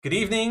Good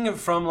evening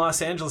from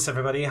Los Angeles,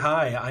 everybody.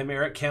 Hi, I'm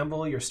Eric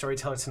Campbell, your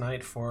storyteller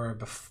tonight for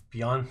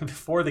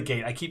Before the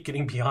Gate. I keep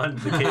getting Beyond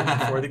the Gate,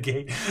 Before the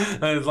Gate.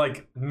 I was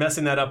like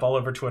messing that up all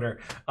over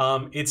Twitter.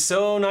 It's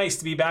so nice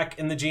to be back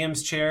in the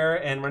GM's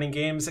chair and running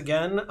games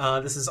again.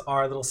 This is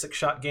our little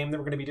 6-shot game that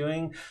we're going to be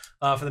doing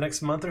for the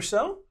next month or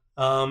so.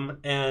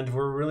 And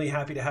we're really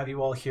happy to have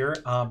you all here.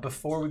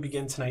 Before we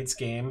begin tonight's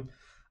game,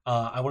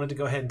 I wanted to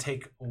go ahead and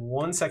take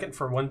 1 second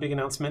for one big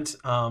announcement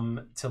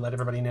to let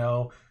everybody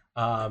know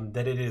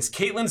that it is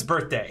Caitlin's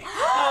birthday.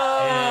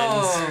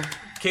 And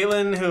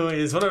Caitlin, who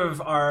is one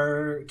of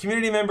our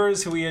community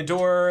members who we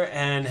adore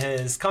and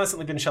has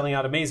constantly been shelling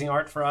out amazing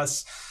art for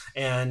us,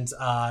 and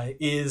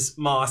is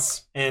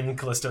Moss in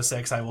Callisto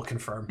 6, I will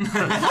confirm. Wait,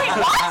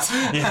 what?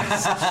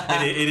 Yes,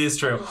 it is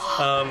true.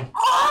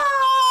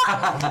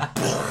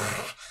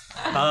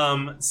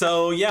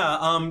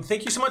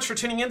 Thank you so much for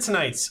tuning in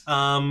tonight.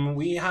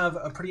 We have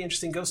a pretty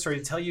interesting ghost story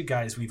to tell you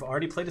guys. We've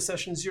already played a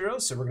session 0,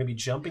 so we're going to be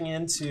jumping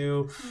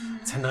into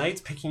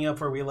tonight, picking up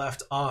where we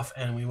left off,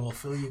 and we will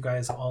fill you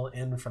guys all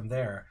in from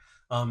there.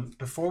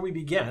 Before we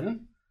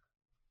begin,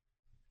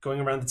 going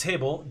around the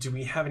table, do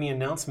we have any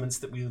announcements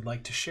that we would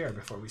like to share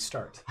before we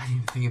start? I didn't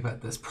even think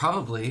about this.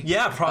 Probably.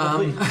 Yeah,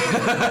 probably.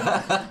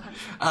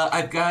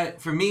 I've got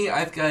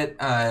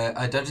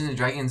a Dungeons and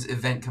Dragons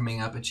event coming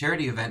up, a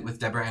charity event with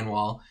Deborah Ann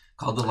Wall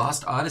called The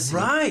Lost Odyssey.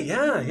 Right,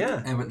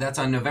 yeah. And that's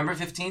on November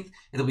 15th.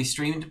 It'll be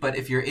streamed, but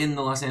if you're in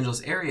the Los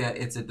Angeles area,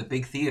 it's at the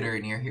big theater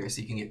near here,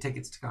 so you can get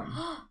tickets to come.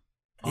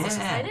 That's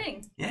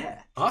exciting.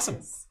 Yeah.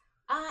 Awesome.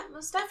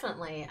 Most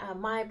definitely.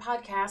 My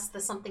podcast, the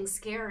Something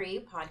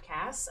Scary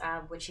podcast,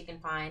 which you can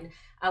find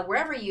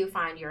wherever you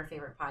find your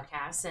favorite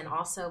podcasts. And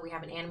also we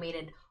have an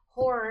animated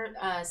horror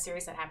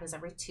series that happens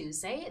every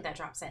Tuesday that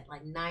drops at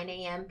like 9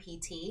 a.m.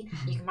 PT.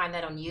 You can find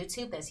that on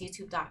YouTube. That's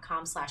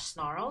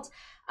youtube.com/snarled.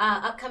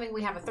 Upcoming,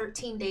 we have a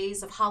 13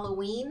 days of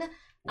Halloween.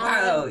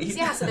 Wow.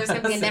 So there's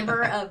going to be a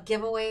number of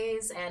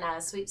giveaways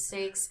and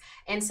sweepstakes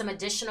and some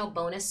additional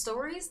bonus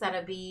stories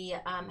that'll be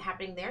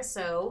happening there.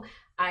 So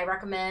I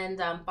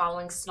recommend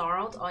following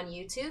Snarled on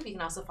YouTube. You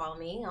can also follow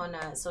me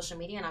on social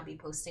media, and I'll be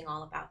posting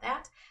all about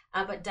that.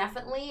 But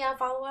definitely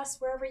follow us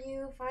wherever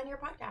you find your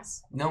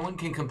podcasts. No one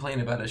can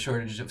complain about a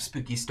shortage of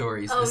spooky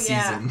stories this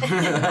yeah. season.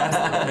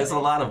 There's a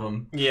lot of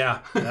them. Yeah,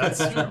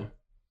 that's true.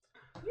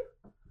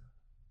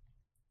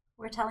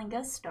 We're telling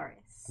ghost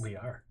stories. We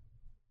are.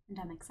 And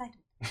I'm excited.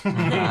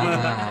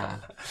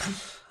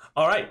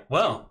 All right,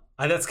 well,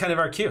 that's kind of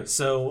our cue.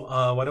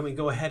 So why don't we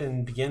go ahead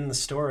and begin the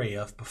story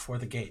of Before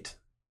the Gate.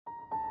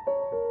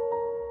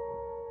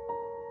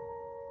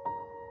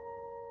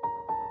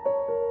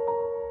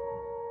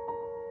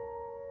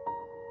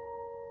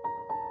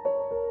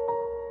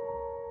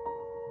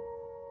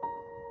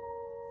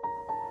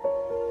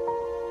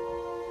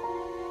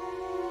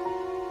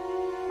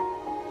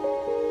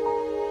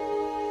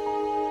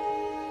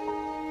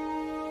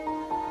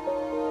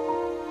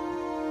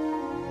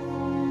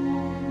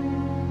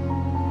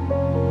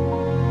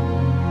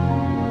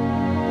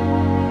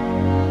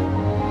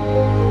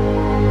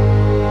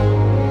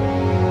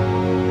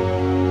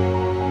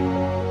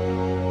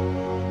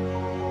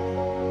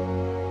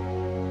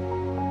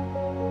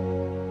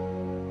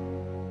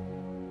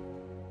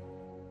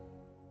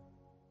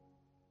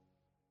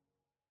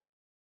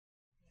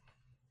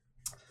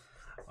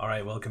 All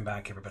right, welcome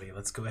back, everybody.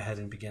 Let's go ahead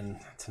and begin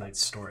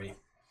tonight's story.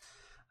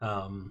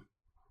 As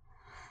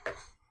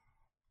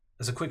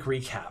a quick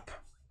recap,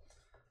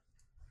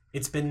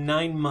 it's been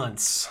 9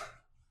 months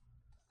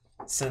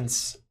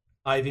since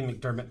Ivy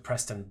McDermott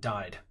Preston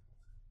died.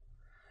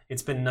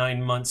 It's been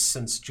 9 months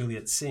since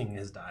Juliet Singh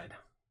has died.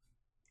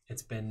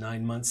 It's been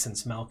 9 months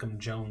since Malcolm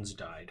Jones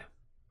died.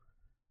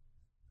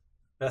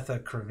 Betha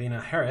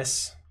Kravina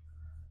Harris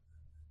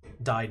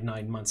died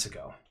 9 months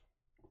ago.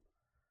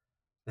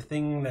 The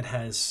thing that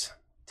has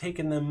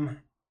taken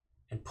them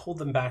and pulled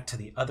them back to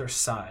the other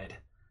side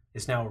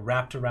is now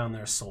wrapped around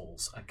their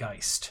souls, a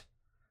Geist.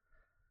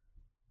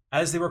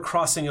 As they were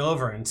crossing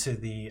over into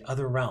the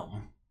other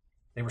realm,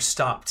 they were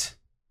stopped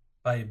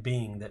by a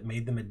being that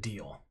made them a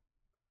deal.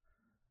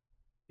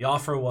 The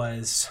offer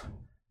was,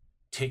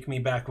 take me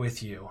back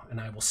with you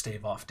and I will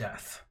stave off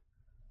death.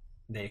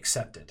 They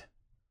accepted.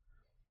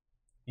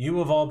 You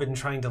have all been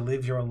trying to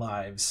live your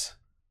lives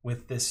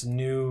with this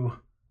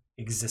new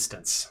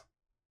existence.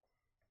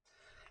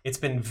 It's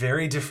been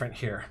very different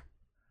here.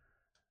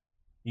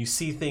 You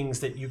see things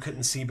that you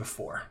couldn't see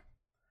before.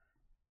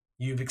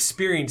 You've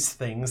experienced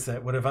things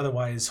that would have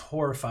otherwise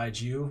horrified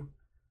you,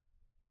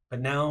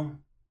 but now,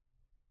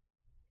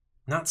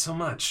 not so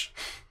much.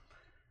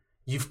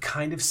 You've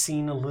kind of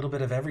seen a little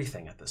bit of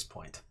everything at this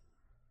point.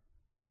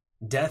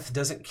 Death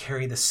doesn't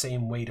carry the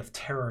same weight of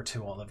terror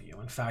to all of you.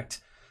 In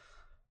fact,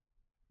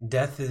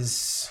 death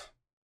is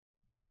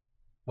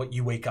what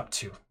you wake up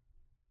to.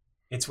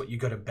 It's what you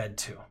go to bed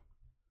to.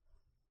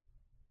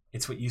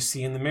 It's what you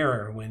see in the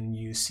mirror when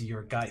you see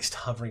your Geist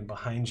hovering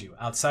behind you,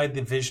 outside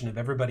the vision of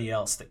everybody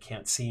else that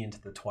can't see into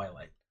the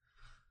twilight.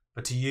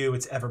 But to you,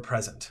 it's ever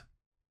present.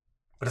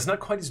 But it's not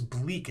quite as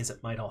bleak as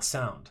it might all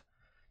sound.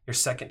 Your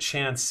second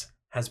chance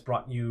has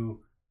brought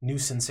you new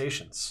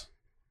sensations.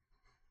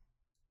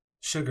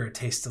 Sugar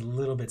tastes a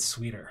little bit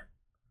sweeter.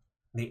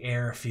 The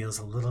air feels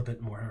a little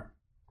bit more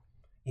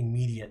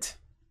immediate,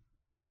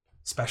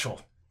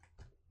 special.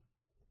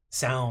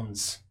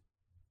 Sounds,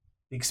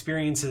 the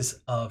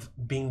experiences of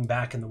being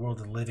back in the world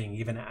of the living,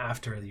 even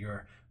after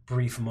your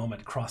brief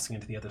moment crossing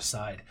into the other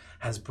side,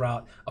 has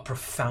brought a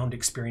profound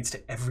experience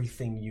to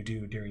everything you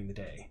do during the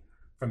day.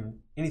 From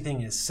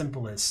anything as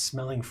simple as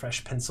smelling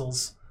fresh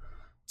pencils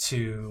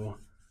to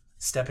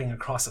stepping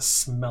across a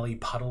smelly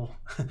puddle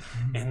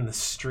in the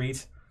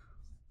street,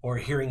 or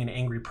hearing an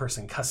angry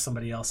person cuss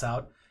somebody else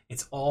out.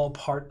 It's all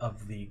part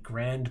of the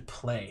grand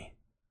play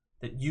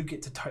that you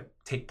get to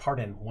take part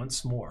in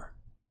once more.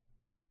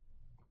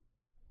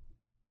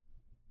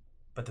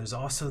 But there's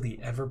also the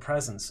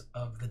ever-presence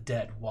of the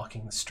dead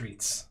walking the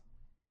streets.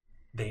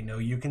 They know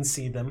you can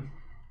see them,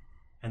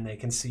 and they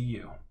can see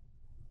you.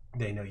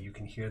 They know you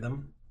can hear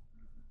them.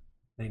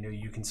 They know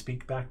you can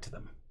speak back to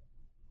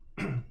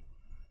them.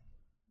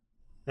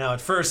 Now,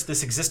 at first,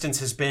 this existence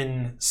has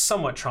been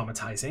somewhat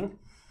traumatizing.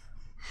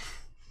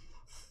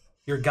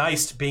 Your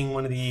Geist, being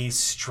one of the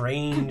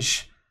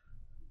strange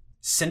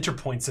center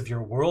points of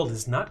your world,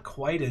 is not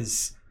quite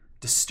as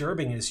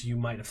disturbing as you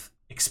might have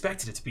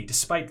expected it to be,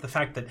 despite the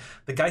fact that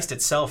the Geist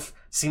itself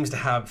seems to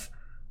have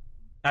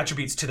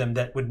attributes to them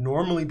that would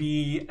normally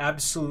be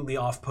absolutely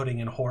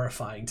off-putting and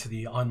horrifying to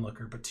the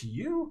onlooker. But to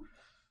you,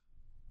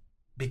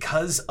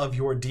 because of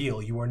your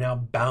deal, you are now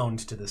bound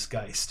to this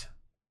Geist.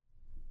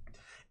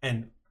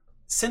 And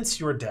since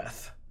your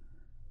death,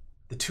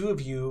 the two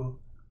of you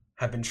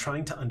have been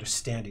trying to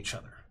understand each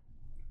other,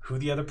 who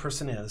the other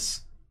person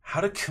is,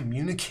 how to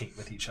communicate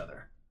with each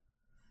other,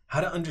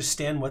 how to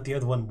understand what the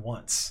other one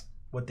wants,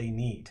 what they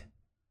need.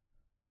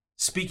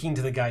 Speaking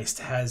to the Geist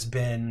has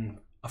been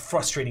a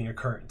frustrating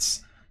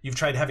occurrence. You've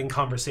tried having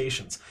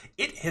conversations.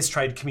 It has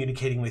tried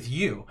communicating with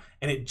you,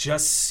 and it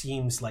just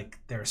seems like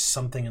there's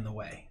something in the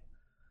way.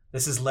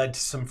 This has led to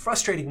some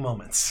frustrating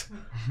moments,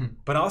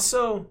 but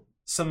also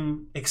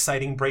some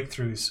exciting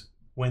breakthroughs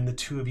when the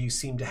two of you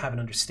seem to have an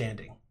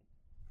understanding.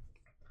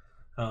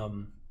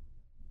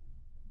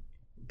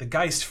 The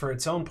Geist, for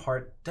its own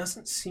part,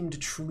 doesn't seem to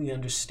truly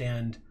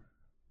understand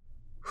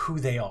who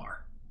they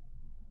are.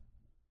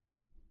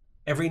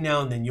 Every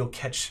now and then you'll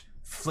catch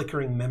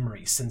flickering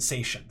memories,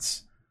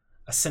 sensations,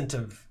 a scent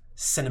of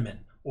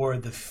cinnamon, or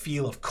the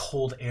feel of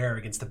cold air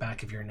against the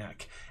back of your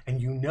neck,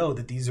 and you know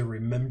that these are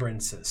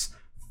remembrances,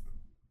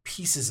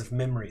 pieces of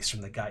memories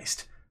from the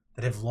Geist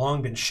that have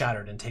long been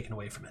shattered and taken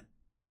away from it.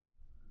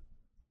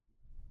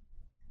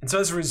 And so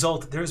as a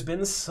result, there's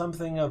been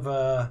something of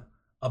a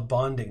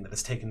bonding that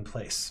has taken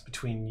place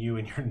between you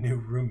and your new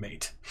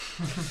roommate,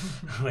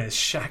 who has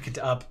shacked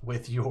up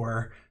with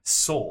your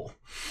soul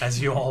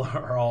as you all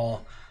are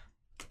all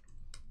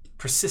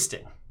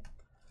persisting.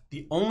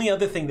 The only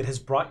other thing that has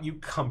brought you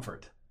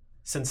comfort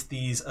since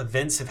these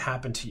events have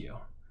happened to you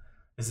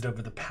is that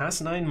over the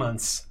past 9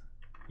 months,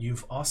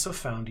 you've also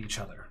found each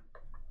other.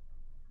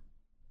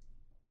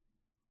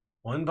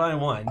 One by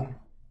one,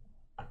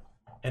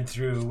 and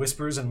through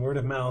whispers and word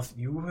of mouth,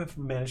 you have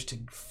managed to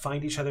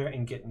find each other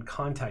and get in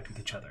contact with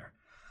each other.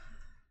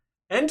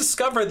 And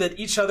discover that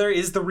each other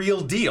is the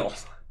real deal,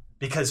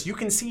 because you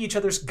can see each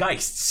other's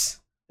Geists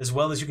as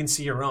well as you can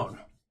see your own.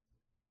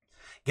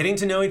 Getting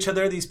to know each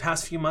other these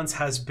past few months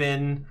has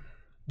been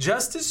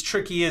just as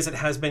tricky as it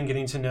has been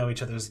getting to know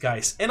each other's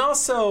Geists, and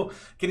also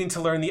getting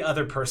to learn the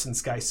other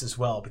person's Geist as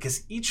well,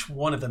 because each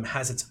one of them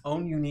has its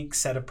own unique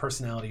set of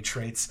personality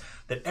traits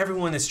that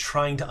everyone is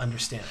trying to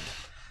understand.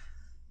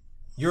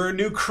 You're a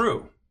new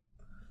crew,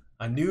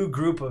 a new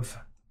group of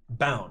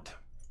Bound,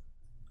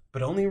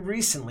 but only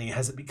recently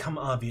has it become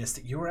obvious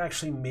that you are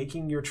actually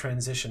making your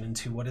transition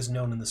into what is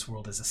known in this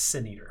world as a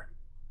Sin Eater.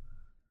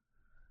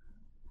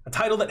 A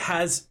title that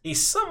has a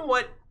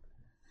somewhat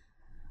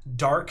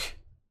dark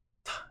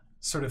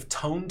sort of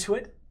tone to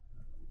it,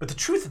 but the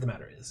truth of the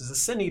matter is a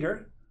Sin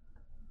Eater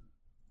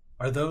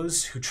are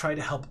those who try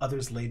to help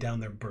others lay down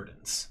their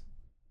burdens.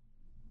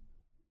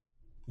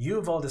 You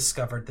have all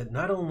discovered that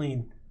not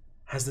only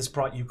has this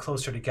brought you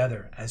closer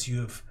together as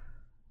you have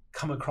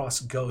come across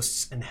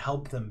ghosts and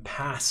helped them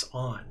pass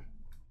on,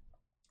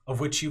 of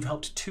which you've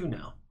helped 2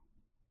 now,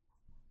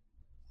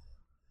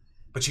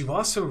 but you've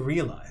also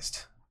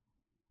realized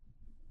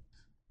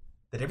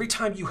that every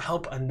time you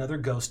help another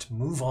ghost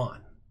move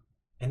on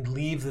and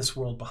leave this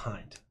world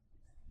behind,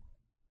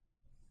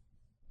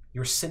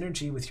 your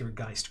synergy with your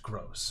Geist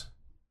grows.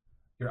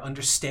 Your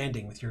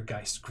understanding with your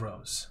Geist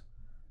grows.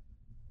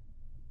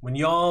 When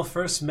y'all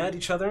first met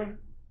each other,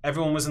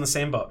 everyone was in the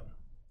same boat.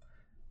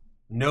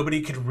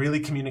 Nobody could really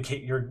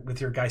communicate with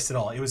your Geist at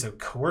all. It was a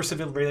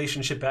coercive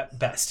relationship at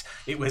best.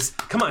 It was,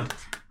 come on,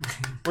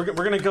 we're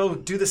going to go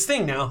do this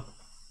thing now.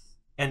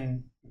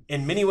 And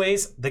in many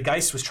ways, the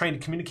Geist was trying to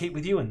communicate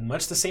with you in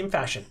much the same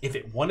fashion. If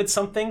it wanted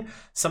something,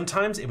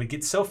 sometimes it would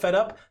get so fed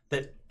up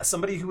that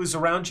somebody who was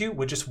around you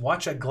would just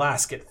watch a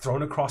glass get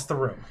thrown across the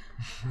room.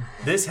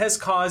 This has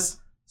caused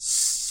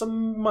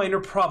some minor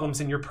problems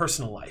in your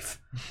personal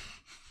life.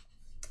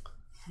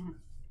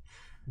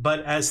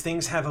 But as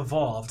things have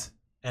evolved,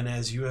 and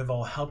as you have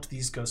all helped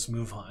these ghosts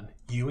move on,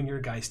 you and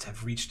your Geist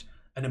have reached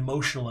an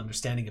emotional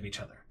understanding of each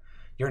other.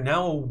 You're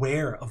now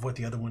aware of what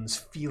the other one's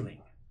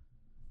feeling,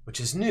 which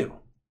is new.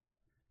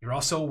 You're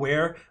also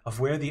aware of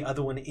where the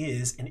other one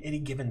is in any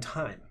given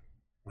time,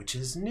 which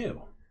is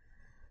new.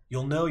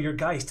 You'll know your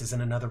Geist is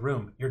in another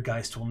room. Your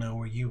Geist will know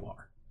where you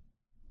are.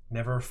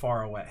 Never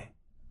far away.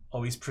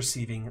 Always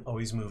perceiving,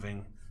 always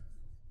moving,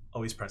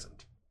 always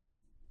present.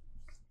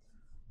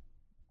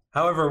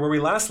 However, where we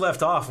last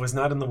left off was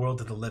not in the world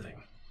of the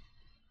living.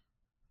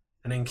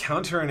 An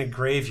encounter in a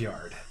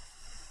graveyard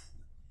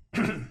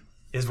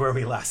is where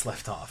we last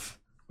left off,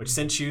 which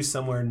sent you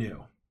somewhere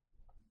new.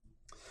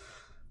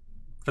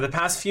 For the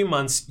past few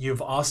months,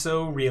 you've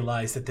also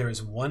realized that there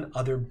is one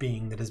other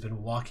being that has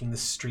been walking the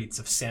streets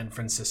of San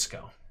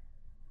Francisco.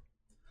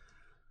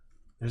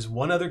 There's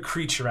one other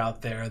creature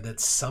out there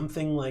that's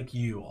something like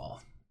you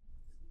all,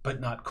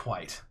 but not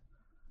quite.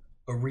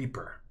 A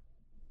Reaper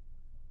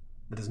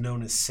that is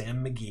known as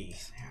Sam McGee.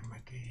 Sam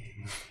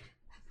McGee.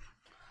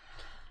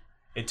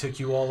 It took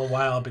you all a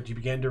while, but you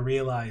began to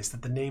realize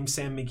that the name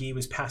Sam McGee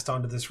was passed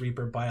on to this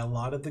Reaper by a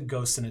lot of the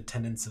ghosts in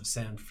attendance of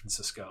San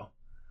Francisco.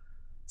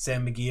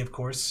 Sam McGee, of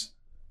course,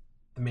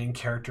 the main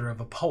character of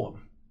a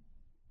poem,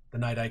 The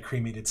Night I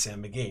Cremated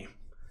Sam McGee.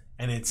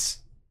 And it's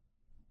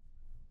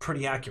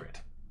pretty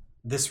accurate.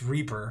 This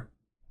Reaper,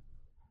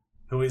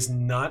 who is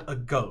not a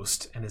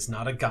ghost and is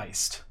not a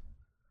Geist,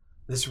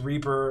 this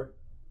Reaper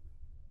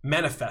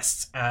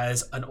manifests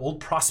as an old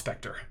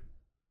prospector.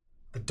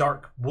 The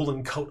dark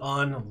woolen coat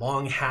on, a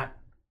long hat,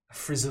 a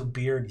frizzled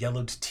beard,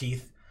 yellowed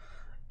teeth,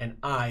 and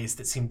eyes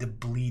that seem to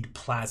bleed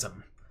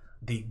plasm,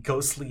 the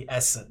ghostly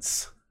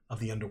essence of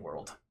the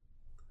underworld.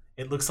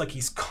 It looks like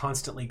he's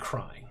constantly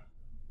crying.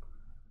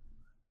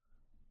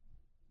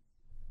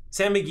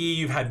 Sam McGee,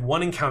 you've had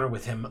one encounter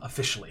with him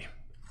officially,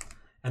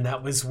 and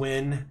that was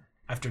when,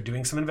 after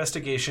doing some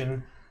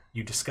investigation,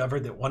 you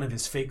discovered that one of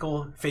his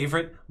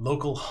favorite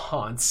local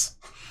haunts,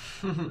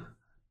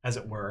 as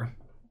it were,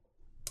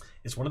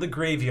 is one of the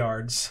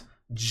graveyards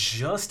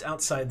just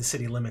outside the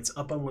city limits,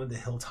 up on one of the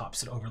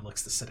hilltops that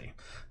overlooks the city.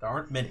 There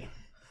aren't many,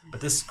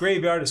 but this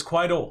graveyard is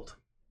quite old,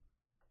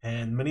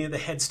 and many of the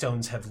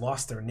headstones have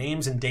lost their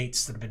names and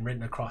dates that have been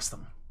written across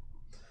them.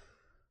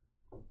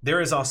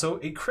 There is also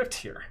a crypt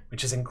here,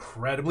 which is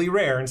incredibly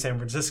rare in San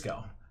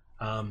Francisco.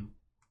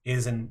 It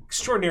is in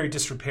extraordinary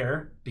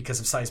disrepair because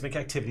of seismic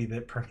activity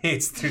that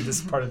permeates through this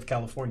part of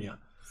California.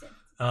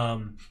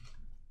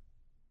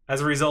 As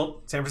a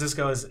result, San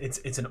Francisco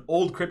it's an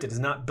old crypt. It is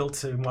not built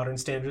to modern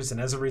standards, and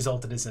as a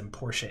result, it is in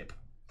poor shape.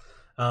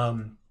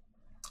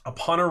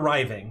 Upon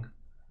arriving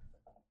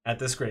at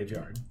this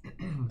graveyard,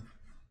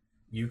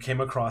 you came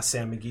across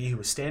Sam McGee, who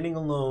was standing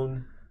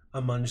alone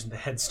among the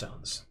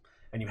headstones,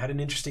 and you had an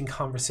interesting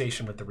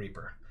conversation with the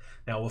Reaper.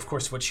 Now, of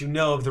course, what you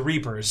know of the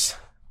Reapers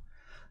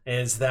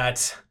is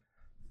that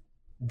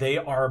they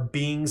are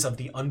beings of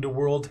the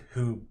underworld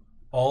who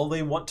all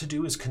they want to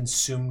do is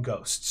consume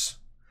ghosts.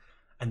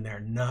 And they're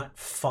not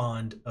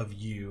fond of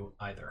you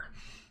either.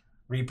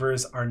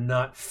 Reapers are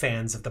not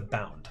fans of the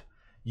Bound.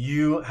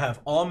 You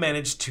have all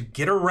managed to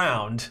get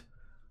around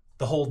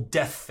the whole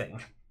death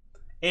thing.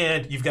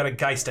 And you've got a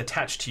Geist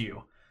attached to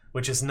you,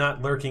 which is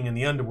not lurking in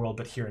the underworld,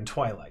 but here in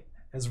Twilight.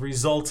 As a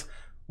result,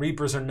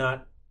 Reapers are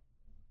not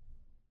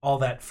all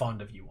that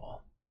fond of you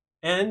all.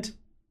 And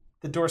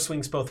the door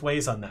swings both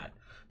ways on that.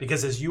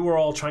 Because as you are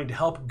all trying to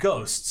help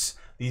ghosts,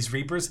 these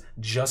Reapers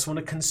just want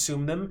to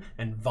consume them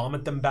and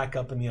vomit them back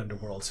up in the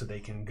underworld so they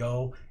can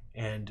go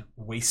and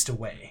waste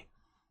away,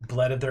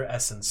 bled of their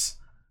essence,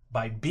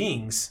 by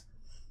beings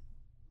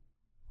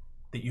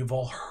that you've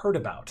all heard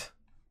about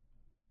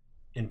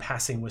in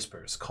passing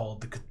whispers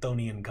called the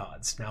Chthonian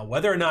gods. Now,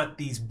 whether or not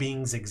these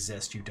beings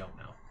exist, you don't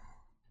know.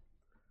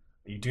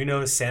 But you do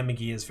know Sam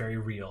McGee is very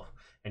real,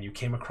 and you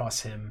came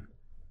across him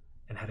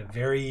and had a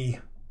very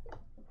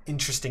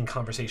interesting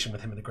conversation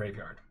with him in the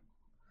graveyard.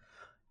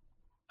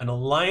 An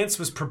alliance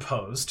was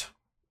proposed,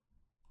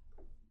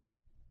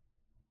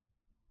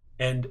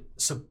 and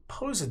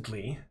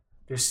supposedly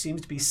there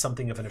seems to be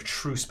something of a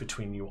truce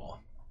between you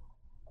all,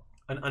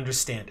 an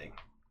understanding.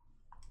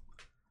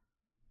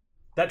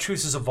 That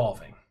truce is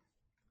evolving.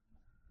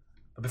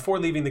 But before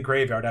leaving the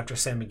graveyard after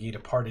Sam McGee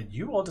departed,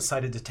 you all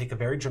decided to take a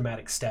very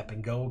dramatic step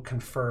and go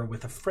confer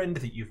with a friend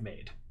that you've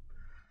made,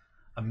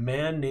 a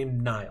man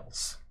named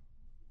Niles.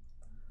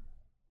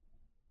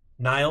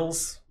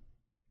 Niles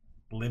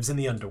lives in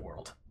the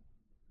underworld.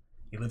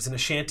 He lives in a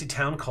shanty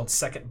town called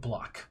Second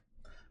Block,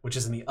 which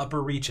is in the upper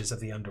reaches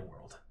of the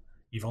underworld.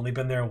 You've only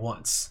been there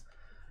once.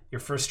 Your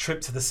first trip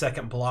to the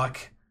Second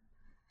Block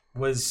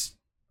was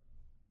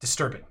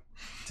disturbing,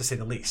 to say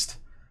the least.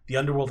 The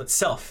underworld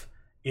itself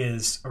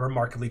is a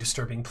remarkably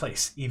disturbing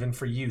place, even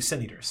for you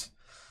Sin Eaters.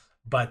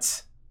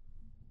 But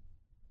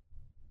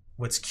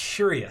what's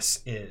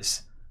curious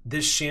is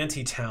this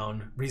shanty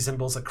town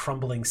resembles a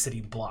crumbling city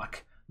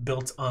block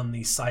built on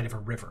the side of a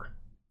river.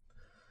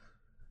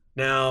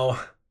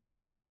 Now,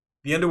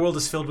 the underworld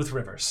is filled with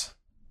rivers,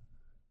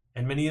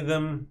 and many of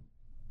them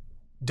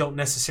don't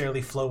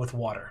necessarily flow with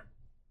water.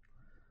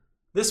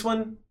 This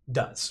one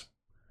does.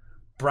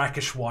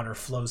 Brackish water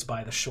flows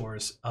by the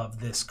shores of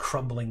this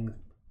crumbling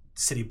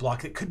city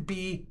block that could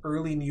be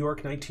early New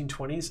York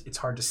 1920s. It's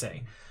hard to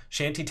say.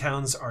 Shanty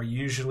towns are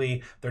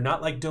usually, they're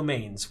not like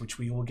domains, which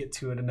we will get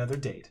to at another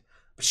date.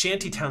 But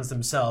shanty towns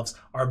themselves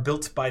are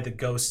built by the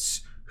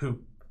ghosts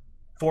who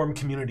form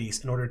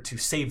communities in order to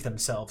save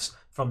themselves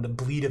from the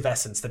bleed of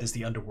essence that is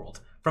the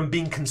underworld, from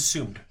being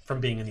consumed from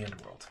being in the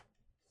underworld.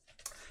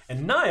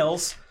 And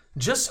Niles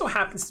just so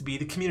happens to be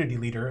the community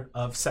leader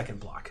of Second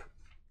Block.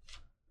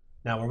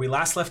 Now, where we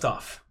last left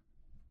off,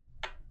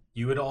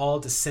 you had all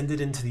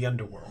descended into the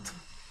underworld.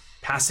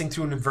 Passing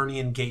through an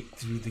Avernian gate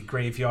through the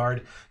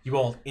graveyard, you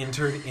all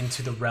entered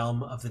into the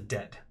realm of the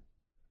dead.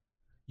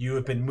 You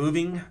have been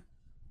moving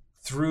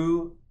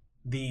through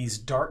these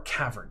dark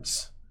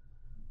caverns,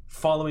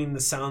 following the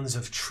sounds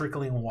of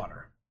trickling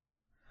water.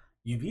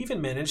 You've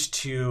even managed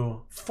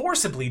to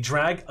forcibly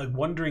drag a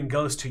wandering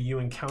ghost who you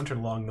encountered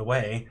along the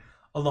way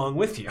along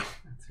with you.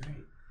 That's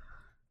right.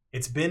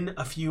 It's been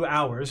a few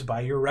hours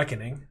by your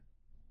reckoning,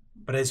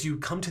 but as you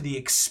come to the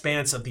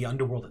expanse of the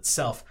underworld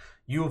itself,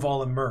 you have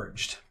all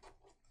emerged.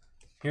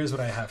 Here's what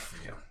I have for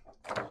you.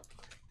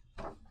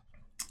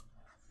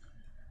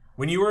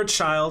 When you were a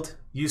child,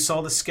 you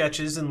saw the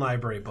sketches in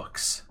library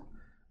books.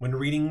 When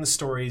reading the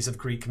stories of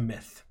Greek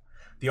myth,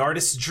 the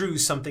artists drew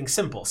something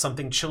simple,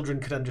 something children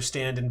could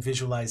understand and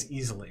visualize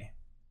easily.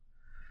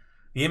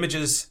 The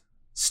images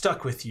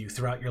stuck with you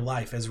throughout your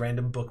life as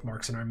random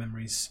bookmarks in our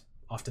memories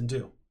often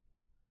do.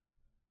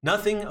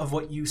 Nothing of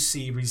what you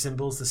see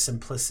resembles the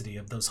simplicity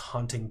of those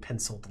haunting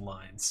penciled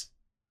lines.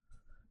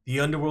 The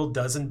underworld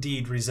does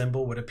indeed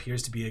resemble what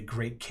appears to be a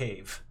great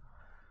cave.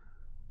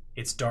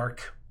 Its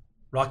dark,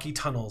 rocky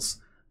tunnels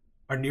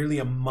are nearly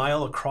a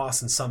mile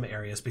across in some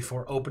areas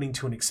before opening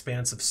to an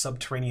expanse of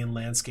subterranean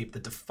landscape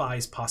that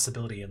defies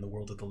possibility in the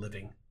world of the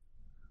living.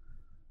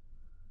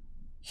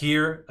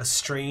 Here, a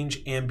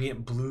strange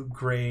ambient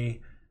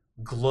blue-gray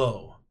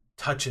glow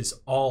touches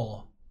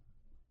all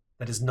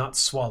that is not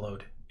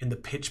swallowed in the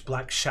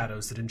pitch-black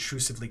shadows that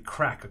intrusively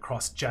crack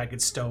across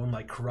jagged stone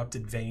like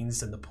corrupted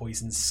veins in the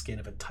poisoned skin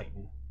of a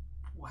titan.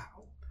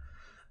 Wow.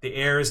 The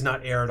air is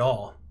not air at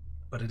all,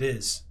 but it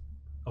is.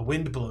 A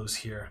wind blows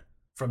here,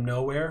 from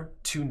nowhere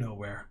to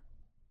nowhere.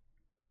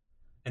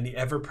 And the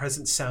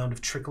ever-present sound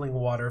of trickling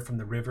water from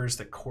the rivers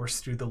that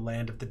course through the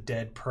land of the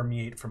dead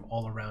permeate from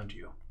all around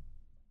you.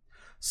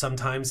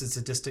 Sometimes it's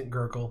a distant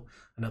gurgle,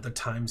 and other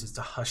times it's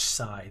a hushed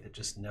sigh that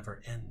just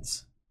never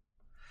ends.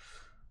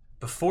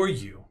 Before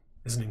you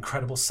is an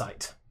incredible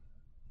sight.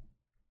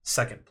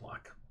 Second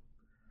Block.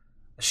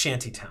 A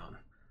shanty town,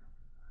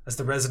 as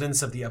the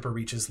residents of the upper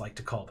reaches like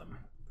to call them.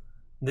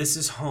 This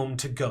is home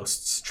to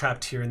ghosts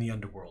trapped here in the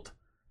underworld,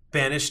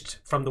 banished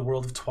from the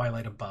world of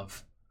twilight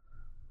above,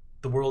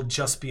 the world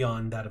just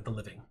beyond that of the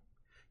living.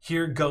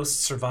 Here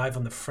ghosts survive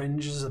on the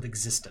fringes of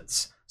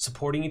existence,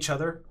 supporting each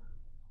other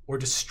or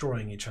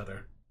destroying each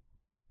other.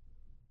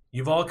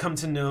 You've all come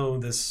to know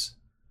this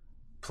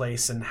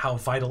place and how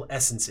vital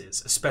essence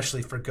is,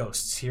 especially for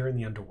ghosts here in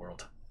the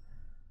underworld.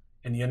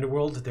 In the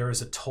underworld, there is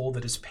a toll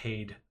that is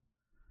paid,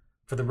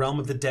 for the realm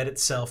of the dead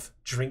itself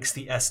drinks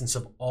the essence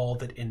of all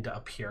that end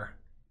up here.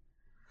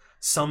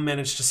 Some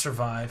manage to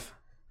survive,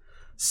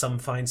 some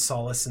find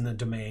solace in the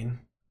domain,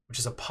 which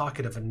is a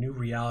pocket of a new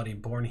reality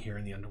born here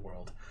in the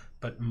underworld,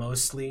 but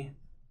mostly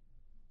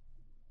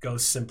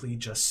ghosts simply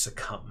just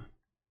succumb,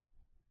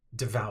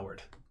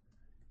 devoured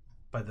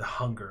by the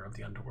hunger of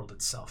the underworld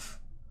itself.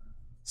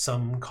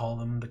 Some call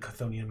them the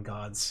Chthonian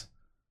gods.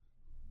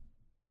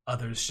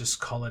 Others just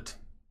call it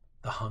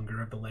the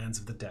hunger of the lands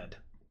of the dead.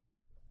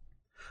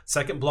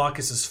 Second Block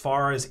is as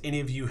far as any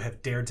of you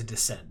have dared to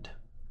descend.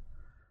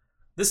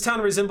 This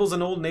town resembles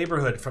an old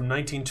neighborhood from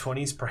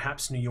 1920s,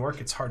 perhaps New York,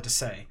 it's hard to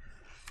say.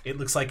 It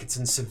looks like it's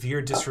in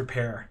severe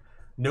disrepair.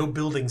 No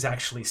buildings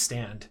actually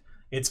stand.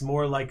 It's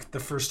more like the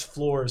first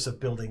floors of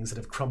buildings that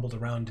have crumbled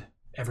around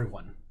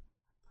everyone.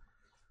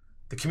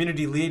 The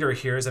community leader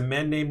here is a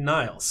man named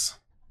Niles.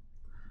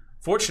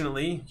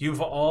 Fortunately, you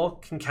all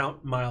can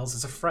count Miles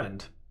as a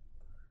friend.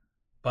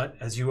 But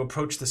as you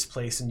approach this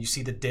place and you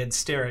see the dead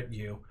stare at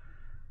you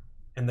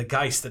and the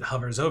geist that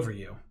hovers over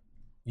you,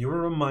 you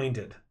are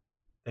reminded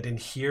that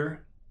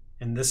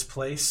in this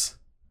place,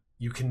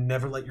 you can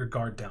never let your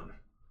guard down.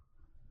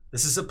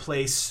 This is a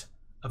place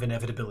of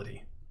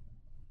inevitability.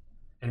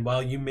 And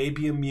while you may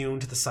be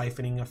immune to the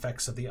siphoning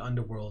effects of the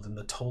underworld and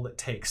the toll it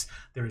takes,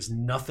 there is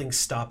nothing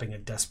stopping a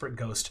desperate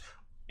ghost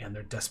and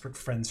their desperate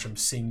friends from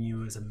seeing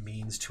you as a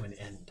means to an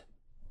end.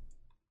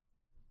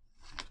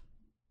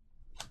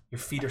 Your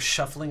feet are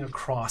shuffling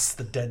across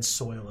the dead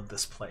soil of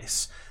this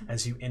place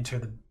as you enter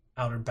the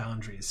outer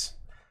boundaries.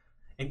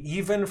 And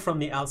even from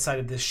the outside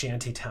of this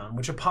shanty town,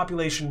 which a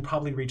population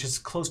probably reaches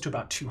close to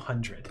about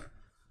 200,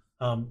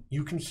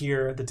 you can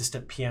hear the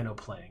distant piano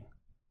playing.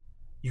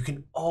 You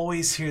can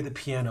always hear the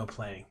piano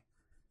playing,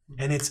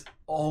 and it's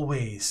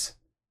always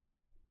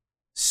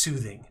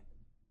soothing,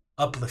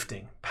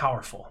 uplifting,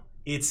 powerful.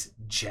 It's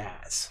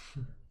jazz.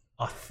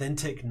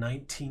 Authentic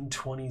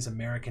 1920s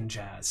American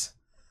jazz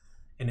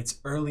in its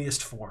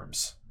earliest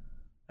forms,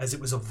 as it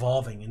was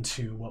evolving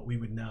into what we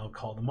would now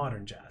call the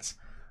modern jazz.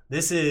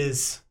 This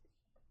is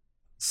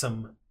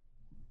some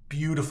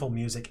beautiful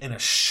music in a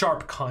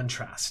sharp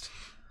contrast.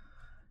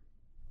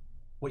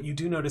 What you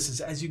do notice is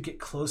as you get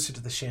closer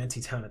to the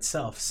shantytown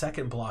itself,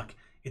 second block,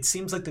 it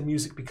seems like the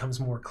music becomes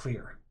more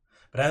clear.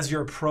 But as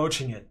you're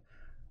approaching it,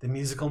 the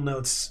musical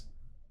notes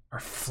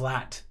are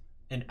flat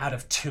and out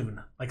of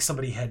tune, like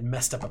somebody had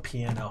messed up a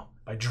piano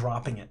by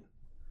dropping it.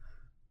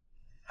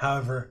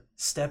 However,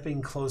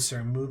 stepping closer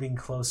and moving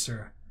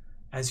closer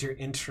as you're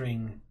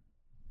entering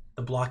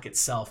the block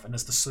itself and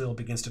as the soil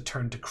begins to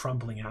turn to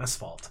crumbling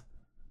asphalt,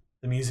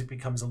 the music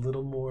becomes a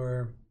little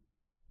more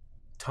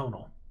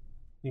tonal.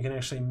 You can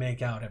actually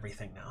make out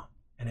everything now,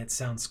 and it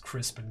sounds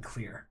crisp and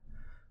clear.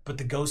 But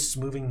the ghosts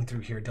moving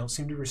through here don't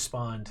seem to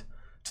respond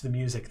to the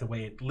music the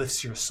way it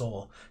lifts your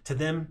soul. To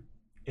them,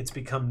 it's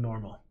become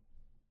normal.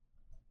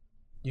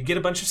 You get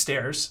a bunch of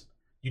stairs.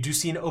 You do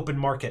see an open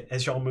market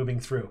as y'all moving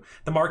through.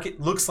 The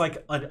market looks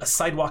like a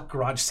sidewalk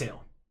garage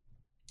sale.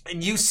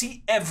 And you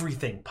see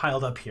everything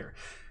piled up here.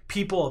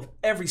 People of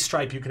every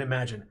stripe you can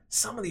imagine.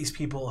 Some of these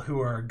people who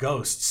are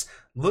ghosts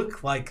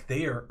look like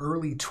they are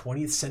early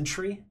 20th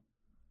century.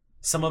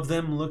 Some of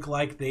them look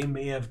like they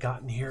may have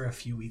gotten here a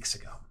few weeks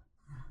ago.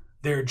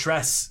 Their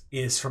dress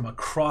is from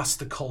across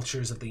the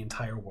cultures of the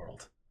entire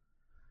world.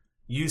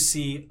 You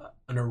see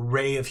an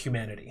array of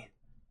humanity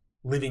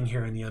living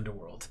here in the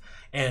underworld.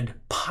 And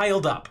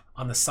piled up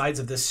on the sides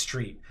of this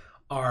street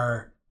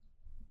are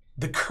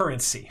the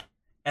currency,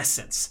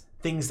 essence,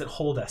 things that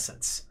hold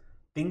essence,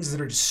 things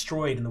that are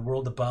destroyed in the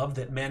world above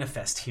that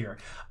manifest here.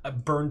 A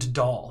burned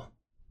doll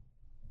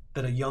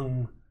that a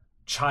young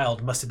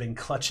child must have been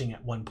clutching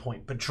at one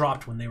point, but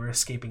dropped when they were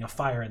escaping a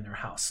fire in their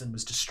house and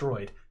was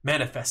destroyed,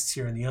 manifests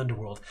here in the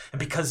underworld. And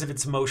because of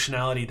its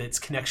emotionality, its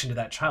connection to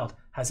that child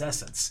has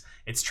essence.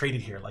 It's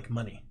traded here like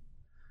money.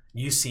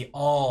 You see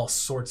all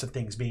sorts of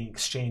things being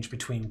exchanged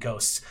between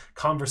ghosts,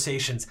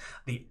 conversations,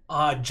 the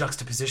odd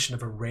juxtaposition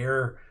of a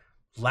rare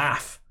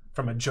laugh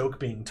from a joke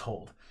being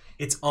told.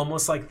 It's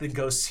almost like the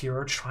ghosts here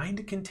are trying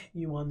to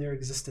continue on their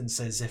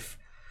existence as if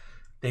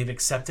they've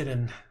accepted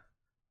and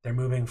they're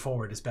moving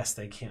forward as best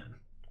they can.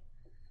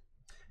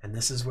 And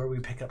this is where we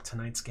pick up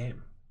tonight's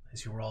game,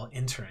 as you were all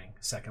entering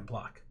second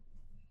block.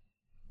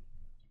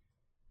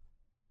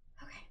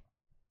 Okay.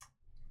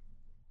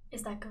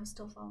 Is that ghost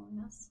still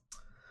following us?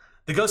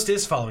 The ghost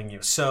is following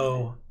you,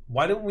 so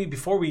why don't we,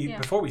 before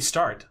we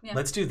start, Yeah.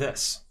 let's do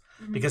this.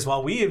 Mhm. Because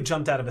while we have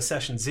jumped out of a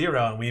session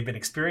 0 and we've been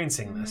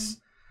experiencing this,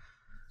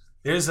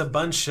 there's a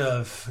bunch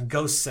of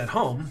ghosts at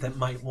home that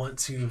might want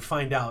to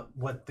find out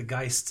what the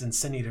Geists and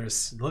Sin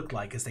Eaters look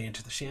like as they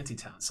enter the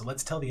shantytown. So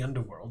let's tell the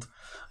underworld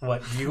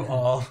what you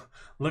all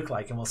look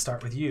like, and we'll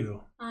start with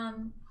you.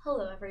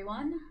 Hello,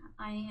 everyone.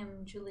 I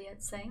am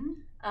Juliet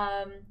Singh.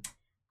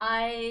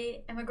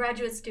 I am a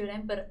graduate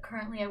student, but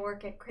currently I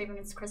work at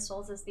Craven's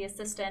Crystals as the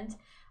assistant.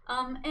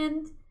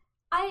 And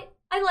I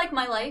like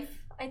my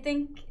life. I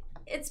think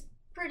it's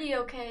pretty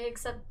okay,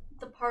 except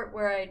the part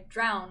where I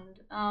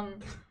drowned.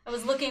 I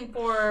was looking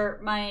for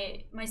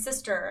my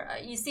sister.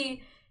 You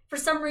see, for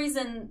some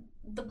reason,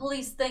 the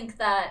police think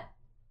that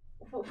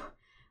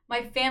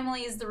my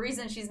family is the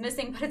reason she's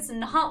missing, but it's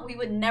not. We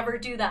would never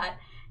do that.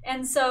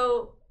 And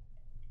so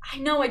I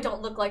know I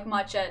don't look like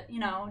much at,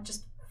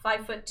 just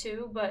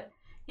 5'2", but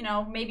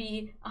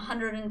maybe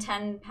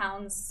 110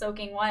 pounds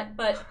soaking wet.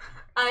 But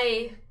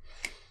I'm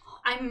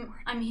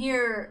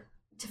here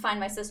to find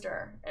my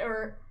sister.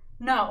 Or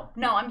no,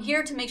 I'm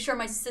here to make sure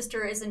my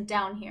sister isn't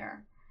down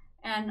here.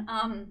 And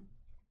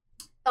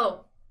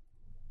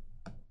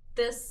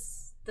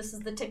this is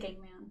the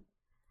ticking man.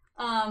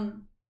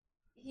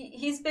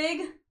 He's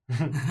big.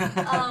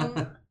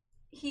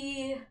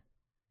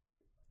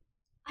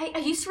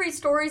 I used to read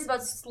stories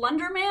about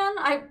Slender Man.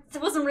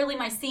 It wasn't really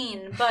my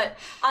scene, but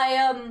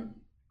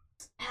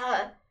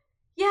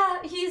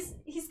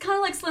he's kind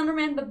of like Slender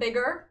Man but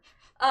bigger.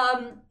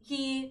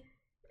 He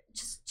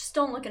just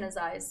don't look in his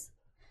eyes.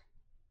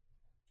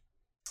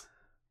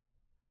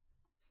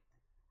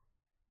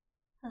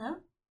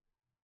 Hello,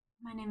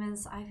 my name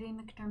is Ivy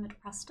McDermott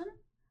Preston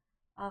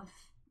of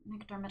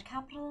McDermott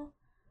Capital.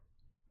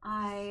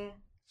 I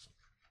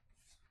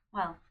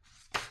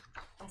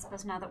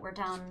suppose now that we're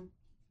down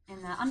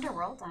in the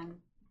underworld,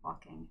 I'm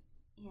walking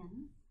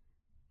in.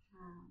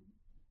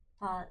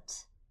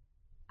 But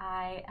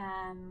I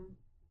am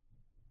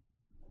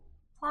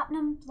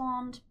platinum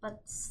blonde,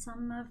 but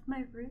some of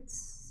my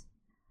roots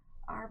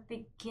are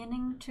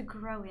beginning to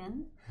grow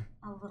in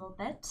a little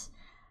bit.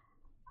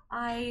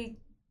 I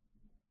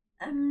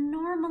am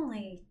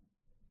normally,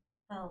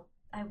 I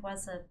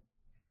was a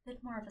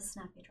bit more of a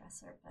snappy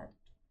dresser, but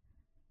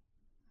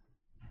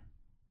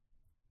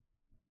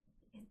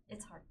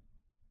it's hard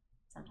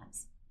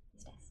sometimes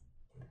these days.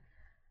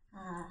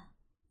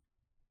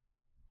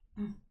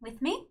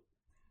 With me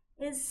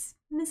is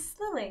Miss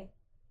Lily.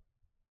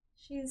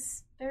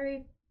 She's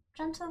very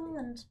gentle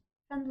and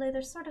friendly.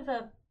 There's sort of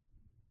a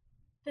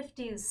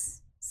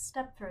 50s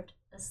Stepford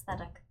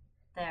aesthetic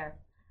there,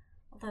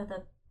 although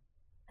the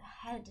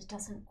head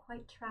doesn't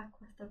quite track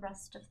with the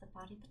rest of the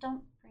body, but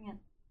don't bring it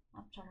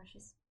up to her.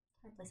 She's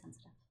terribly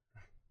sensitive.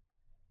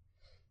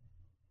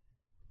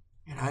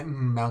 And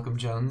I'm Malcolm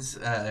Jones.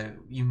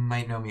 You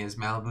might know me as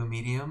Malibu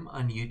Medium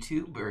on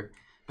YouTube, or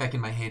back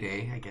in my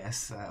heyday, I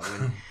guess,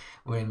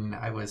 when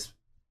I was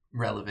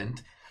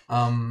relevant.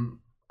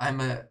 I'm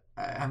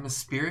a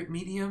spirit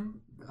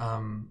medium,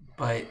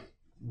 but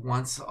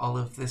once all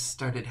of this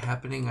started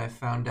happening, I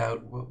found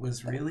out what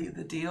was really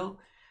the deal,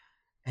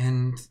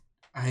 and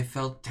I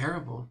felt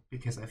terrible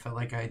because I felt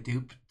like I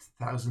duped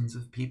thousands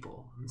of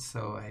people, and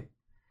so I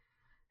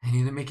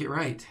need to make it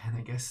right, and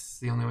I guess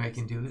the only way I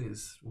can do it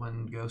is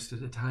one ghost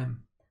at a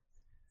time.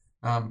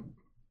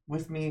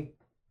 With me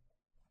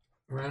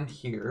around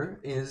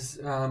here is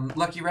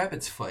Lucky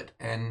Rabbit's foot,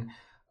 and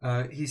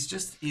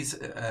he's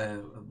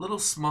a little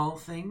small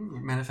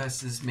thing,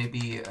 manifests as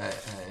maybe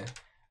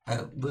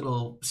a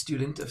little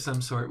student of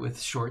some sort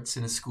with shorts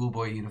and a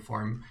schoolboy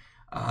uniform,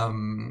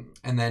 and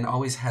then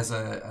always has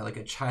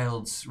a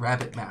child's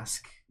rabbit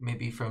mask,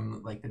 maybe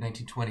from like the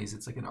 1920s.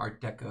 It's like an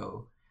Art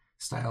Deco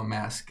style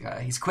mask.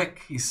 He's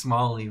quick, he's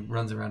small, he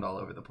runs around all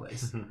over the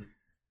place.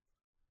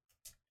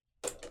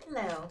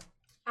 Hello,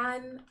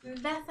 I'm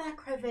Betha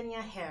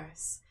Cravinia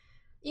Harris.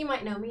 You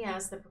might know me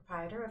as the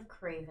proprietor of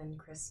Craven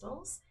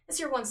Crystals. It's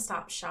your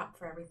one-stop shop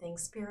for everything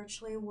spirit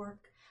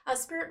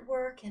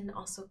work, and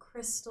also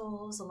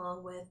crystals,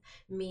 along with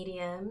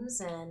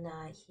mediums and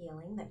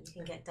healing that you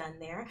can get done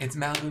there. It's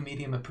Malibu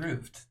Medium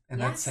approved, and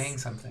Yes. that's saying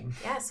something.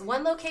 Yes,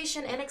 one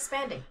location and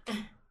expanding.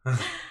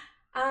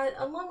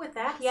 Along with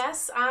that,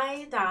 yes,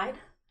 I died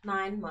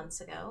 9 months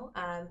ago.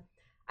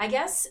 I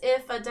guess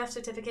if a death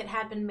certificate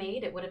had been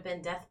made, it would have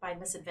been death by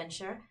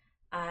misadventure.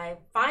 I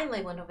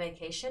finally went on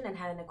vacation and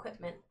had an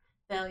equipment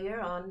failure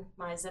on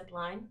my zip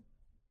line.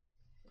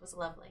 It was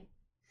lovely.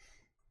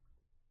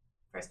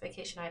 First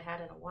vacation I'd had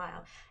in a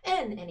while.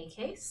 In any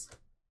case,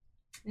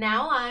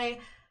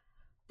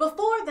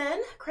 before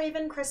then,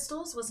 Craven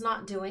Crystals was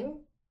not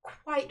doing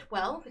quite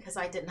well because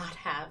I did not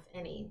have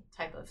any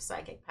type of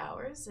psychic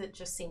powers. It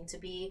just seemed to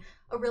be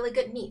a really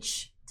good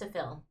niche to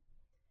fill.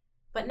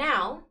 But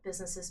now,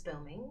 business is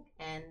booming,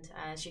 and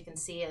as you can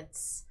see,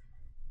 it's,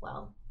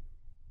 well,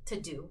 to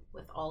do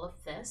with all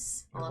of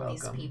this, all You're of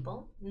these welcome.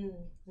 people.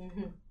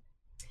 Mm-hmm.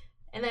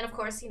 And then, of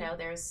course,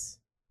 there's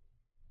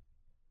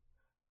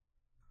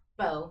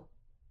Bo.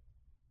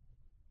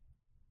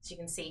 As you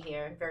can see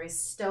here, very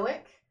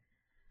stoic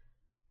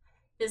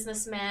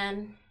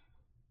businessman.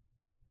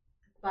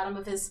 Bottom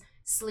of his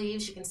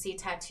sleeves, you can see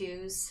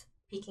tattoos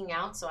peeking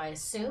out, so I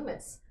assume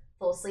it's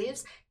full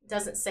sleeves.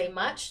 Doesn't say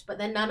much, but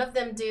then none of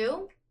them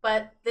do.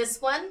 But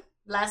this one,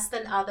 less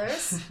than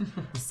others,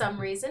 for some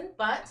reason.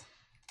 But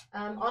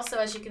also,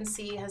 as you can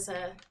see, has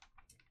a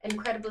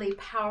incredibly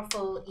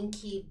powerful,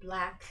 inky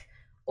black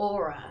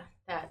aura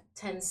that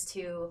tends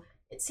to,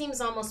 it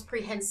seems almost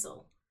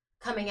prehensile,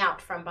 coming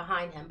out from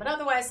behind him. But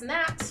otherwise than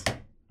that,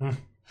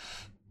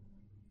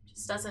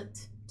 just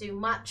doesn't do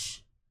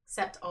much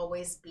except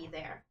always be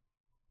there.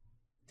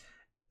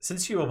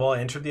 Since you have all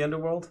entered the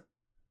underworld,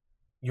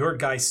 your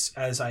geists,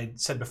 as I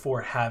said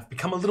before, have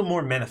become a little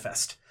more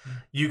manifest.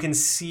 You can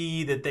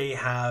see that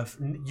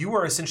you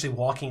are essentially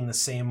walking the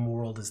same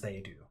world as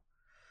they do.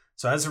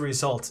 So as a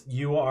result,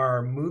 you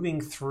are moving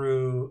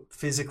through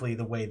physically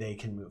the way they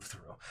can move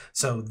through.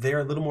 So they're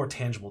a little more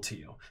tangible to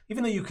you.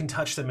 Even though you can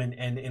touch them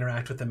and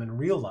interact with them in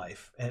real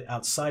life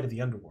outside of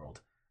the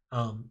underworld,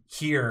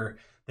 here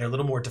they're a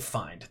little more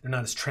defined. They're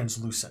not as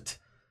translucent.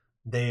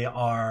 They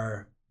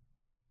are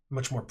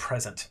much more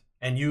present.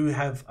 And you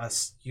have a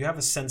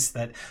sense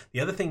that the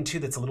other thing too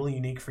that's a little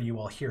unique for you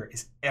all here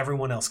is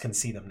everyone else can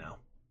see them now.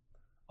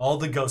 All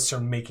the ghosts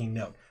are making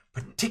note.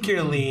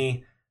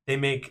 Particularly, they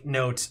make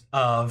note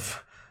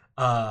of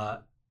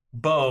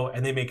Bo,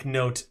 and they make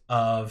note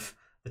of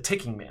the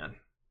Ticking Man.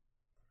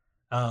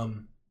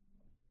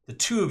 The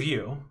two of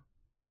you,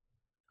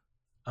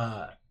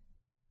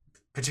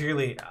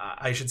 particularly,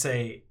 I should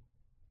say,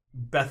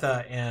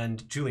 Betha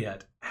and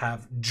Juliet,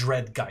 have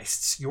dread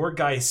geists. Your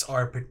geists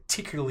are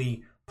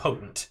particularly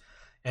potent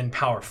and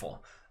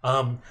powerful.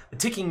 The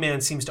Ticking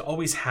Man seems to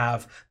always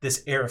have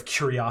this air of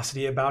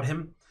curiosity about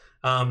him,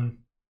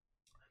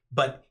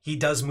 but he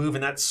does move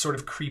in that sort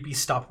of creepy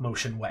stop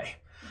motion way.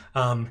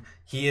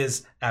 He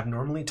is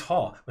abnormally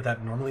tall with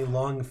abnormally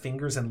long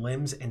fingers and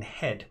limbs and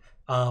head.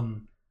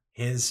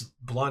 His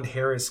blonde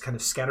hair is kind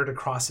of scattered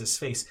across his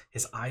face.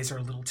 His eyes are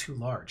a little too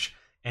large,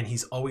 and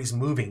he's always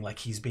moving like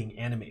he's being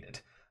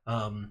animated.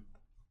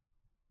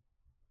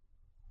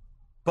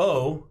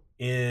 Bo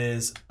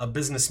is a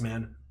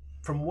businessman.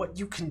 From what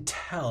you can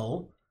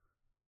tell,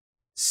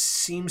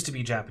 seems to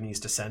be Japanese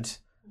descent.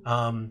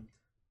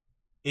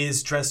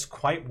 Is dressed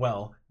quite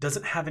well.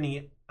 Doesn't have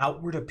any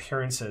outward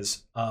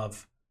appearances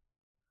of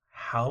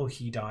how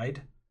he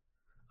died.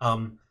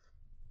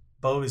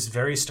 Bo is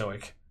very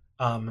stoic,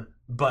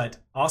 but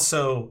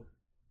also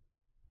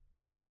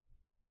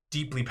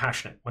deeply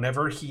passionate.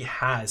 Whenever he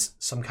has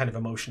some kind of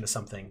emotion to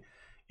something,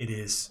 it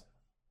is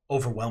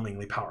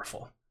overwhelmingly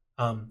powerful.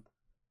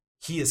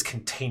 He is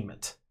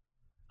containment.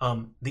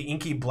 The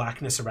inky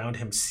blackness around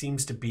him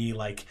seems to be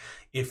like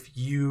if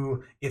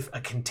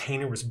a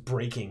container was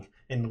breaking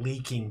and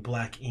leaking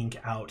black ink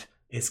out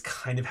is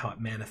kind of how it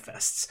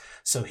manifests.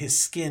 So his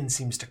skin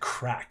seems to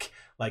crack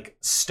like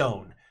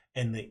stone,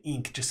 and the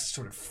ink just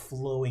sort of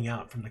flowing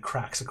out from the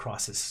cracks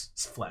across his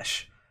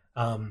flesh.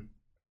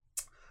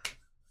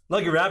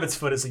 Lucky Rabbit's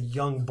Foot is a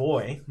young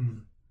boy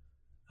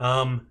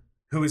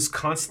who is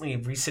constantly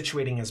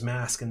resituating his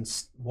mask and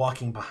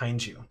walking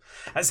behind you.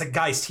 As a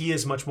Geist, he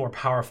is much more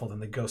powerful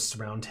than the ghosts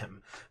around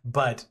him,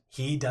 but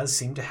he does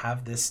seem to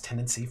have this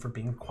tendency for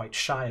being quite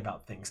shy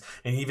about things.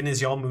 And even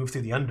as y'all move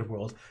through the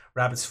underworld,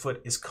 Rabbit's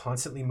Foot is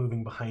constantly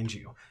moving behind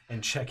you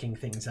and checking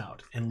things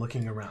out and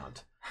looking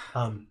around.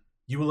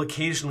 You will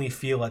occasionally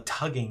feel a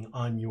tugging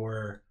on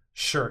your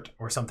shirt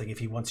or something if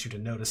he wants you to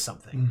notice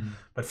something.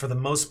 But for the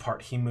most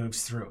part, he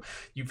moves through.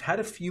 You've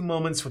had a few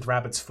moments with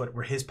Rabbit's Foot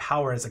where his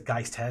power as a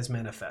Geist has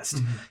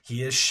manifest.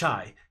 He is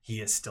shy. He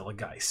is still a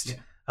Geist.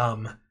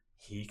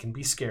 He can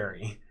be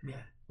scary.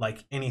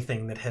 Like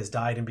anything that has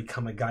died and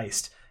become a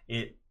Geist,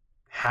 it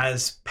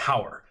has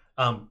power.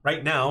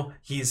 Right now,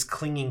 he's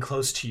clinging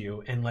close to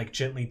you and like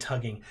gently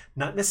tugging,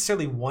 not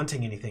necessarily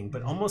wanting anything,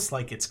 but almost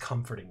like it's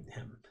comforting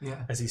him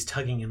as he's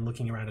tugging and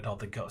looking around at all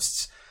the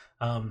ghosts.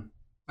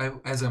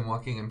 As I'm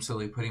walking, I'm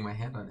slowly putting my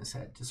hand on his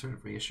head to sort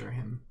of reassure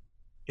him.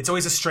 It's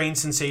always a strange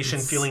sensation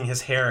feeling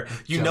his hair.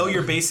 You know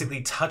you're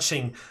basically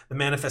touching the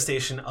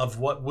manifestation of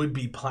what would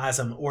be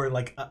plasm, or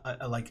like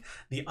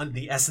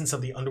the essence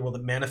of the underworld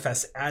that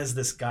manifests as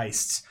this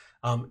Geist.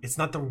 It's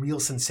not the real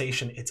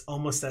sensation. It's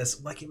almost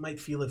as like it might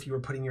feel if you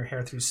were putting your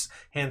hand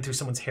through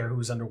someone's hair who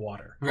was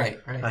underwater. Right.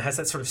 It has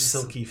that sort of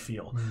silky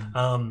feel.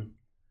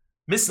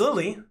 Miss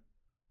Lily,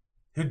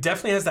 who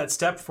definitely has that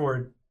step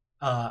forward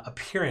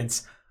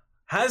appearance,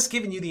 has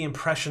given you the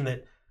impression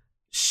that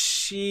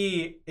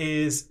she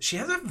has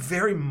a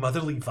very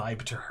motherly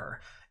vibe to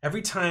her.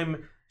 Every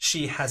time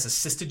she has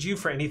assisted you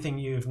for anything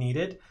you've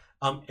needed,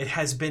 it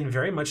has been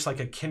very much like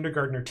a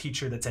kindergartner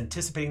teacher that's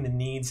anticipating the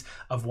needs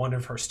of one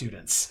of her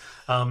students.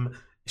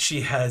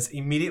 She has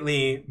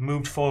immediately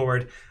moved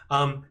forward.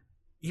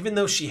 Even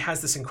though she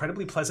has this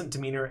incredibly pleasant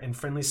demeanor and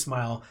friendly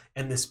smile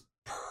and this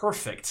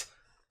perfect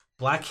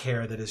black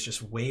hair that is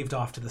just waved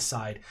off to the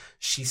side,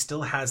 she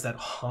still has that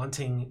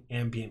haunting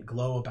ambient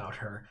glow about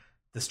her,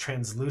 this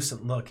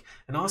translucent look,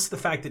 and also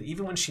the fact that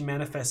even when she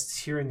manifests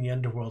here in the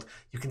underworld,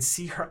 you can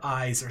see her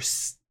eyes are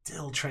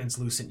still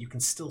translucent. You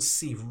can still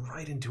see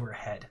right into her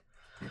head.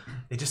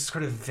 They just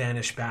sort of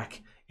vanish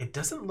back. It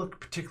doesn't look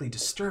particularly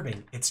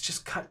disturbing. It's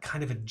just got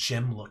kind of a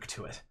gem look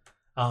to it.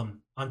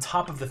 On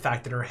top of the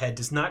fact that her head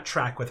does not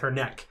track with her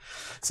neck.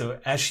 So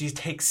as she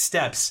takes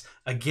steps,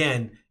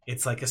 again,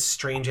 it's like a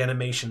strange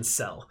animation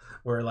cell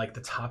where like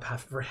the top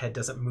half of her head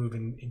doesn't move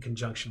in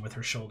conjunction with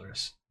her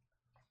shoulders.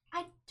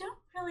 I don't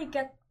really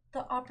get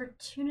the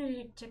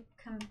opportunity to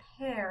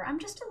compare. I'm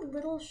just a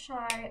little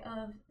shy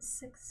of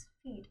 6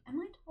 feet. Am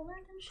I taller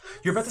than she is?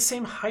 You're about the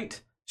same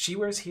height. She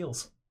wears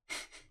heels.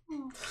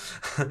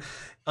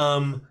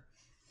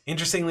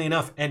 Interestingly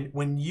enough, and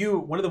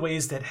one of the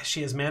ways that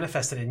she has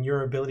manifested in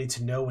your ability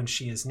to know when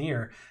she is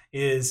near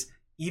is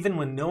even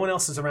when no one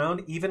else is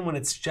around, even when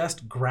it's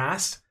just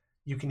grass,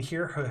 you can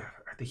hear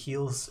the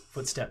heels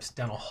footsteps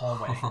down a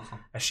hallway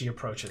as she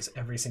approaches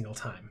every single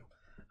time.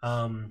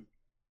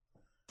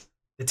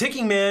 The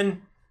Ticking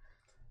Man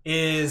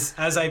is,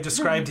 as I've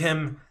described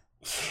him,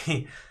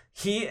 he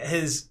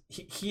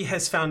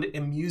has found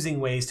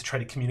amusing ways to try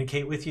to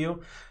communicate with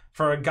you.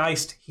 For a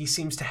Geist, he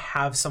seems to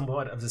have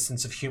somewhat of a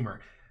sense of humor.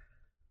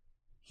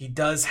 He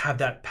does have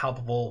that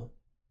palpable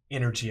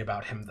energy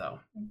about him, though.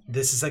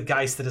 This is a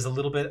Geist that is a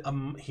little bit.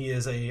 He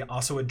is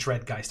also a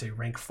Dread Geist, a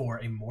rank 4,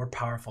 a more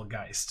powerful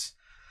Geist.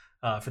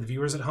 For the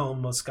viewers at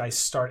home, most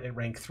Geists start at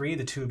rank 3.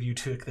 The two of you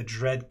took the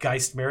Dread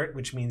Geist merit,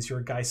 which means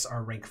your Geists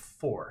are rank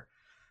 4.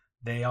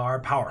 They are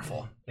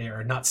powerful. They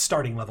are not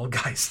starting level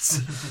Geists.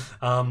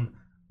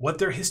 What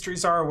their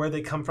histories are or where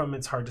they come from,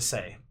 it's hard to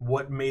say.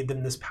 What made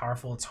them this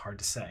powerful, it's hard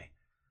to say.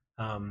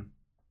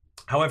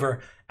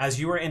 However, as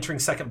you are entering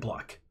second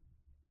block,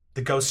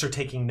 the ghosts are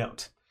taking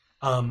note.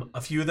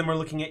 A few of them are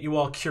looking at you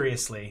all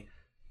curiously.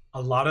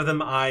 A lot of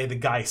them eye the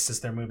Geists as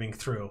they're moving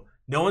through.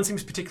 No one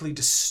seems particularly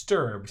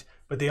disturbed,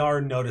 but they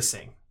are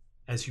noticing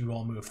as you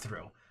all move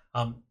through.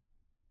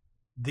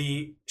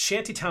 The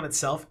shanty town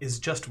itself is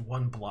just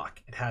one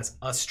block. It has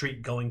a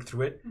street going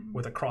through it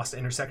with a crossed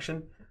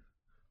intersection,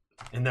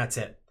 and that's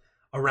it.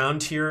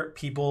 Around here,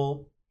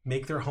 people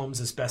make their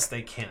homes as best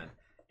they can.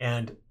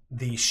 And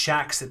the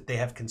shacks that they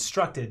have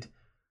constructed,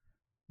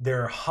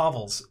 they're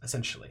hovels,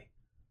 essentially,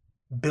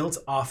 built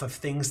off of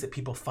things that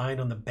people find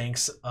on the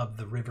banks of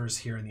the rivers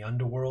here in the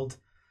underworld,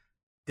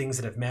 things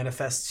that have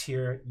manifested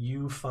here.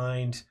 You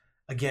find,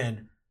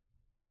 again,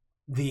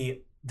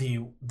 the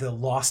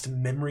lost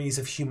memories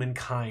of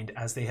humankind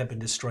as they have been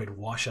destroyed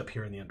wash up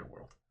here in the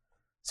underworld.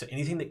 So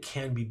anything that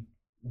can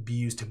be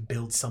used to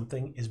build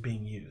something is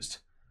being used.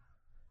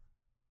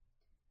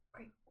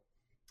 Great.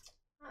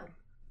 Oh,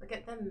 look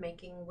at them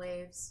making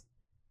waves.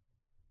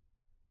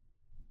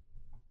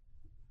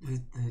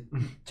 The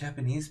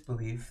Japanese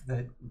believe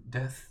that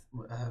death,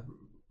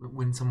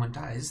 when someone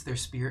dies, their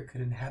spirit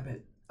could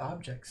inhabit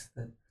objects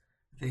that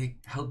they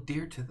held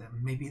dear to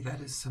them. Maybe that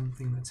is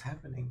something that's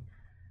happening.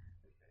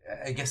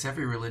 I guess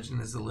every religion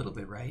is a little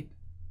bit right.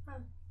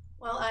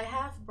 Well, I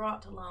have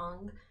brought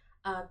along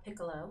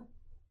Piccolo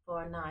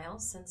for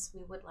Niles, since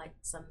we would like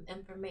some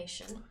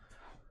information.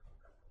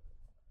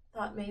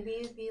 Thought maybe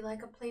it'd be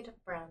like a plate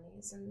of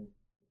brownies in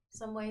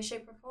some way,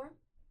 shape, or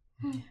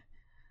form.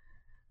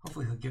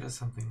 Hopefully he'll give us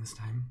something this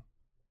time.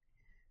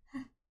 Who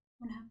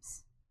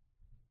knows?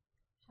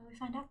 Shall we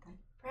find out then?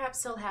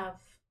 Perhaps he'll have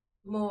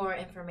more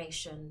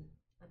information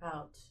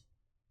about...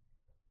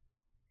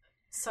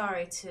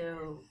 Sorry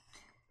to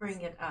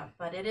bring it up,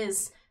 but it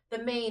is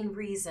the main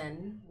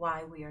reason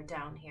why we are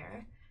down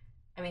here.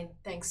 I mean,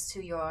 thanks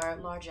to your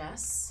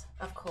largesse,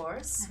 of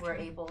course, we're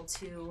able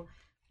to,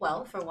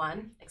 well, for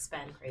one,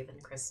 expand Craven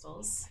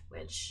Crystals,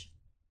 which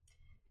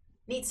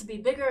needs to be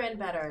bigger and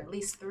better. At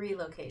least 3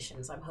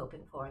 locations I'm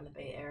hoping for in the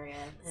Bay Area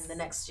in the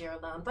next year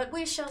alone, but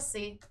we shall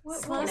see.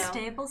 Slow,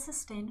 stable,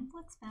 sustainable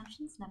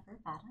expansion's never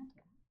a bad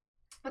idea.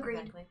 Agreed.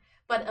 Exactly.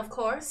 But of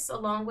course,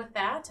 along with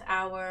that,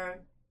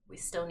 we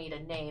still need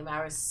a name,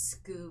 our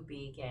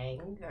Scooby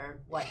Gang,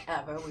 or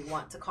whatever we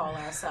want to call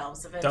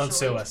ourselves eventually. Don't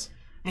sue us.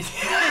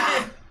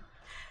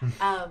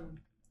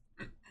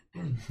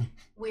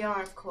 We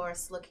are, of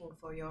course, looking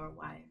for your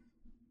wife,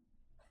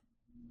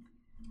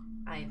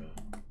 Ivy.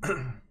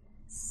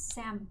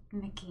 Sam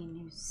Mickey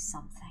knew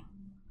something.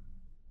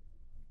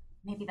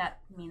 Maybe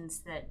that means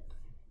that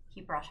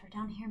he brought her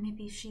down here.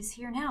 Maybe she's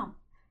here now.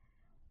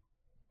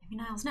 Maybe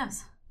Niles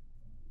knows.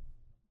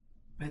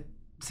 But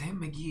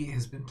Sam McGee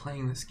has been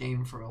playing this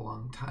game for a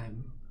long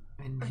time,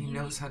 and he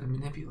knows how to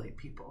manipulate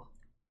people.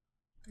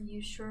 Are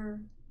you sure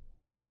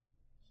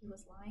he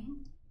was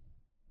lying?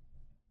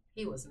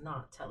 He was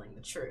not telling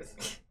the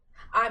truth.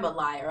 I'm a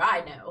liar,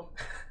 I know.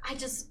 I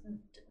just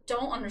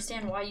don't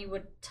understand why you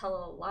would tell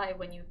a lie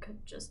when you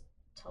could just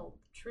tell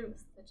the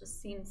truth. It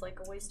just seems like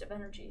a waste of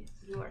energy.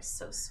 You are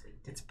so sweet.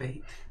 It's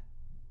bait.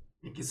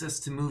 It gets us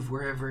to move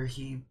wherever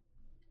he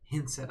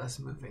hints at us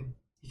moving.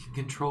 He can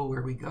control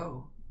where we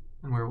go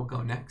and where we'll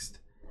go next.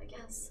 I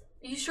guess.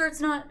 Are you sure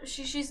it's not?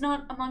 She's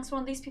not amongst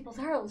one of these people.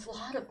 There are a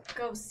lot of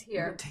ghosts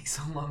here. It takes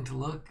so long to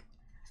look.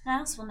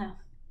 Niles will know.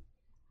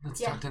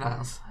 Let's talk to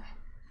Niles.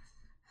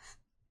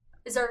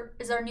 Is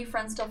our new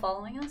friend still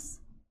following us?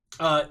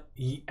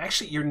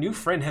 Actually, your new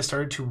friend has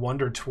started to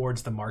wander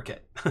towards the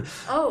market.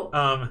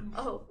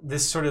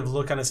 This sort of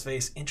look on his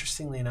face.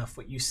 Interestingly enough,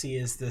 what you see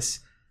is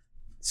this.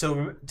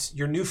 So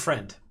your new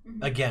friend,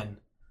 again,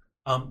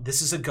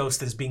 this is a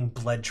ghost that is being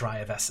bled dry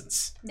of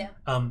essence. Yeah.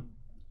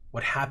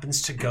 What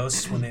happens to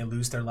ghosts when they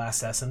lose their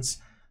last essence?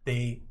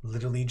 They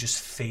literally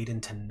just fade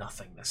into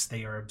nothingness.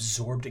 They are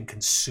absorbed and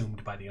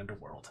consumed by the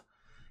underworld.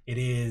 It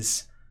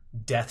is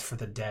death for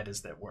the dead,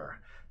 as it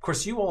were. Of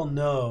course, you all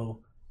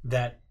know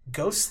that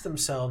ghosts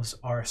themselves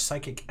are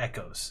psychic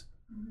echoes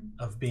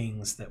of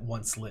beings that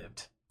once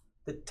lived.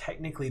 That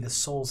technically the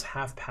souls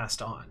have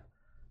passed on.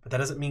 But that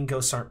doesn't mean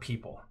ghosts aren't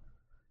people.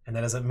 And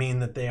that doesn't mean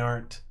that they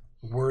aren't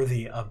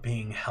worthy of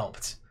being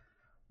helped.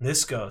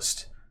 This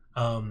ghost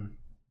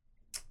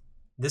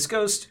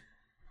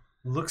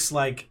looks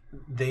like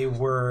they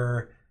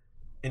were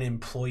an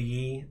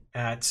employee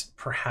at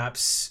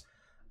perhaps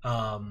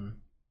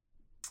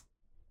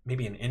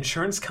maybe an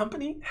insurance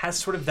company. Has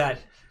sort of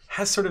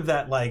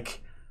that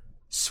like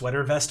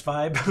sweater vest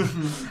vibe.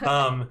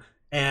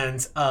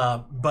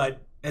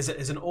 But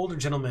as an older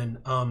gentleman,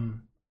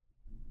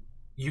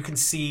 you can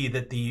see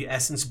that the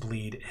essence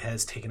bleed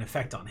has taken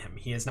effect on him.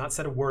 He has not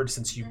said a word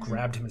since you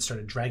grabbed him and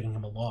started dragging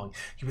him along.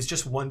 He was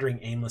just wandering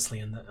aimlessly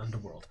in the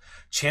underworld.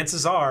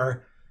 Chances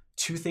are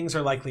 2 things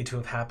are likely to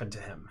have happened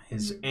to him.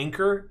 His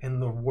anchor in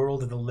the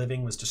world of the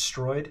living was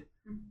destroyed,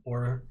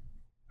 or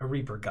a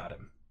reaper got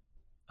him.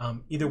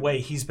 Either way,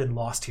 he's been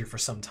lost here for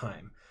some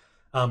time.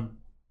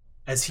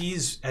 As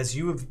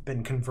you have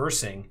been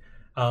conversing,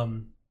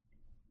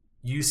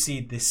 you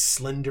see the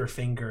slender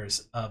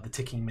fingers of the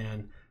ticking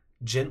man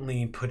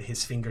gently put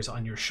his fingers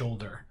on your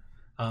shoulder,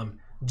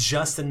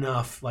 just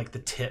enough, like the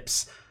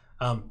tips,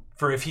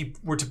 for if he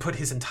were to put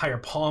his entire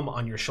palm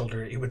on your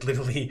shoulder, it would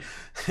literally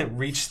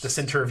reach the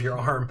center of your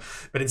arm.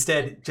 But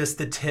instead, just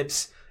the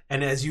tips.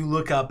 And as you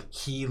look up,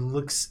 he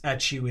looks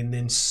at you and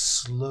then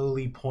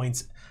slowly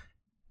points.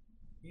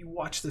 You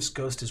watch this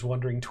ghost is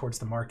wandering towards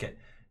the market,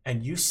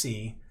 and you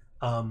see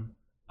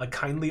a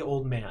kindly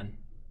old man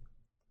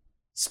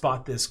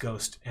spot this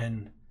ghost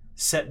and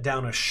set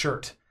down a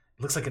shirt.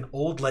 It looks like an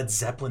old Led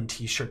Zeppelin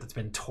t-shirt that's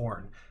been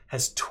torn,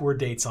 has tour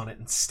dates on it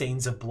and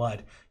stains of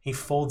blood. He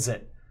folds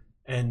it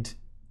and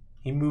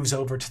he moves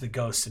over to the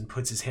ghost and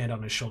puts his hand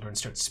on his shoulder and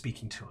starts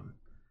speaking to him.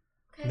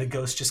 Okay. And the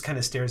ghost just kind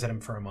of stares at him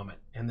for a moment,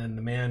 and then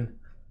the man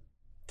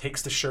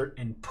takes the shirt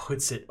and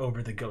puts it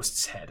over the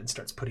ghost's head and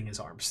starts putting his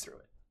arms through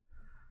it.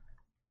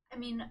 I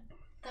mean,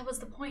 that was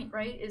the point,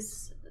 right?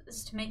 Is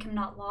to make him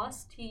not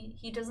lost.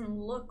 He doesn't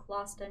look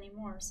lost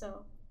anymore,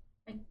 so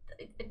I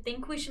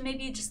think we should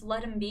maybe just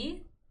let him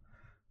be.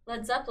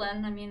 Led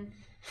Zeppelin, I mean...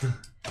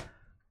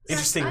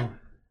 Interesting.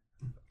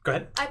 Go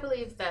ahead. I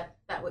believe that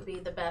that would be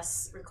the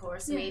best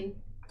recourse. I mean,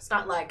 it's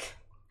not like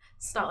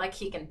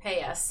he can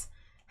pay us.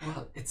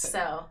 Well, it's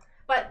So,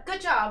 but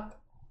good job.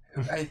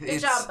 Good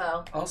job,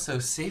 Bo. Also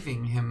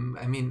saving him.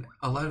 I mean,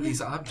 a lot of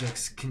these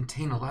objects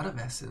contain a lot of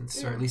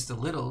essence, or at least a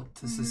little,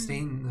 to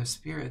sustain their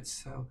spirits.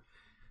 So,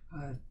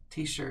 a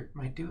T-shirt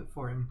might do it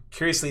for him.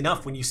 Curiously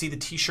enough, when you see the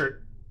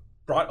T-shirt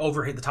brought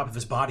over the top of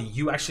his body,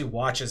 you actually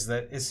watch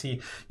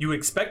you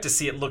expect to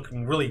see it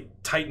looking really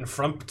tight and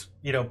frumped,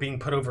 being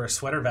put over a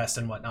sweater vest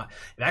and whatnot.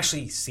 It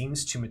actually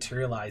seems to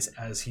materialize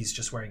as he's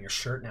just wearing a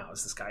shirt now,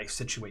 as this guy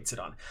situates it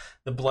on.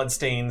 The blood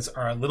stains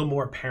are a little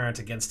more apparent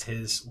against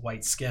his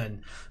white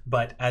skin,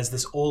 but as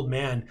this old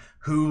man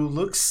who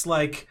looks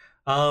like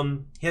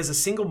he has a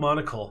single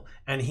monocle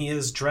and he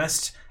is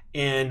dressed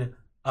in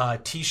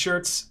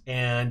T-shirts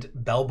and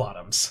bell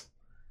bottoms,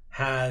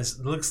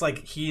 looks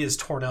like he is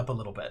torn up a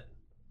little bit.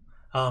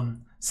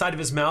 Side of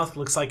his mouth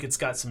looks like it's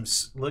got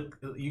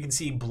you can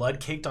see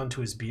blood caked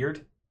onto his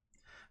beard,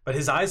 but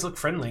his eyes look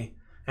friendly.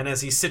 And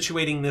as he's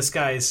situating this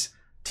guy's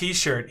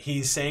T-shirt,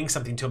 he's saying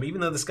something to him. Even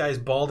though this guy's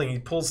balding, he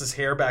pulls his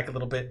hair back a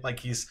little bit,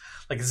 like this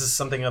is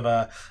something of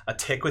a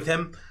tick with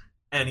him.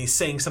 And he's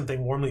saying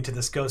something warmly to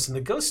this ghost, and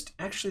the ghost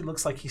actually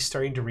looks like he's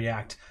starting to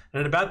react. And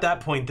at about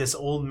that point, this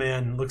old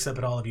man looks up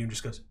at all of you and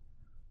just goes,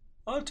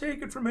 "I'll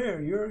take it from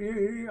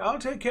here. I'll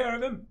take care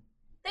of him."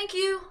 Thank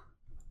you.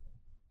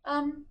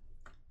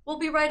 We'll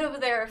be right over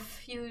there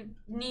if you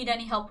need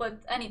any help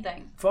with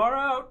anything. Far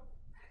out.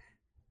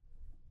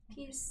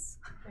 Peace.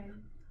 Okay.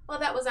 Well,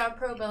 that was our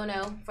pro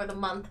bono for the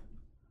month.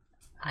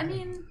 I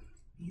mean,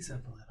 Ease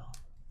up a little.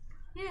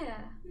 yeah.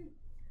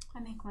 I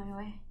make my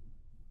way.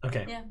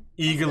 Okay. Yeah.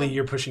 Eagerly,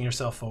 you're pushing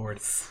yourself forward.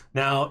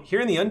 Now, here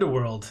in the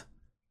underworld,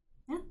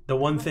 the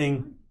one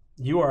thing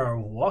you are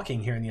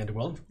walking here in the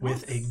underworld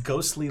with a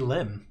ghostly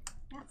limb.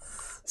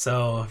 Yes.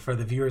 So, for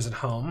the viewers at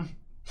home,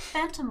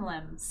 Phantom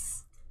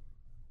limbs.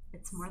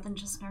 It's more than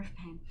just nerve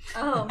pain.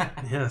 Oh.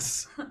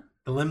 yes,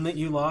 the limb that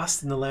you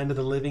lost in the land of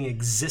the living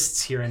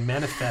exists here and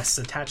manifests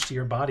attached to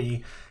your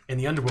body in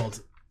the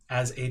underworld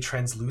as a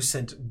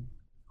translucent,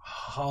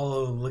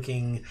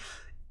 hollow-looking,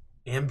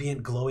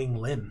 ambient glowing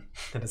limb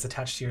that is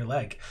attached to your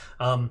leg.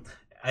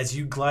 As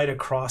you glide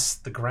across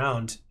the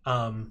ground,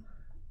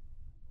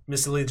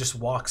 Miss Lily just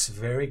walks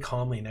very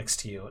calmly next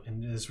to you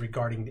and is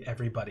regarding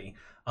everybody.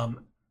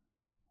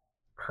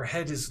 Her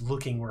head is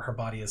looking where her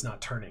body is not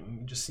turning.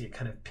 You just see it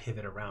kind of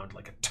pivot around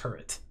like a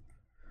turret.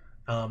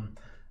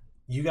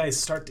 You guys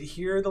start to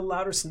hear the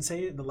louder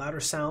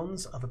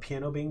sounds of a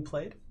piano being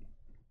played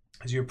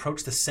as you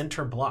approach the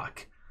center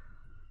block.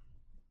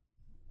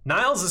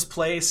 Niles'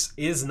 place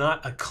is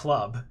not a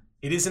club.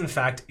 It is, in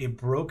fact, a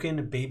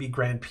broken baby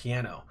grand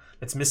piano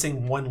that's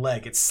missing one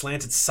leg. It's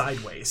slanted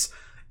sideways.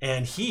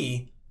 And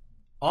he,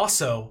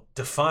 also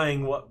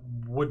defying what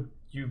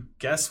you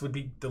guess would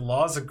be the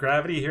laws of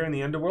gravity here in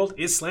the underworld,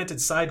 is slanted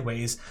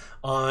sideways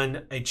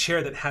on a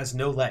chair that has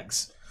no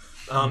legs.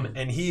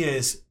 And he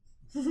is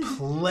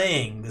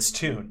playing this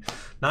tune.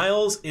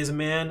 Niles is a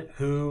man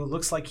who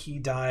looks like he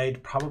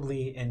died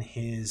probably in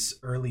his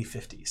early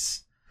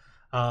 50s.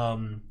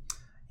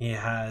 He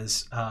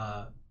has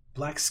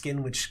black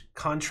skin, which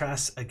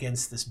contrasts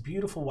against this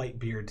beautiful white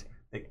beard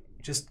that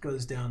just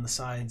goes down the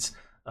sides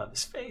of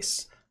his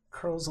face,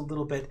 curls a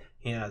little bit.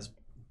 He has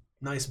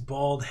nice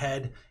bald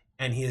head,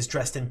 and he is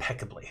dressed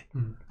impeccably,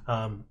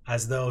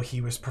 as though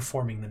he was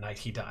performing the night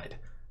he died.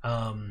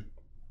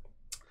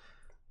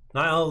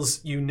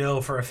 Niles, you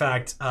know for a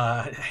fact,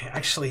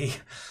 actually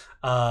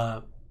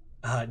died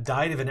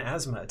of an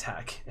asthma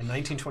attack in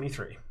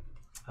 1923.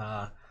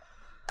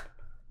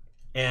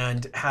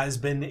 And has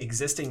been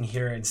existing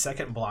here in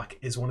Second Block,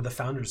 is one of the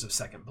founders of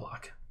Second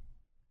Block.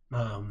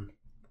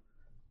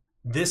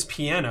 This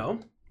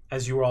piano,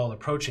 as you are all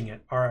approaching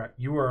it,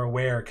 you are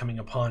aware coming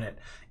upon it,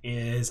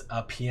 is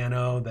a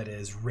piano that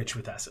is rich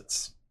with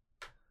essence.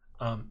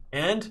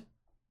 And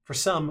for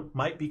some,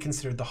 might be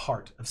considered the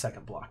heart of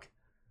Second Block.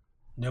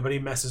 Nobody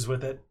messes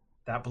with it.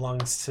 That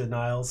belongs to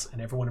Niles,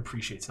 and everyone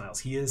appreciates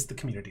Niles. He is the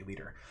community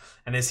leader.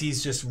 And as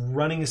he's just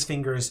running his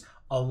fingers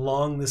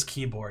along this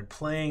keyboard,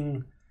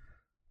 playing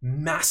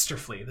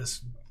masterfully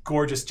this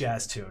gorgeous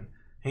jazz tune,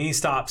 and he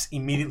stops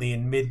immediately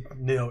in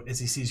mid-note as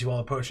he sees you all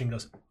approaching and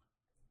goes,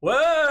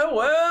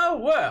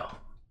 Well,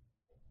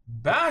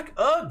 back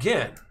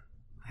again.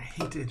 I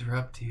hate to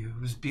interrupt you.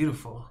 It was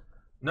beautiful.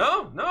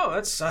 No,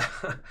 it's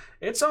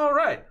it's all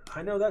right.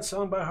 I know that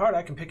song by heart.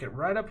 I can pick it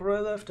right up where I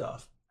left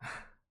off.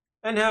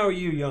 And how are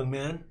you, young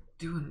man?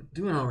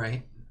 Doing all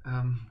right.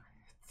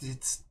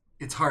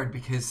 It's hard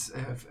because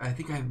I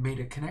think I've made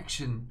a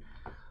connection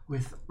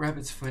with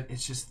Rabbit's Foot.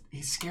 It's just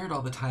he's scared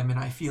all the time, and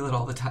I feel it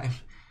all the time.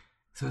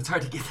 So it's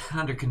hard to get that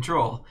under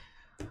control.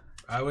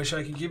 I wish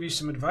I could give you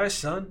some advice,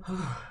 son.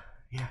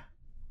 Yeah.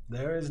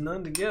 There is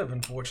none to give,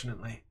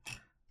 unfortunately.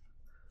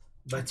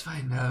 But that's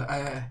fine.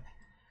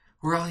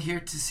 We're all here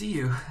to see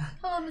you.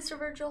 Hello, Mr.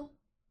 Virgil.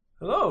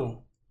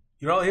 Hello.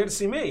 You're all here to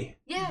see me.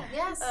 Yeah,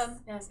 yes.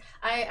 Yes.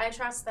 I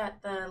trust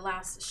that the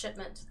last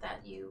shipment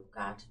that you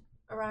got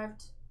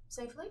arrived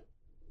safely.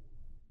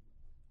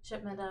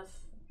 shipment of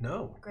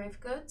No, grave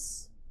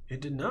goods? it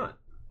did not.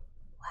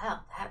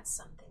 Well, that's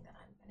something that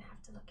I'm going to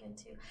have to look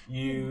into.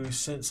 You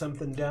sent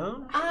something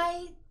down?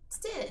 I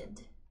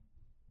did.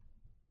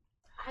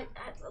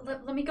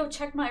 Let me go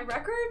check my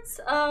records.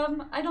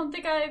 I don't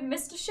think I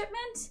missed a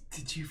shipment.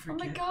 Did you Oh my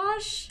forget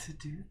gosh. to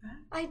do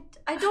that?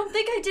 I don't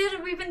think I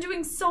did. We've been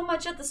doing so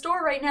much at the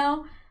store right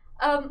now.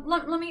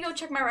 Let me go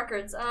check my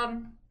records.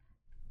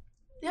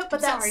 Yep,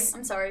 But but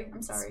I'm sorry.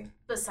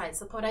 besides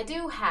the point. I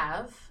do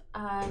have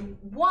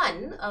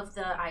one of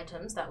the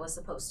items that was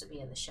supposed to be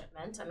in the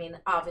shipment. I mean,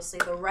 obviously,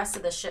 the rest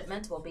of the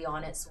shipment will be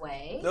on its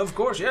way. Of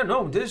course, yeah,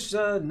 no, there's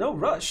no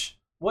rush.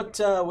 What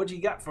do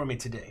you got for me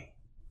today?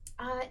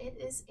 It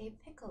is a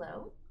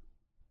piccolo.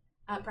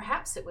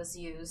 Perhaps it was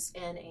used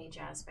in a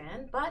jazz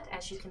band, but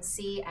as you can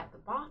see at the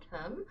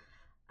bottom,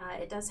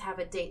 it does have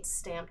a date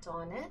stamped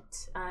on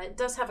it. It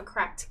does have a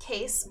cracked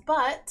case,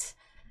 but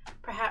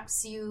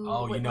perhaps you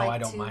would like I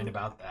don't to mind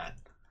about that.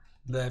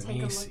 Let take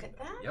me a see. look at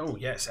that. Oh,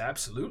 yes,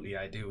 absolutely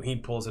I do. He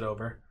pulls it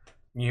over.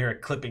 You hear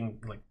it clipping,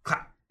 like,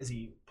 clap, as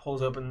he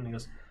pulls open, and he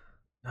goes,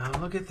 now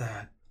look at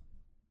that.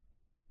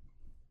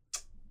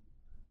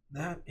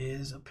 That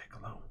is a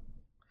piccolo.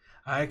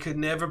 I could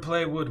never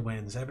play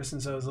woodwinds ever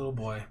since I was a little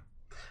boy.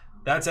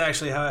 That's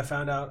actually how I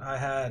found out I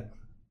had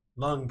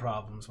lung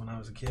problems when I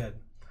was a kid.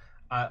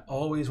 I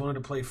always wanted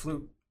to play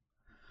flute,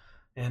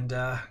 and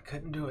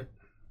couldn't do it.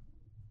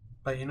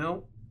 But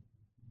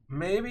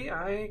maybe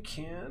I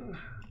can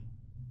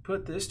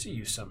put this to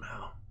use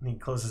somehow. And he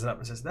closes it up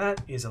and says,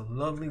 that is a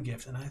lovely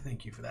gift, and I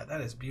thank you for that.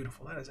 That is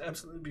beautiful. That is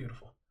absolutely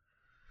beautiful.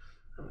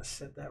 I'm going to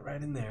set that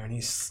right in there. And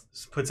he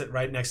puts it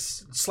right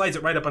next, slides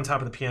it right up on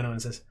top of the piano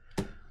and says,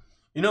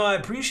 I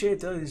appreciate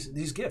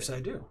these gifts. I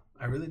do.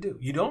 I really do.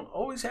 You don't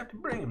always have to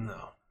bring them,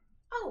 though.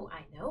 Oh,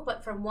 I know,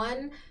 but from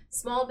one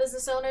small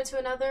business owner to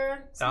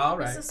another small All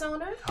right. business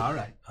owner. All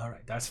right.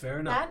 That's fair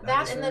enough.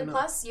 That is and fair then enough.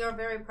 plus your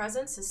very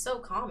presence is so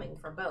calming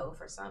for Bo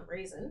for some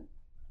reason.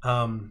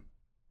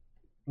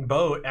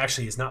 Bo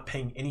actually is not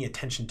paying any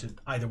attention to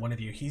either one of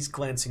you. He's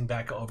glancing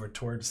back over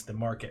towards the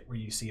market where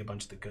you see a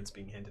bunch of the goods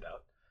being handed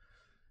out.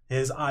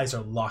 His eyes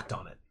are locked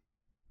on it.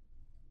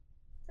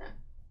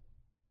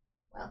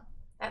 Well,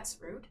 that's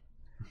rude.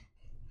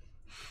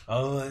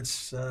 Oh,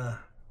 that's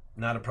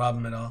not a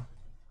problem at all.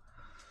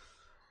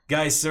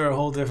 Guys, they're a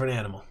whole different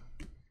animal.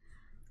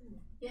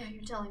 Yeah,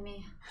 you're telling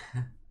me.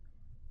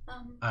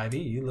 Ivy,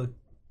 you look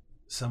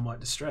somewhat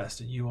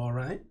distressed. Are you all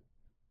right?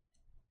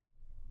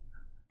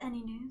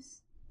 Any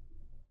news?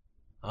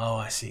 Oh,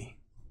 I see.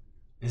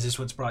 Is this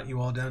what's brought you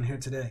all down here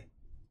today?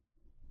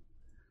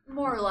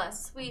 More or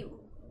less.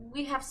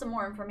 We have some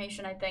more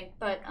information, I think,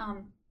 but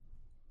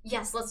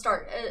yes, let's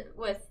start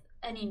with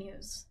any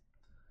news.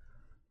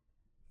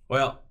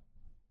 Well,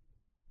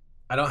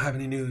 I don't have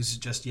any news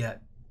just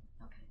yet.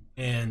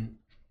 Okay. And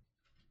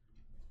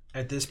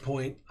at this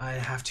point, I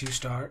have to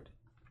start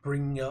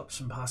bringing up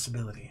some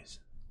possibilities.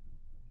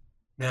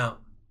 Now,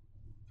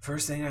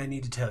 first thing I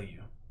need to tell you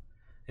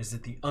is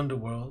that the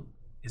underworld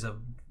is a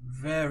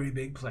very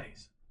big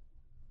place.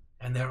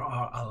 And there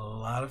are a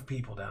lot of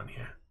people down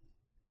here.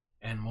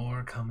 And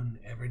more coming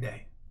every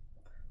day.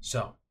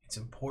 So, it's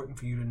important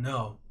for you to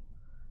know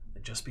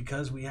that just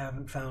because we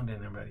haven't found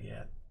anybody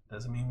yet,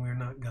 doesn't mean we're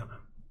not gonna.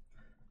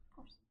 Of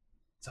course.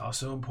 It's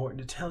also important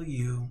to tell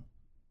you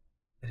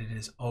that it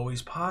is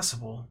always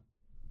possible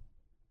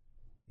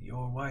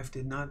your wife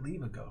did not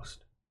leave a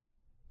ghost.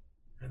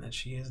 And that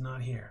she is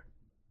not here.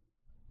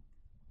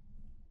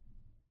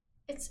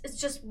 It's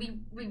just we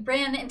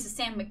ran into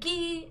Sam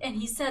McGee and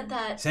he said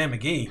that Sam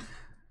McGee?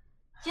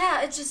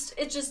 yeah, it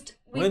just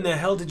When the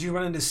hell did you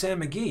run into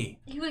Sam McGee?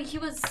 he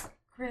was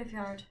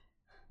Graveyard.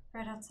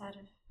 Right outside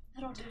of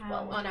I don't town.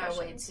 well On our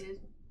way to,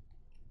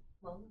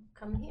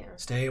 come here.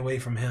 Stay away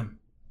from him.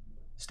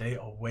 Stay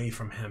away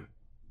from him.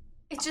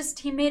 It's just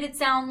he made it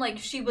sound like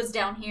she was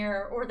down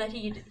here or that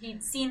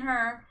he'd seen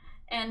her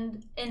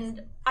and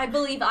I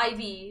believe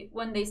Ivy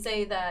when they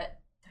say that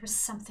There was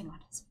something on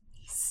his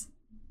face.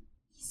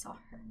 He saw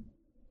her.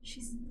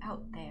 She's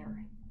out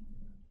there.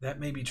 That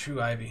may be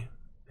true, Ivy.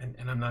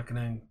 And I'm not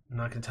gonna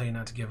tell you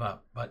not to give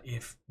up. But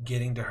if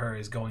getting to her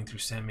is going through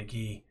Sam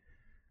McGee,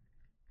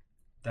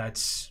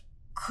 that's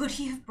Could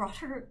he have brought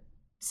her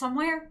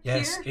somewhere?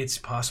 yes, Here? it's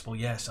possible.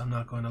 Yes, I'm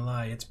not going to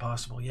lie. It's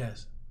possible.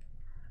 Yes,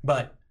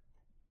 but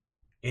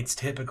it's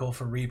typical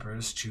for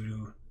Reapers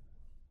to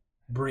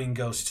bring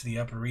ghosts to the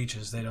upper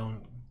reaches. They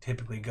don't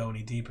typically go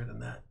any deeper than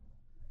that.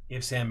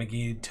 If Sam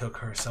McGee took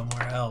her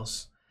somewhere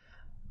else,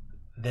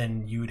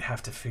 then you'd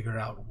have to figure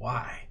out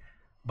why.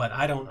 But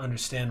I don't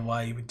understand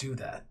why he would do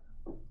that.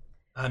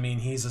 I mean,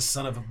 he's a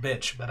son of a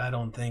bitch, but I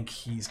don't think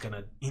he's going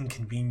to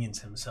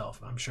inconvenience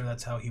himself. I'm sure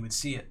that's how he would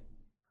see it.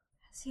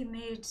 Has he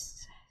made...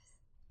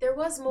 There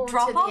was more to the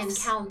Drop-offs?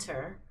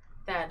 encounter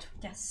that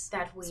Yes.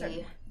 we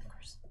Certainly. Of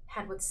course.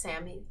 had with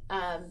Sam.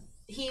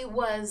 He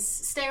was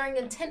staring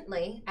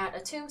intently at a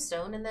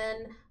tombstone and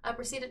then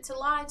proceeded to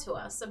lie to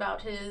us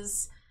about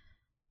his,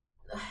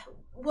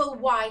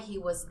 why he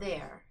was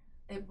there.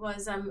 It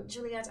was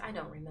Juliet. I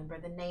don't remember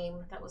the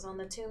name that was on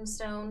the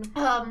tombstone.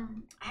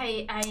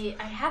 I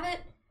have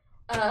it.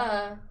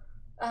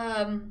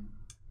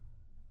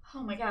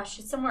 Oh my gosh,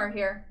 it's somewhere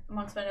here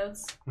amongst my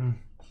notes.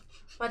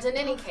 But in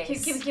any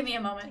case, Give me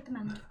a moment. Come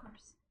on, of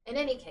course. in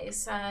any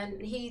case,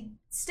 he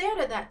stared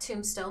at that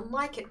tombstone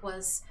like it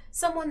was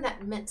someone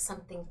that meant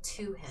something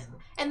to him,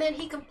 and then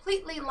he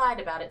completely lied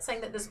about it,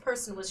 saying that this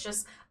person was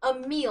just a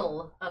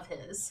meal of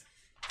his.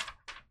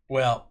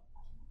 Well,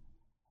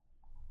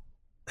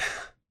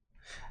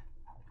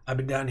 I've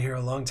been down here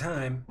a long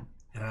time,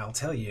 and I'll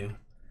tell you,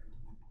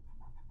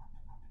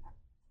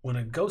 when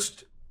a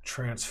ghost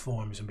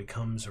transforms and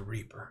becomes a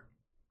reaper,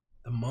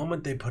 the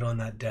moment they put on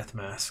that death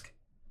mask,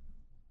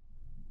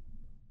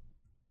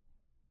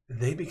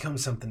 they become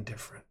something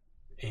different.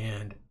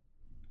 And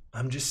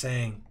I'm just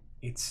saying,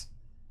 it's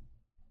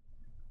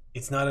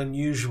not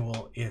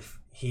unusual if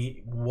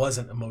he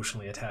wasn't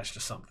emotionally attached to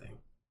something.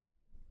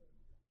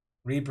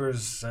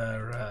 Reapers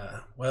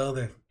are,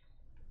 do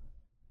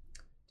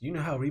you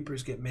know how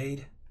Reapers get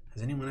made?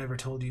 Has anyone ever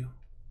told you?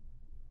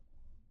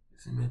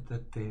 Isn't it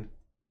that they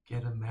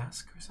get a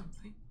mask or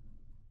something?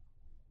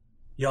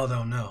 Y'all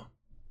don't know.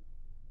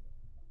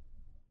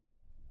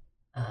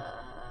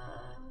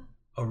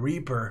 A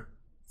Reaper.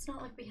 It's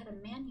not like we had a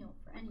manual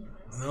for any of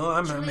this. No,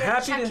 I'm Juliet,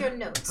 happy check to. your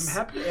notes. I'm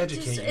happy to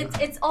educate you.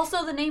 It's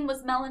also the name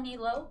was Melanie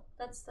Lowe.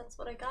 That's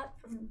what I got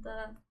from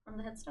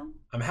the headstone.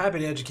 I'm happy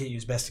to educate you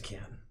as best I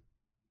can.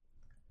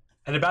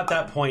 And about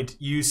that point,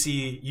 you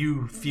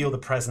feel the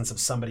presence of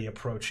somebody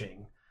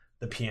approaching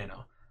the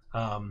piano.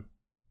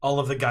 All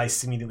of the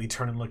guys immediately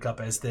turn and look up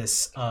as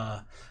this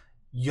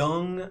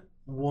young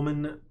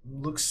woman,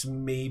 looks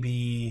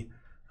maybe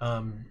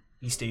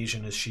East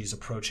Asian as she's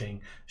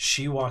approaching.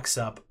 She walks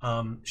up.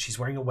 She's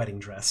wearing a wedding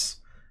dress,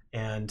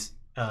 and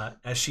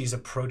as she's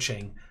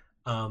approaching,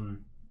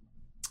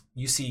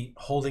 you see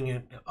holding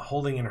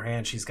in her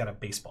hand, she's got a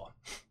baseball.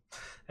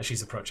 As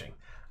she's approaching,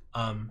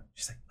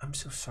 she's like, "I'm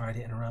so sorry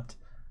to interrupt.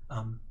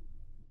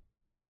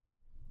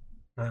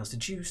 Niles,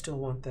 did you still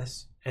want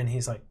this?" And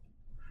he's like,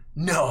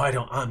 "No, I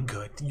don't. I'm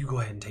good. You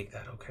go ahead and take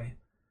that, okay?"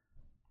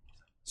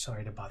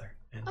 Sorry to bother.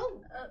 And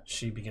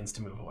she begins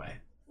to move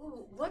away.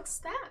 Ooh, what's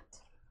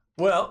that?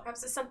 Well,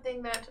 Perhaps it's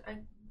something that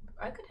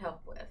I could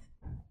help with.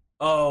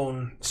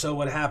 oh, so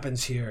what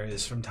happens here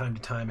is from time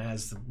to time,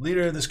 as the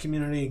leader of this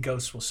community,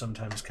 ghosts will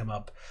sometimes come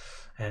up,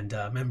 and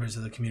members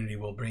of the community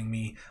will bring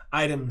me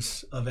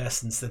items of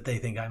essence that they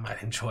think I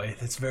might enjoy.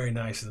 It's very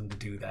nice of them to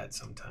do that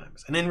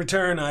sometimes. And in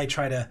return, I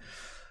try to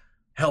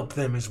help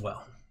them as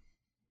well,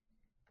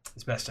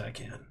 as best I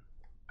can.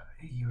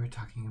 You were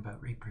talking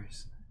about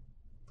Reapers.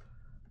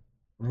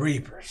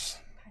 Reapers.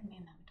 Pardon me a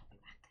moment,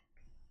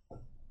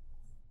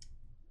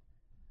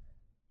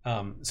 I'll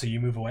be back. So you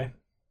move away?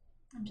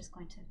 I'm just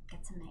going to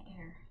get some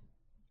air.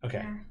 Okay.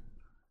 Air.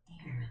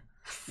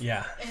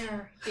 Yeah.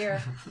 Air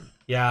here.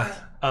 Yeah.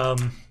 I'll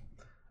be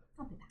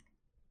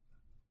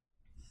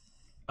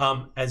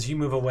back. As you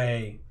move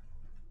away,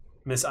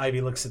 Miss Ivy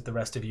looks at the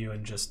rest of you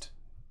and just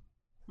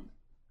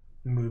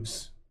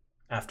moves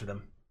after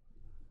them.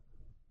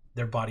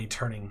 Their body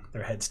turning,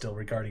 their head still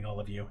regarding all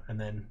of you, and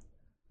then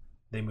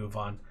they move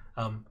on.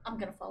 I'm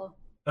gonna follow.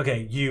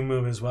 Okay, you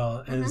move as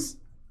well. As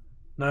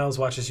Niles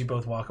watches you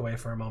both walk away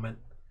for a moment,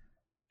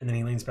 and then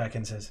he leans back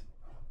and says,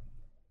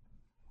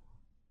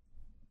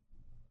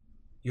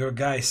 "Your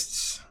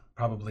Geists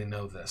probably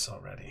know this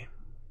already.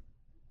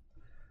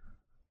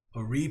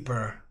 A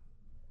Reaper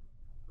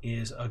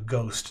is a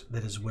ghost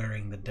that is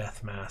wearing the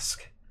death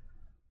mask.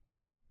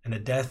 And a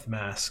death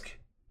mask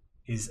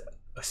is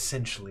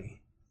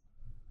essentially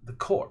the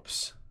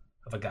corpse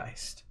of a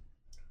Geist.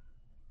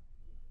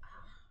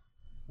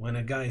 When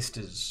a Geist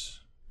is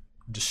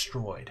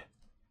destroyed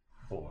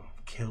or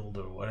killed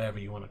or whatever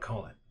you want to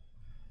call it,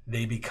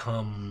 they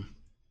become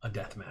a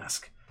death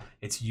mask.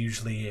 It's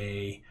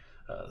usually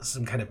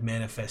some kind of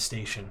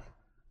manifestation.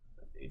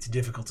 It's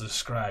difficult to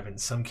describe. In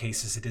some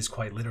cases, it is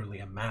quite literally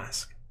a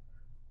mask.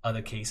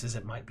 Other cases,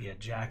 it might be a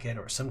jacket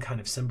or some kind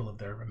of symbol of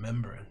their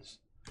remembrance.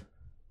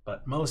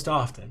 But most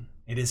often,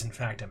 it is in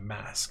fact a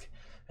mask.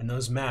 And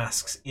those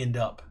masks end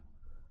up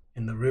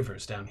in the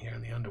rivers down here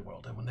in the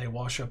underworld. And when they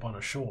wash up on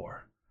a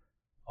shore,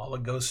 all a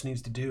ghost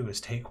needs to do is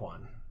take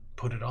one,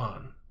 put it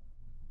on,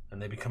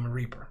 and they become a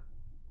Reaper.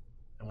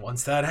 And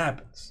once that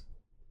happens,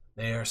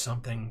 they are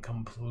something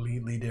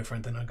completely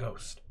different than a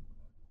ghost.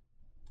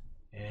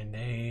 And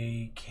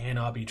they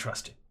cannot be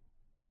trusted.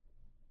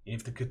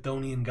 If the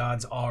Chthonian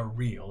gods are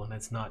real, and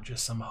it's not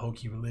just some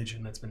hokey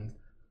religion that's been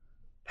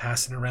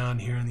passing around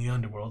here in the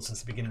underworld since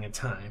the beginning of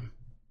time,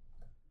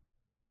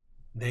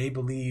 they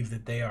believe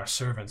that they are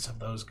servants of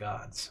those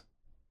gods.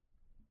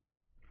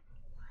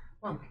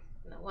 Well,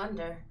 no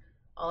wonder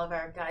all of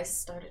our guys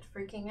started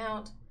freaking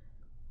out.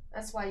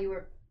 That's why you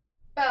were...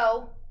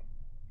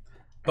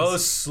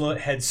 Bo's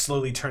head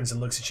slowly turns and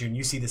looks at you, and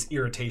you see this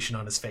irritation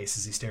on his face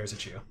as he stares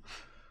at you.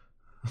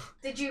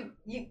 Did you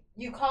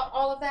caught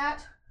all of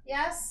that?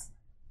 Yes?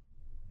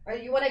 Or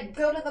you want to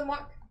go to the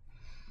mark?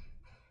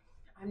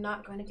 I'm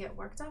not going to get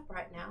worked up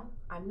right now.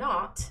 I'm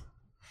not.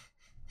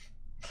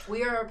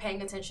 We are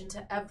paying attention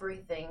to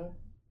everything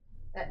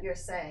that you're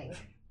saying.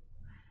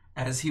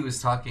 As he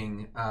was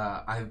talking,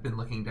 I've been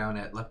looking down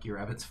at Lucky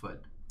Rabbit's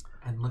foot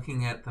and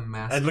looking at the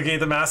mask. And looking at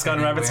the mask on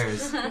that he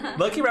Rabbit's. wears.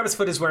 Lucky Rabbit's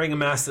foot is wearing a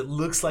mask that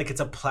looks like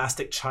it's a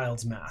plastic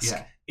child's mask.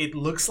 Yeah. It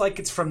looks like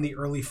it's from the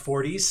early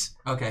 40s.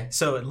 Okay.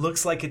 So it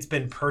looks like it's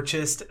been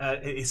purchased.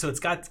 So it's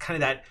got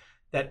kind of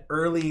that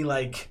early,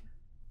 like,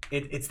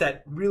 it's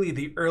that really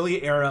the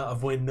early era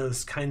of when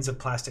those kinds of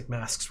plastic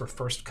masks were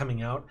first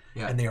coming out.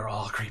 Yeah. And they are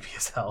all creepy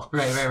as hell.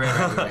 Right.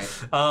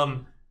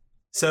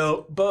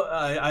 So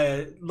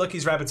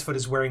Lucky's Rabbit's foot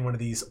is wearing one of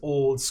these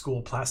old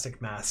school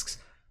plastic masks.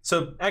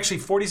 So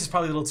actually 40s is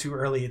probably a little too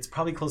early. It's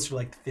probably closer to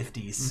like the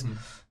 50s. Mhm.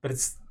 But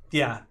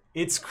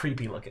it's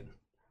creepy looking.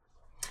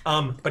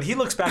 But he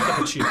looks back up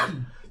at you.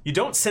 You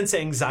don't sense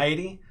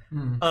anxiety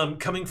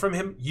coming from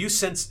him. You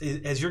sense,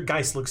 as your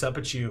Geist looks up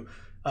at you,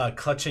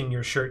 clutching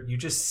your shirt, you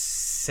just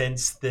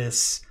sense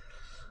this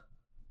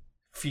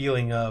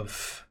feeling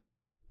of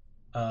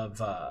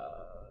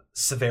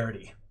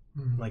severity.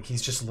 Like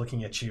he's just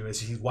looking at you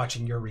as he's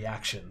watching your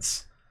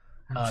reactions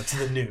to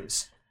the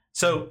news.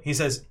 So he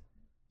says,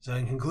 so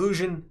in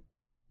conclusion,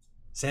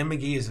 Sam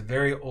McGee is a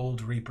very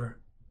old Reaper.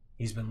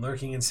 He's been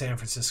lurking in San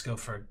Francisco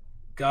for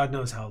God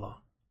knows how long.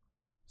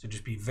 So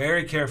just be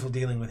very careful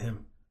dealing with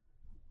him.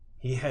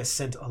 He has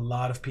sent a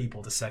lot of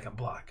people to Second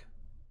Block.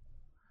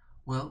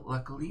 Well,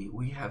 luckily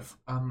we have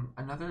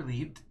another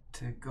lead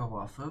to go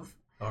off of.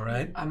 All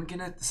right. I'm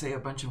gonna say a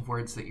bunch of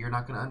words that you're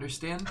not gonna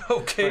understand.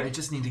 Okay. But I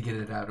just need to get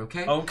it out,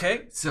 okay?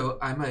 Okay. So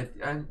I'm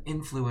an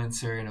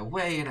influencer in a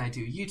way, and I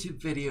do YouTube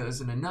videos,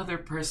 and another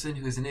person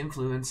who is an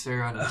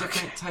influencer on a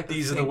different type of thing.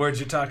 These are the words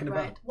you're talking about.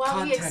 Right.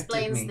 While he Contacted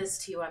explains me.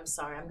 this to you, I'm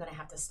sorry. I'm going to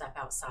have to step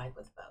outside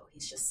with Bo.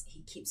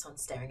 He keeps on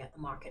staring at the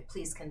market.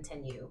 Please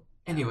continue.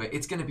 Anyway,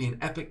 it's going to be an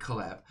epic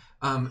collab.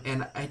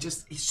 And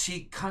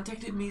she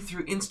contacted me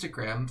through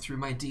Instagram, through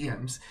my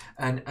DMs,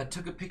 and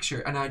took a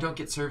picture. And I don't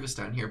get service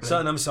down here, but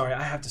Son, I'm sorry.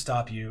 I have to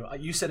stop you.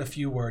 You said a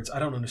few words. I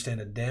don't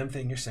understand a damn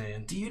thing you're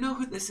saying. do you know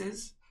who this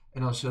is?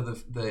 And I'll show the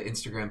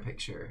Instagram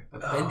picture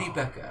of Bendy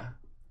Becca.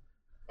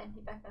 Bendy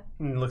Becca.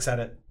 And looks at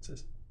it.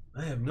 Says,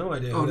 I have no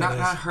idea. Oh, who that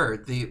not is." her.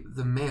 The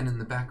man in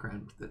the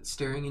background that's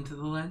staring into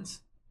the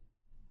lens.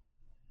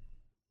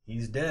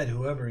 He's dead,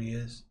 whoever he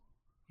is.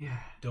 Yeah.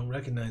 Don't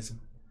recognize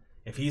him.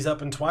 If he's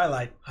up in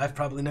Twilight, I've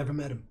probably never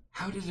met him.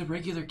 How did a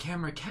regular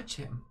camera catch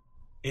him?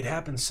 It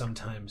happens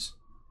sometimes.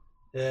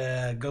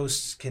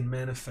 Ghosts can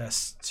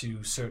manifest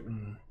to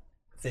certain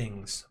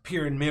things,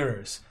 appear in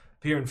mirrors,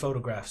 appear in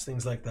photographs,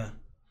 things like that.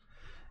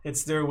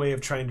 It's their way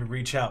of trying to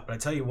reach out. But I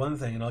tell you one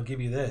thing, and I'll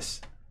give you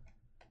this.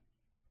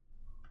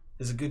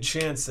 There's a good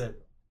chance that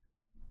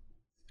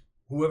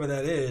whoever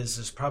that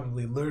is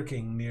probably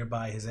lurking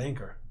nearby his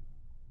anchor.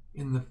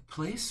 In the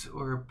place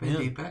or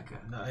Bendy Yeah. Becca?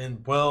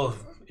 And, well,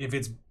 if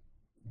it's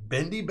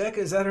Bendy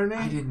Becca, is that her name?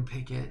 I didn't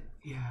pick it.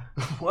 Yeah.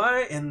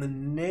 Why in the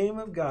name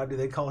of God do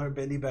they call her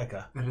Bendy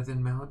Becca? Better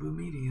than Malibu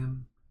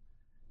Medium.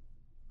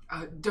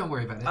 Don't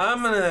worry about it.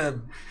 I'm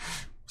gonna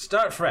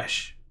start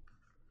fresh.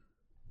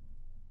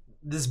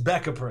 This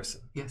Becca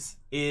person, Yes.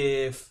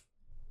 if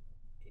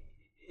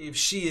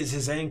she is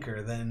his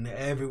anchor, then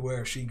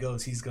everywhere she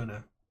goes, he's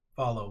gonna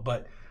follow.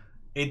 But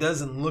it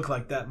doesn't look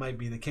like that might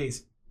be the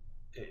case.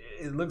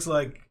 It looks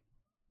like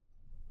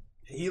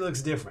he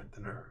looks different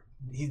than her.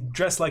 He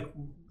dressed like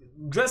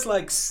just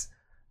like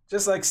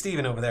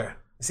Steven over there.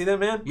 You see that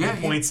man? Yeah,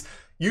 He points.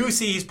 You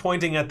see, he's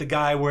pointing at the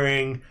guy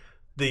wearing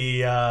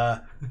the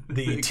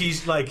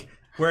like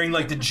wearing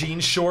like the jean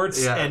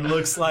shorts Yeah. and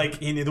looks like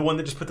the one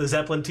that just put the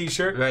Zeppelin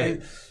t-shirt.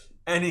 Right.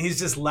 And he's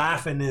just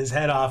laughing his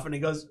head off, and he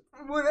goes,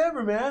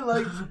 "Whatever, man.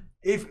 Like,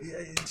 if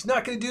it's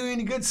not going to do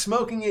any good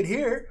smoking it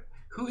here."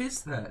 Who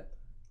is that?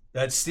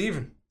 That's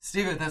Steven.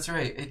 Steven, that's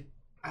right.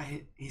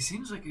 He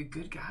seems like a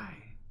good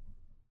guy.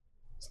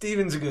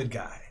 Steven's a good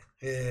guy.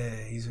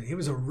 He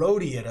was a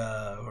roadie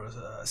or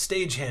a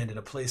stagehand at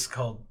a place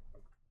called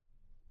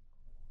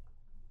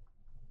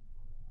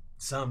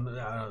I don't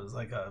know, it was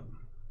like a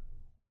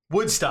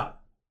Woodstock.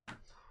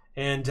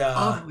 And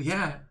Oh,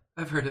 yeah.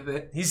 I've heard of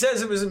it. he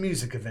says it was a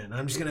music event.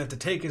 I'm just gonna have to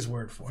take his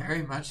word for it.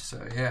 Very much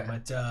so, yeah.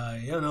 But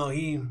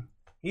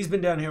he's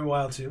been down here a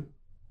while too.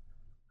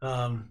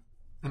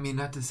 I mean,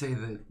 not to say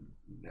that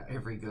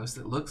every ghost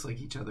that looks like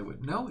each other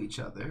would know each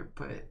other,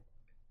 but I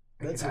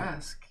That's could it.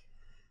 ask.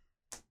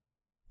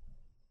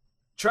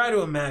 Try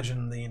to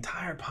imagine the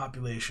entire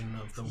population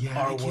of Yeah,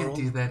 our I can't world.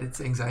 do that. It's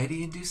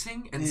anxiety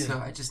inducing, and so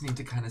Yeah. I just need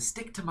to kind of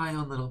stick to my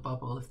own little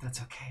bubble, if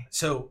that's okay.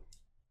 So,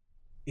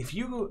 if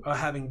you are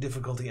having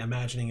difficulty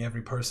imagining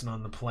every person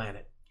on the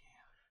planet,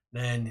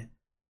 then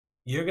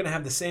you're going to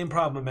have the same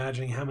problem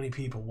imagining how many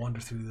people wander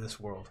through this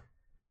world.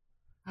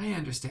 I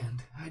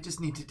understand. I just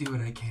need to do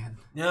what I can.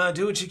 Yeah,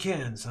 do what you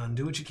can, son.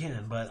 Do what you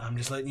can. But I'm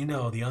just letting you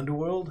know, the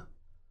underworld,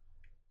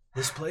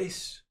 this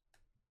place,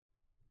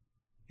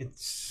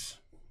 it's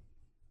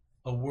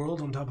a world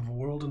on top of a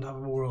world on top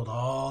of a world,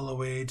 all the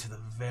way to the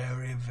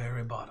very,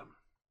 very bottom.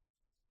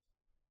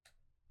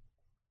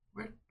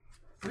 Where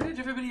did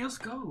everybody else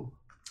go?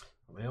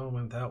 They all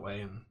went that way,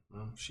 and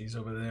well, she's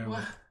over there.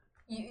 What?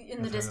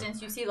 In the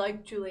distance, you see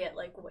like Juliet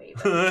like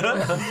wave,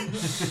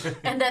 And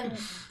and then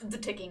the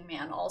ticking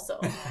man also.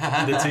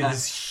 it's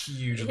his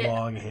huge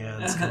long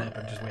hands come up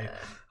and just wave.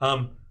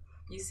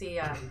 You see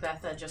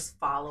Betha just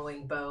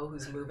following Bo,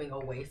 who's moving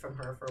away from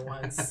her for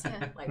once,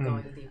 like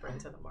going deeper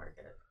into the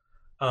market.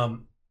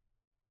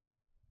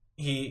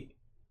 He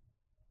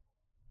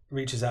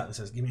reaches out and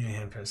says, "Give me your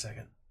hand for a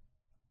second."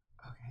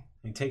 Okay.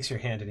 He takes your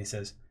hand and he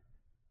says,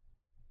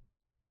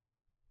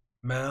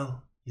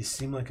 "Mal, you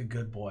seem like a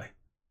good boy.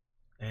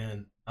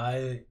 And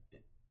I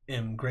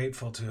am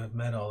grateful to have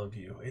met all of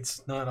you.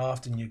 It's not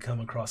often you come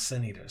across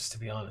Sin Eaters, to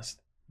be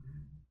honest.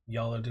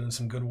 Y'all are doing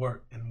some good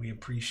work, and we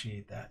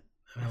appreciate that.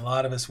 I mean, a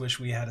lot of us wish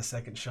we had a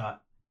second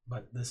shot,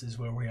 but this is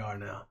where we are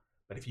now.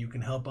 But if you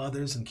can help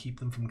others and keep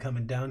them from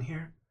coming down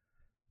here,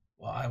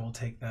 well, I will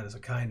take that as a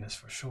kindness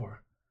for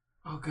sure."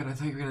 Oh, good. I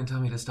thought you were going to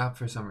tell me to stop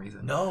for some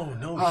reason. No,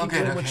 Oh, keep good,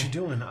 doing what okay. you're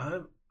doing.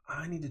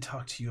 I need to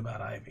talk to you about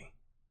Ivy.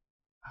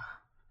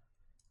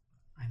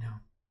 I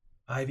know.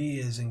 Ivy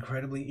is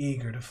incredibly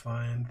eager to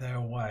find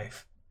their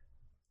wife.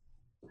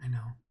 I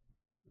know.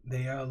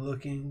 They are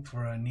looking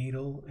for a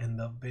needle in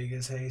the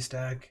biggest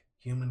haystack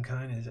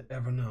humankind has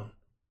ever known.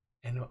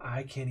 And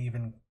I can't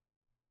even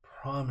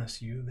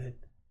promise you that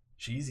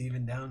she's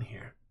even down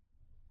here.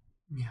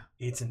 Yeah.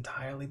 It's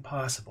entirely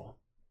possible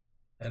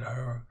that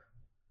her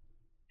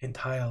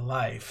entire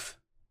life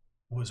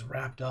was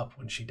wrapped up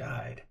when she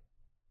died.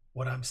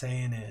 What I'm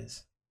saying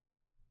is,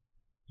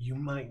 you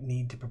might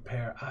need to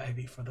prepare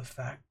Ivy for the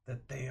fact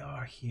that they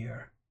are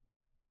here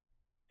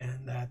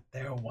and that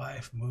their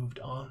wife moved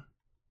on.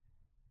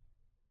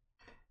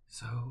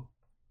 So,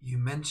 you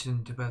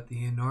mentioned about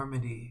the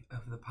enormity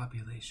of the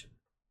population.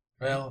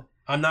 Well,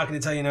 I'm not going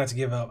to tell you not to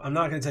give up. I'm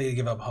not going to tell you to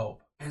give up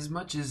hope. As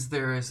much as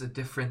there is a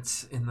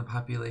difference in the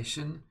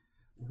population,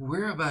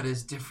 we're about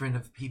as different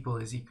of people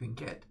as you can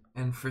get.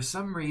 And for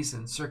some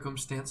reason,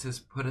 circumstances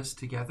put us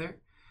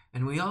together,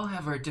 and we all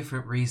have our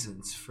different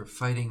reasons for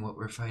fighting what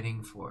we're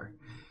fighting for.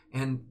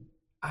 And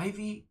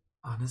Ivy,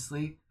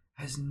 honestly,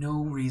 has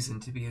no reason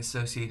to be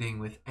associating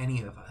with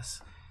any of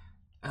us,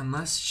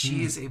 unless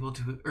she is able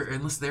to, or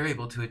unless they're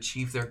able to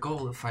achieve their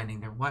goal of finding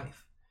their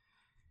wife.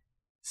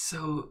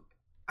 So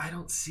I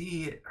don't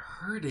see it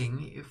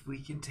hurting if we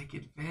can take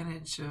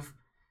advantage of,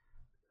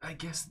 I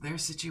guess, their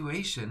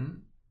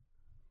situation.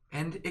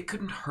 And it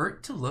couldn't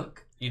hurt to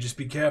look. You just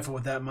be careful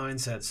with that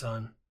mindset,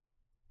 son.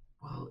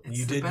 Well, it's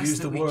You the did best use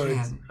that the we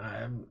words.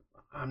 can.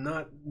 I'm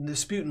not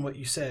disputing what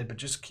you said, but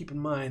just keep in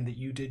mind that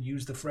you did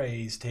use the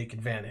phrase "take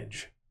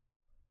advantage."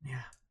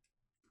 Yeah,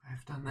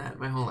 I've done that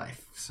my whole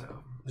life,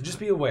 so Just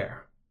be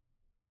aware.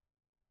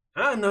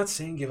 I'm not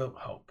saying give up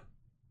hope.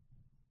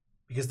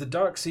 Because the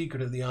dark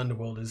secret of the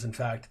underworld is, in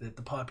fact, that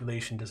the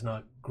population does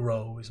not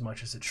grow as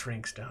much as it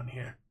shrinks down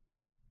here.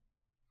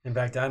 In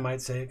fact, I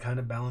might say it kind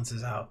of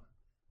balances out.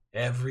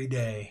 Every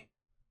day,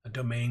 a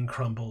domain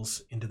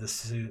crumbles into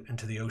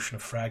the ocean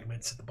of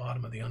fragments at the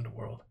bottom of the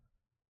underworld.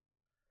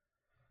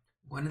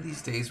 one of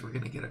these days we're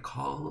going to get a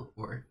call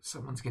or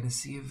someone's going to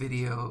see a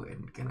video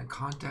and going to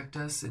contact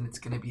us, and it's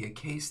going to be a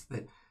case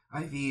that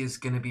Ivy is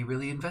going to be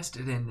really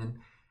invested in,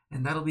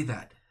 and that'll be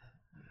that.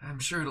 I'm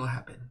sure it'll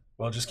happen.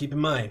 Well, just keep in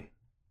mind,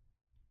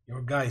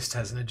 your Geist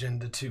has an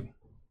agenda too.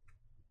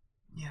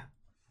 Yeah.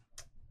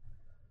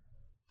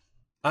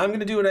 I'm going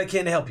to do what I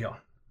can to help y'all.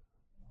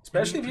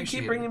 Especially if you appreciate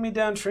keep it. bringing me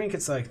down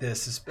trinkets like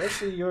this.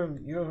 Especially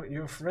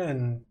your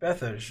friend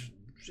Betha.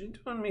 She's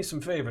doing me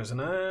some favors,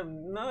 and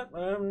I'm not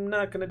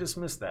going to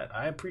dismiss that.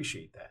 I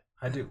appreciate that.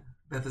 I do.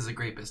 Beth is a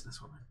great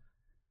businesswoman.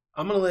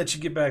 I'm going to let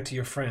you get back to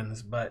your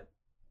friends, but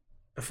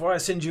before I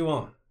send you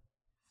on,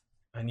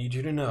 I need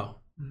you to know,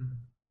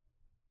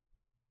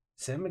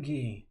 Sam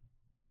McGee,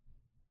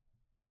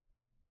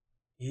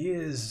 he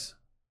is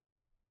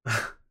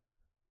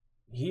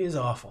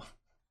awful.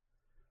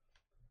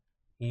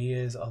 He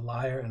is a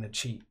liar and a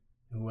cheat.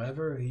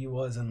 Whoever he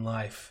was in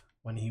life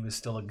when he was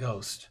still a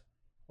ghost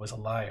was a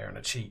liar and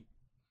a cheat.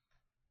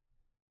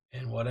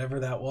 And whatever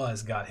that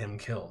was got him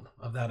killed.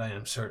 Of that I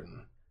am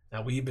certain.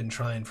 Now, we've been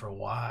trying for a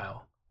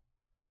while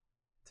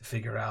to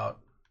figure out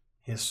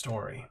his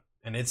story,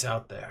 and it's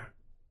out there.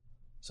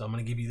 So I'm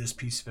going to give you this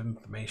piece of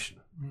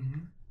information. Mm-hmm.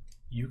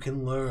 You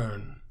can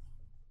learn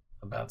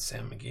about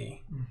Sam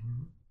McGee.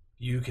 Mm-hmm.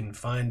 You can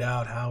find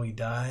out how he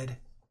died.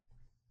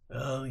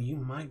 Well, you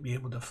might be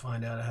able to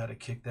find out how to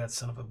kick that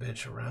son of a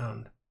bitch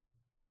around.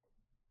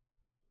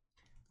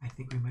 I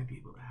think we might be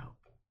able to help.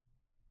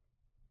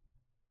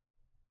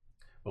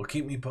 Well,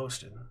 keep me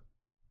posted.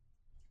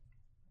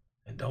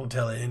 And don't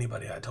tell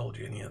anybody I told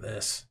you any of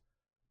this.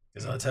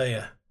 Because I'll tell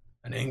you,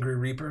 an angry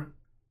reaper?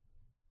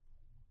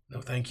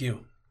 No, thank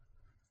you.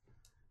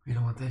 We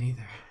don't want that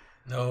either.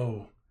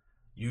 No,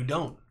 you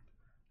don't.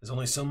 There's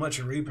only so much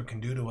a reaper can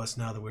do to us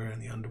now that we're in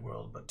the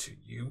underworld, but to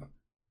you,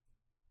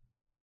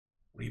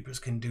 reapers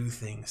can do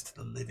things to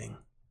the living.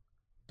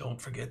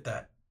 Don't forget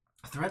that.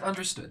 Threat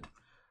understood.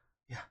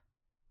 Yeah.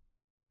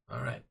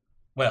 All right.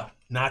 Well,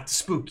 not to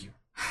spook you,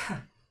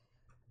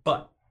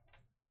 but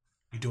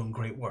you're doing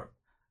great work.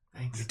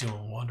 Thanks. You're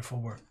doing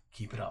wonderful work.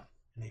 Keep it up.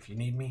 And if you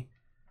need me,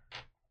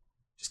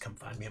 just come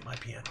find me at my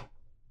piano.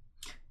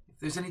 If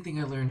there's anything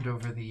I learned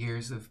over the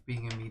years of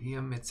being a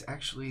medium, it's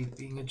actually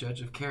being a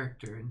judge of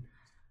character, and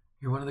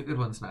you're one of the good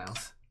ones,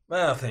 Niles.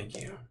 Well, thank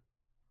you.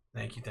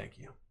 Thank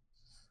you.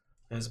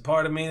 There's a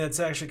part of me that's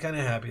actually kind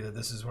of happy that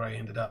this is where I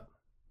ended up.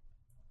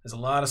 There's a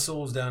lot of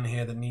souls down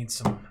here that need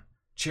some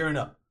cheering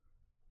up.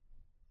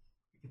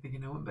 You think you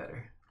know him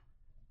better.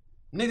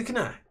 Neither can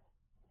I.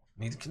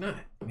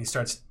 And he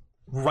starts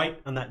right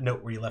on that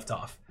note where you left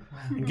off. Wow.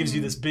 And gives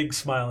you this big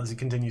smile as he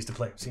continues to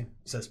play. See, he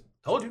says,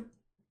 "Told you."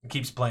 And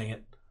keeps playing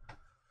it.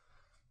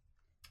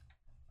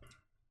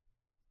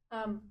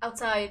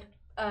 Outside,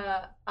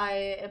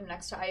 I am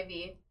next to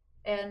Ivy,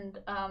 and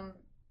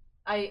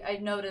I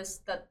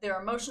noticed that they're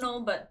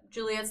emotional, but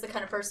Juliet's the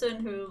kind of person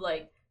who,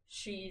 like,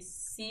 she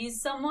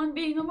sees someone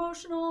being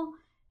emotional,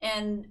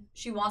 and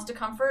she wants to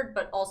comfort,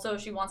 but also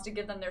she wants to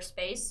give them their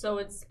space, so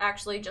it's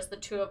actually just the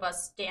two of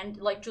us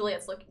like,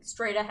 Juliet's looking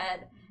straight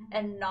ahead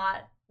and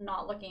not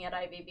looking at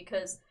Ivy,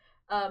 because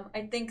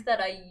I think that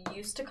I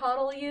used to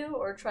coddle you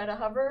or try to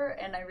hover,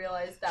 and I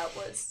realized that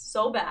was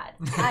so bad.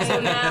 So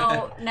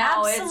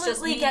now it's just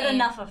absolutely me. get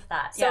enough of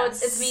that. So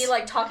yes. it's me,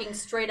 like, talking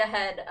straight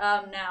ahead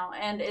now,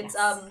 and it's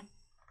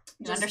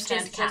Yes. You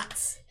understand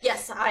cats.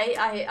 Yes,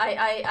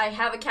 I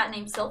have a cat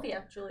named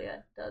Sylvia.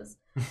 Juliet does,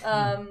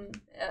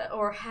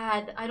 or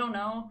had, I don't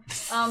know.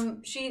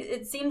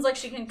 It seems like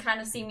she can kind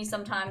of see me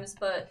sometimes,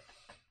 but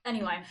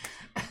anyway,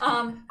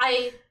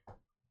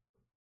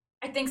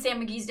 I think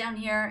Sam McGee's down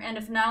here, and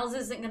if Niles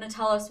isn't going to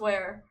tell us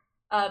where,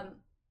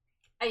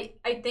 I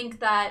think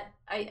that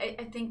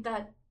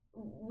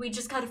we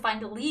just got to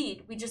find a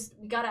lead. We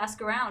got to ask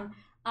around.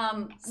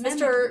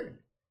 Mr.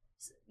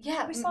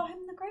 Yeah, We saw him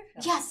in the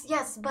graveyard.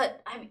 Yes,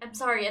 but I'm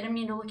sorry, I didn't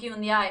mean to look you in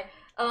the eye.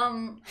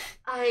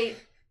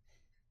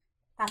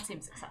 That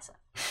seems excessive.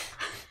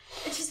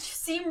 It just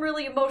seem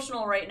really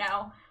emotional right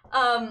now.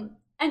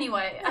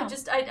 Anyway, No.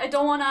 I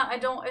don't wanna,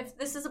 if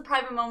this is a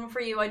private moment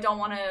for you, I don't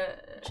wanna.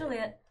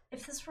 Juliet,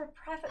 if this were a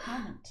private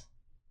moment,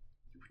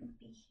 you wouldn't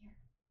be here.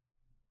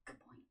 Good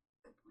point.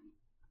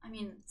 I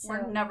mean, So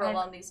we're never I've-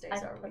 alone these days,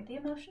 I've are we? put the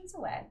emotions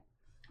away.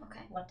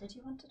 Okay. What did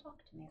you want to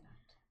talk to me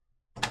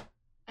about?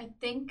 I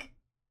think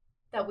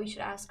that we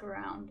should ask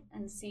around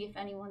and see if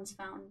anyone's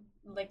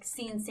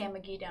seen Sam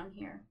McGee down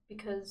here,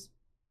 because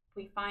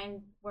we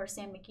find where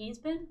Sam McGee's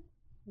been,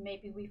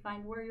 maybe we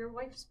find where your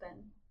wife's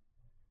been.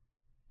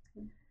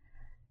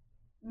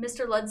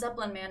 Mr. Led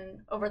Zeppelin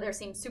man over there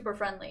seems super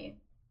friendly,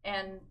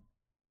 and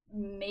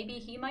maybe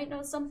he might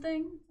know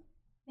something.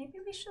 Maybe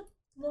we should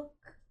look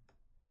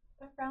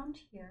around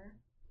here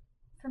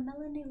for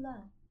Melanie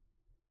Lowe.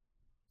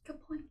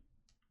 Good point.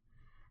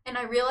 And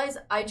I realize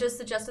I just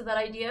suggested that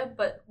idea,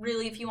 but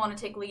really, if you want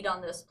to take lead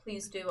on this,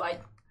 please do. I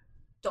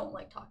don't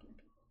like talking to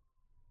people.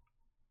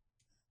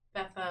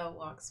 Beth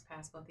walks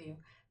past both of you.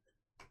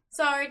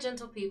 Sorry,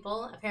 gentle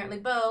people. Apparently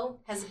Bo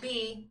has a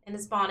bee in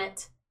his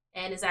bonnet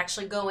and is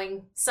actually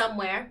going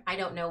somewhere. I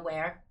don't know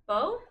where.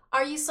 Bo?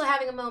 Are you still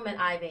having a moment,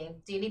 Ivy?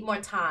 Do you need more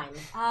time?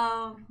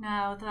 Oh,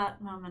 no,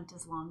 that moment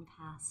is long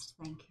past.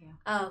 Thank you.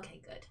 Oh, okay,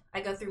 good.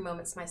 I go through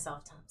moments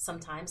myself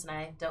sometimes, and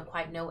I don't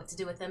quite know what to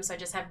do with them, so I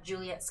just have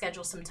Juliet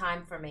schedule some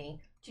time for me.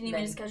 Do you need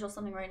me to schedule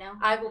something right now?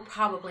 I will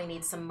probably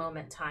need some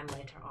moment time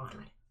later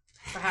on.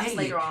 Perhaps Hey,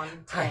 later on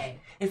Hi. today.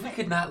 If we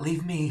could not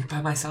leave me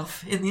by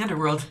myself in the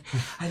underworld,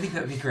 I think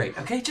that would be great.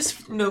 Okay,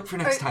 just note for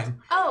next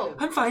time. Oh,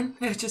 I'm fine.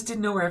 I just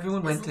didn't know where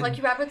everyone went. Is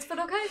Lucky Rabbit's foot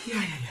okay? Yeah,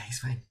 he's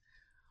fine.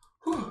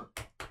 Whew.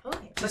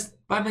 okay. Just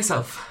by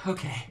myself.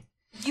 Okay.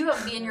 You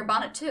have a bee in your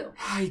bonnet too.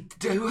 I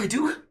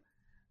do.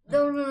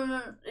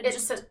 No.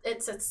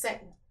 It's a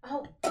sec.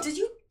 Oh,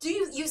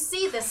 you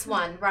see this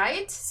one,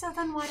 right? So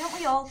then why don't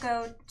we all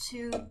go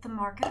to the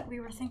market? We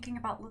were thinking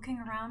about looking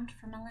around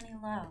for Melanie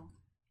Lowe.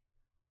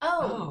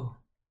 Oh,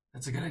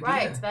 That's a good idea.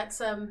 right.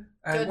 That's I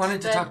good.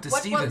 wanted to talk to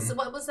Steven.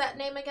 What was that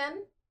name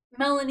again?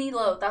 Melanie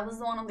Lowe. That was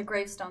the one on the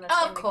gravestone. That's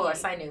Oh, Sam of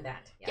course, McGee. I knew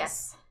that.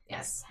 Yes.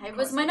 Of It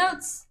was course my I did.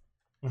 notes.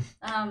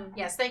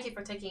 Yes, thank you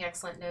for taking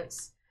excellent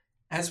notes.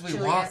 As we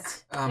Juliet.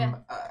 walk, Yeah.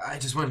 I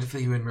just wanted to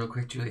fill you in real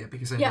quick, Juliet,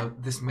 because I Yeah. know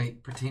this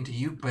might pertain to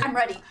you, but I'm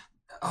ready.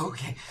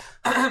 okay.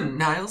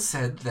 Niles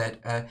said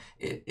that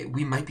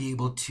we might be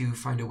able to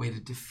find a way to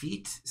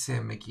defeat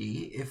Sam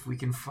McGee if we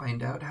can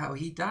find out how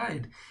he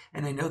died.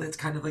 And I know that's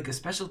kind of like a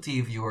specialty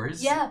of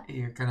yours. Yeah.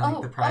 You're kind of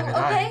like the private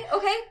eye.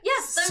 Okay.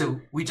 Yes. then-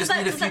 So we just does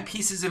need a that- few does that-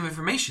 pieces of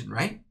information,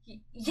 right?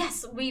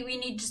 Yes, we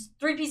need just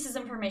 3 pieces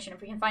of information. If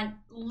we can find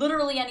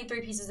literally any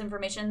 3 pieces of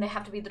information, they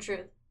have to be the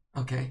truth.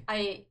 Okay.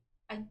 I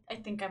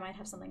think I might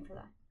have something for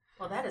that.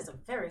 Well, that is a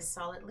very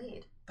solid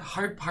lead. The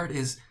hard part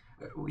is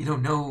we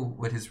don't know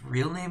what his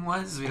real name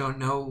was. We don't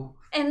know.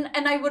 And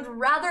I would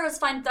rather us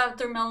find out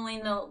through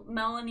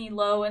Melanie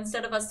Lowe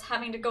instead of us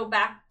having to go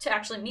back to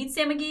actually meet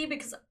Sam McGee,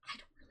 because I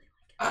don't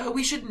really like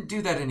We shouldn't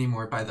do that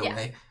anymore, by the Yeah.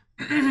 way.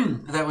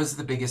 That was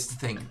the biggest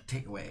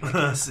takeaway. I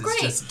guess, is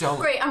Great. just don't.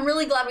 Great, I'm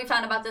really glad we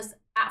found about this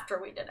after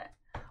we did it.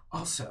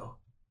 Also,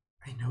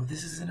 I know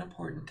this isn't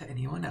important to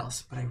anyone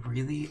else, but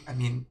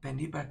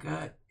Bendy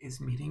Becca is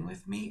meeting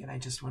with me, and I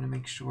just want to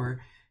make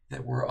sure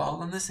that we're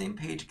all on the same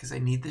page because I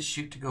need this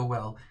shoot to go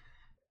well.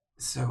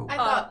 So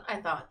I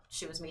thought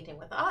she was meeting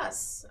with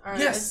us. Or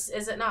Yes.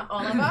 Is it not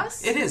all of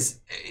us? it is.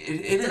 It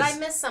Did is. I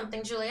miss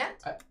something, Juliet?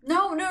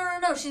 No.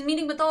 She's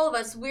meeting with all of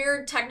us.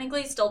 We're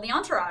technically still the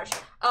entourage.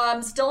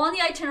 Still on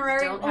the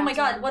itinerary. Don't Oh have my to-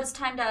 god, what is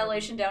time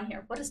dilation down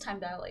here? What is time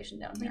dilation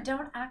down We here?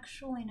 don't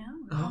actually know.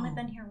 We've only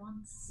been here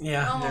once.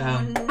 Yeah. Oh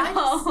Yeah.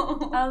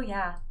 no. Oh,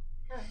 yeah.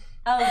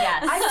 Oh,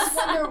 yes. I just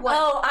wonder what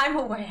Oh, I'm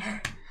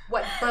aware.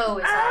 what Bo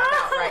is all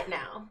about right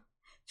now.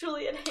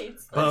 Juliet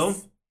hates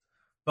this.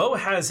 Bo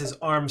has his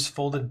arms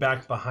folded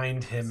back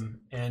behind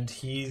him, and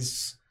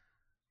he's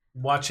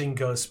watching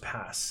ghosts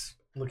pass,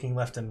 looking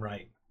left and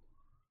right.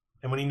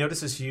 And when he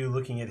notices you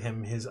looking at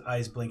him, his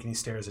eyes blink and he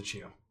stares at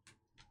you.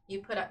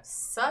 You put up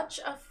such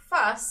a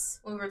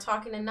fuss when we were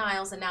talking to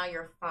Niles, and now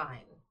you're fine.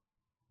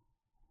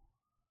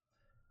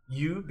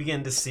 You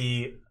begin to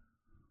see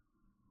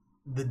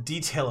the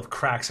detail of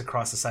cracks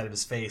across the side of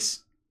his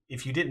face.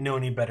 If you didn't know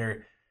any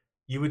better,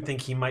 you would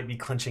think he might be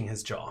clenching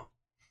his jaw.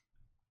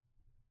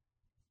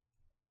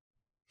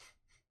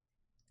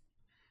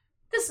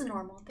 This is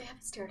normal. They have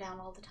to stare down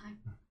all the time.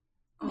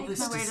 All Make this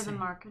my to way to the say-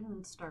 market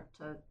and start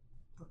to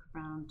look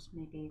around,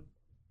 maybe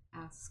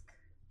ask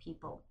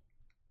people.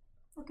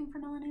 Looking for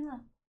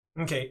Melanela.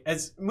 Okay,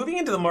 as moving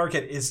into the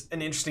market is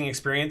an interesting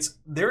experience.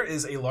 There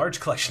is a large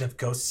collection of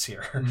ghosts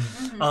here.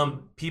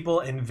 People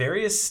in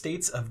various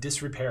states of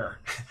disrepair.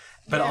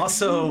 But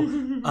also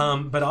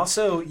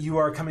you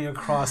are coming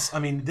across, I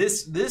mean,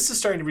 this is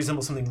starting to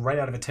resemble something right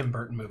out of a Tim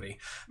Burton movie.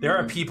 There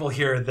are people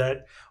here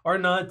that are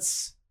not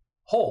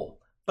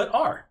whole, but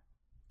are.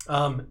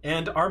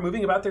 And are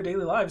moving about their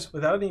daily lives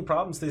without any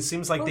problems. It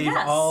seems like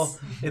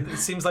it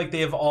seems like they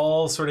have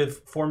all sort of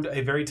formed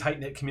a very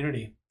tight-knit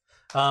community.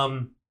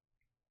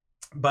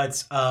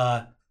 But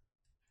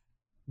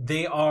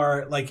they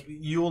are, like,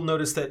 you'll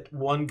notice that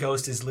one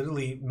ghost is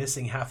literally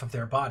missing half of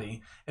their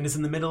body and is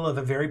in the middle of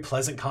a very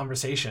pleasant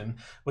conversation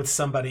with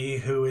somebody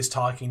who is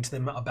talking to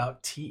them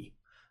about tea.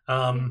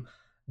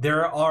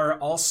 There are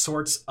all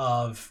sorts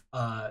of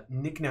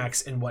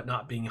knickknacks and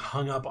whatnot being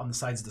hung up on the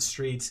sides of the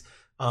streets,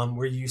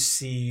 where you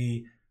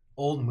see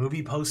old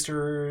movie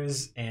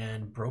posters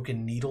and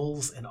broken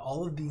needles and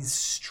all of these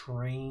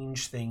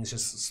strange things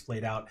just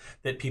splayed out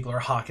that people are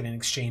hawking and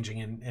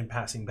exchanging and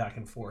passing back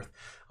and forth.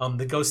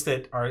 The ghosts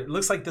that are, it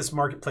looks like this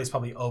marketplace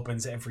probably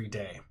opens every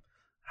day.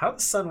 How the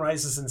sun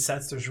rises and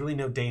sets, there's really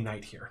no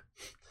day-night here.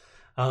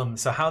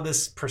 So how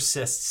this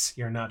persists,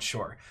 you're not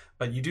sure.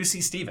 But you do see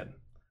Steven,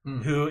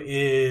 who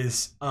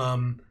is,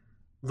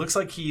 looks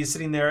like he's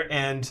sitting there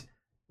and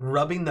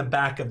rubbing the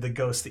back of the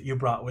ghost that you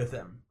brought with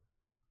him.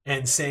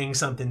 And saying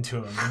something to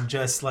him, and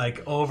just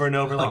like over and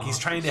over, like he's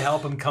trying to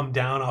help him come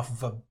down off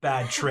of a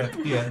bad trip.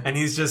 Yeah. And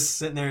he's just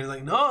sitting there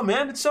like, no,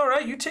 man, it's all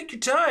right. You take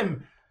your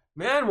time.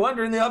 Man,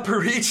 wandering the upper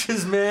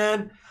reaches,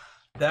 man.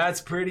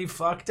 That's pretty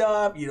fucked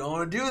up. You don't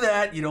want to do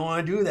that. You don't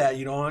want to do that.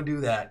 You don't want to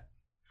do that.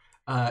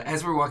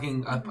 As we're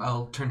walking up,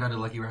 I'll turn down to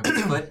Lucky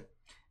Rabbit's foot,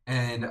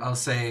 and I'll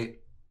say,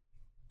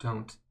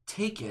 don't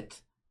take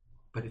it,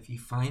 but if you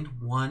find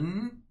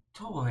one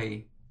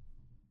toy,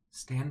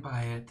 stand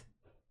by it,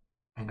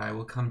 and I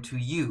will come to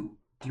you.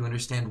 Do you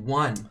understand?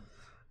 One.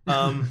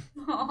 I'm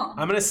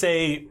going to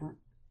say,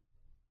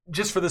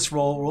 just for this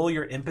roll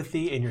your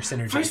empathy and your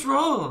synergy. First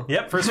roll.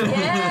 Yep, first roll.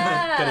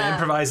 Yeah. Gonna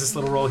improvise this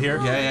little roll here.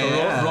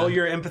 Yeah. Roll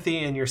your empathy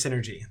and your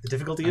synergy. The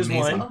difficulty is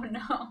Amazing. 1. Oh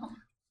no.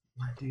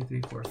 1, 2,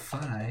 3, 4,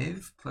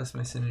 5, plus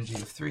my synergy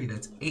of 3.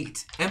 That's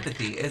 8.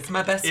 Empathy. It's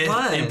my best If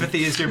one.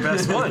 empathy is your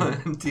best one.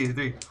 1, 2,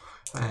 3,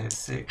 5,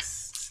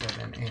 6,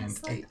 7, and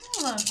 8.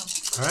 All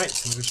right,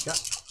 so what you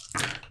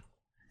got?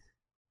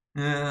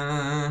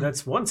 That's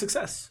That's 1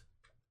 success.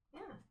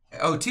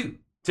 oh 2.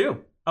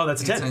 2. Oh,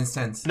 that's a 10.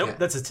 Tense. Nope, Yeah.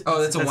 that's a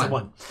that's a 1.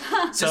 1.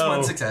 Just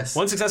 1 success.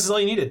 1 success is all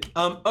you needed.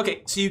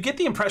 Okay, so you get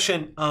the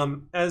impression,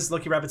 as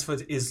Lucky Rabbit's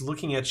foot is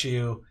looking at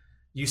you,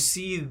 you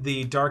see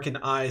the darkened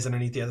eyes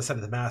underneath the other side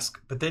of the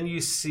mask, but then you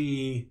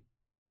see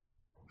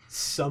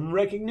some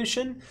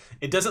recognition.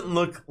 It doesn't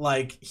look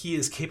like he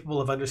is capable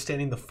of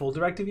understanding the full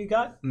directive you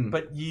got,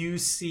 but you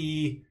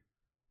see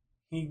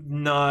he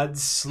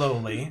nods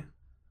slowly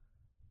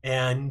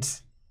and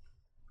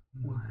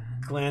 1.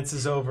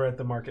 glances over at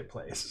the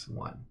marketplace.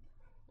 1.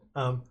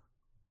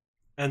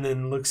 And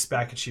then looks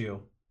back at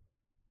you,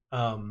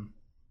 and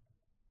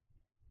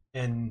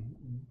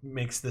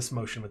makes this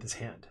motion with his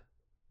hand.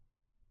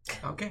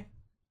 Okay.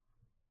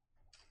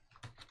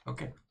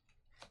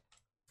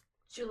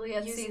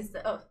 Juliet Using- sees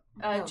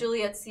No.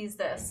 Juliet sees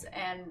this,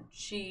 and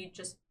she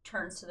just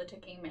turns to the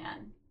ticking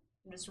man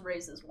and just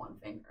raises one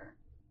finger.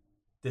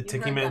 The You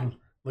ticking heard man that.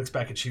 looks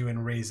back at you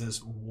and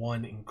raises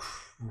one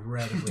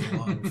incredibly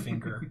long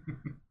finger.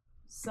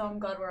 So I'm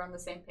glad we're on the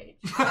same page.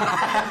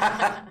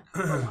 Okay.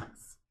 For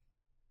once.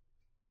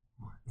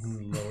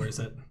 He lowers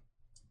it.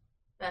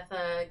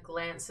 Betha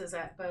glances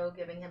at Bo,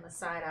 giving him a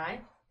side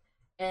eye,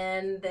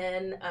 and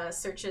then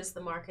searches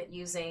the market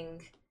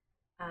using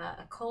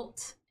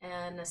occult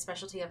and a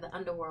specialty of the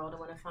underworld. I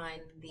want to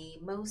find the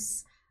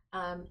most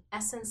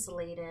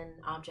essence-laden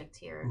object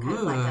here, kind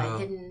of like a Ooh.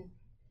 hidden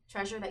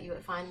treasure that you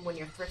would find when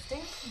you're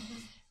thrifting.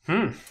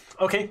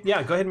 Okay,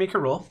 yeah, go ahead and make a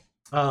roll.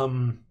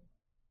 And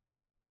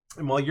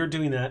while you're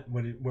doing that,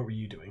 what were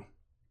you doing?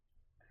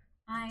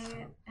 I'll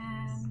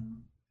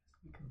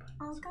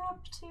go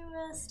up to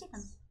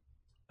Stephen.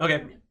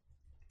 Okay.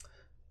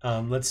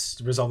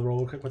 Let's resolve the roll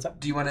real quick. What's up?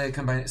 Do you want to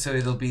combine it so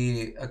it'll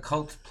be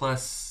occult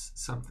plus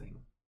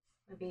something?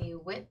 Maybe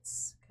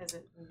wits, because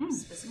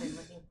it's specifically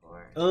looking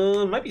for.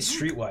 Might be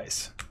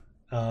streetwise.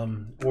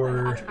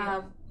 Or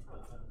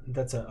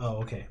that's a.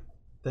 Oh, okay.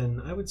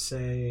 Then I would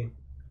say,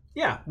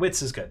 yeah,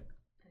 wits is good.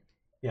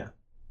 Yeah.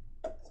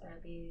 So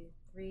that'd be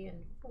 3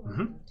 and 4. Mhm. 1,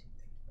 2, 3,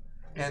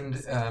 4, 5,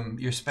 6. And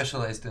you're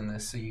specialized in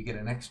this, so you get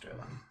an extra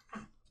one.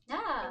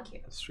 Yeah. Thank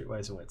you.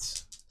 Streetwise and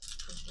wits.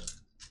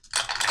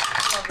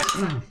 Lovely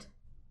sound.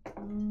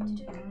 1,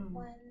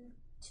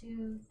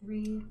 2,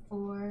 3,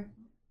 4.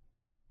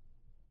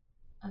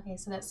 Okay,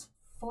 so that's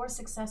 4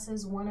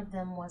 successes. One of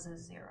them was a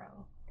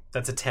 0.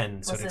 That's a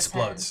 10, so Was it a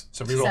explodes. 10.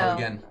 So reroll So- it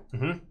again.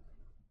 Mm-hmm.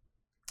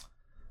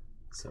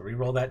 So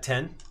reroll that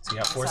 10. So you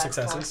got 4 So I have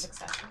successes.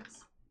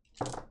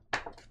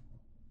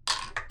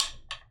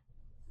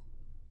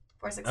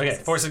 4 successes. Okay,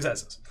 4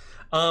 successes.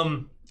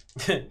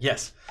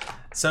 Yes.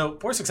 So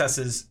 4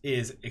 successes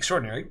is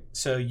extraordinary.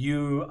 So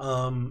you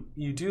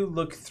do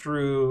look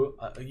through.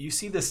 You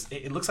see this.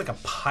 It looks like a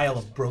pile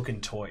of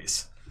broken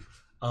toys.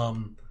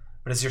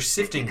 But as you're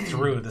sifting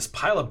through, this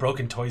pile of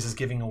broken toys is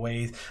giving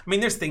away. I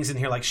mean, there's things in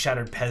here like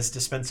shattered Pez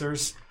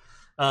dispensers.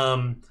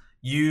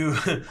 You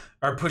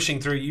are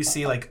pushing through. You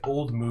see like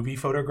old movie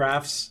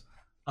photographs.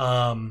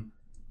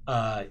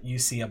 You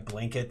see a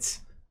blanket.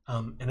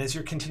 And as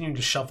you're continuing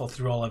to shuffle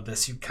through all of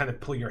this, you kind of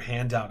pull your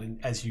hand out,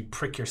 and as you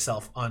prick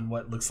yourself on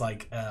what looks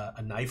like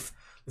a knife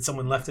that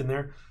someone left in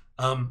there.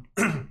 But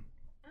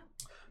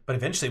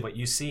eventually, what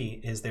you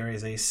see is there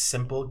is a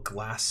simple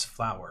glass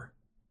flower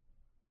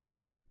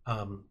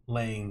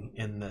laying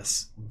in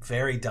this,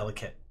 very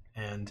delicate,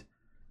 and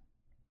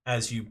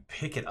as you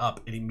pick it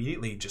up, it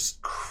immediately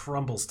just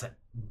crumbles to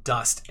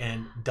dust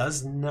and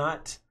does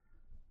not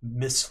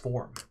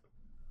misform.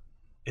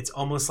 It's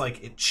almost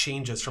like it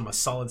changes from a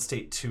solid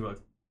state to a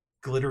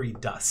glittery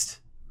dust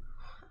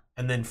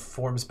and then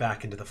forms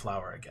back into the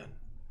flower again.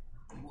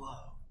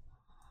 Whoa.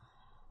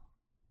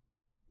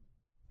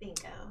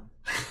 Bingo.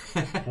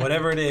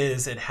 Whatever it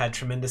is, it had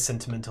tremendous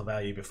sentimental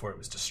value before it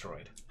was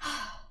destroyed.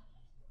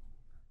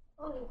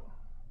 Oh.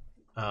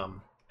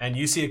 And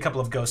you see a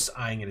couple of ghosts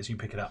eyeing it as you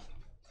pick it up.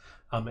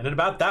 And at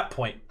about that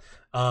point,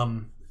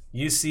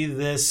 you see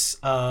this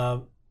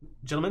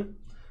gentleman,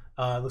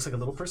 looks like a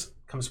little person,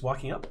 comes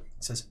walking up,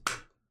 says,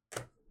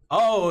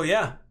 "Oh,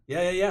 yeah.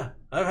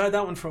 I've had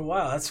that one for a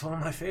while. That's one of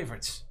my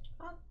favorites."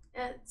 Well,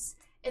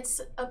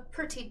 it's a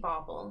pretty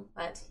bauble,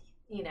 but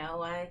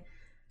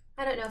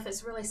I don't know if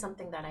it's really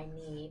something that I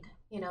need.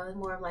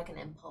 More of like an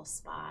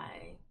impulse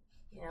buy.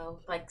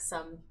 Like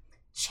some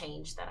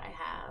change that I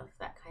have,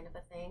 that kind of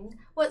a thing.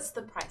 What's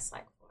the price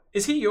like for it?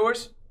 "Is he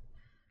yours?"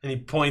 And he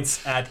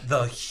points at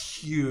the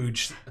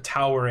huge,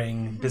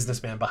 towering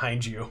businessman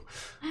behind you,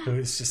 who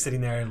is just sitting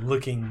there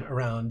looking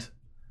around.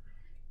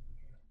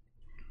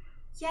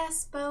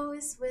 Yes, Bo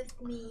is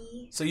with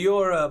me. "So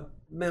you're a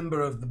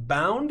member of the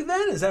Bound,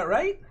 then? Is that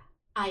right?"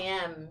 I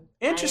am.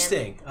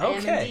 Interesting. I am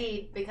Okay.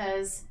 indeed,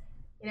 because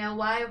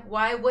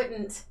why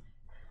wouldn't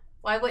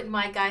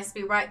my guys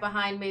be right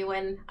behind me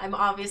when I'm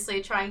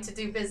obviously trying to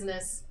do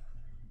business?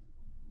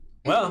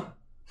 Well,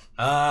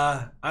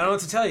 I don't know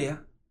what to tell you,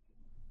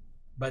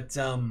 but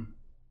I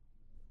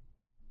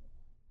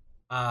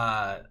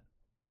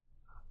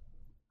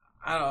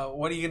don't know.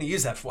 What are you going to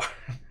use that for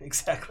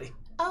exactly?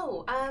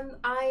 Oh,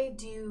 I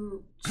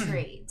do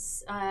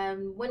trades.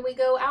 When we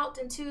go out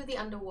into the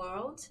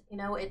underworld,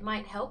 it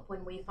might help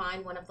when we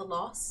find one of the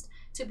lost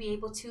to be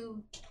able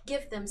to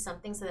give them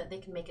something so that they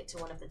can make it to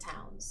one of the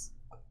towns.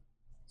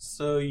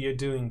 So you're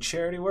doing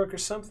charity work or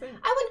something?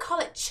 I wouldn't call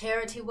it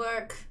charity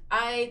work.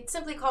 I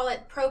simply call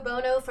it pro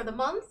bono for the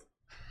month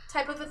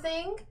type of a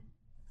thing.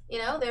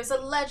 There's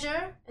a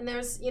ledger, and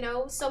there's,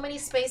 so many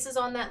spaces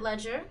on that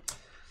ledger.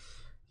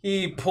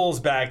 He pulls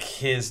back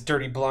his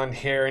dirty blonde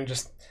hair and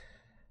just...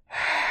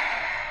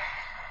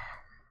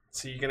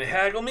 "So you're going to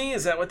haggle me?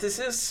 Is that what this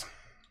is?"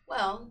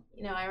 Well,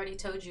 I already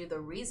told you the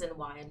reason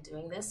why I'm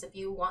doing this. If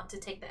you want to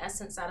take the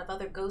essence out of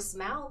other ghosts'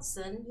 mouths,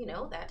 then,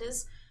 that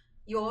is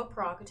your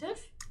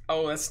prerogative.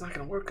 Oh, that's not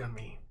going to work on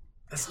me.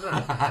 That's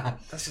not.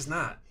 That's just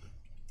not.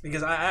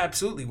 Because I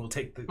absolutely will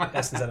take the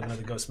essence out of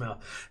another ghost's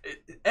mouth.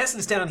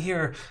 Essence down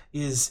here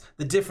is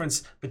the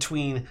difference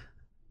between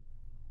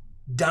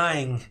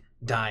dying,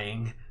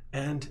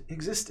 and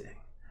existing.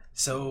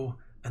 So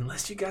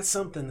unless you got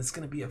something that's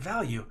going to be of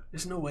value,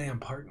 there's no way I'm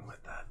parting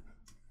with that.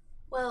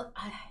 Well,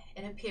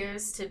 it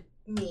appears to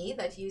me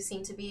that you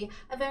seem to be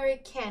a very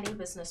canny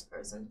business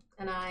person,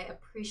 and I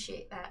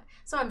appreciate that.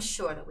 So I'm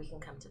sure that we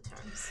can come to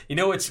terms. You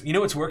know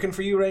what's working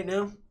for you right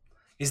now?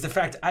 Is the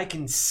fact I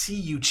can see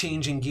you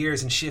changing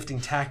gears and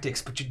shifting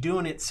tactics, but you're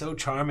doing it so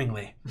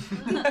charmingly.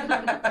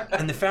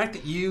 And the fact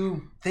that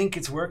you think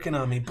it's working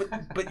on me,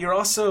 but you're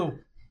also...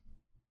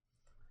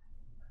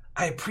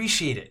 I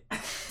appreciate it.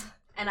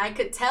 And I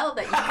could tell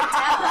that you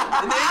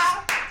could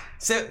tell.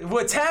 So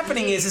what's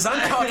happening is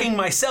I'm talking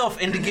myself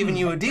into giving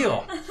you a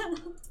deal.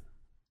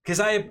 Because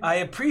I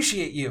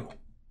appreciate you.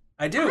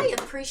 I do. I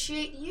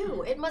appreciate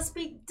you. It must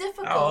be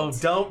difficult. Oh,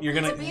 don't. You're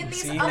going to be in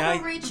these see upper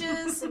now.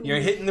 reaches. And, You're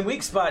hitting the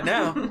weak spot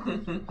now.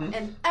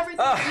 and everything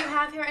that you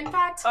have here. In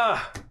fact,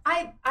 Ah.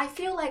 I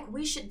feel like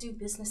we should do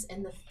business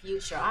in the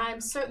future.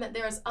 I'm certain that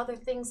there's other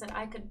things that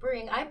I could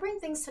bring. I bring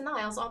things to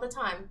Niles all the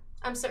time.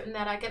 I'm certain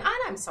that I can. And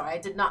I'm sorry, I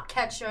did not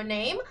catch your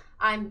name.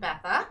 I'm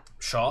Betha.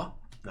 Shaw.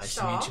 Nice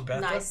to meet you,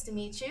 Betha. Nice to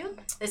meet you.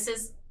 This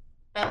is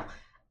Belle.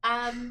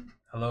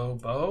 Hello,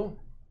 Bo.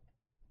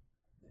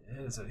 It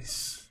is a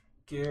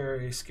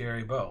scary,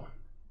 scary Bo.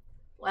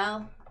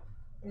 Well,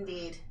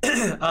 indeed.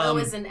 Um, Bo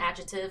is an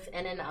adjective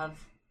in and of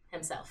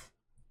himself.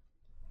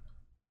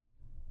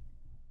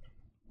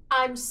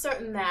 I'm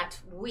certain that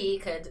we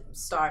could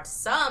start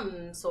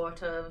some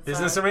sort of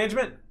business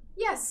arrangement?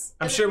 Yes.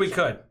 I'm sure we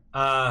could.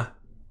 What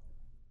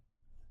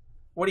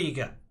do you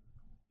got?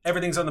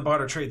 Everything's on the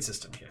barter trade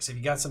system here. So if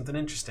you got something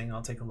interesting,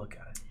 I'll take a look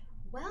at it.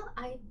 Well,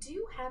 I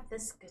do have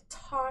this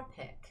guitar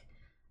pick.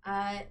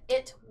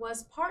 It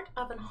was part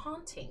of a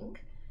haunting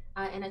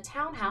in a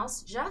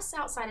townhouse just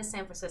outside of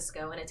San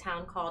Francisco in a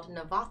town called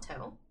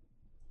Novato.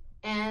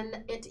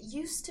 And it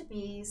used to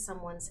be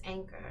someone's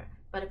anchor,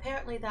 but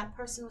apparently that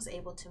person was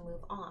able to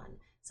move on.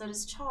 So it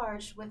is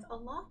charged with a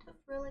lot of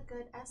really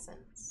good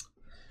essence.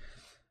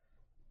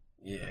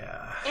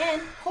 Yeah.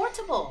 And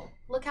portable.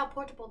 Look how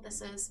portable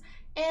this is.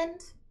 And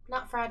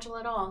not fragile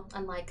at all,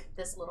 unlike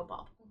this little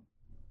bauble.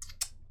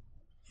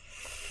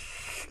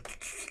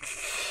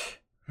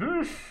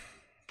 I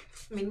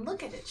mean,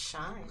 look at it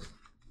shine.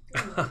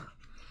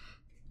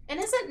 And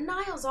isn't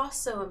Niles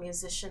also a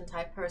musician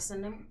type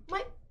person? It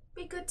might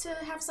be good to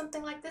have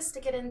something like this to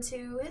get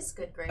into his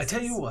good graces. I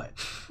tell you what.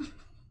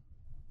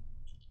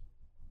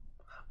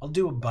 I'll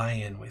do a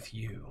buy-in with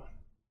you.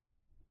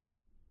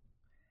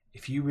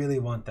 If you really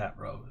want that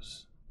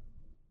rose.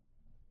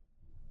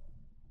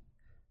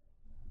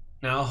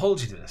 Now, I'll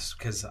hold you to this,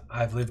 because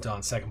I've lived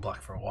on Second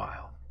Block for a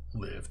while.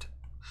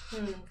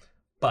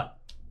 But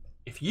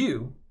if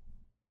you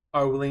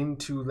are willing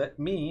to let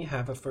me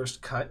have a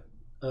first cut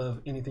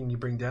of anything you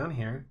bring down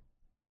here,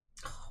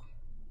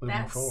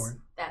 moving forward.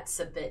 That's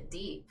a bit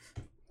deep.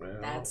 Well,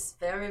 That's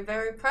very,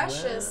 very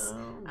precious.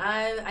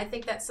 well. I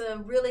think that's a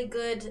really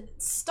good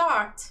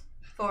start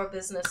for a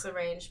business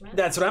arrangement.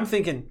 That's what I'm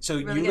thinking. So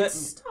really you good let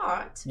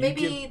start. you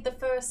Maybe the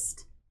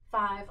first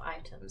 5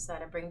 items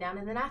that I bring down,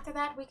 and then after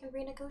that we can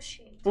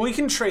renegotiate. well, we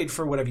can trade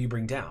for whatever you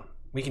bring down.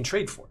 We can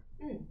trade for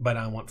it, but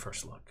I want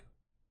first look.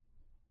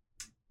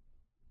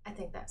 I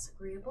think that's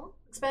agreeable,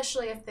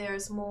 especially if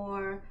there's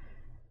more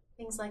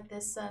things like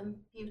this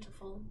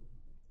beautiful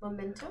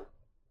memento.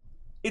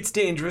 It's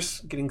dangerous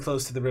getting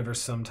close to the river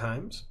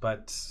sometimes,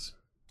 but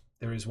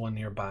there is one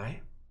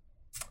nearby.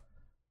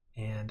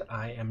 And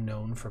I am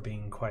known for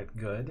being quite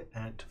good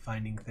at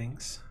finding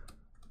things.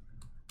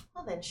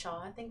 Well then,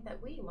 Shaw, I think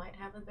that we might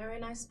have a very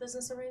nice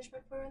business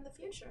arrangement for in the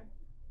future.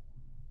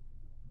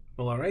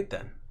 Well, all right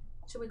then.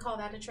 Should we call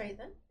that a trade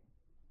then?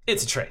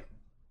 It's a trade.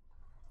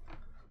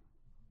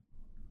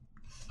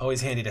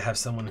 Always handy to have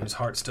someone whose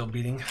heart's still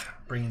beating,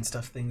 bringing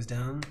things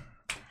down.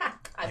 Ha!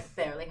 I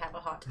barely have a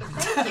heart, but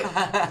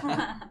thank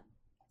you.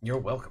 You're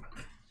welcome.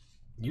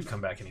 You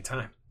come back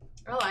anytime.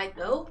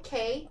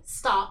 Okay,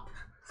 stop.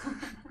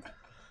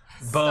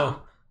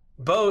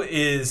 Bo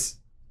is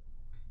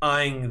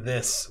eyeing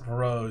this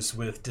rose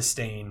with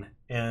disdain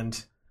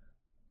and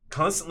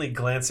constantly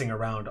glancing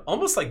around,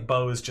 almost like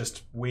Bo is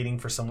just waiting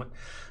for someone.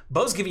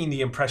 Bo's giving you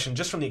the impression,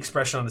 just from the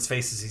expression on his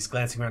face as he's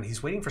glancing around,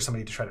 he's waiting for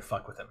somebody to try to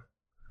fuck with him.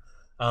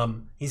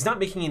 He's not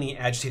making any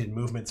agitated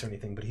movements or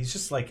anything, but he's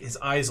just like, his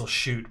eyes will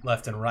shoot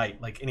left and right,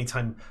 like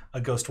anytime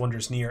a ghost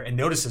wanders near and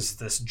notices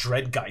this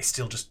dread guy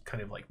still just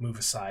kind of like move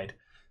aside.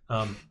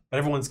 But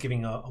everyone's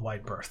giving a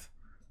wide berth.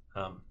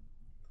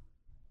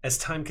 As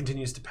time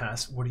continues to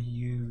pass, what do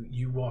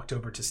you walked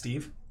over to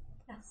Steve?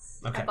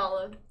 Yes. Okay. I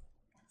followed.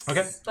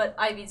 Okay. But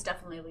Ivy's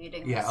definitely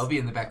leading. Yeah, this. I'll be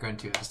in the background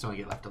too. I just don't want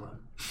to get left alone.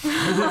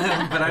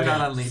 But I'm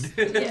not on lead.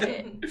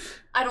 Yeah.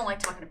 I don't like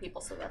talking to people,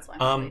 so that's why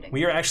I'm leading.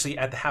 We are actually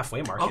at the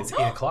halfway mark. It's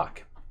 8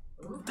 o'clock.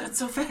 That's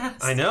so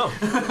fast. I know.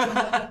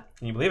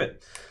 Can you believe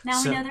it? Now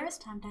So- we know there is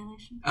time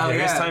dilation. Oh, There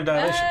is yeah. time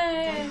dilation.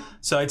 Hey.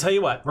 So I tell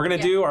you what, we're going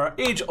to Yeah. do our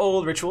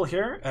age-old ritual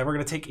here, and we're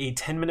going to take a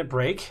 10-minute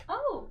break,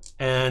 Oh.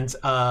 and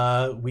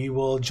we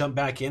will jump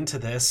back into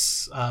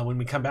this. When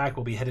we come back,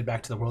 we'll be headed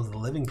back to the world of the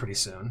living pretty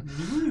soon.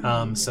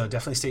 So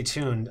definitely stay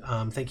tuned.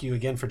 Thank you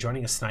again for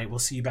joining us tonight. We'll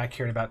see you back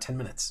here in about 10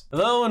 minutes.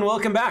 Hello, and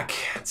welcome back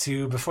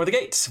to Before the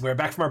Gate. We're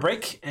back from our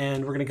break,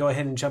 and we're going to go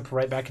ahead and jump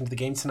right back into the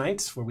game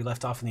tonight, where we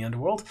left off in the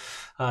underworld.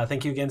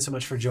 Thank you again so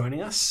much for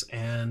joining us,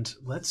 and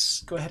let's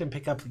go ahead and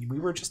pick up. We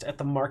were just at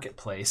the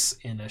marketplace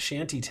in a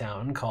shanty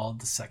town called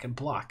the Second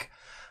Block.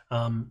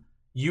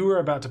 You were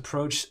about to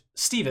approach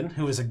Stephen,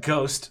 who is a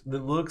ghost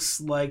that looks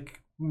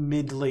like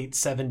mid-late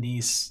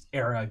 70s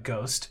era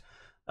ghost.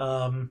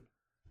 And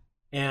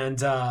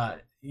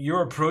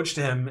your approach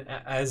to him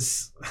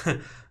as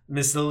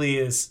Miss Lily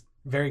is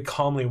very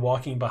calmly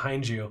walking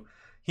behind you.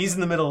 He's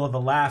in the middle of a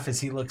laugh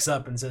as he looks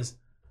up and says,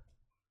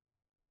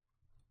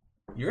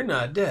 "You're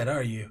not dead,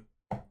 are you?"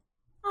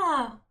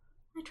 Oh,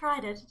 I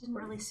tried it. It didn't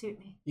really suit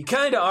me. You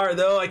kind of are,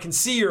 though. I can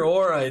see your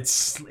aura.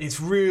 It's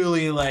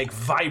really like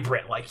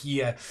vibrant, like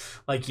you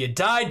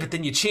died, but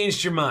then you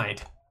changed your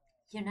mind.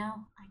 You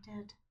know, I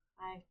did.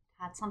 I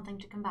had something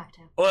to come back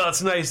to. Well,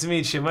 it's nice to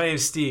meet you. My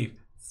name's Steve.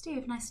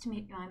 Steve, nice to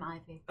meet you. I'm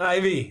Ivy.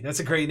 Ivy, that's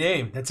a great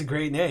name. That's a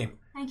great name.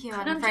 Thank you.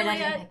 And I'm I'm afraid I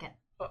Juliet. didn't pick it.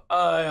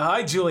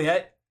 Hi,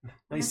 Juliet.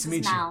 Nice This to is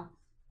meet you. Mal.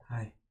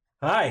 Hi.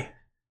 Hi.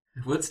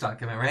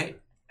 Woodstock, am I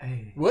right?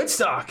 Hey.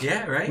 Woodstock.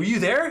 Yeah, right? Were you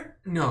there?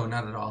 No,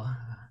 not at all.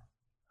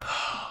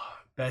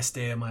 Best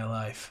day of my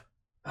life.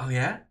 Oh,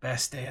 yeah?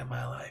 Best day of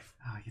my life.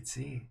 Oh, I can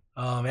see.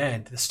 Oh,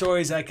 man. The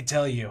stories I could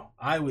tell you.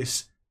 I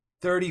was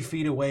 30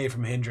 feet away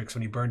from Hendrix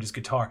when he burned his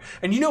guitar.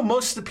 And you know,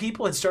 most of the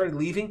people had started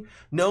leaving.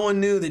 No one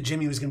knew that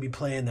Jimmy was going to be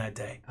playing that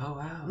day. Oh,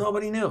 wow.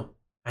 Nobody knew.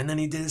 And then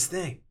he did his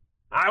thing.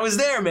 I was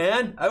there,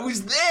 man. I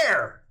was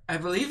there. I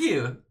believe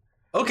you.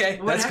 Okay,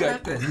 What that's good.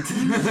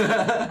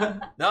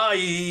 happened? No,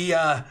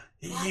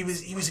 he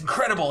was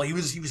incredible. He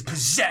was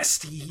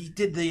possessed. He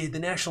did the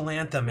national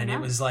anthem, and it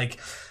was like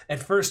at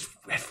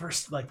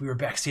first like we were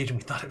backstage and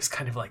we thought it was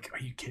kind of like, are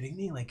you kidding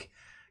me? Like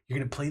you're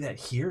gonna play that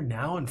here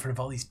now in front of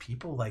all these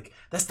people? Like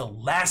that's the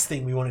last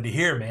thing we wanted to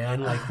hear,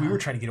 man. Like we were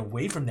trying to get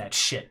away from that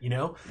shit, you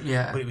know?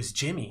 Yeah. But it was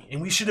Jimmy,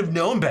 and we should have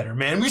known better,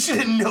 man. We should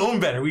have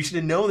known better. We should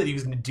have known that he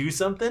was gonna do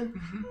something.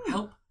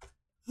 Help.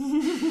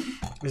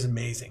 It was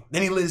amazing.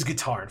 Then he lit his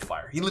guitar on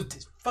fire. He lit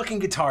his fucking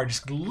guitar,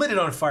 just lit it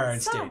on fire on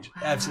So- stage.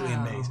 Absolutely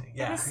Wow. amazing. It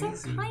Yeah. was so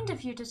Crazy. kind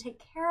of you to take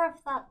care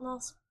of that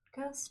lost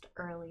ghost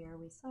earlier.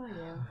 We saw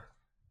you.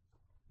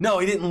 No,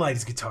 he didn't light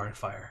his guitar on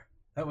fire.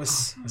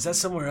 Was that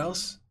somewhere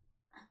else?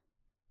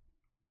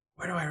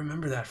 Where do I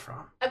remember that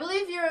from? I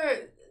believe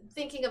you're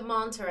thinking of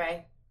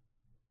Monterey.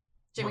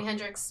 Jimi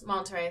Hendrix,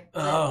 Monterey,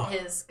 lit Oh.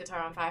 his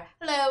guitar on fire.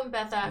 Hello, I'm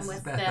Betha. I'm This is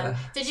with Betha. them.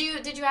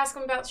 Did you ask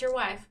him about your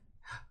wife?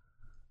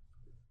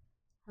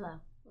 Hello.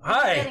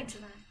 Hi. Getting to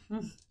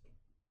that.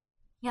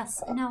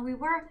 Yes, no, we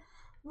were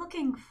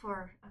looking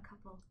for a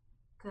couple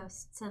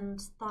ghosts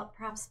and thought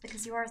perhaps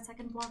because you are a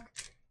second block,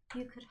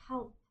 you could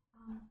help.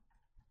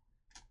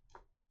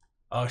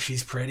 Oh,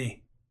 she's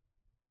pretty.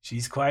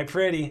 She's quite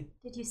pretty.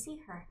 Did you see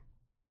her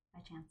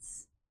by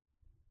chance?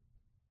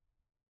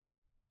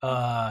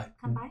 Mm.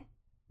 Come by?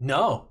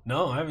 No,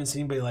 I haven't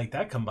seen anybody like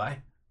that come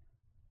by.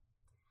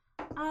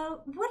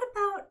 What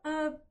about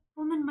a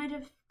woman might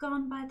have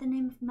gone by the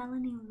name of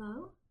Melanie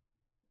Lowe?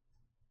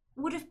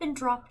 Would have been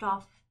dropped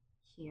off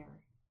here.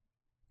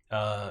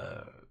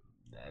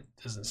 That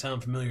doesn't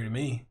sound familiar to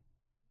me.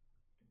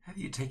 Have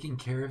you taken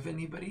care of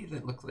anybody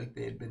that looked like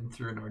they had been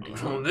through an ordeal?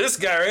 Oh, this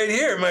guy right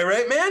here, am I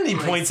right, man? He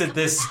Like, points at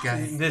this which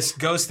guy? this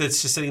ghost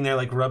that's just sitting there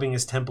like rubbing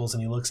his temples,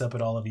 and he looks up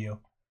at all of you.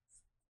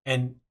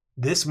 And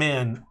this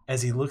man,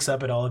 as he looks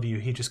up at all of you,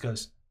 he just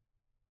goes,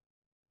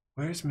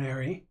 "Where's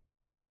Mary?"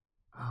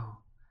 Oh.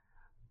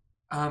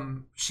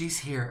 She's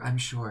here, I'm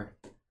sure.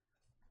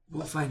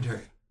 We'll find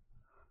her.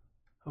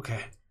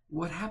 Okay,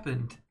 What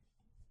happened?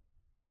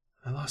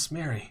 I lost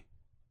Mary.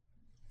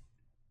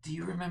 Do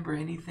you remember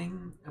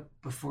anything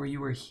before you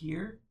were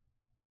here?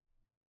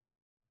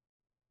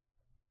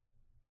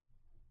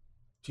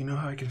 Do you know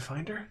how I can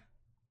find her?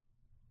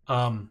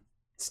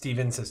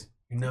 Steven says,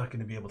 "You're not going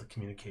to be able to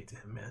communicate to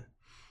him, man."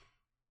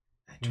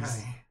 I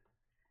try.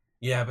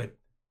 Yeah, but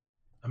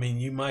I mean,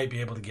 you might be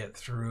able to get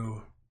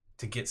through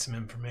to get some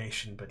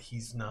information, but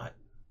he's not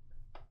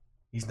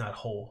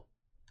whole.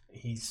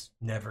 He's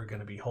never going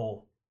to be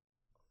whole.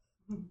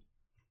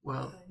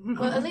 Well,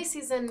 Well, at least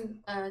he's in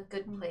a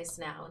good place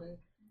now,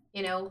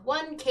 and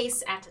one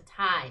case at a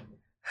time.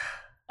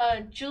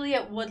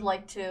 Juliet would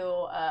like to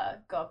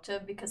go up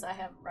to, because I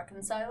have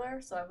Reconciler,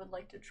 so I would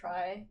like to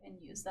try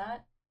and use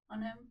that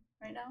on him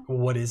right now.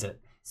 What is it?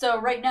 So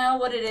right now,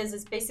 what it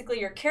is basically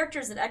your character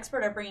is an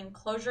expert at bringing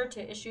closure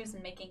to issues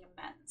and making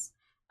amends.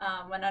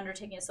 When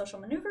undertaking a social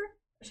maneuver,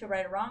 to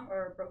right a wrong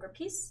or broker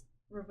peace,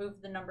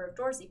 remove the number of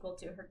doors equal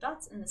to her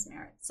dots in this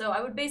merit. So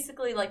I would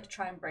basically like to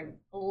try and bring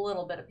a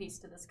little bit of peace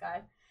to this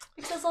guy,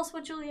 because that's also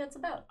what Juliet's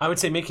about. I would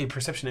say make a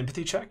perception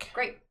empathy check.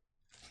 Great.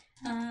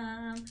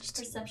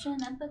 Perception,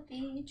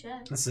 empathy,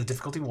 check. This is a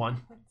difficulty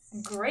 1.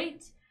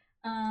 Great.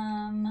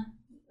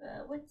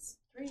 What's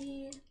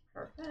 3?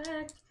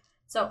 Perfect.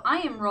 So I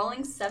am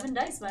rolling 7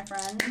 dice, my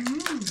friend.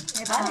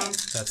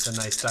 That's a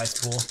nice dice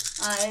pool.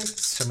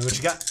 Show me what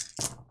you got.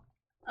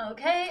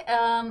 Okay.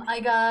 I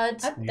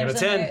got. You got a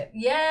 10.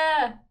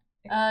 Yeah.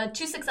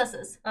 2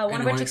 successes. One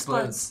And of which one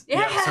explodes.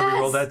 explodes. Yes. So we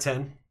rolled that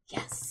 10.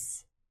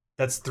 Yes.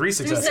 That's 3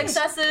 3 successes.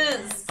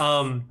 successes.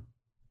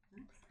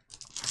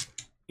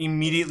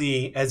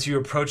 Immediately as you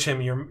approach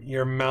him,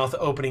 your mouth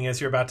opening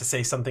as you're about to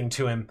say something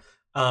to him,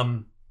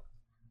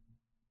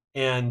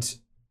 and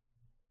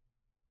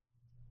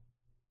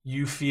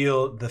you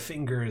feel the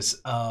fingers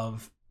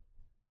of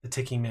the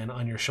ticking man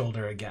on your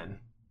shoulder again.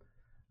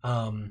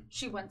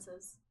 She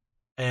winces.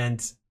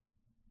 And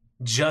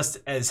just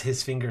as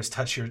his fingers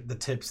touch the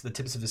tips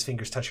of his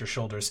fingers touch your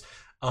shoulders,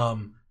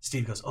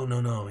 Steve goes, "Oh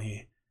no,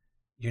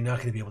 you're not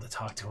going to be able to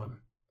talk to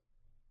him.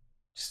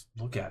 just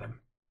look at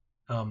him.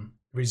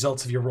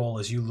 Results of your roll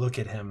as you look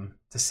at him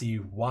to see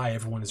why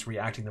everyone is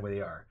reacting the way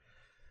they are.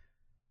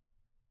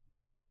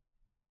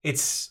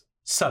 It's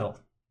subtle.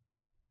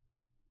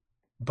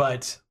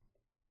 But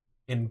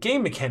in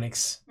game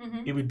mechanics,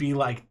 Mm-hmm. it would be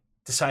like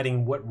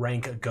deciding what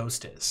rank a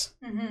ghost is.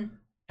 Mm-hmm.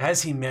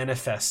 As he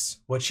manifests,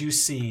 what you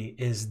see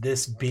is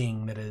this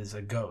being that is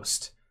a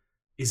ghost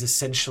is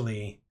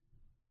essentially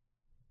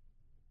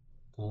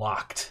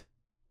locked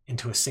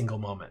into a single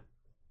moment.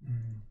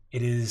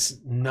 It is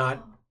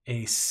not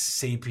a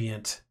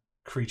sapient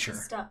creature.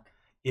 Stuck.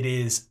 It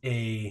is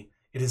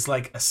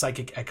like a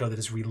psychic echo that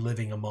is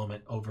reliving a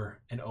moment over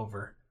and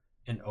over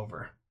and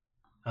over.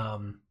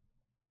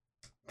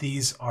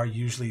 These are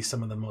usually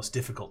some of the most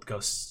difficult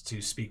ghosts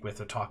to speak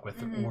with or talk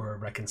with or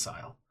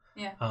reconcile.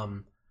 Yeah.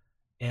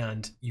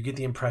 And you get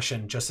the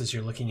impression just as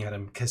you're looking at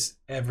him, because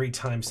every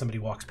time somebody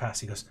walks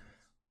past, he goes,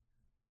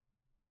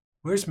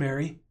 "Where's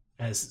Mary?"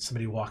 As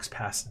somebody walks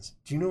past, and says,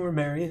 "Do you know where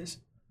Mary is?"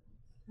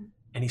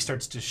 And he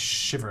starts to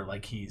shiver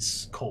like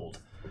he's cold.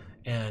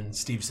 And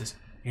Steve says,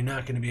 "You're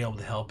not going to be able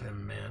to help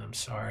him, man. I'm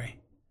sorry."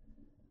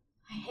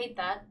 I hate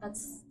that. That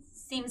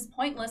seems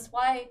pointless.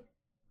 Why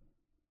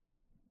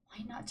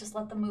not just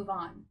let them move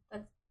on?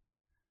 That's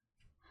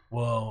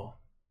Whoa.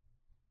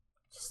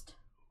 just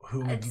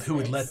Who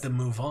would let them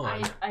move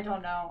on? I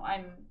don't know.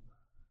 I'm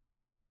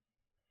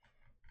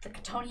the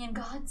Chthonian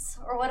gods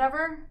or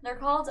whatever they're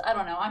called. I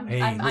don't know. I'm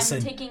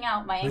taking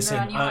out my anger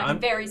on you. I'm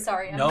very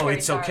sorry. No, very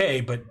it's sorry.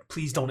 okay, but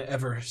please don't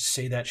ever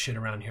say that shit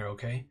around here,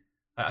 okay?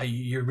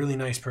 You're a really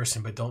nice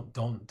person, but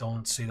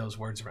don't say those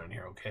words around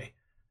here, okay?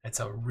 That's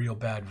a real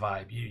bad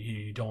vibe.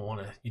 You don't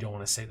want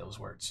to say those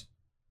words.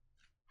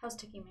 How's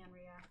Tiki Man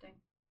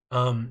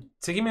reacting?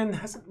 Tiki Man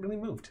hasn't really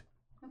moved.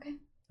 Okay.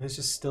 He's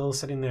just still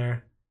sitting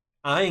there,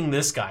 eyeing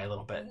this guy a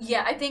little bit.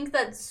 Yeah, I think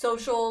that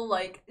social,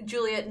 like,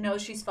 Juliet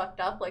knows she's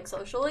fucked up, like,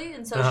 socially,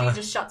 and so she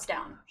just shuts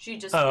down. She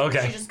just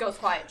she just goes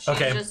quiet.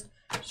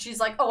 She's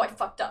like, "Oh, I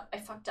fucked up.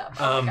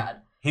 Oh my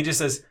god." He just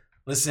says,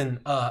 "Listen,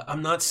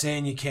 I'm not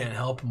saying you can't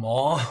help them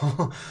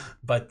all,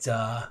 but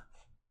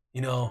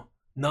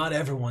not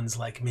everyone's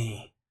like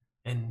me,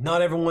 and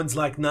not everyone's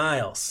like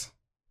Niles,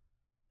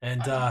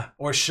 and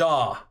or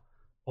Shaw,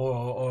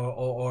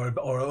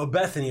 or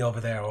Bethany over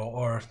there,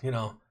 or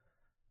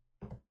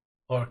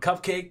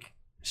Cupcake.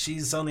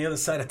 She's on the other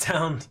side of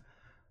town."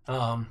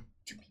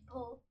 Do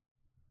people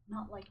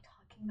not like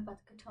talking about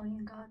the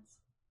Chthonian gods?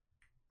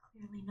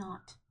 Clearly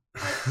not.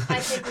 I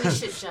think we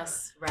should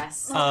just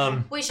rest.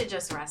 We should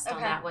just rest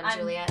on that one,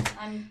 Juliet.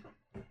 I'm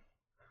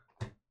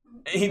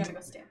He- gonna go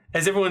stand.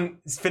 As everyone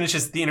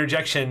finishes the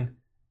interjection,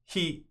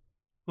 he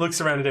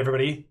looks around at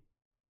everybody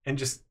and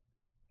just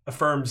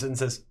affirms and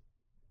says,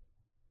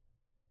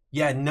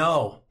 "Yeah,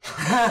 no,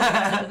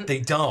 they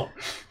don't.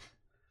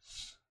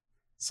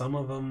 Some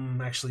of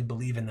them actually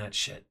believe in that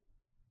shit.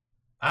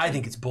 I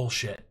think it's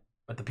bullshit,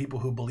 but the people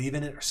who believe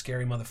in it are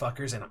scary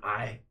motherfuckers, and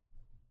I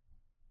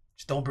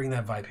just don't bring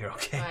that vibe here,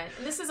 okay?" Right.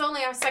 And this is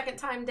only our second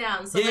time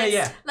down, so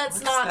Yeah.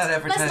 let's not not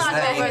advertise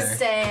that ever either.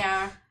 say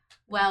our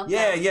welcome.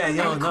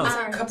 No.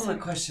 A couple of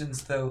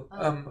questions though.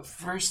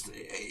 First,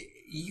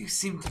 you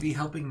seem to be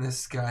helping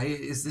this guy.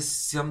 Is this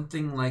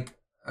something like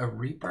a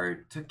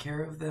Reaper took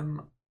care of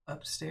them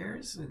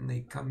upstairs and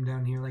they come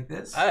down here like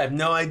this? I have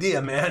no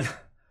idea, man.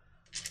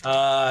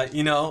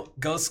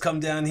 Ghosts come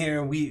down here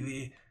and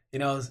we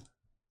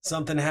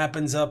something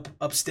happens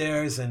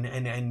upstairs and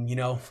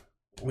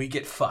we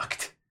get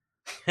fucked.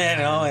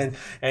 But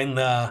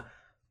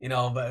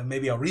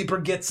maybe a Reaper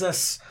gets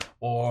us,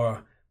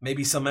 or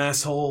maybe some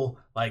asshole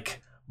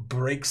like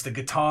breaks the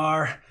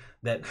guitar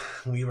that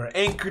we were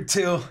anchored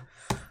to.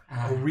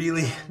 A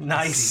really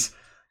nice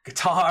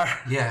guitar.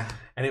 Yeah.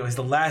 And it was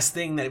the last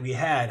thing that we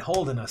had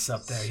holding us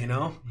up there,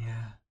 Yeah.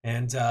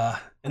 And the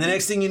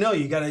next thing you know,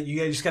 you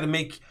just gotta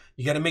make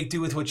do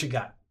with what you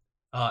got.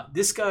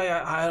 This guy,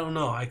 I don't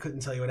know. I couldn't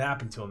tell you what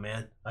happened to him,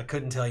 man. I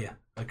couldn't tell you.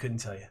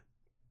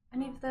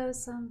 Any of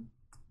those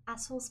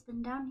assholes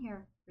been down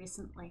here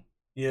recently?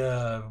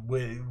 Yeah.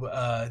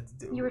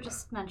 You were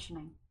just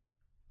mentioning.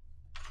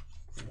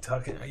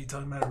 Are you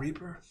talking about a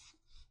Reaper?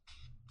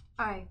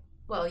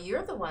 Well,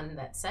 you're the one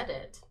that said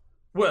it.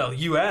 Well,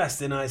 you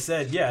asked, and I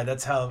said, yeah.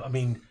 That's how. I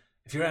mean,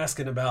 if you're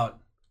asking about.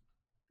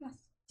 Yes.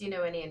 Do you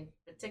know any in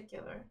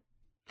particular?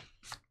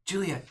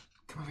 Juliet,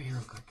 come over here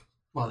real quick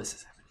while this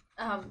is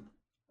happening.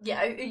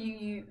 Yeah,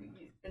 you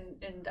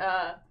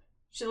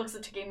she looks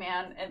at Tiki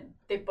Man, and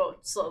they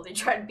both slowly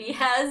try to be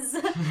as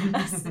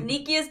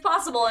sneaky as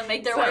possible and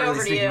make their way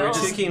over to you.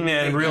 Tiki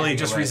Man really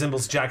just away.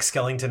 resembles Jack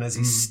Skellington as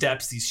he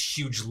steps. These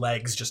huge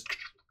legs just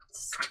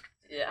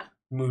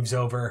moves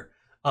over.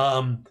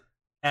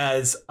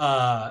 As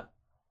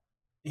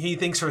he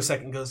thinks for a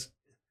second, goes,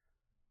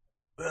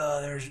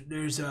 "Well,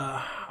 there's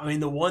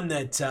the one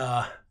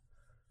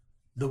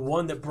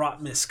that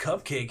brought Miss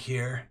Cupcake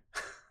here.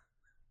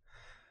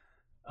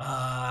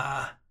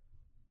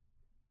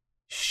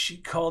 She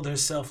called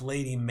herself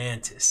Lady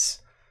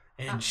Mantis,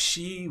 and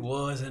she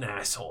was an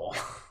asshole.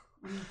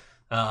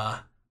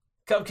 Kind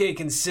Cupcake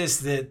insists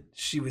that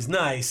she was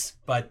nice,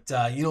 but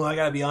I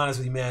gotta be honest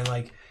with you, man.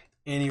 Like,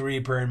 any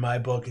Reaper in my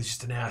book is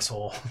just an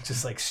asshole,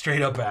 just like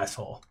straight up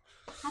asshole.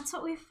 That's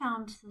what we've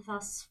found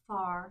thus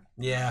far.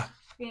 Yeah.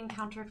 We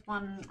encountered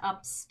one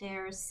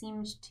upstairs,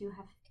 seemed to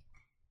have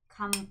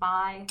come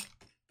by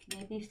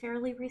maybe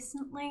fairly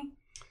recently.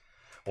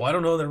 Well, I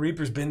don't know that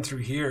Reaper's been through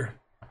here.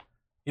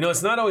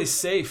 It's not always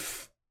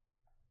safe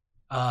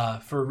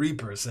for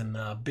Reapers in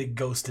big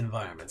ghost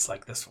environments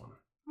like this one.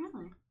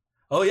 Really?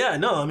 Oh, yeah,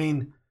 no, I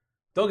mean,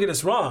 don't get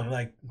us wrong.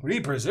 Like,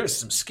 Reapers, there's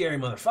some scary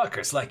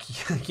motherfuckers. Like,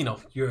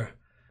 your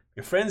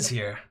friends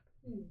here.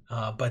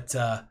 But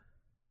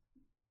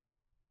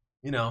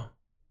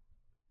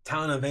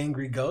town of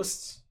angry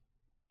ghosts,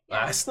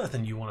 that's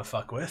nothing you want to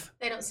fuck with.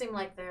 They don't seem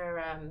like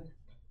they're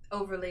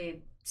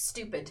overly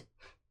stupid.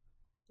 I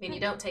mean,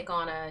 you don't take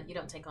on a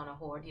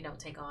horde. You don't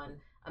take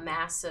on a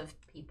mass of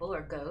people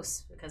or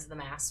ghosts because the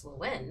mass will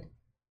win.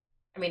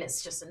 I mean,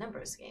 it's just a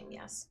numbers game,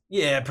 yes.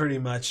 Yeah, pretty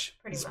much.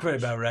 It's pretty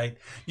about right.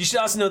 You should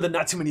also know that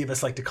not too many of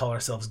us like to call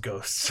ourselves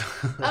ghosts.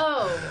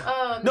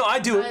 No, I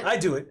do it. I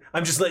do it.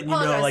 I'm just letting you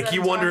know. Like,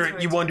 you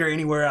wander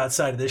anywhere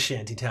outside of this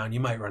shanty town, you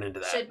might run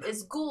into that.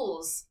 Is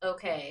ghouls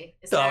okay?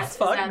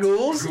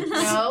 Ghouls?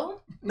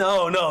 No.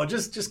 No.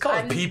 Just call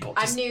it people.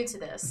 I'm new to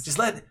this.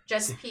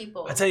 Just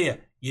people. I tell you,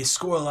 you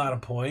score a lot of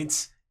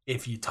points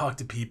if you talk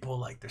to people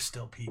like they're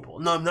still people.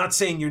 No, I'm not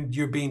saying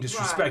you're being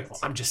disrespectful.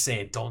 Right. I'm just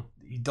saying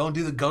don't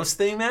do the ghost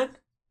thing, man.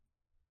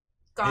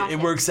 It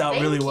works out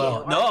really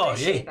well. No,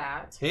 hey.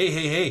 That.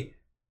 Hey.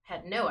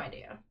 Had no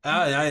idea.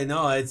 I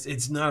know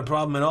it's not a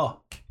problem at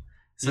all.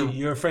 So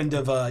you're a friend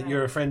of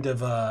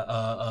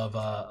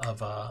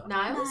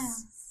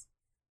Niles?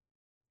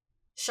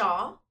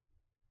 Shaw?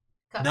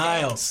 Cupcake.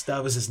 Niles,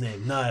 that was his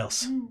name.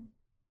 Niles.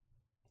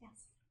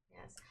 Yes.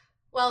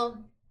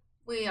 Well,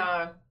 we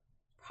are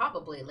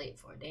probably late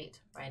for a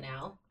date right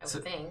now, I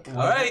would think.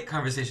 All right.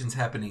 Conversation's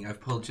happening.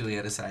 I've pulled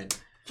Juliet aside.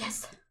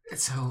 Yes.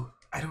 So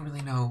I don't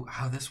really know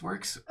how this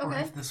works or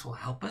if this will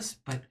help us,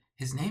 but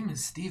his name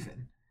is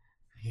Steven.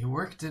 He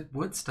worked at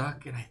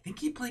Woodstock, and I think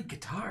he played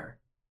guitar.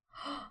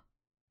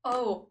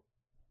 Okay.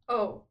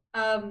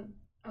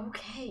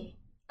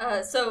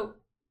 So,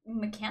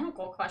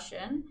 mechanical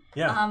question.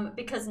 Yeah.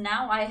 Because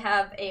now I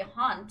have a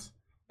haunt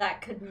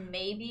that could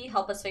maybe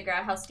help us figure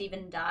out how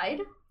Steven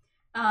died.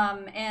 I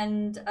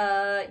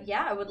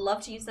would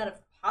love to use that if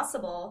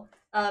possible.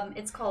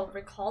 It's called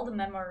Recall the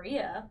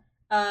Memoria.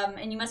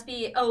 And you must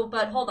be... Oh,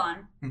 but hold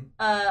on.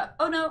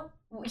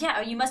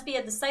 You must be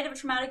at the site of a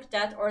traumatic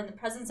death or in the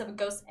presence of a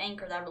ghost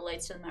anchor that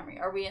relates to the memory.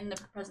 Are we in the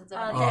presence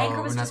of the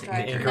anchor was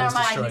destroyed.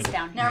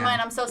 Never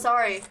mind, I'm so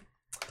sorry.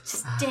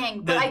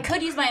 Dang, but I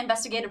could use my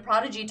investigative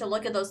prodigy to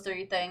look at those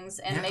three things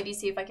and maybe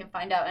see if I can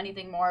find out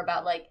anything more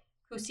about, like,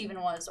 who Steven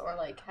was or,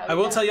 like, how... I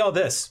will tell you all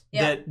this,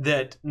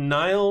 that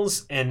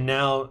Niles and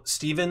now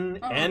Steven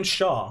and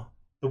Shaw,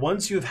 the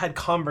ones you have had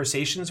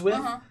conversations with,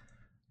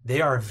 they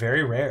are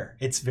very rare.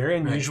 It's very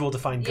unusual to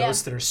find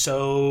ghosts that are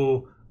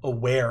so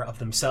aware of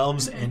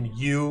themselves and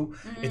you.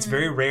 It's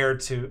very rare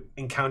to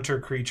encounter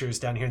creatures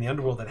down here in the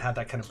underworld that have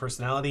that kind of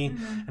personality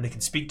and they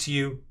can speak to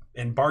you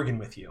and bargain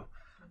with you.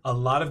 A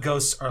lot of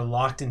ghosts are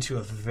locked into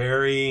a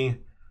very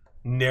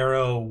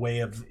narrow way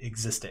of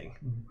existing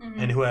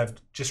and who have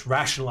just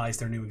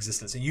rationalized their new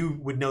existence. And you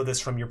would know this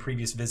from your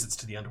previous visits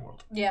to the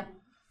underworld. Yeah.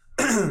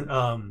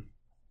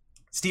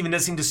 Steven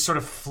does seem to sort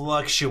of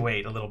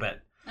fluctuate a little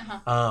bit.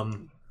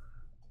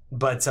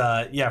 But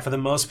for the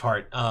most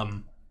part,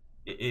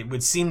 it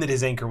would seem that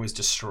his anchor was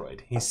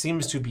destroyed. He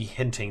seems to be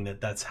hinting that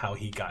that's how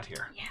he got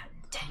here. Yeah,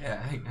 dang.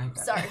 Yeah,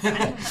 Sorry,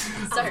 friend.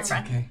 Sorry,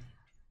 friend. Okay.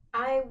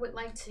 I would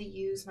like to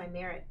use my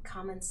merit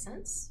common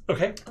sense.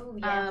 Okay. Oh,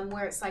 yeah.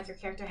 Where it's like your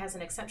character has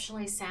an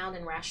exceptionally sound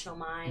and rational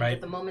mind. Right.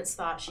 At the moment's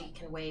thought, she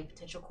can weigh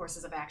potential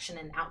courses of action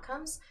and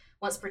outcomes.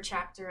 Once per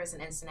chapter as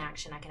an instant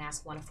action, I can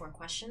ask 1 of 4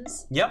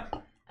 questions.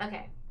 Yep.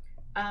 Okay.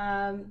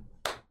 Are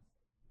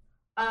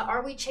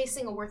we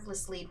chasing a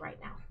worthless lead right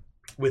now?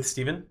 With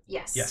Steven?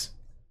 Yes. Yes.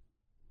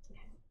 Okay.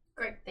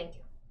 Great. Thank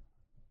you.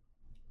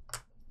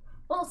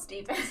 Well,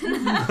 Steven.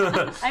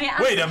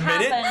 Wait a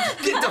minute.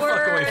 Get the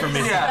fuck away from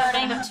me.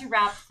 Starting to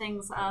wrap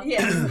things up.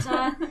 Yeah. And,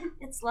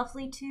 it's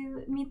lovely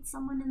to meet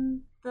someone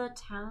in the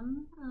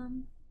town.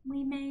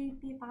 We may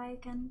be by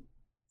again.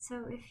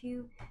 So if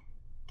you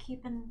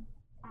keep an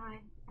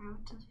eye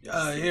out.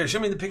 Here, show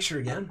me the picture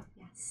again.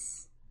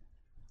 Yes.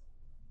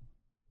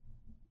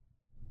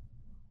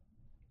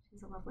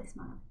 She's a lovely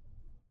smile.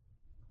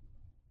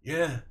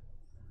 Yeah.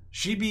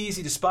 She'd be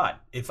easy to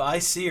spot. If I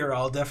see her,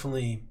 I'll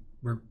definitely...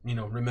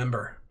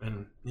 remember,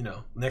 and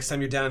next time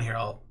you're down here,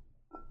 I'll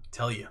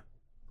tell you.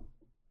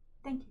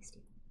 Thank you,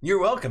 Steve. You're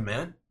welcome,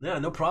 man. Yeah,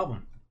 no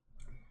problem.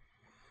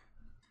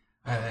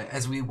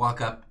 As we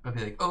walk up, I'll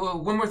be like, "Oh,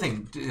 one more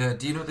thing.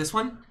 Do you know this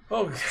one?"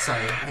 Oh,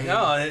 sorry.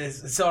 No,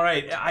 it's all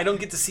right. I don't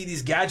get to see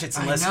these gadgets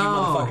unless you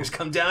motherfuckers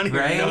come down here.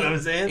 Right? You know what I'm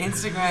saying?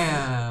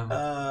 Instagram.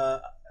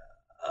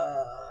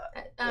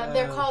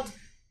 They're called.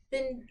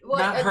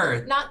 Not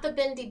her. Not the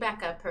Bendy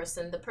Becca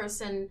person. The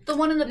person. The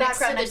one in the next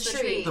background to next to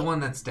the tree. The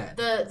one that's dead.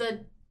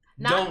 The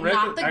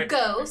Not the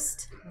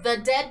ghost, the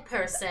dead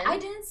person. I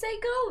didn't say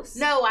ghost.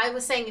 No, I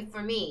was saying it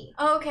for me.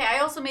 Oh, okay, I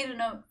also made a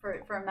note for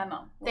a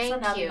memo.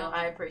 Thank you.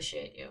 I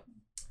appreciate you.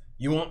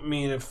 You want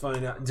me to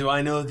find out? Do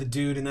I know the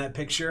dude in that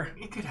picture?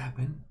 It could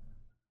happen.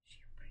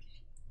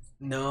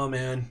 No,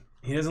 man.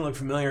 He doesn't look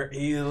familiar.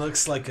 He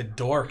looks like a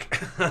dork.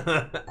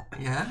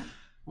 Yeah?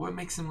 What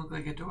makes him look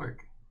like a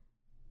dork?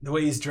 The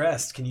way he's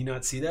dressed. Can you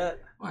not see that?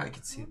 Well, I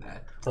could see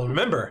that. Well,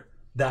 remember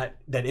that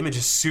image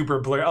is super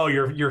blurry. Oh,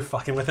 you're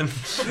fucking with him.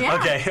 Yeah.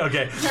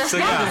 Okay. So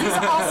yeah, He's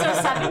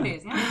also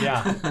 70s.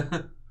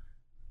 Yeah.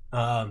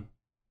 Yeah.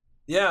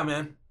 Yeah,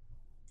 man.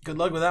 Good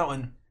luck with that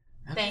one.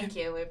 Thank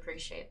you. We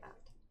appreciate that.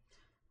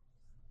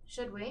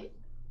 Should we?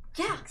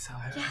 Yeah. So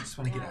I just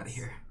want to get out of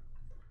here.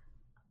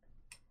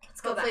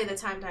 Let's go Hopefully back.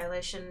 the time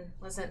dilation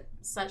wasn't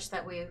such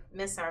that we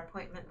miss our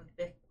appointment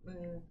with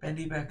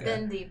Bendy Becca.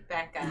 Bendy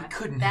Becca. You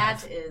couldn't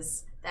That have.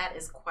 is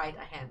quite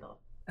a handle.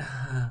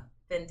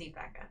 Bendy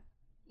Becca.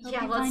 Hope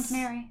Yeah, you let's.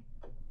 find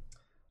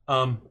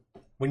Mary.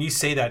 When you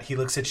say that, he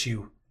looks at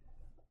you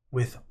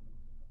with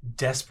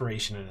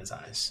desperation in his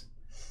eyes.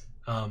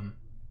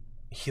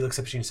 He looks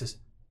up at you and says,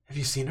 "Have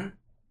you seen her?"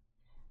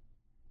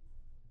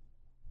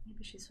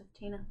 Maybe she's with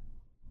Tina.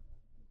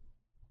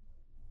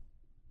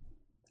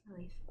 I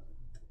leave.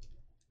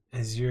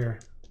 As you're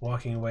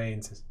walking away,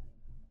 and says,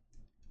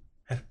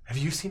 "Have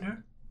you seen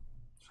her?"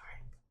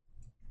 Sorry.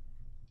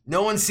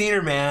 No one's seen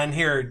her, man.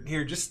 Here,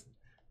 just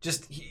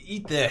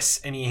eat this.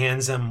 And he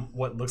hands him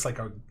what looks like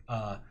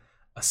a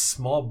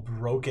small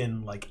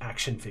broken like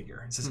action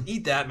figure. He says,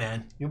 "Eat that,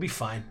 man. You'll be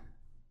fine."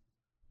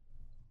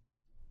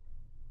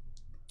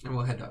 And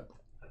we'll head up.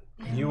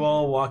 And you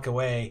all walk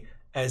away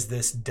as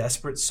this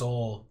desperate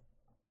soul.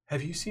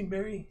 "Have you seen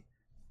Mary?"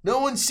 "No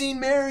one's seen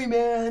Mary,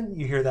 man."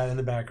 You hear that in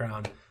the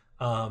background.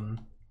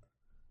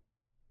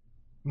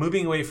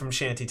 Moving away from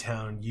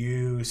Shantytown,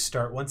 you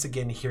start once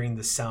again hearing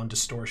the sound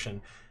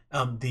distortion.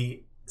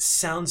 The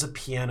sounds of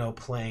piano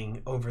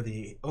playing over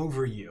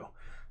you,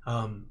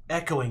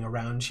 echoing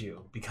around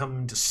you,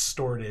 become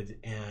distorted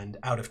and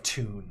out of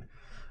tune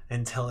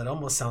until it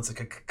almost sounds like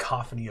a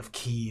cacophony of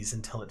keys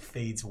until it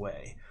fades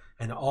away.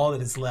 And all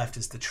that is left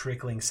is the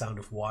trickling sound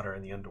of water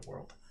in the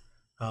underworld.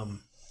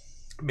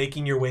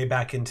 Making your way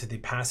back into the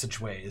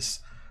passageways,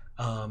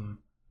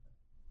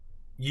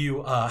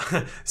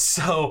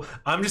 so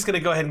I'm just going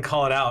to go ahead and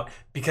call it out,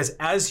 because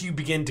as you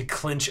begin to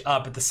clench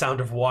up at the sound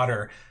of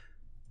water,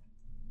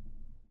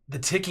 the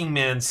ticking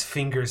man's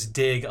fingers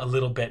dig a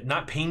little bit,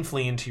 not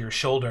painfully into your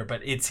shoulder,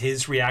 but it's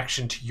his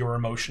reaction to your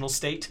emotional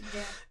state.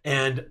 Yeah.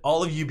 And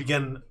all of you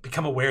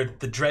become aware that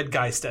the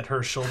Dreadgeist at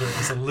her shoulder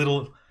is a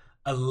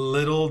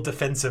little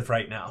defensive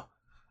right now.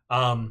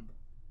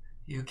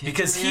 You okay,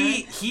 Because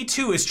Juliet? he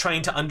too is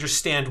trying to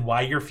understand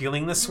why you're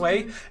feeling this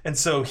way, and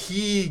so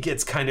he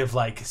gets kind of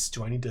like,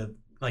 do I need to,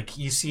 like,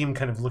 you see him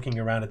kind of looking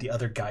around at the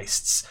other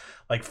Geists,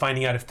 like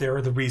finding out if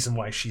they're the reason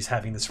why she's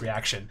having this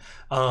reaction.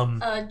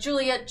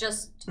 Juliet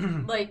just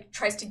like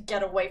tries to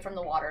get away from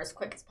the water as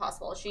quick as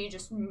possible. She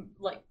just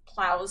like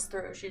plows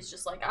through. She's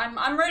just like,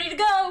 I'm ready to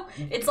go.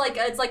 It's like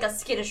a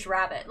skittish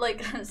rabbit.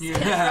 Like Yeah,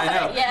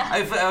 I know. Yeah.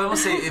 I will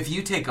say, if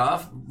you take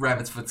off,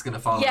 Rabbit's Foot's gonna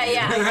follow. Yeah, you.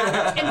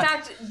 yeah. In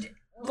fact,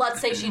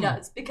 let's say she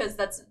does, because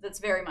that's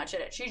very much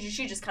it.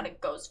 She just kind of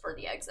goes for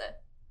the exit.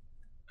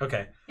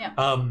 Okay.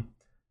 Yeah.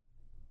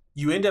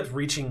 You end up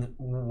reaching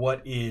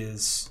what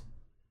is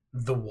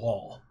the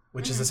wall,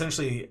 which is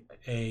essentially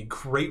a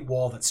great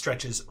wall that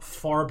stretches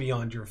far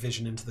beyond your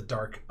vision into the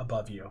dark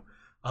above you.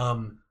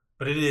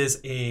 But it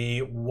is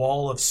a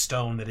wall of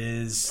stone that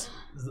is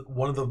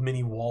one of the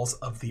many walls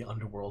of the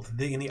underworld.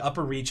 In the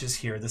upper reaches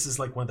here, this is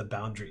like one of the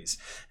boundaries,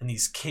 and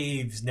these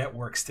caves,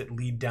 networks that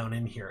lead down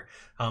in here.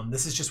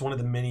 This is just one of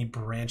the many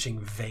branching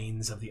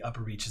veins of the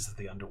upper reaches of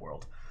the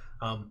underworld.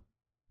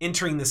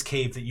 Entering this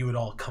cave that you would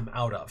all come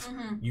out of,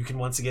 you can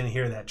once again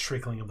hear that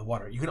trickling of the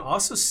water. You can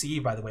also see,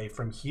 by the way,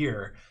 from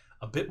here,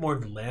 a bit more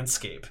of the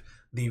landscape,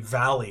 the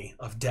valley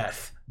of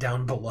death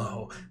down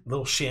below,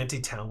 little shanty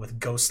town with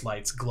ghost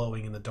lights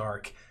glowing in the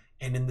dark.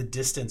 And in the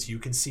distance, you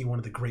can see one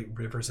of the great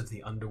rivers of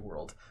the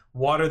underworld.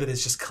 Water that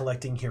is just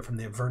collecting here from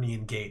the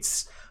Avernian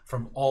gates,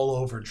 from all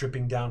over,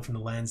 dripping down from the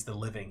lands of the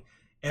living.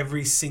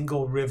 Every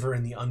single river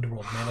in the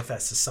underworld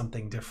manifests as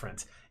something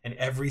different. And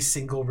every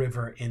single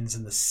river ends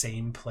in the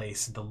same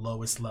place at the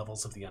lowest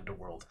levels of the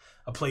underworld.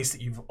 A place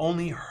that you've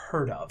only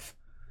heard of,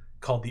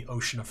 called the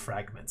Ocean of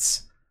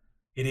Fragments.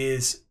 It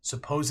is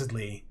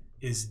supposedly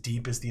as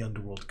deep as the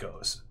underworld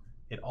goes.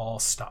 It all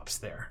stops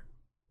there.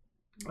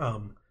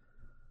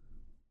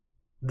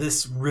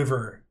 This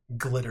river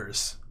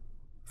glitters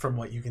from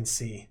what you can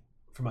see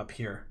from up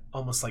here,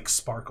 almost like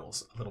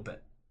sparkles a little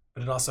bit.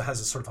 But it also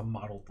has a sort of a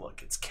mottled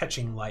look. It's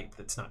catching light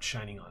that's not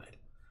shining on it.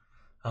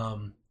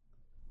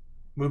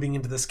 Moving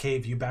into this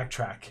cave, you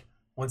backtrack.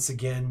 Once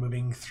again,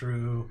 moving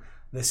through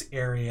this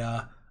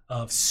area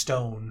of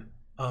stone.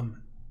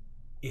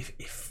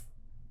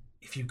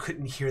 If you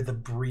couldn't hear the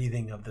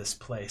breathing of this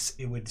place,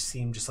 it would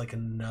seem just like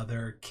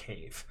another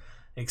cave.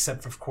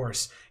 Except, of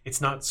course, it's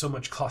not so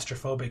much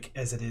claustrophobic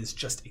as it is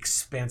just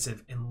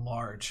expansive and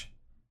large.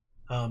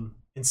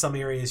 In some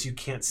areas, you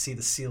can't see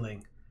the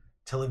ceiling,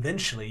 till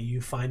eventually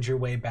you find your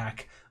way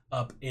back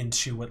up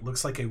into what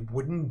looks like a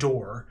wooden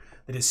door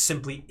that is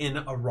simply in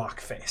a rock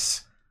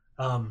face.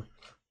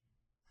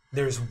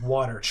 There's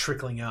water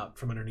trickling out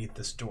from underneath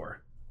this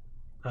door.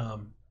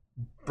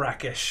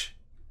 Brackish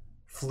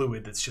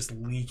fluid that's just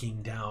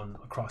leaking down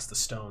across the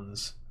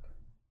stones.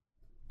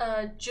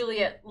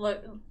 Juliet,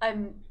 look,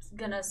 I'm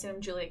gonna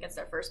assume Juliet gets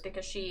there first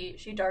because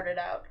she darted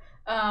out.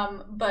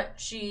 But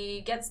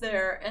she gets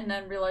there and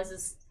then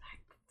realizes,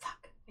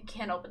 fuck, I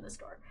can't open this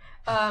door.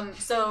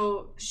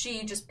 So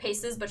she just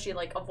paces, but she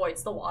like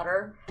avoids the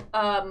water.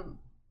 Ivy?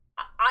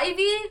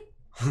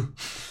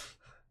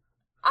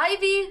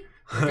 Ivy?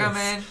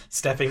 Coming.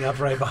 Stepping up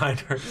right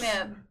behind her.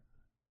 Man.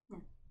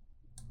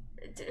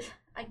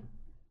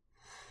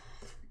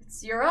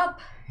 You're up.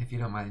 If you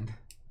don't mind.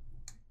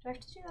 Do I have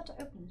to do that to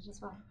open it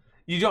as well?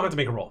 You don't have to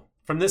make a roll.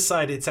 From this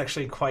side, it's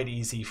actually quite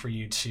easy for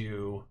you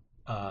to...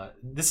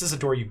 this is a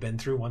door you've been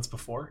through once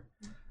before.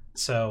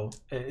 So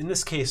in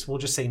this case, we'll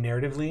just say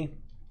narratively,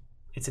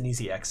 it's an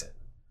easy exit.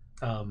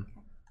 I'm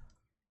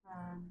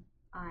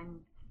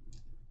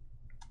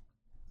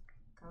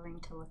going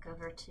to look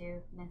over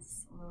to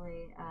Miss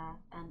Lily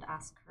and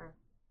ask her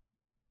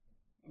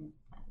in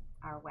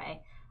our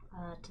way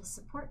to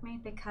support me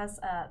because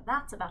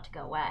that's about to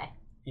go away.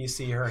 You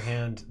see her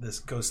hand, this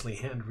ghostly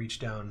hand, reach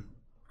down.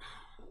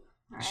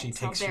 All right, She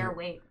so takes bear your-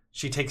 weight.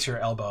 She takes your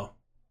elbow.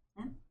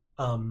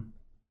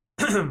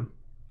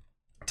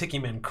 Tiki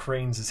Man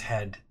cranes his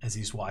head as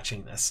he's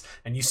watching this,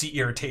 and you see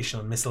irritation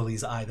on Miss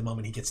Lily's eye the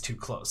moment he gets too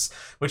close,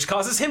 which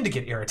causes him to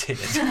get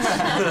irritated.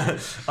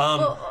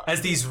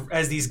 As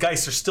these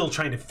guys are still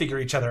trying to figure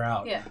each other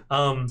out. Yeah.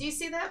 Do you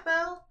see that,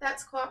 Bo?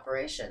 That's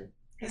cooperation.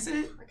 Is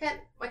it?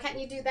 Why can't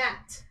you do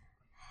that?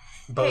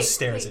 Bo Hey,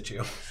 stares wait. at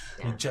you.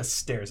 He Yeah. just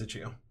stares at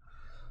you.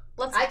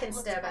 I can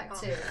stare back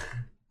too.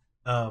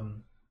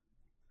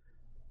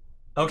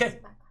 Okay.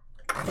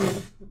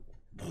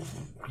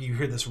 You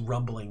hear this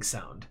rumbling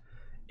sound,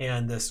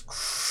 and this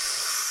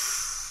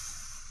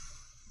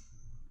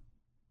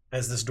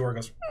as this door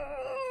goes,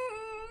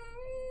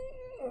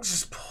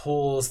 just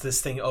pulls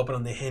this thing open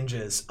on the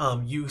hinges.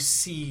 You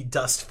see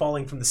dust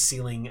falling from the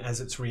ceiling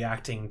as it's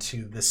reacting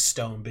to this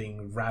stone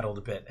being rattled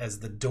a bit as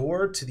the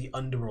door to the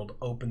underworld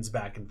opens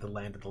back into the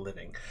land of the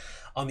living.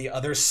 On the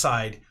other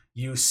side,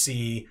 you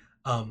see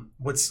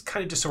what's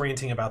kind of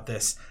disorienting about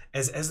this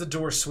as the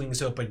door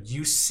swings open,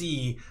 you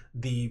see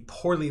the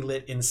poorly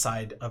lit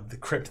inside of the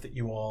crypt that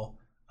you all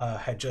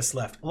had just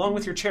left, along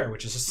with your chair,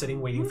 which is just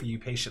sitting waiting for you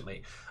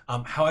patiently.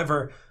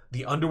 However,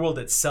 the underworld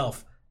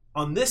itself,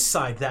 on this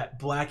side, that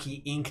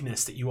blacky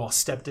inkness that you all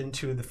stepped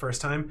into the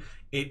first time,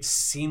 it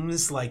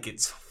seems like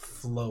it's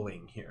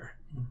flowing here.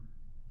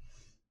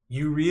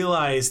 You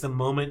realize the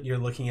moment you're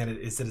looking at it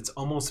is that it's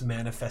almost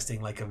manifesting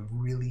like a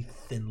really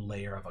thin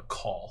layer of a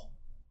caul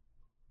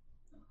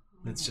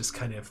that's just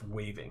kind of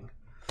waving.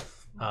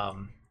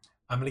 I'm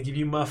gonna give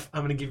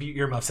you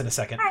earmuffs in a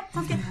second. All right,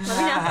 sounds good.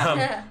 Let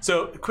me know.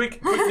 So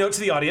quick note to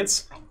the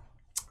audience.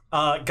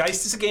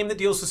 Geist is a game that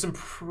deals with some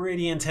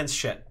pretty intense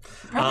shit.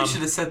 Probably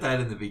should have said that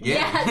in the beginning.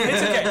 Yeah.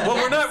 It's okay. Well,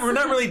 we're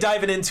not really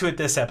diving into it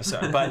this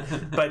episode,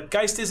 but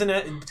Geist is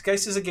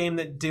a game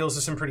that deals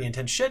with some pretty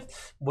intense shit.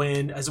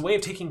 When, as a way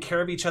of taking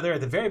care of each other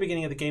at the very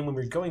beginning of the game, when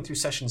we were going through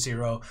session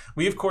 0,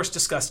 we of course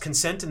discussed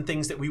consent and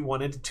things that we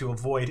wanted to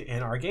avoid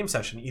in our game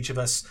session. Each of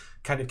us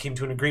kind of came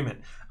to an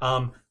agreement.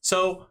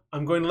 So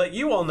I'm going to let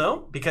you all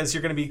know, because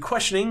you're going to be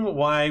questioning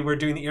why we're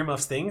doing the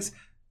earmuffs things.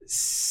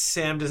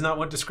 Sam does not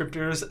want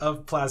descriptors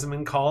of plasm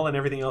and call and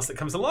everything else that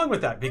comes along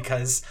with that,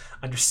 because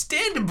completely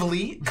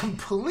understandably,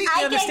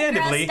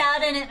 I get grossed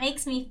out and it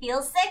makes me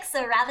feel sick,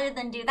 so rather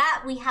than do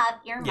that, we have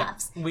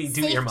earmuffs. we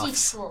do Safety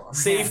earmuffs. tools.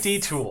 Safety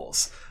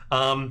tools.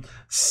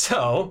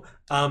 So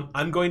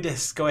I'm going to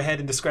go ahead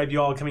and describe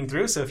you all coming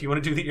through. So if you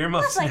want to do the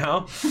earmuffs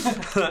now,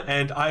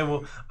 and I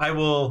will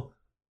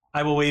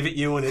wave at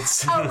you when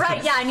it's Oh,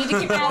 right, yeah, I need to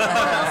keep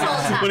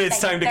my when it's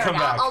time to come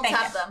back. I'll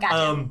tap them.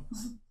 Gotcha.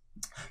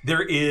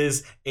 There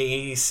is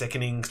a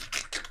sickening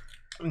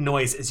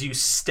noise as you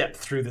step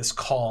through this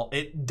call.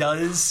 It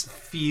does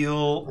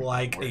feel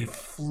like a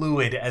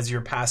fluid as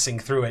you're passing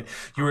through it.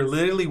 You are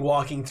literally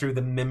walking through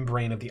the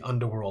membrane of the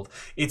underworld.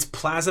 It's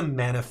plasm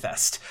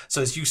manifest.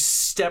 So as you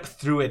step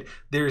through it,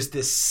 there's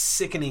this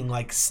sickening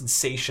like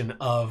sensation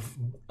of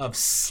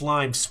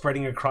slime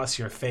spreading across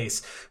your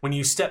face. When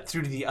you step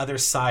through to the other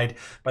side,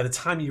 by the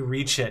time you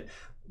reach it,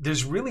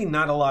 there's really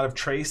not a lot of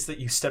trace that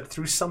you stepped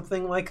through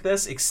something like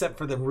this, except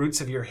for the roots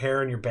of your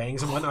hair and your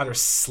bangs and whatnot are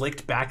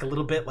slicked back a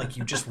little bit, like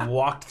you just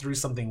walked through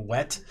something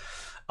wet.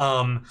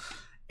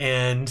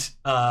 It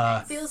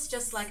feels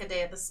just like a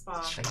day at the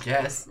spa. I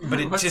guess. But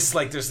it just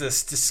like there's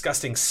this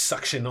disgusting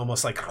suction,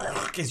 almost like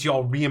as you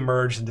all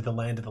reemerge into the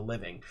land of the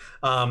living.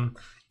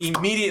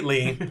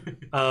 Immediately,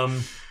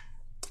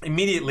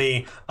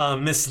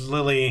 Miss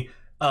Lily,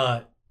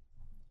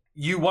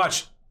 you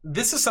watch.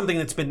 This is something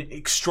that's been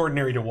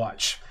extraordinary to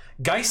watch.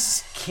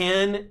 Geists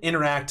can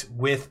interact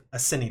with a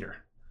Sin Eater.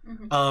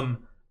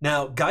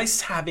 Now,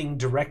 Geists having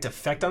direct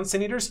effect on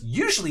Sin Eaters,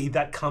 usually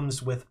that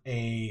comes with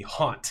a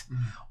haunt,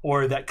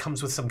 or that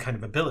comes with some kind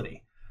of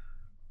ability.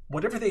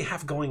 Whatever they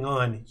have going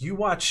on, you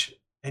watch,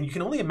 and you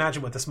can only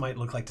imagine what this might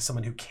look like to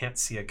someone who can't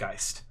see a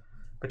Geist.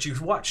 But you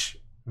watch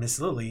Miss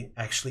Lily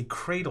actually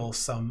cradle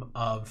some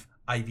of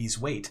Ivy's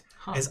weight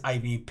as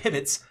Ivy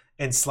pivots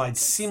and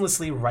slides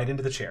seamlessly right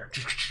into the chair.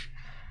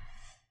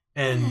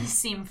 And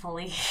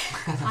Seamfully.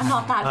 I'm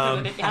not that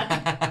good at it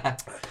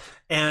yet.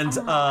 and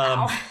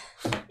Ow.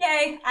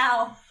 Yay.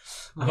 Ow.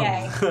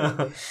 Yay.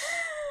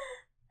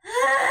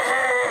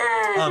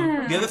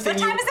 The other thing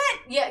What time is it?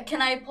 Yeah,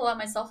 can I pull out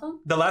my cell phone?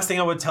 the last thing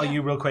I would tell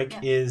you real quick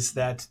is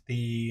that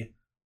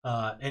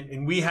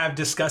and we have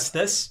discussed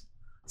this,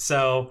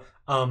 so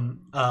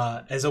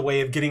as a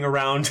way of getting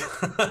around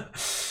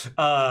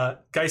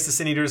Geist the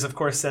Sin Eaters, of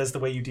course, says the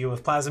way you deal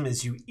with plasm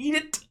is you eat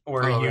it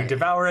or you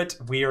devour it.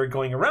 We are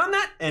going around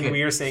that, and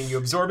we are saying you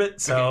absorb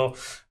it, so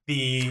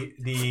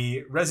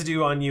the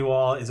residue on you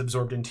all is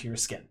absorbed into your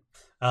skin.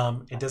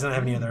 It doesn't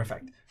have any other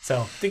effect.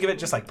 So think of it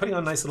just like putting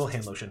on a nice little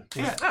hand lotion.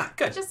 Yeah.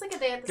 Good. Just like a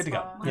day at the Good to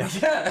spa. go.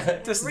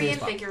 Yeah. Just a day at the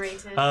spa. Reinvigorated.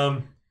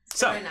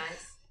 So Very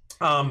nice.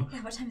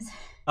 Yeah, what time is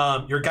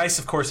it? your Geists,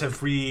 of course, have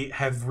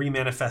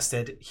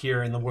remanifested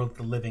here in the world of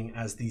the living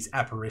as these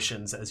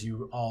apparitions, as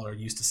you all are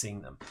used to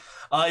seeing them.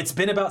 It's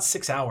been about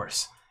 6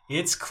 hours.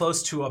 It's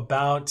close to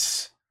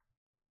about.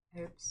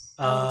 Oops.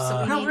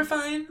 No, we're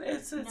fine.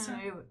 It's No.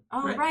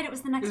 right. Right. It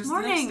was the next was the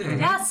morning. next day.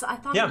 Yes, I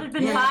thought Yeah. it had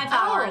been Yeah. 5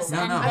 hours. No,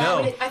 and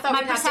no. I thought My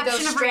we'd have to go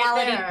perception of straight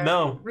reality- there.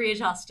 No.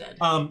 Readjusted.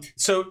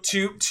 So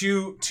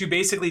to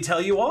basically tell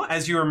you all,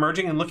 as you're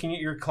emerging and looking at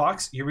your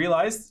clocks, you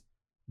realize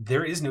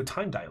there is no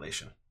time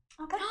dilation.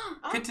 Okay.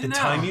 Good to The know.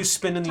 time you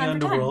spend in the Time for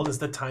time. underworld is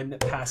the time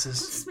that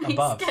passes This makes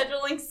above.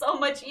 scheduling so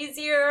much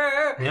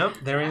easier. Yep,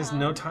 there is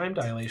no time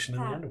dilation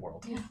in the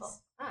underworld. Beautiful.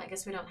 I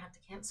guess we don't have to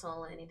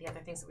cancel any of the other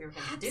things that we were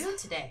going to do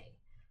today.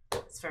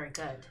 It's very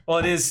good. Well,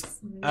 it is.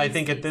 I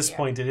think at this easier.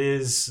 point it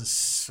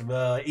is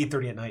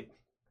 8:30 at night.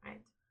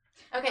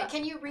 Okay,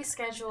 can you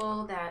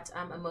reschedule that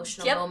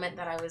emotional Yep. moment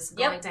that I was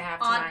Yep. going to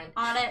have On tonight?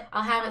 it.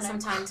 I'll have on it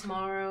sometime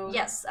tomorrow.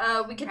 Yes,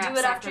 we could do Perhaps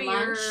it after after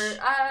your.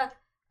 lunch?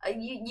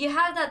 You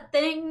have that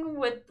thing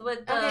with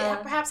Okay,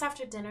 perhaps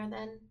after dinner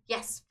then.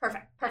 Yes,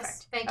 perfect.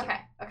 Yes, thank you.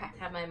 Okay.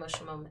 Have my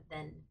emotional moment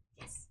then.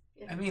 Yes.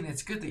 I mean,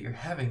 it's good that you're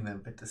having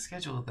them, but to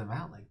schedule them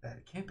out like that,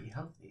 it can't be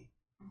healthy.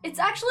 It's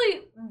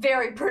actually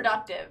very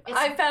productive. It's-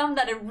 I found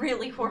that it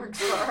really works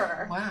for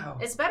her. Wow.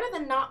 It's better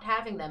than not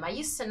having them. I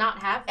used to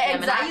not have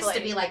them, and I used to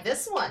Exactly. be like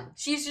this one.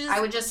 She's just I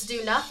would just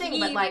do nothing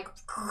but keep like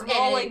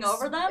rolling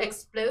over them.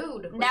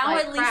 explode. with, now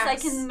like, at least I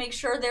cracks. can make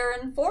sure they're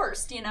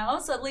enforced,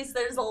 so at least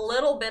there's a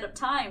little bit of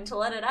time to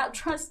let it out.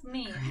 Trust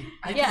me.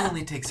 I Yeah. can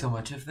only take so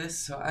much of this,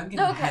 so I'm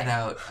gonna Okay. head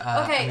out.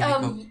 Okay,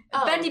 I'm gonna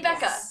go- Bendy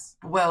Becca. yes.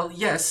 Well,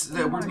 yes,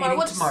 we're Tomorrow. meeting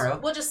we'll tomorrow.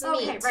 We'll just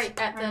Okay, meet right,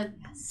 at the.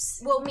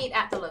 We'll meet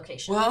at the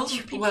location. Well,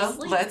 You beat well, me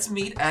sleep. let's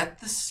meet at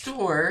the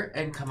store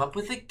and come up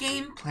with a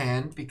game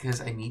plan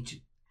because I need you.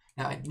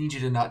 Now, I need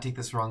you to not take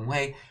this the wrong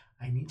way.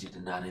 I need you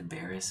to not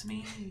embarrass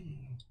me.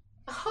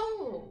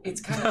 Oh. It's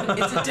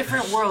it's a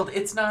different world.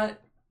 It's not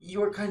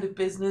your kind of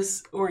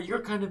business or your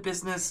kind of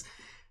business.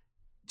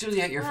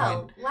 Juliet, you're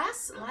Well, fine.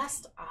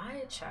 last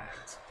I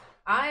checked,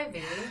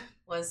 Ivy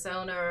was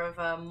owner of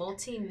a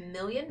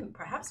multi-million,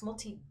 perhaps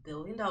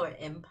multi-billion-dollar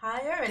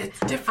empire, and It's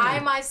different. I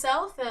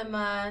myself am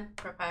a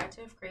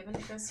proprietor of Craven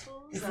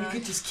Crystals. If we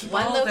could just keep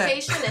one all that-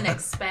 location and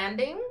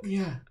expanding.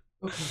 Yeah.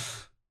 Okay.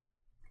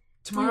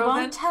 We Tomorrow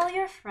won't then. tell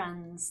your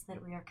friends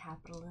that we are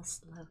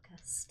capitalist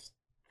locust.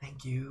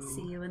 Thank you.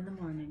 See you in the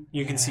morning.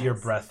 You can see your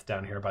breath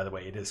down here, by the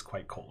way. It is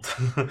quite cold.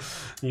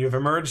 You have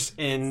emerged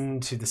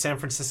into the San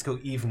Francisco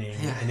evening,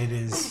 Yeah. and it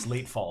is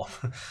late fall.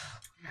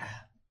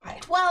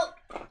 Well,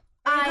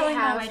 I Going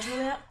my have. way,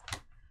 Juliet.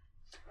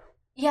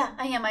 Yeah,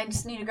 I am. I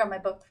just need to grab my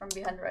book from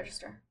behind the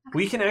register.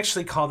 We can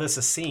actually call this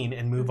a scene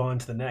and move on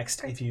to the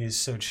next if you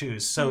so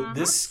choose. So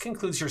this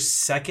concludes your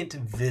second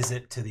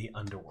visit to the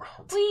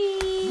underworld.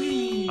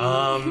 Whee! We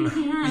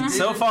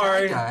So didn't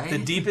far, die. the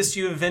deepest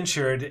you have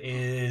ventured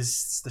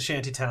is the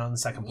Shantytown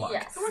second block.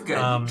 Yes. We're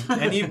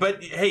good.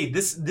 But hey,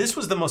 this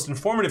was the most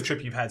informative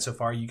trip you've had so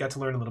far. You got to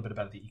learn a little bit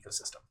about the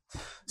ecosystem.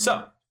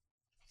 So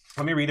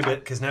let me read a bit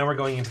because now we're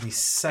going into the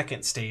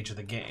second stage of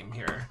the game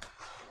here.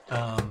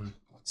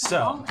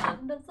 So.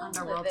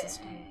 Underworld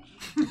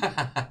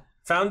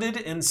Founded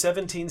in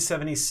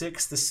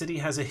 1776, the city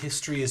has a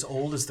history as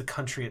old as the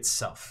country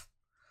itself.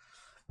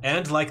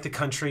 And like the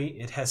country,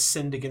 it has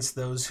sinned against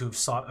those who have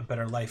sought a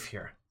better life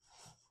here.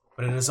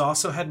 But it has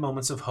also had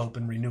moments of hope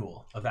and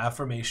renewal, of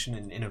affirmation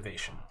and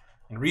innovation.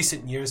 In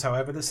recent years,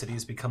 however, the city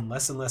has become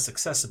less and less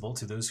accessible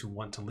to those who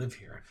want to live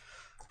here.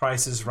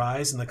 Prices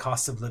rise and the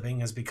cost of living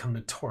has become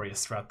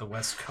notorious throughout the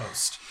West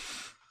Coast.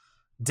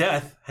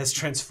 Death has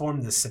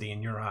transformed this city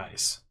in your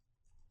eyes.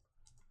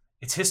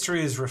 Its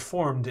history has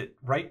reformed it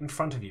right in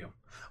front of you.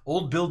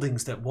 Old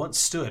buildings that once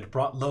stood,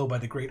 brought low by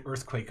the great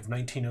earthquake of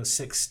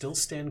 1906, still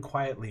stand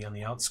quietly on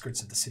the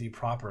outskirts of the city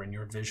proper in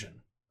your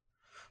vision.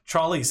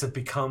 Trolleys have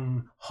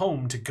become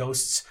home to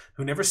ghosts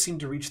who never seem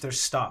to reach their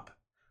stop.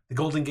 The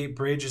Golden Gate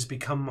Bridge has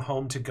become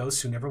home to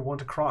ghosts who never want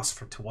to cross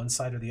to one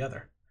side or the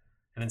other,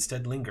 and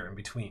instead linger in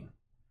between.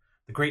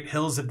 The great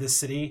hills of this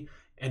city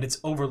and its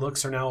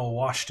overlooks are now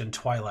awashed in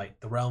twilight,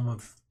 the realm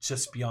of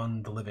just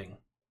beyond the living.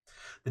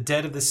 The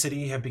dead of the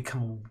city have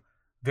become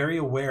very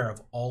aware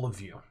of all of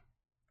you.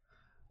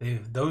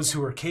 Those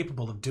who are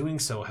capable of doing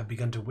so have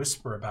begun to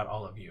whisper about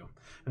all of you.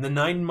 In the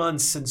 9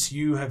 months since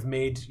you have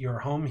made your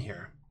home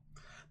here,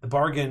 the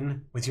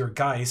bargain with your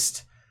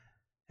Geist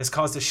has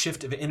caused a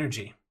shift of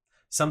energy.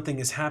 Something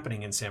is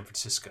happening in San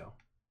Francisco.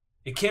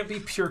 It can't be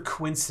pure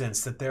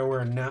coincidence that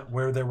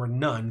where there were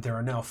none, there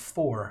are now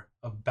 4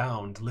 of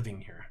Bound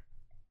living here.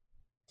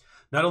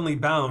 Not only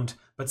Bound,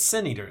 but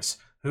Sin Eaters,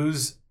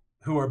 those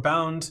who are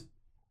bound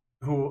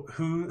to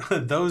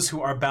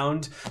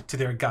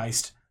their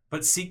Geist,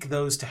 but seek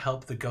those to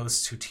help the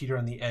ghosts who teeter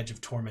on the edge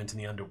of torment in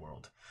the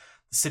underworld.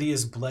 The city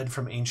has bled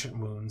from ancient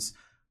wounds,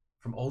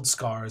 from old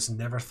scars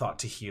never thought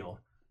to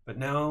heal, but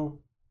now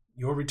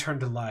your return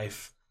to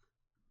life,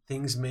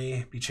 things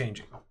may be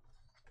changing.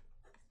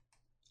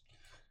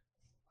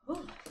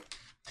 Ooh.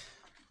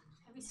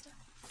 Heavy stuff.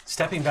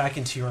 Stepping back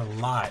into your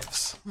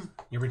lives,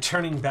 you're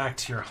returning back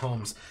to your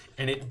homes,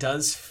 and it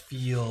does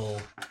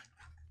feel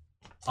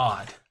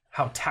odd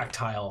how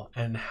tactile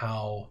and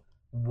how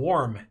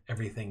warm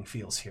everything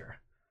feels here.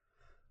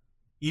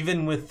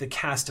 Even with the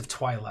cast of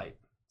Twilight,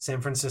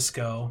 San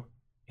Francisco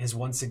has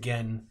once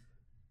again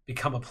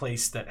become a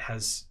place that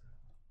has,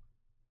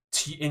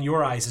 in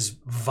your eyes, is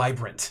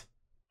vibrant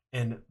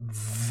and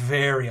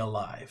very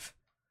alive.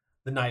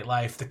 The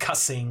nightlife, the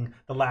cussing,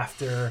 the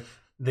laughter,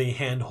 the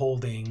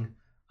hand-holding,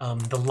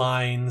 the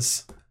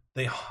lines,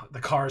 the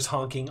cars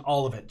honking,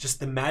 all of it. Just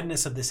the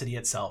madness of the city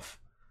itself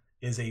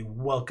is a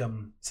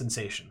welcome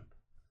sensation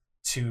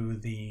to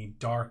the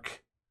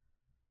dark,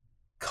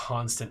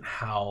 constant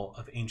howl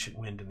of ancient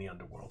wind in the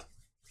underworld.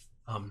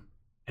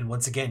 And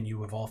once again,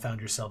 you have all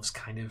found yourselves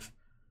kind of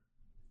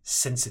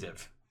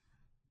sensitive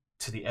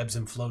to the ebbs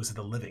and flows of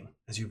the living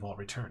as you've all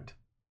returned.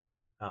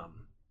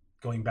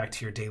 Going back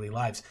to your daily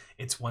lives,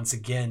 it's once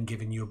again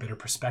given you a better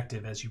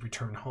perspective as you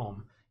return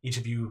home. Each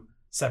of you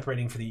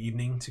separating for the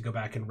evening to go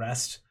back and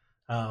rest.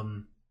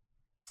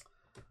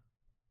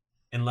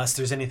 Unless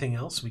there's anything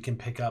else, we can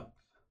pick up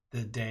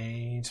the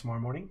day tomorrow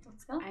morning.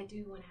 Let's go. I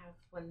do want to have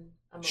a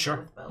moment Sure.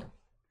 with Bo.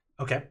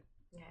 Okay.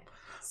 Okay.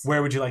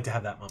 Where would you like to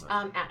have that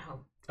moment? At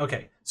home.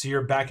 Okay. So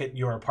you're back at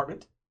your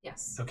apartment?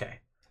 Yes.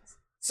 Okay.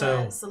 So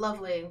So it's a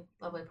lovely,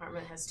 lovely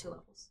apartment. It has 2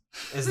 levels.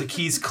 as the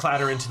keys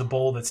clatter into the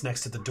bowl that's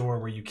next to the door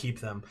where you keep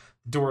them,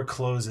 the door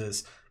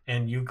closes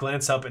and you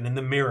glance up, and in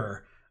the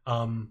mirror,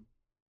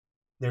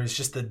 there's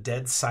just the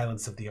dead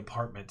silence of the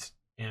apartment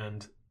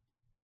and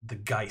the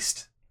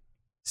Geist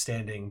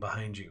standing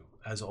behind you,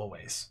 as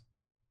always,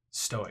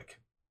 stoic,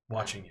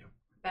 watching you.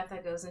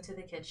 Betha goes into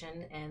the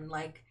kitchen, and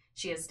like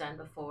she has done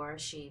before,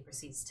 she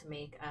proceeds to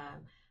make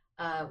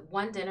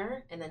one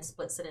dinner and then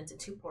splits it into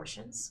 2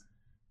 portions.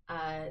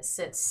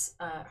 Sits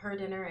her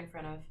dinner in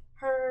front of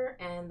her,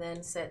 and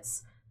then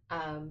sits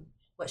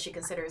what she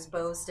considers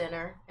Bo's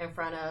dinner in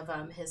front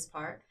of his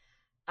part.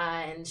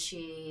 And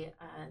she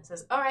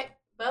says, "All right,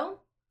 Bo,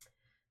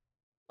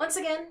 once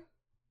again,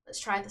 let's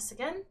try this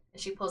again."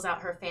 And she pulls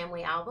out her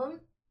family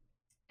album.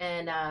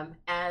 And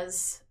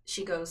as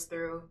she goes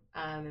through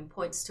and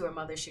points to her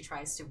mother, she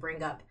tries to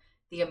bring up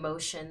the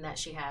emotion that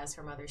she has.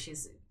 Her mother, she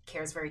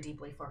cares very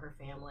deeply for her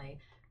family,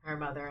 her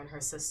mother and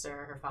her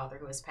sister, her father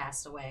who has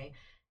passed away.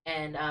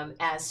 And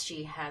as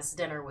she has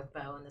dinner with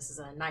Bo, and this is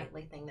a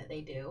nightly thing that they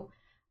do,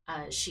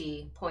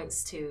 she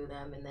points to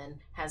them and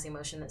then has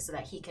emotion so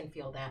that he can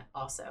feel that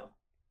also.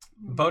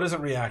 Bo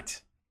doesn't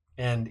react,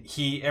 and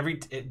he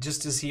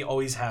just as he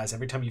always has,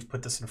 every time you've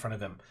put this in front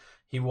of him,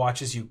 he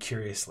watches you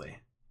curiously,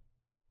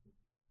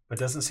 but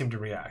doesn't seem to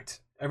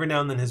react. Every now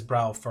and then his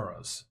brow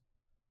furrows.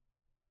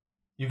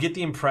 You get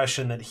the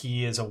impression that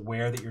he is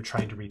aware that you're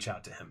trying to reach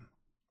out to him,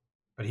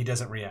 but he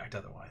doesn't react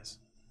otherwise.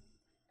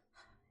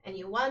 And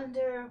you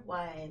wonder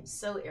why I'm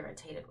so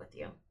irritated with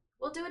you.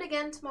 We'll do it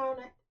again tomorrow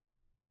night.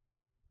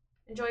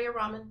 Enjoy your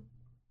ramen.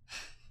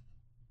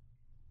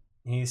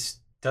 He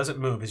doesn't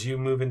move. As you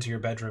move into your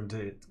bedroom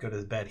to go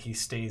to bed, he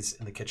stays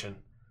in the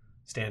kitchen,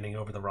 standing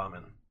over the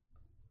ramen.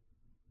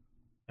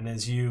 And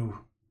as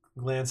you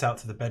glance out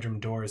to the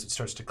bedroom door as it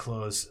starts to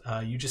close,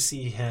 you just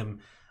see him,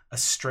 a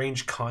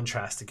strange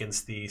contrast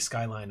against the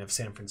skyline of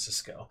San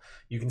Francisco.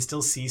 You can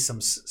still see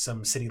some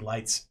city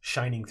lights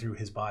shining through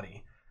his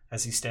body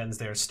as he stands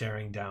there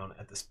staring down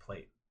at this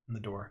plate, and the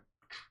door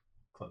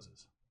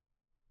closes.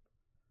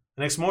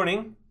 The next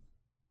morning,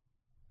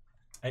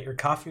 at your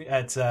coffee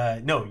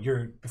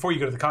before you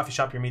go to the coffee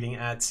shop, you're meeting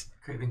at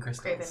Craven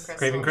Crystals.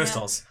 Craven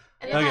Crystals.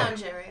 And the Okay.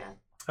 lounge area.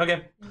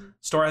 Okay.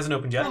 Store hasn't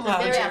opened yet. Oh.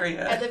 Lounge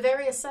area. At the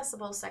very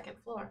accessible second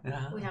floor.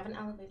 Yeah. We have an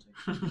elevator.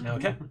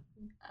 Okay.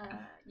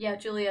 Yeah,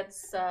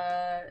 Juliet's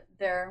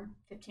there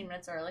 15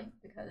 minutes early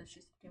because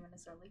she's 15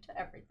 minutes early to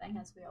everything,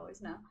 as we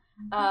always know.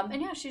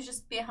 And yeah, she's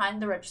just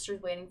behind the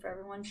registers waiting for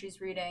everyone. She's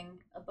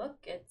reading a book.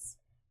 It's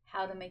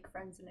How to Make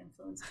Friends and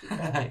Influence People.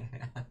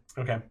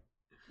 Okay.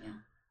 Yeah.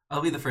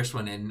 I'll be the first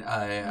one in.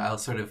 I'll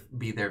sort of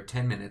be there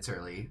 10 minutes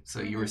early,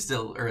 so you were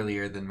still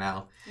earlier than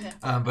Mal. Yeah.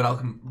 But I'll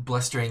come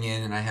blustering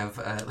in, and I have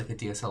like a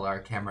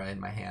DSLR camera in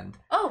my hand.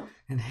 Oh,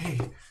 And hey,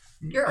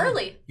 you're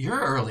early. You're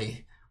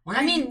early. Why I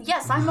are mean, you-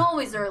 yes, I'm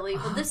always early,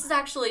 but this is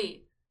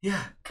actually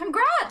Yeah.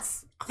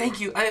 congrats.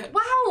 Thank you.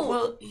 Wow.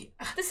 Well,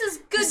 This is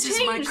good this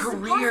change. is my This is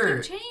career,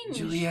 positive change.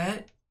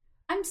 Juliet.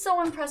 I'm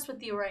so impressed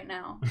with you right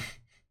now.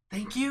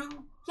 Thank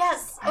you.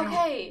 Yes. I don't-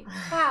 Okay.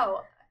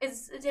 Wow.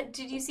 Did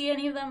you see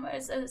any of them?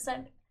 Is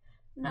that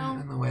no?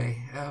 On the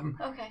way.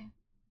 Okay.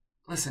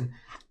 Listen.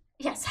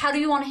 Yes. How do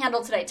you want to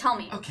handle today? Tell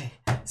me. Okay.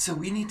 So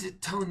we need to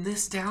tone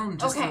this down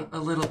just Okay. a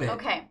little bit.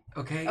 Okay.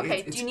 Okay. Okay.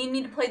 It's- Do you need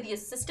me to play the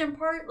assistant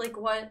part? Like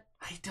what?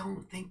 I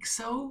don't think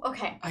so.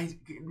 Okay.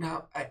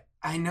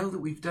 I know that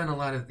we've done a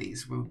lot of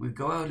these. We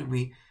go out and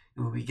we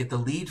get the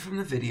lead from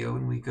the video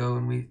and we go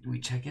and we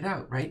check it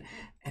out, right?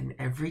 And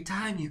every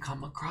time you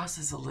come across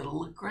as a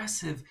little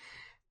aggressive,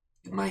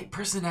 my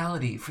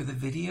personality for the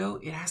video,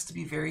 it has to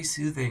be very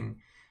soothing.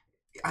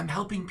 I'm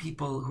helping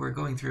people who are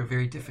going through a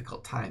very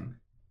difficult time.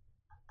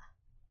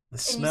 The you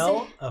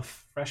smell say- of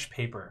fresh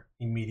paper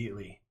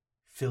immediately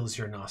fills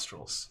your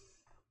nostrils.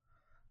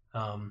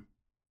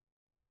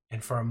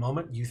 And for a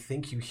moment, you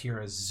think you hear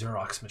a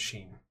Xerox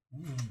machine.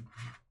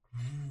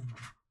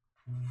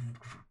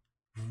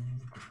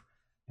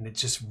 And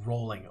it's just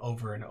rolling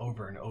over and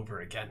over and over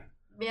again.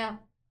 Yeah.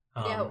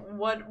 Yeah.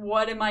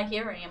 What am I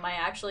hearing? Am I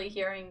actually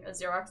hearing a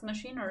Xerox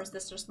machine, or is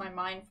this just my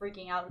mind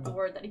freaking out at the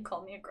word that he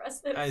called me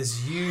aggressive?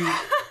 As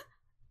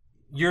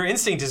your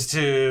instinct is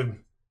to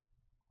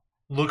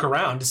look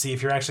around to see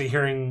if you're actually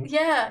hearing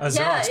Yeah. a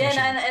Xerox machine.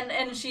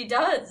 And she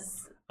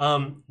does.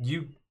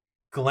 You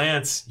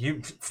glance,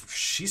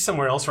 she's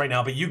somewhere else right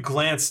now, but you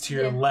glance to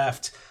your Yeah.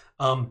 left.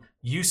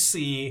 You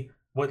see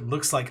what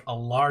looks like a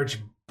large,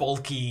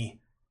 bulky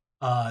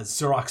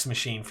Xerox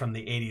machine from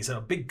the 80s,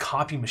 a big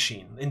copy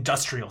machine,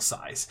 industrial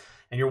size.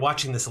 And you're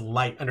watching this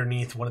light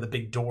underneath one of the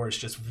big doors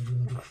just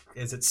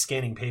as it's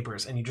scanning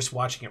papers, and you're just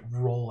watching it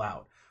roll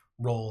out.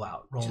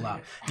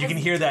 You can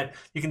hear that.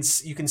 You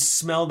can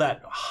smell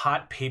that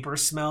hot paper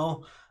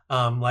smell,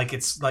 like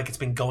it's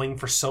been going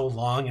for so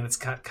long, and it's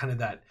got kind of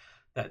that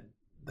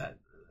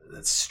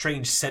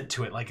strange scent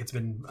to it, like it's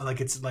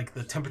like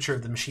the temperature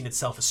of the machine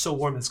itself is so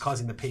warm that it's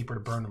causing the paper to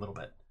burn a little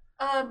bit.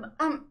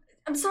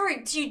 I'm sorry.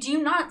 Do you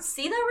not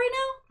see that right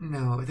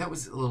No, that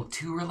was a little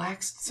too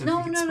relaxed. So No,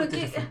 if you could no, split the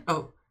no, different...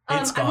 Oh,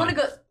 now? It's I want to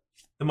gone. go.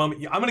 The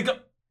moment I'm gonna go,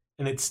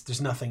 and there's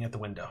nothing at the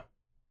window.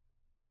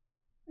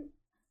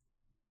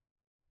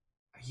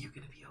 are you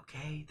gonna be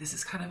okay? This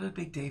is kind of a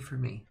big day for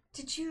me.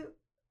 Did you?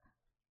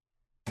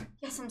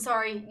 Yes, I'm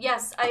sorry.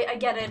 Yes, I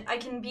get it. I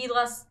can be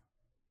less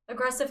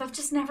aggressive. I've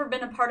just never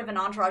been a part of an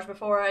entourage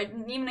before.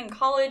 Even in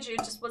college, it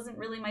just wasn't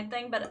really my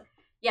thing. But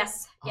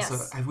yes, Also,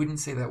 yes, I wouldn't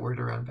say that word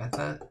around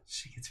Betha.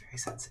 She gets very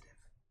sensitive.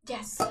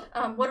 yes.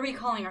 What are we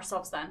calling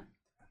ourselves then?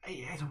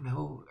 I don't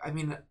know. I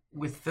mean,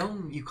 with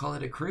film, you call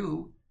it a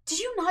crew. Did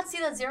you not see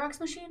that Xerox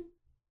machine?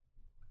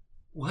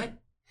 What?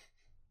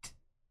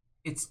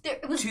 It's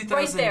It was right there.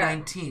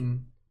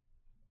 2019.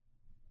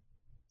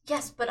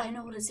 Yes, but I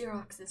know what a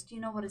Xerox is. Do you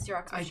know what a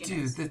Xerox I machine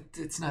do. is?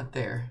 It's not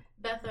there.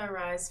 Betha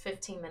arrives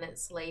 15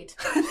 minutes late.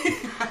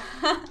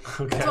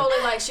 Okay.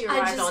 Totally like she I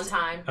arrived just- on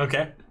time.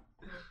 Okay.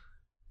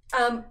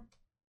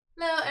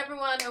 No,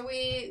 everyone, are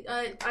we?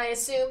 I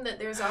assume that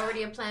there's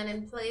already a plan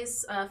in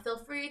place. Feel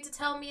free to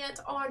tell me it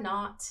or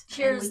not. and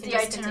Here's we can the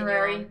just continue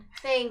itinerary. on.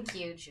 Thank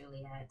you,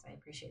 Juliet. I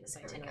appreciate this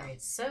There we itinerary.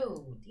 It's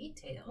so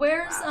detailed.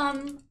 Where's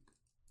Wow.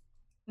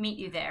 Meet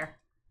you there.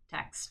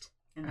 Text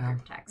in the Oh.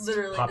 group text.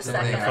 literally the Pops up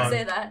on second your I phone.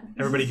 say that?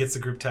 Everybody gets the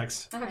group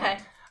text. Okay.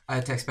 I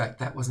text back,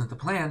 that wasn't the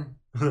plan.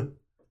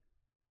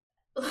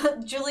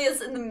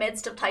 Julia's in the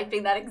midst of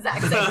typing that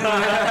exact same.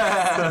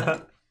 Uh,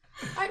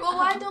 All right. Well,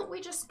 why don't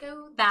we just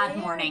go Bad there,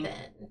 morning.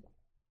 then?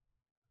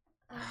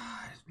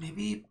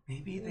 maybe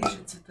they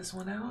should sit this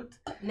one out.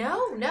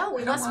 No, we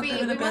I don't must want be.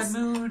 them in We a bad must.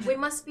 mood. We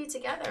must be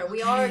together.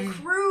 We are a Okay.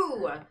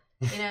 crew.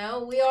 You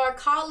know, we are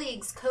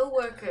colleagues,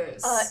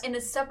 co-workers. In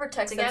a separate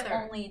text that's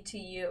Together. only to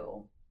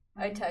you,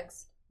 I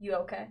text, "You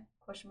okay?"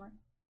 Question mark.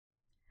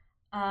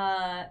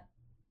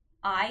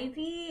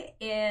 Ivy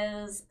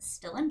is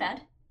still in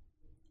bed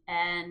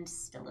and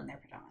still in their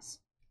pajamas.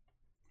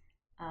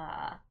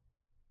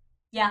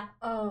 Yeah.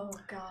 Oh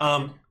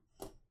god.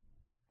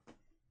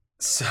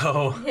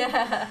 So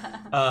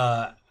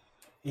Yeah.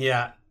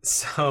 yeah.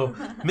 So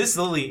Miss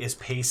Lily is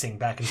pacing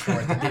back and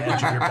forth at the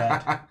edge of your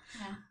bed.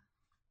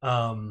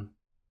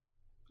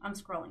 I'm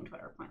scrolling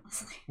Twitter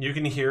pointlessly. You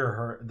can hear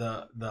her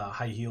the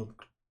high heeled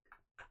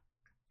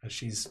as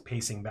she's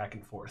pacing back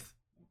and forth.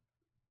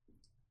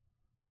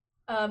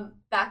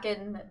 Back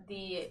in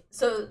the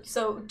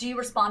so do you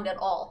respond at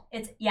all?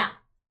 It's yeah.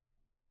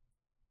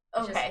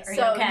 Okay. Just, are you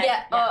So okay?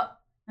 yeah.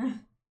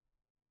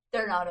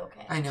 They're not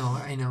okay. I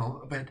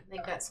know, but I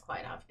think that's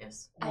quite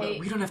obvious.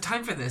 we don't have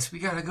time for this. We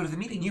gotta go to the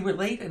meeting. You were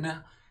late, and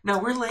now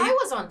we're late. I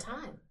was on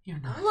time. You're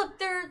not. Look,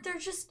 they're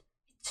just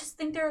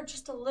think they're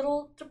just a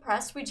little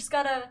depressed. We just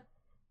gotta.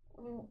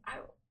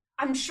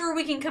 I'm sure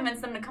we can convince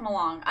them to come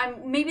along.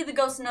 Maybe the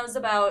ghost knows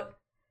about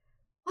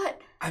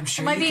what? I'm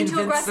sure Am I you being too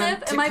convince them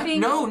aggressive? to Am I being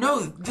No,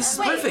 this is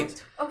Wait.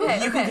 perfect. Okay,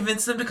 You okay. can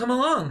convince them to come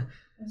along.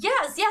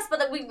 Yes, but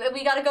then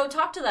we gotta go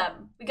talk to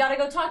them.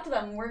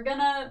 We're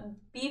gonna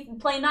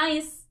play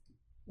nice,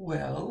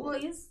 Well,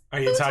 please. Are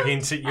you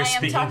talking to? You're I am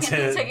speaking talking to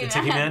the the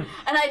Ticking Man.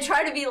 and I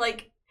try to be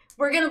like,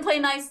 we're gonna play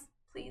nice,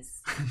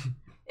 please.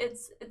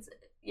 it's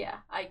yeah.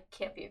 I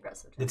can't be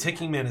aggressive. The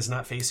Ticking Man is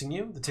not facing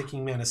you. The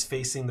Ticking Man is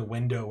facing the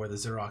window where the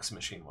Xerox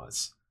machine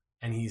was,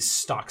 and he's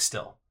stock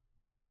still.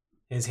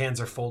 His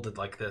hands are folded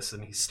like this,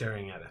 and he's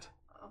staring at it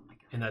Oh my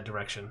god. in that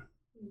direction.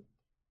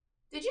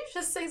 Did you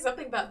just say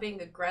something about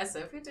being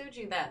aggressive? Who told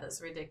you that?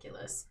 That's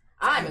ridiculous.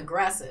 I'm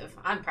aggressive.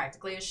 I'm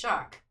practically a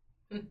shark.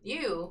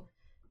 You're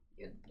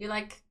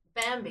like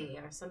Bambi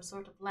or some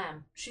sort of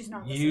lamb. She's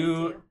not listening to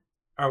You you.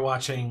 are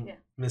watching Yeah.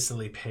 Miss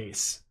Lily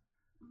pace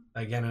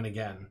again and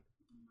again,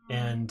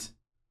 and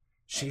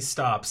she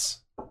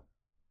stops,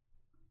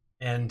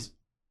 and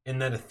in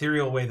that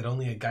ethereal way that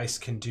only a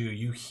geist can do,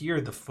 you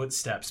hear the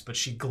footsteps, but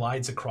she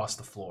glides across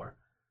the floor.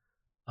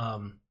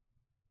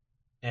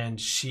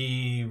 And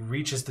she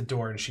reaches the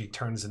door and she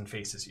turns and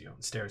faces you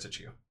and stares at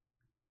you.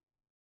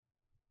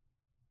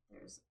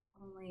 There's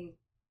only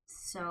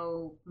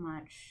so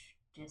much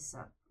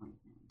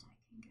disappointment I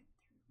can get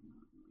through in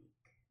 1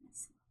 week,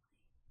 Miss Lily.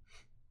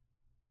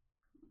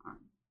 Come on.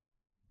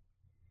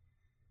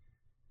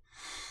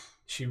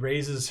 She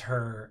raises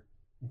her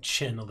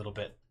chin a little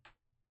bit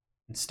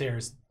and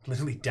stares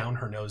literally down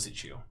her nose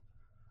at you.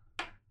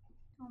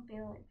 Don't be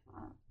like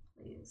that,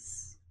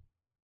 please.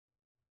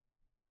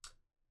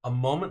 A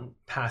moment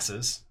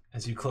passes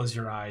as you close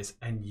your eyes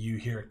and you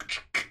hear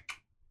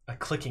a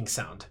clicking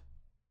sound.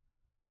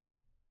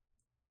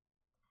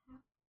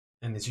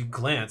 And as you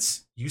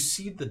glance, you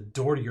see the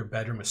door to your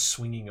bedroom is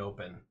swinging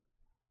open.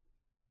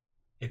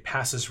 It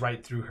passes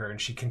right through her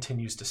and she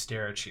continues to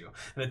stare at you.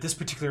 And at this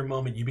particular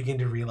moment, you begin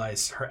to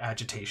realize her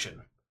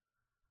agitation.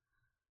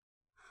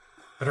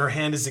 But her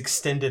hand is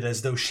extended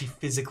as though she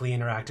physically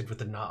interacted with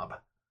the knob,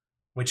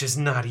 which is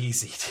not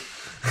easy.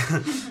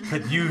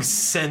 But you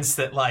sense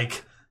that,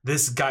 like,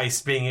 this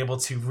geist being able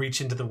to reach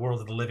into the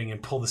world of the living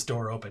and pull this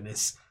door open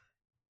is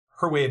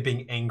her way of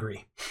being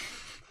angry.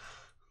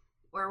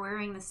 We're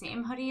wearing the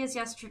same hoodie as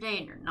yesterday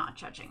and you're not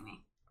judging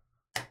me.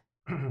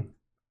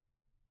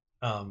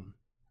 Oh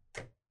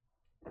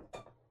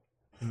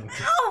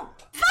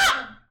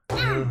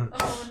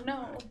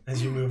no.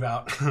 As you move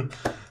out.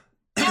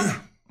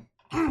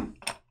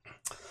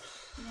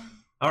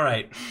 All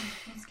right.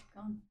 Let's keep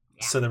going.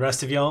 So the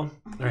rest of y'all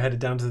are headed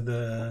down to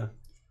the...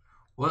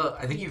 Well,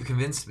 I think you've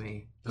convinced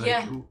me. Like,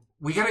 Yeah.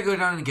 We gotta go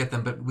down and get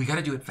them, but we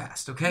gotta do it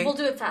fast, okay? We'll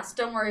do it fast.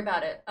 Don't worry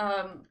about it.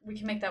 We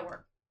can make that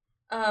work.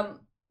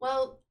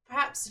 Well,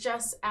 perhaps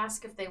just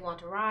ask if they want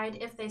to ride.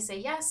 If they say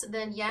yes,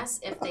 then yes.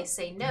 If they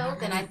say no,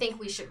 then I think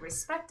we should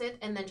respect it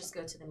and then just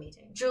go to the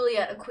meeting.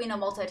 Juliet, a queen of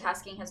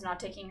multitasking, has not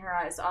taken her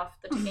eyes off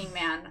the ticking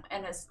man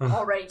and is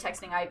already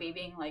texting Ivy,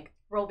 being like,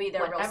 "We'll be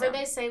there real Whatever soon."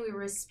 they say, we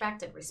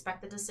respect it.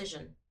 Respect the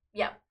decision.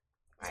 Yeah.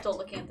 Right. Still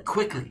looking at the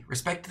Quickly.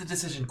 Respect the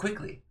decision,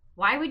 quickly.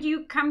 Why would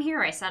you come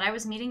here? I said I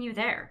was meeting you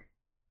there.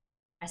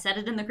 I said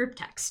it in the group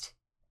text.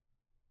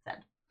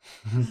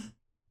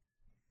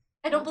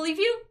 I don't believe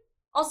you.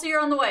 Also,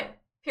 you're on the way.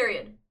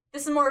 Period.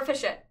 This is more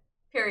efficient.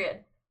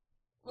 Period.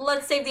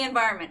 Let's save the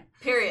environment.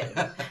 Period.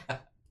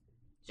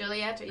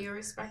 Juliet, are you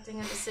respecting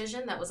a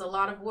decision? That was a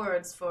lot of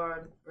words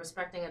for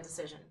respecting a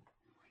decision.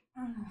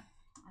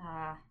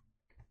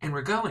 And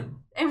we're going.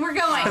 And we're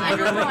going. And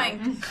we're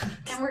going.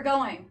 And we're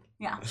going.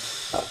 Yeah.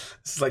 This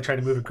is like trying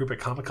to move a group at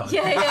Comic-Con.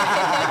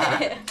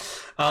 Yeah.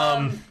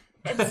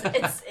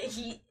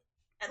 He,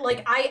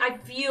 like, I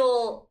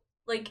feel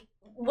like,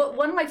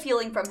 what am I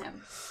feeling from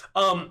him?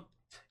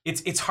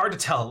 It's hard to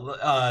tell.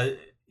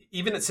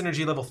 Even at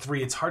Synergy level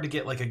 3, it's hard to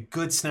get like a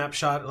good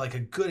snapshot, like a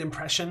good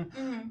impression.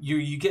 Mm-hmm.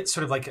 You get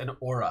sort of like an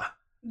aura.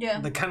 Yeah.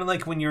 Like, kind of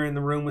like when you're in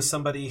the room with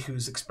somebody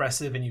who's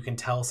expressive and you can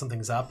tell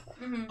something's up.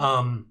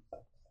 Mm-hmm.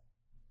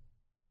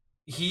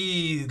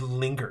 He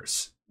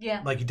lingers.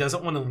 Yeah. Like, he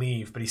doesn't want to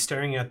leave, but he's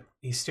staring at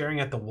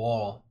the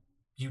wall.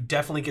 You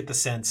definitely get the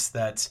sense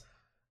that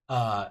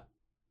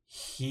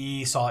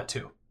he saw it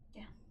too.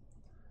 Yeah.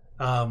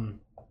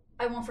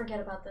 I won't forget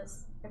about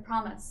this. I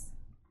promise.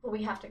 But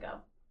we have to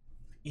go.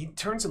 He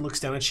turns and looks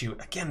down at you.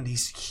 Again,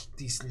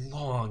 these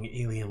long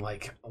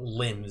alien-like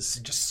limbs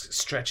just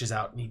stretches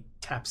out, and he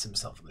taps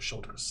himself on the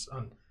shoulders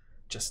on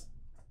just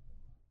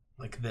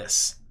like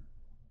this.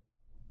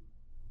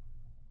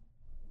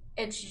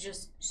 And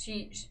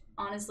she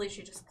honestly,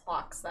 she just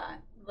clocks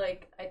that.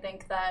 Like, I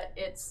think that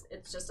it's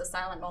just a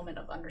silent moment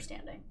of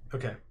understanding.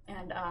 Okay.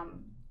 And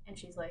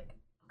she's like,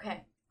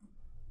 okay,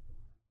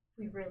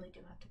 we really do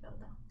have to go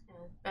though.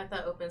 And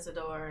Betha opens the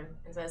door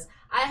and says,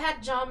 I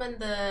had Jamin,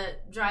 the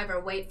driver,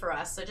 wait for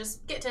us, so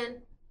just get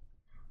in.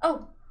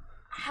 Oh,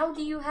 how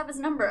do you have his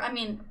number? I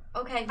mean,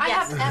 okay, I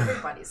yes. have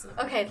everybody's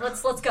number. Okay,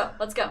 let's go.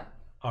 Let's go.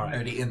 All right.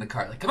 Already in the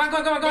car. Like, come on.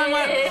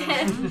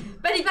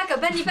 Benny Becca.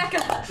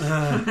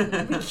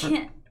 We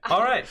can't.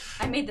 All right.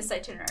 I made this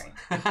itinerary.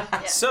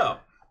 Yeah. So,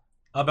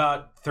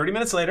 About 30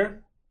 minutes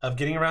later of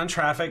getting around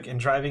traffic and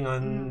driving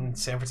on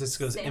San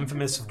Francisco's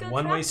infamous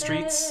one-way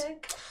streets,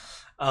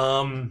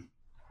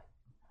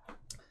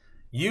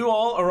 you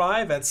all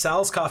arrive at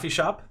Sal's coffee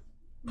shop,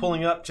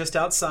 pulling up just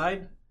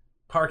outside,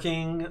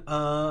 parking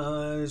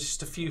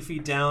just a few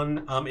feet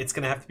down. It's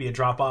going to have to be a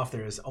drop-off.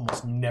 There is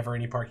almost never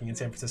any parking in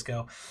San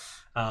Francisco.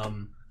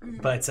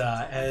 But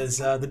as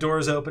the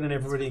doors open and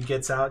everybody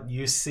gets out,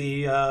 you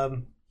see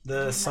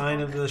the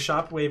sign of the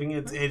shop waving.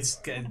 It's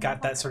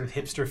got that sort of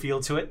hipster feel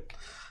to it.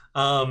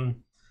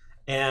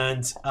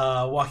 And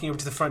walking over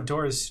to the front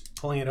doors,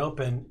 pulling it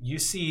open, you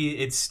see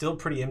it's still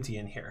pretty empty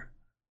in here.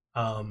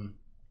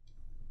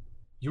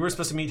 You were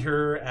supposed to meet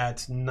her at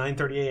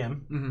 9:30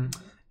 a.m.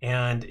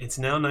 And it's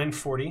now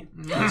 9:40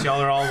 because y'all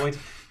are all waiting,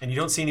 and you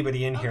don't see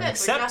anybody in here Good.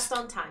 except We're just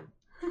on time.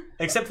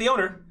 except the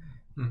owner,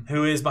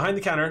 who is behind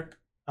the counter,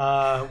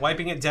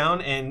 wiping it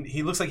down, and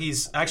he looks like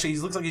he's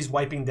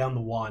wiping down the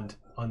wand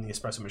on the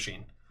espresso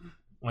machine.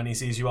 When he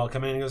sees you all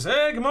come in, he goes,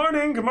 "Hey, good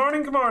morning, good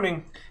morning, good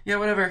morning." Yeah,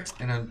 whatever.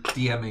 And I'm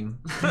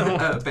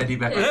DMing Betty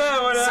back.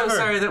 Yeah, whatever. So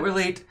sorry that we're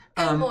late.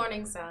 Good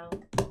morning, Sal.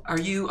 Are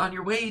you on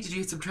your way? Did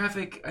you hit some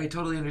traffic? I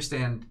totally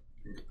understand.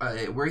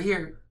 We're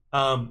here.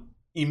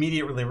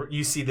 Immediately,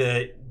 you see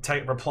the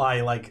tight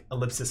reply like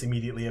ellipsis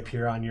immediately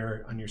appear on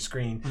your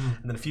screen,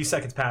 and then a few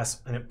seconds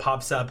pass, and it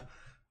pops up.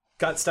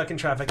 Got stuck in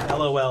traffic.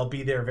 LOL.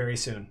 Be there very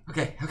soon.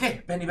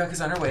 Okay. Bendy Beck is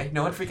on her way.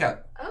 No one freak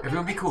out. Okay.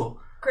 Everyone be cool.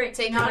 Great.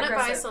 Take Not on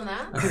advice aggressive. on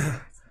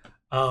that.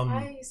 Okay.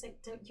 Why you say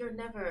you're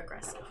never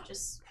aggressive?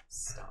 Just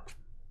stop.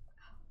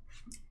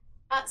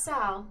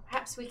 Sal,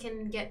 perhaps we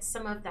can get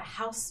some of the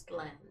house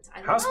blend.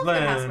 House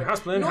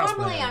blend.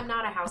 Normally, I'm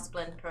not a house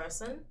blend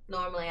person.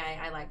 Normally,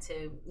 I like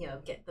to,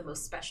 get the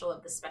most special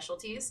of the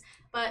specialties.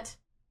 But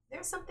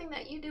there's something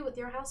that you do with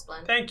your house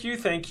blend. Thank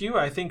you.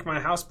 I think my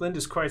house blend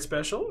is quite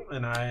special,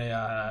 and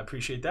I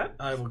appreciate that.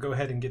 I will go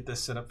ahead and get this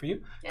set up for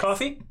you. Yes.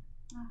 Coffee?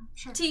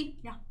 Sure. Tea.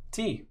 Yeah.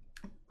 Tea.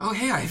 Oh,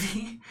 hey,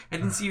 Ivy. I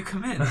didn't see you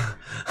come in.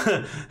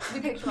 We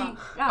picked them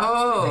up.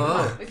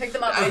 Oh. We picked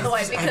them up by the way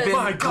I've because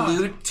been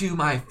glued to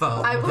my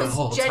phone I the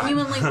whole was time.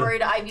 genuinely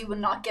worried Ivy would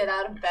not get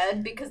out of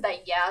bed because that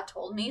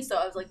told me. So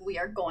I was like, we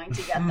are going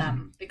to get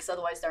them because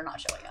otherwise they're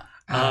not showing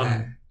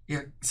up.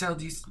 Yeah, Sal,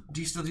 do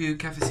you still do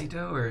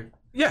cafecito or?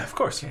 Yeah, of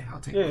course. Okay, I'll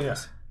take Yeah, one. yeah.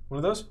 One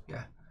of those? Yeah.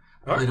 All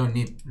Probably right. don't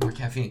need more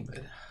caffeine,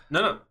 but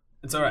No,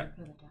 it's all right.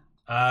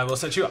 I will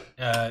set you up.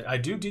 I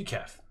do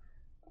decaf.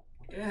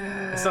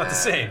 yeah, It's not the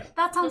same.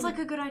 That sounds like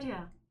a good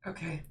idea.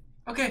 Okay,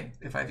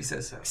 if Ivy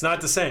says so. It's not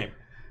the same.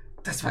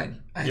 That's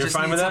fine. I You're just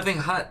fine need with that? something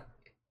hot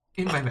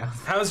in my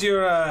mouth. How's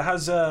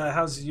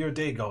your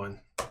day going?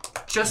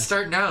 Just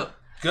starting out.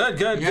 Good.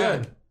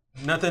 Yeah.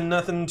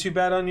 Nothing too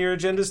bad on your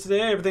agendas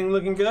today. Everything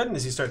looking good. And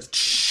as he starts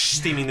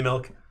steaming the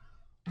milk.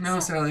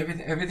 No, Sal,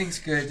 everything's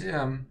good.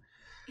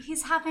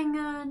 He's having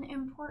an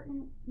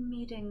important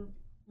meeting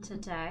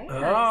today.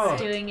 Oh.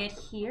 He's doing it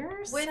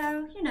here, With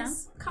so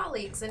his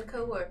colleagues and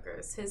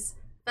co-workers, his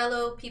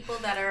fellow people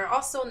that are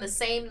also on the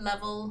same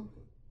level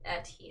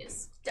that he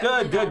is.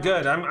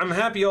 Good. I'm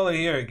happy y'all are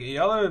here.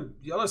 Y'all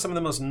are some of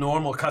the most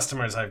normal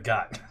customers I've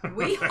got.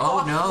 We are,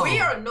 Oh, no. we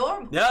are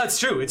normal. Yeah, it's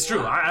true.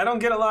 I don't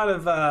get a lot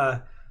of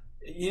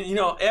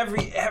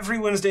every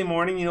Wednesday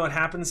morning, you know what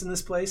happens in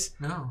this place?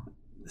 No.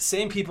 The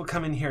same people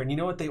come in here and you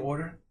know what they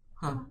order?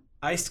 Huh.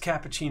 Iced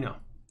cappuccino.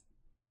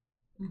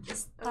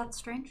 is that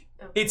strange?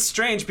 It's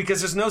strange because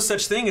there's no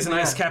such thing as an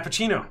iced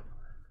cappuccino.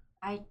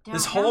 I don't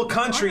This know. whole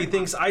country Ordered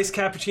thinks iced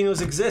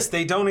cappuccinos exist.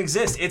 They don't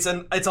exist. It's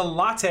a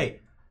latte.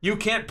 You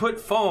can't put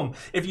foam.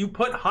 If you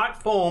put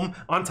hot foam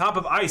on top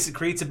of ice, it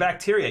creates a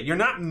bacteria. You're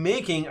not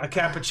making a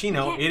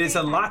cappuccino. can't It is a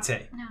create that.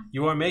 latte. No.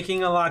 You are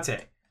making a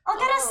latte. I'll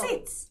get us Oh.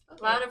 seats.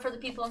 Louder for the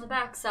people in the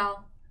back,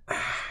 Sal.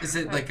 Is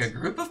it like a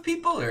group of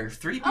people or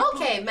 3 people?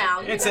 Okay,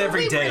 Mal. It's we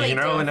every day, really and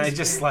I don't-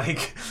 just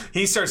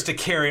he starts to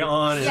carry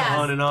on and Yes.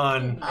 on and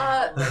on.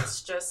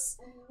 Let's just.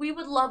 We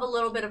would love a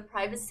little bit of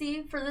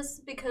privacy for this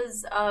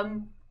because,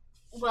 the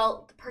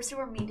person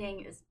we're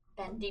meeting is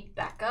Bendy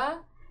Becca,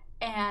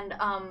 and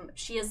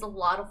she has a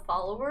lot of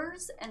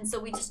followers, and so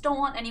we just don't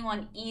want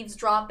anyone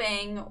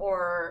eavesdropping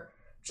or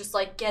just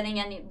getting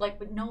any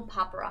with no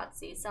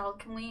paparazzi. Sal,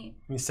 can we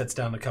He sets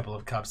down a couple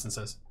of cups and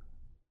says,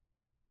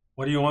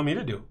 "What do you want me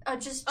to do?"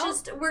 just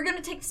we're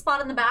gonna take the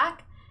spot in the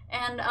back,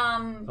 and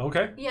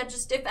Okay. yeah,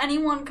 just if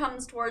anyone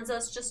comes towards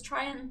us, just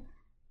try and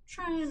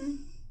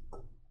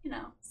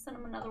send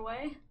them another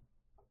way.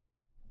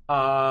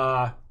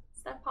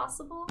 Is that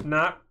possible?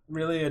 Not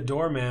really a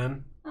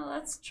doorman. Oh,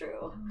 that's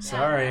true.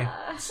 Sorry.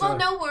 Yeah. Well,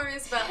 no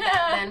worries about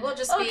that then. We'll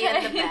just be in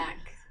the Okay. back.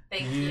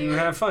 Thank You you.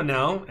 have fun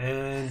now,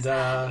 and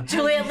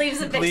Juliet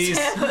leaves a big please,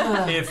 tip.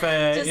 if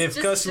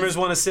Just- customers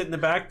want to sit in the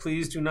back,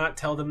 please do not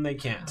tell them they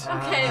can't.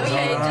 Okay, just We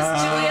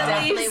Juliet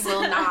definitely leaves.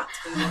 will not.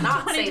 We will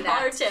not say $20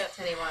 that tip.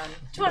 to anyone.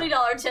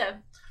 $20 tip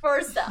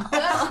for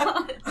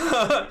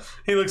Sal.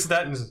 He looks at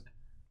that and says,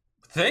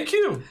 "Thank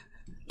you."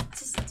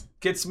 Just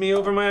Gets me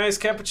over my iced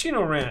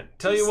cappuccino rant.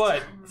 Tell you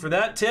what, for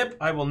that tip,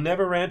 I will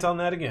never rant on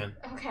that again.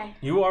 okay.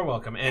 You are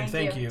welcome, and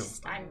thank you.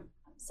 I'm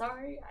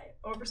sorry. I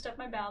overstepped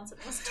my bounds.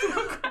 It was too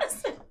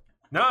aggressive.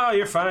 No,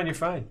 you're fine. You're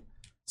fine.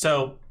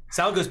 So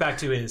Sal goes back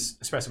to his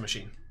espresso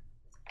machine.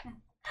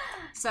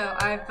 So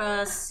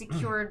I've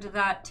secured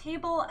that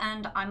table,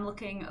 and I'm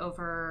looking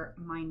over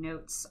my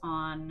notes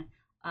on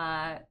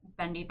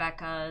Bendy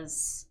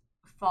Becca's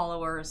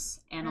followers,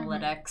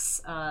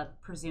 analytics,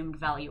 presumed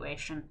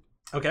valuation.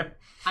 Okay.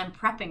 I'm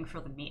prepping for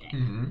the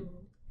meeting.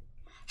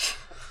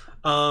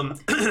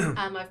 Mm-hmm.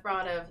 I've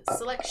brought a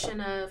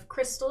selection of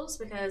crystals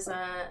because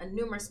a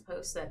numerous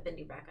posts that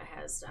Bendy Becca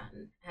has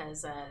done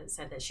has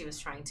said that she was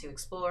trying to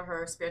explore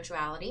her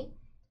spirituality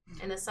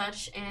and as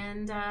such.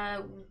 And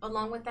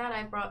along with that,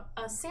 I brought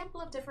a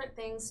sample of different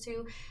things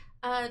to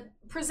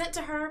present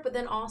to her, but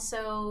then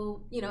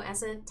also,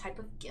 as a type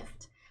of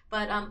gift.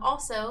 But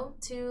also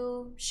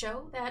to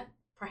show that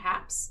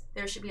perhaps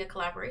there should be a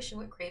collaboration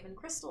with Craven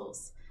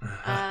Crystals.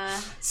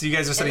 So you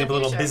guys are setting up a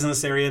little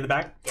business area in the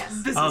back?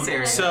 Yes. Business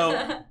area.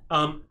 So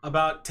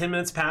about 10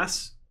 minutes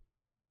pass,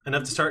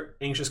 enough to start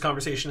anxious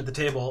conversation at the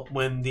table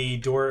when the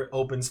door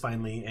opens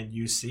finally and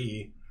you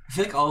see... I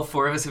feel like all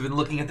four of us have been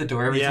looking at the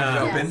door every time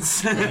it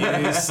opens.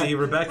 You see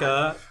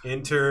Rebecca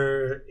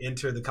enter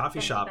the coffee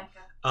shop.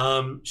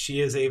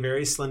 She is a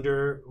very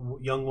slender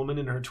young woman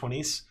in her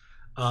 20s.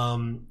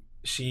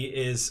 She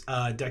is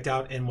decked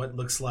out in what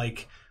looks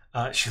like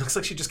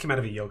she just came out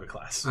of a yoga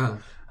class,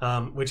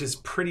 which is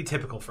pretty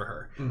typical for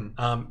her.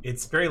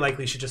 It's very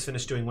likely she just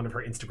finished doing one of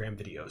her Instagram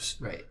videos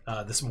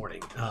this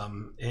morning.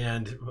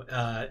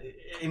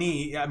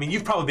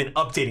 You've probably been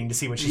updating to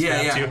see what she's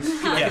been up to.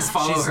 Yes,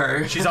 follow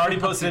her. She's already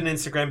posted an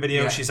Instagram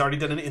video. She's already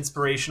done an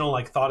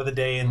inspirational thought of the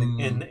day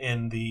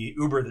in the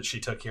Uber that she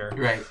took here.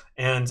 Right.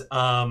 And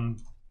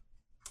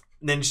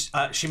then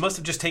she must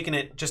have just taken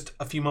it just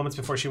a few moments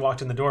before she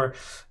walked in the door,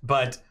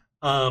 but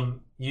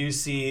you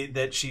see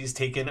that she's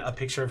taken a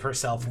picture of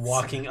herself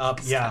walking up,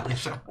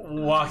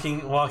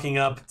 walking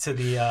up to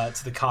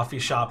the coffee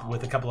shop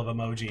with a couple of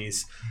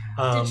emojis.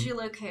 Did you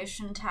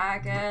location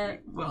tag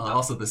it? Well,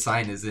 also the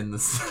sign is in the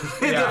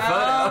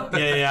photo.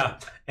 Yeah.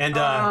 And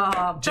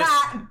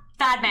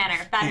bad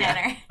manner.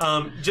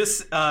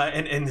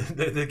 and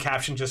the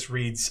caption just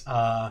reads.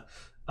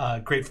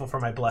 Grateful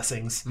for my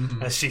blessings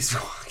as she's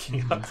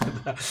walking up to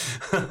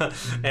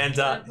the and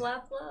Live,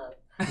 laugh, love.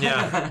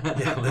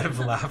 Live,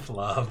 laugh,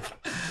 love.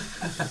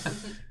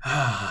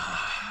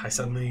 I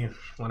suddenly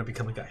want to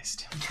become a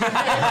Geist.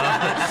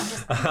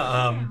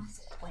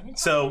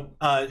 So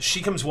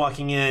she comes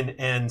walking in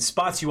and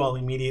spots you all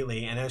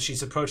immediately, and as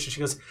she's approached she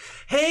goes,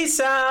 "Hey,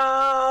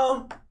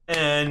 Sal!"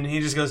 And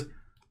he just goes,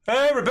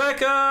 "Hey,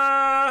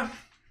 Rebecca!"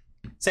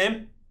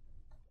 Sam?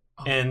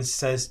 And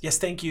says, "Yes,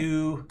 thank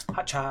you.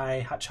 Hot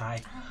chai.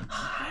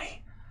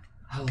 Hi.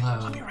 Hello.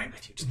 I'll be right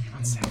with you. Just give me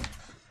 1 second.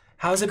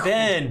 How's it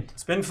been?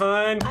 It's been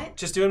fun.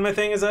 Just doing my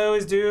thing as I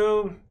always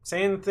do.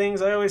 Saying the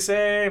things I always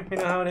say. You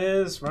know how it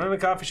is. Running a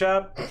coffee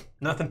shop.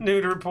 Nothing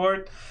new to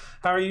report.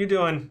 How are you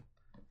doing?"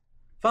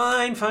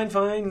 Fine.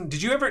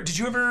 Did you ever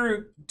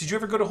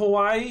go to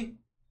Hawaii?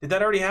 Did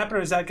that already happen,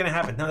 or is that gonna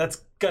happen? No,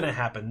 that's gonna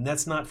happen.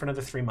 That's not for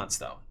another 3 months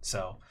though.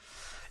 So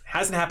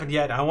hasn't happened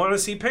yet. I want to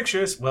see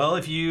pictures. Well,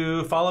 if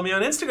you follow me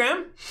on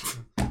Instagram.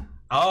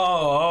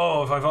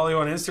 Oh, if I follow you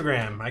on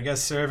Instagram, I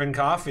guess serving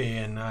coffee,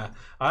 and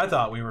I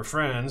thought we were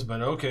friends,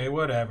 but okay,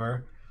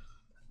 whatever.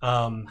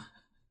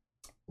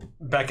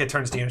 Becca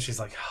turns to you and she's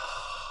like,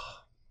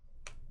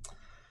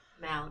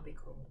 Mal, be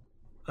cool.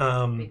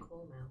 Be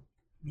cool, Mal.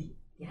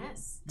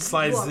 Yes.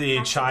 Slides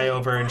the chai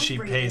over and she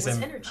pays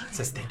him.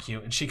 Says thank you,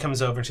 and she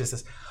comes over and she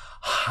says,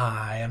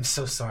 "Hi, I'm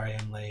so sorry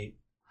I'm late."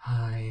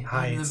 Hi,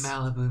 I'm the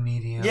Malibu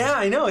medium. Yeah,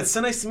 I know. It's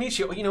so nice to meet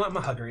you. You know what? I'm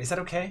a hugger. Is that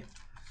okay?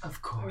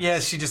 Of course. Yeah,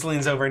 she just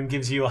leans over and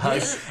gives you a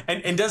hug,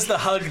 and does the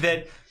hug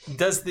that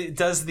does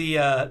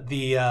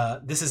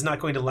the this is not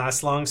going to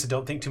last long, so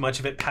don't think too much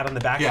of it. Pat on the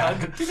back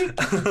hug.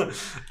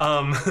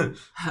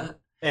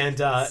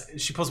 And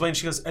she pulls away and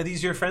she goes, "Are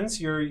these your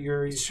friends?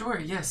 Your Sure.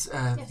 Yes.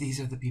 These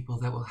are the people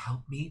that will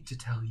help me to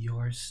tell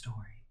your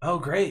story. Oh,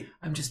 great.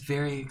 I'm just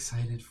very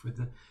excited for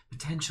the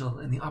potential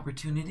and the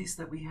opportunities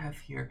that we have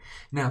here.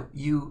 Now,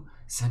 you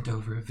sent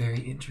over a very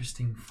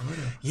interesting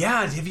photo.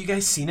 Yeah. Have you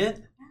guys seen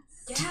it?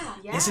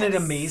 Yeah. Isn't it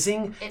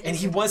amazing? And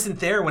he wasn't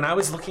there when I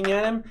was looking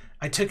at him.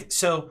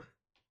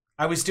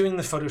 I was doing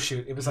the photo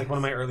shoot. It was like one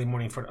of my early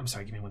morning photos. I'm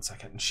sorry, give me 1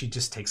 second. And she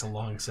just takes a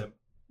long sip.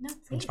 No,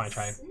 It's my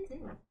tribe.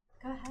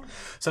 Go ahead.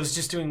 So I was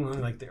just doing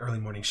one of the early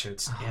morning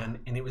shoots, and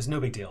it was no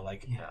big deal.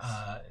 Like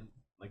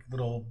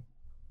little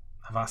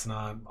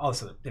Havasana, all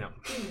this other,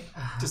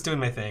 just doing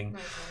my thing.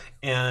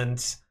 And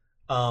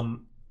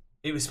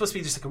it was supposed to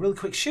be just a really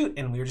quick shoot,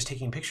 and we were just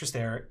taking pictures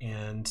there,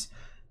 and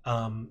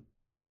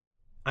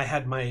I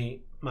had my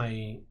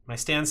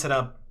stand set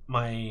up.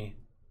 My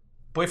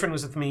boyfriend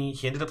was with me.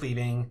 He ended up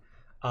leaving.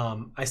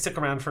 I stuck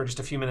around for just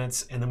a few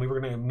minutes, and then we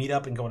were going to meet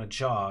up and go on a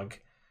jog.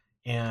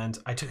 and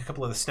I took a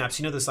couple of the snaps.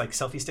 You know those like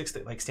selfie sticks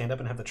that like stand up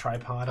and have the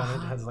tripod on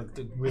it? It has like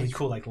the really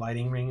cool like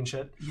lighting ring and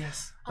shit.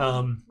 Yes.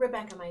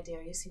 Rebecca, my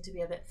dear, you seem to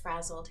be a bit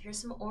frazzled. Here's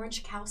some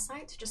orange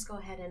calcite. Just go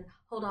ahead and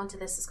hold on to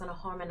this. It's going to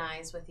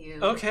harmonize with you.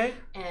 Okay.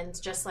 And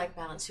just like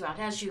balance you out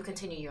as you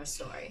continue your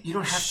story. You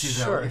don't have to,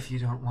 though, Sure. if you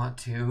don't want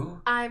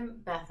to.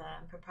 I'm Betha.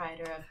 I'm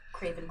proprietor of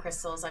Craven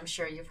Crystals. I'm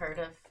sure you've heard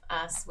of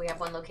us. We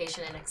have one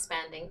location and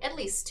expanding at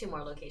least 2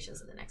 more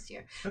locations in the next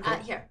year.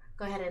 Okay. Here,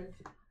 go ahead and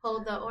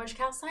hold the orange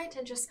calcite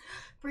and just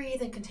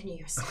breathe and continue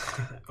your story.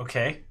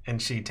 Okay. And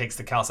she takes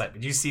the calcite,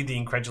 but you see the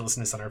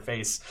incredulousness on her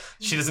face.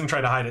 She doesn't try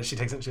to hide it. She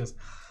takes it and she goes,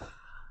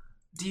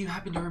 Do you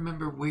happen to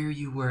remember where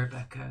you were,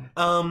 Becca?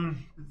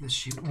 The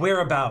shoot.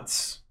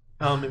 whereabouts?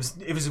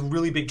 It was a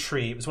really big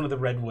tree. It was one of the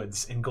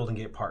redwoods in Golden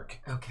Gate Park.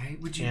 Okay.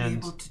 Would you be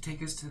able to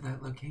take us to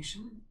that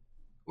location?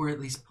 Or at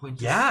least point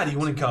us Yeah, do you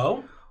want to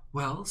go?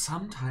 Well,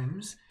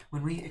 sometimes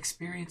when we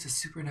experience a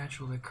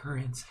supernatural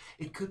occurrence,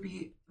 it could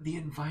be the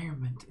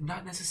environment,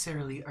 not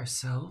necessarily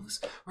ourselves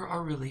or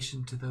our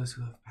relation to those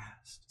who have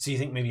passed. So you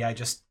think maybe I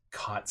just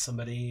caught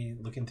somebody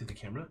looking through the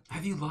camera?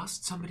 Have you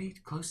lost somebody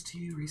close to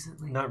you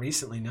recently? Not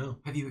recently, no.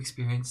 Have you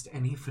experienced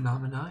any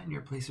phenomena in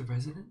your place of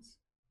residence?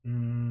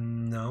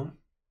 No.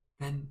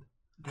 Then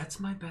that's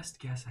my best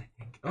guess, I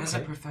think, as a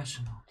Okay.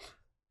 professional.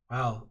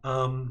 Wow.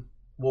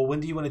 Well, when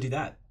do you want to do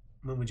that?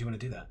 When would you want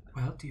to do that?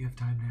 Well, do you have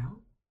time now?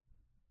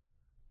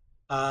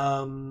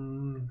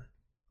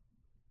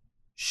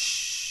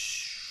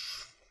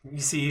 Shh. You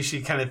see,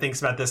 she kind of thinks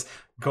about this.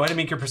 Go ahead and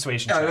make your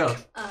persuasion check. will.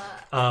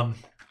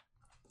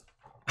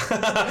 As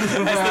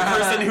the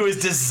person who is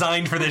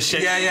designed for this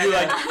shit, Yeah, you're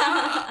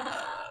yeah.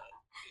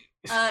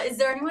 like, Is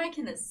there any way I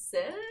can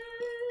assist?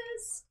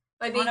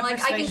 By being On a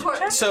like, I can persuasion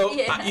check? so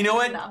Yeah. you know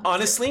what? No.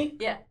 Honestly,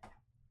 Yeah.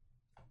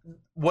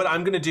 what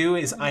I'm going to do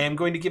is I am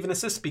going to give an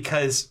assist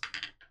because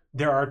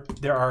there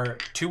are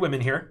 2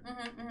 women here,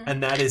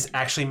 and that is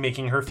actually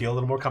making her feel a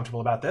little more comfortable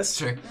about this.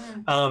 Sure.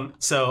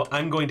 So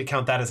I'm going to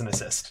count that as an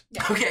assist.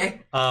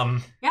 Okay.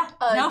 Yeah.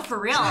 No, for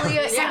real.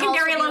 Julia,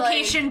 Secondary also be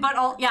location, but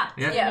all yeah.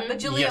 Yeah. Yeah, but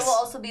Julia Yes. will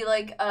also be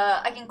like,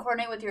 I can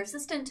coordinate with your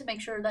assistant to make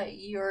sure that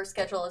your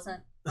schedule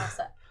isn't all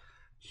set.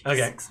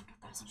 Okay.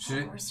 Should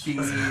it be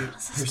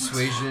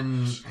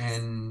persuasion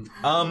and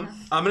I'm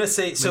gonna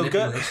say so. Good.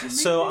 Manipulation,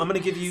 So I'm gonna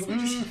give you.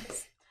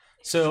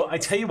 So I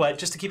tell you what,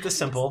 just to keep this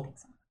simple,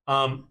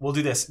 we'll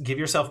do this. Give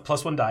yourself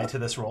 +1 die to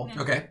this roll.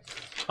 okay?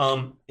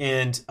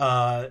 And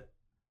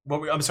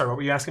I'm sorry. What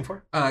were you asking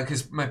for?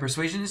 Because my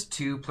persuasion is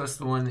 2 plus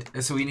the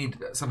 1, so we need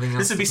something else.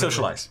 This would be to put in.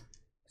 socialize.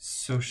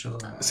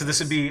 Socialize. So this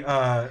would be.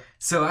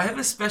 So I have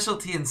a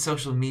specialty in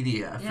social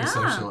media for Yeah.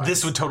 socialize.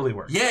 This would totally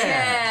work.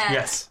 Yeah.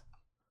 Yes.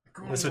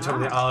 This would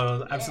totally.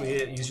 I'll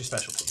absolutely use your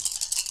specialty.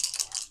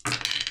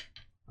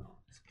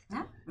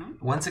 Yeah.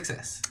 1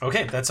 success.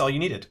 Okay, that's all you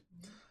needed.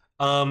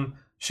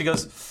 She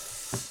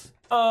goes.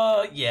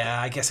 Yeah,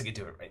 I guess I could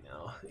do it right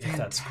now if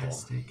that's cool.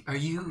 Fantastic. Are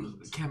you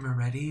camera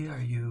ready?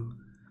 Are you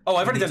Oh,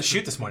 I've already done a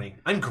shoot this morning.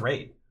 I'm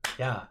great.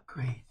 Yeah.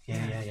 great?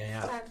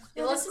 Yeah.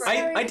 Let's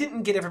I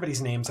didn't get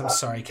everybody's names. I'm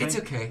sorry. Can It's I...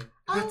 okay.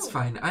 That's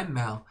fine. I'm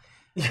Mal.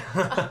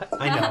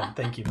 I know.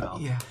 Thank you, Mel.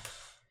 Yeah.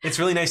 It's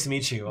really nice to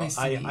meet you. Nice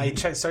to meet I you.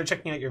 started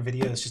checking out your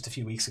videos just a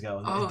few weeks ago.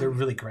 And Oh. they're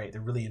really great.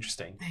 They're really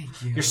interesting.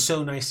 Thank you. You're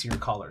so nice to your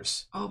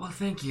callers. Oh, well,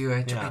 thank you.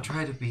 I Yeah.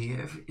 try to be.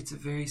 It's a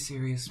very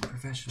serious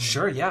profession.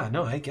 Sure, yeah,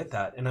 no, I get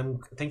that,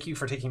 and thank you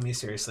for taking me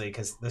seriously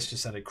because this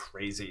just sounded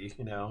crazy,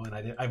 and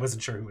I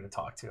wasn't sure who to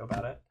talk to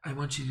about it. I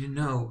want you to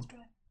know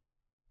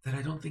that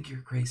I don't think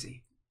you're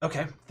crazy.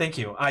 Okay, thank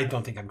you. I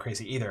don't think I'm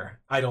crazy either.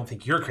 I don't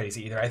think you're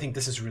crazy either. I think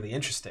this is really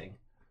interesting.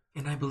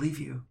 And I believe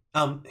you.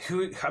 I'm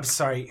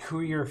sorry. Who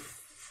are your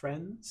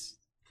friends?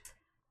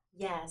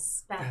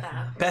 Yes,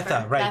 Betha.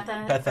 Betha, right?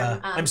 Betha.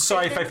 from, I'm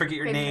sorry if I Craven- forget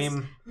your Craven name.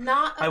 is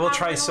Not a I will problem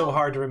try at so all.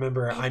 hard to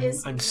remember. It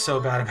is I'm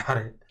so bad not. about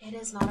it. It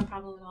is not a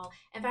problem at all.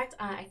 In fact,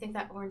 I think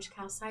that orange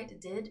calcite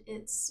did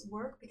its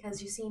work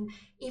because you seem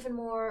even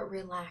more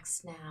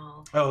relaxed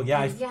now. Oh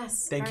yeah, And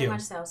yes, thank very you.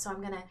 much so. So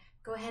I'm gonna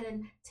go ahead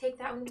and take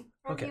that one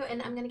from Okay. you,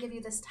 and I'm gonna give you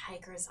this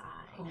tiger's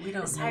eye. Oh, we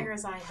don't This know.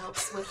 tiger's eye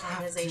helps with have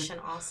to- organization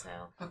also,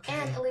 Okay.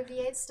 and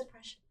alleviates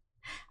depression.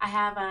 I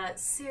have a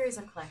series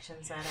of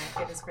collections at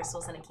Craven's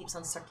Crystals, and it keeps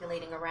on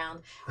circulating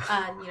around.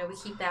 We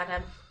keep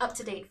that up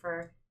to date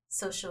for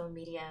social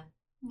media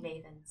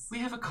mavens. We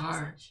have a and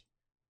car. such.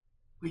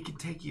 We can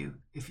take you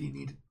if you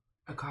need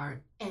a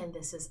card. And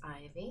this is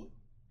Ivy.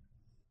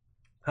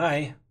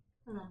 Hi,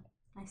 Hello.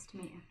 Nice to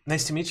meet you.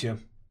 nice to meet you.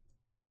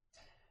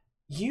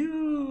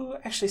 You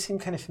actually seem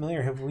kind of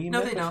familiar. Have we No,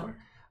 met they before? don't.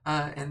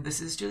 And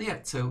this is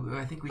Juliet, so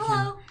I think we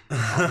Hello.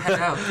 can head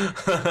out.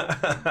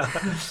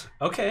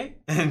 Okay.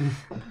 And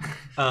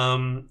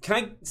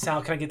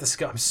Sal, can I get this?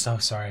 I'm so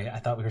sorry. I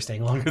thought we were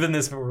staying longer than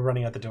this, but we're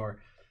running out the door.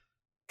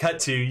 Cut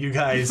to you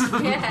guys.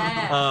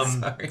 Yes.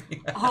 Sorry.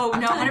 Oh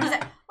no, 100%.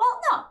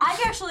 Well, no,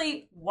 I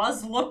actually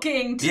was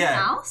looking to Yeah.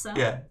 now, so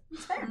Yeah.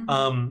 it's fair.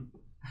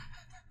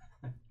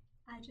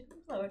 I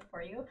didn't blow it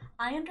for you.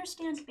 I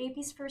understand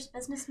baby's first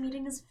business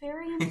meeting is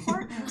very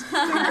important. First.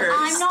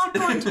 I'm not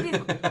going to be.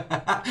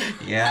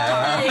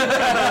 Yeah.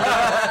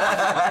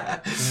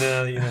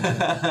 No, you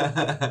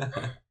didn't.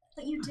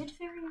 But you did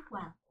very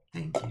well.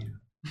 Thank you.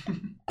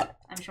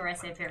 I'm sure I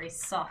say very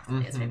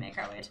softly as we make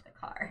our way to the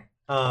car.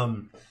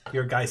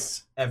 Your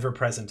geist ever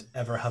present,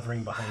 ever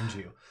hovering behind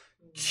you.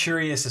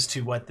 Curious as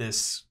to what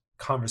this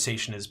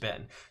conversation has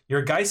been.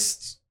 Your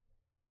geists,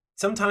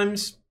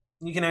 sometimes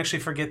you can actually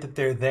forget that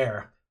they're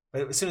there,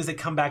 but as soon as they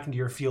come back into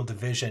your field of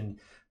vision,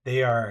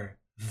 they are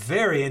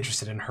very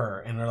interested in her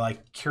and are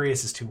like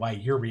curious as to why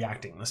you're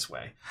reacting this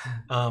way.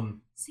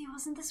 See,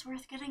 wasn't this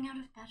worth getting out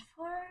of bed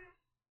for?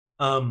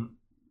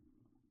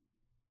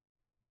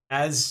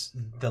 As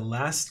the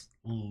last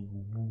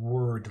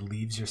word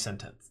leaves your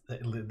sentence,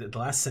 the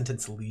last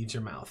sentence leaves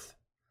your mouth,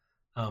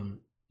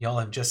 y'all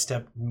have just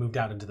moved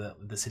out into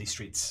the city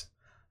streets.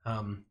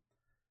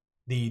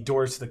 The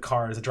doors to the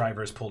car as the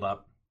driver is pulled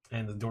up,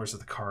 and the doors of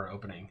the car are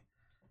opening.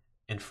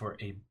 And for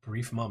a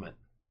brief moment,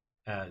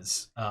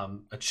 as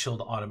a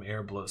chilled autumn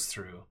air blows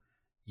through,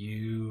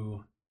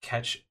 you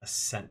catch a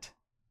scent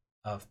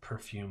of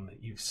perfume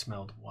that you've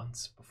smelled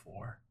once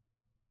before.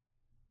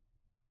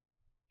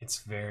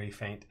 It's very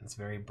faint, it's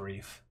very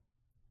brief.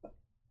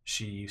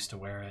 She used to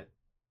wear it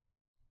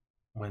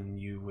when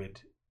you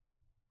would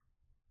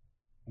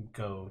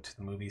go to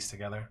the movies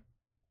together.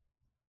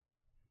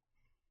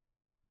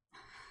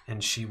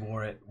 And she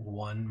wore it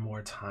one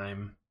more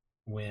time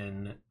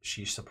when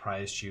she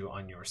surprised you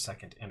on your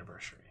 2nd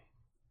anniversary.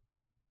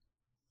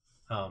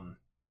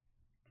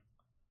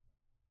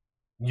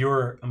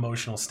 Your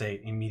emotional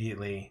state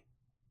immediately,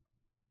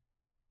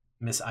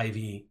 Miss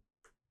Ivy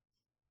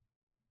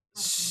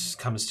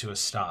comes to a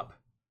stop.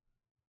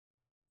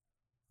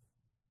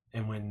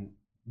 And when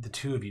the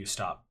two of you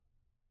stop,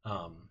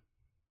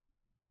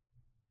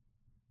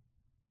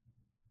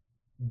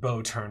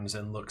 Bo turns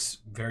and looks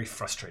very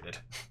frustrated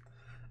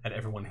at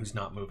everyone who's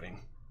not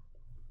moving.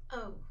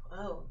 Oh,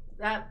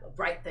 that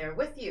right there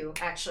with you,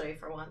 actually,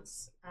 for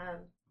once.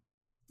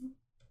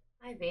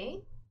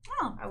 Ivy,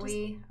 Oh, are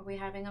we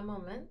having a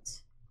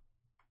moment?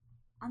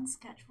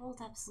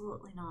 unscheduled?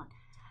 Absolutely not.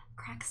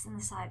 Cracks in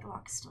the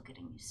sidewalk, still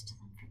getting used to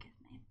them. Forgive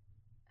me.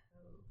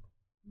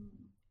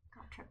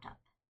 Got tripped up.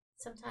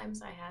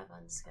 Sometimes I have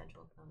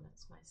unscheduled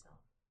moments myself.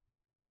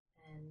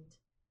 And,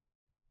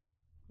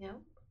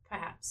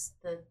 perhaps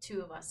the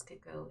two of us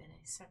could go in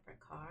a separate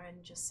car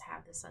and just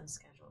have this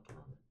unscheduled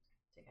moment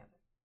together.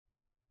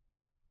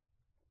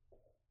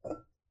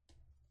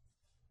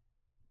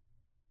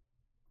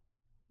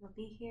 We'll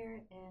be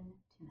here in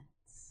 2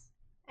 minutes.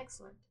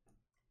 Excellent.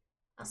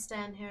 I'll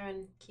stand here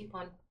and keep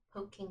on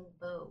poking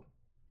Bo.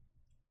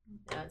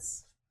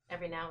 It's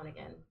every now and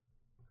again.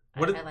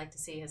 I like to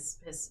see his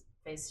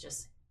face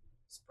just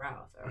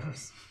sprout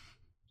first.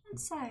 I'd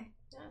say.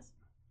 Yes.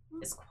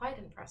 It's quite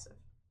impressive.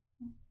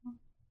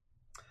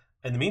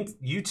 In the meantime,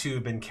 you two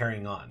have been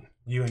carrying on.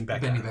 You and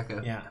Becca.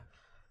 Becca. Yeah.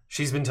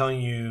 She's been telling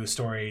you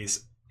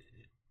stories.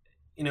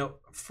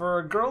 For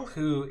a girl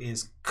who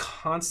is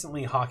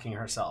constantly hawking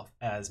herself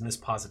as Miss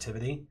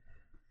Positivity,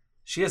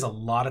 she has a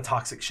lot of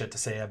toxic shit to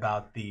say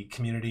about the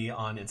community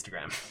on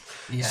Instagram.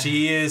 Yeah.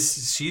 She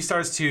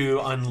starts to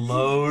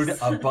unload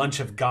a bunch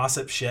of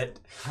gossip shit,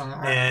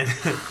 and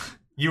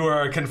you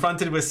are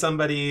confronted with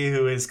somebody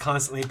who is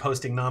constantly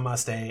posting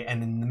namaste,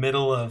 and in the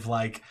middle of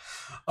like,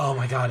 oh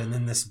my god, and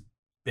then this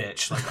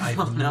bitch, like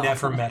I've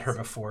never met her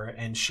before,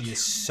 and she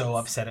is so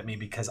upset at me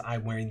because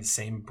I'm wearing the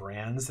same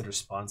brands that are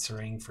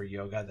sponsoring for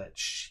yoga that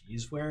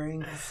she's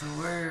wearing. That's the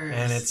worst.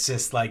 And it's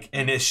just like,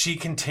 and as she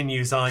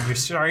continues on, you're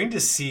starting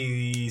to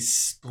see these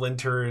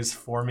splinters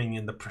forming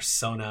in the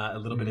persona a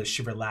little bit as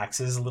she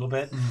relaxes a little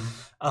bit.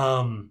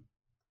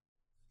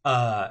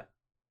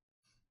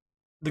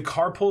 The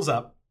car pulls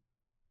up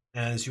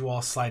as you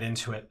all slide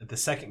into it. The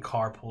second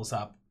car pulls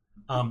up.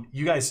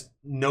 You guys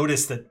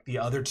notice that the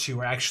other two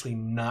are actually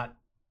not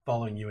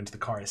following you into the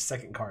car. A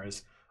second car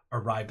has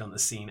arrived on the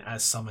scene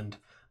as summoned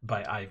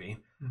by Ivy.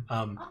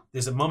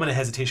 There's a moment of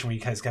hesitation where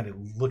you guys got to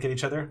look at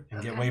each other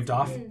and get waved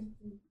off.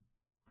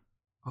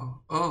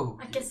 Oh.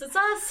 I guess it's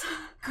us.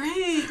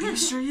 Great. You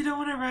sure you don't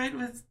want to ride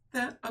with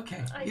that?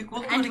 Okay. We'll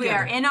go And we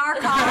together. are in our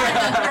car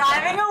and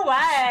driving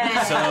away.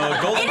 So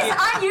Golden It is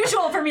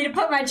unusual for me to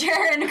put my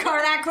chair in a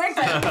car that quick,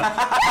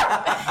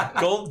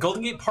 but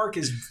Golden Gate Park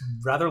is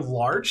rather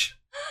large.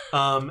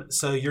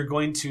 So you're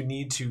going to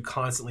need to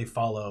constantly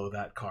follow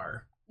that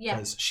car. Yeah.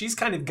 Because she's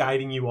kind of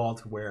guiding you all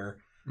to where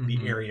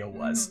the area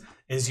was.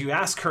 As you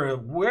ask her,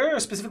 where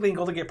specifically in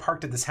Golden Gate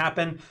Park did this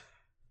happen?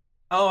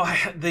 Oh,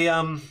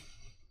 the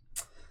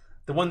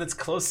one that's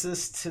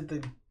closest to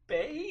the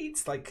bay.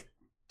 It's like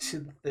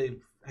to the,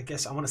 I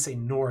guess I want to say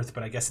north,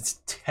 but I guess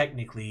it's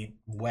technically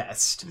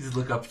west. Just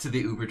look up to the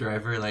Uber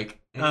driver,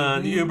 like.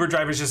 The Uber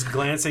driver's just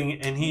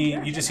glancing, and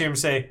you just hear him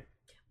say,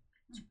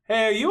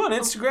 "Hey, are you on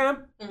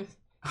Instagram?"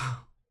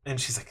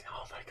 And she's like,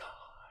 "Oh my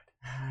god,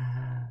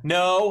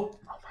 no!"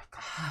 Oh my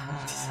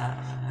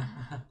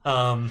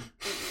god.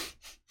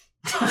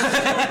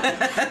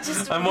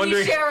 Just I'm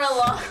wondering. share a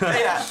lot.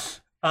 Yeah.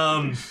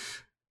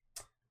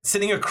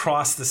 sitting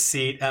across the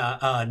seat,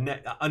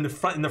 on the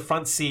front in the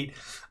front seat.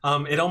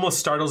 It almost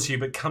startles you,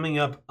 but coming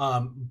up,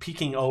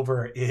 peeking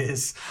over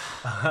is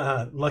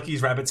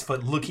Lucky's rabbit's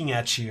foot, looking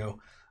at you,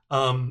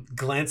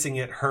 glancing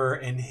at her,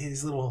 and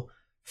his little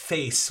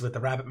face with the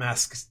rabbit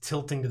mask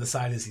tilting to the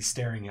side as he's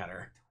staring at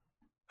her.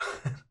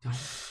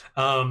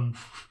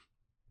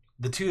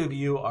 The two of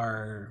you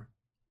are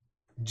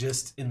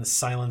just in the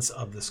silence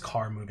of this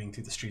car moving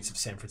through the streets of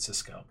San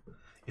Francisco.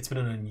 It's been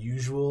an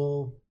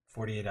unusual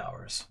 48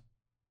 hours.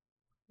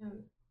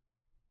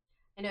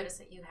 I notice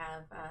that you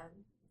have a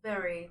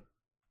very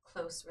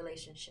close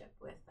relationship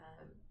with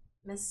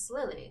Miss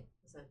Lily.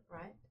 Is it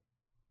right?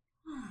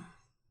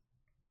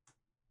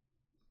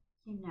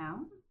 You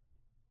know,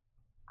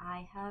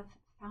 I have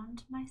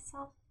found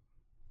myself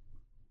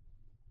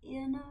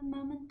in a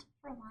moment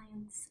of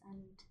reliance,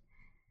 and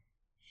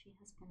she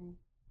has been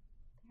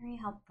very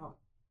helpful.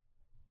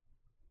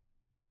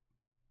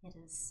 It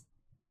is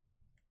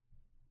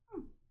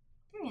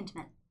very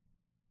intimate.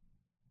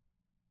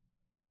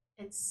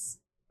 It's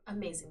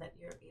amazing that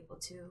you're able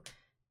to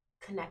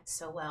connect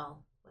so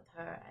well with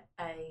her.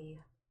 I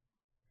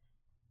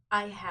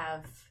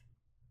have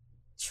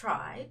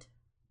tried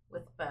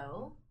with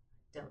Bo.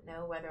 Don't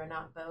know whether or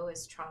not Bo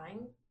is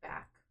trying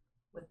back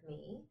with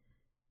me.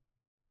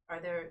 Are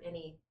there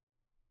any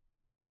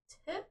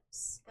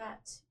tips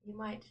that you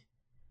might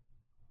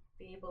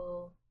be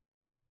able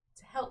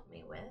to help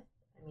me with?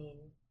 I mean,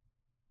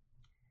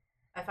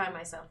 I find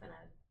myself in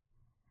a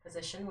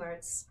position where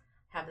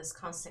have this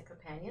constant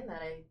companion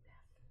that I have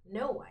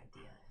no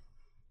idea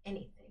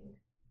anything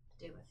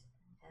to do with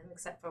him,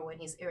 except for when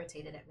he's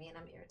irritated at me and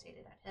I'm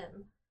irritated at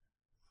him.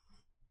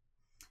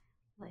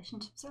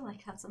 Relationships are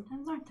like that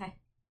sometimes, aren't they?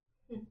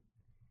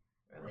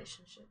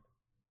 Relationship.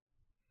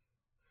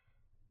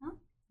 Well,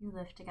 you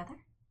live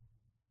together,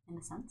 in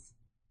a sense.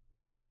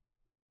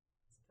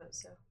 I suppose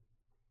so.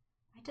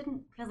 I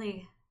didn't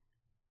really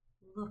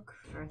look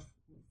for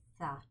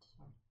that,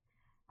 or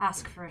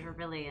ask for it, or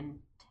really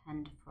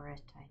intend for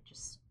it. I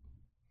just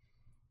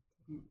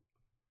didn't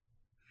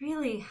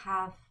really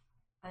have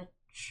a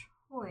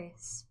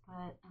choice,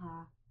 but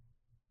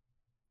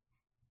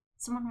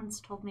someone once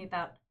told me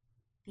about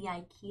the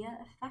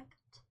IKEA effect,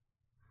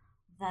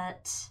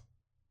 that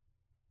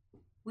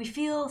we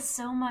feel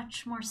so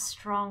much more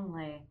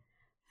strongly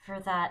for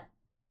that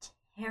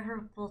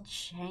terrible,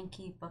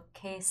 janky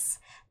bookcase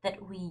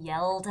that we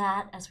yelled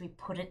at as we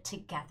put it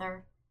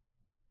together,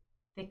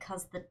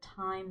 because the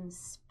time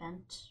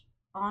spent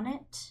on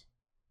it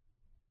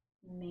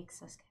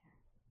makes us care.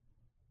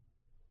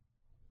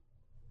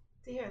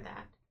 To hear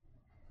that,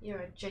 you're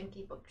a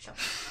janky bookshop.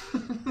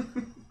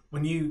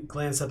 When you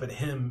glance up at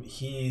him,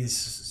 he's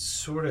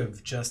sort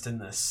of just in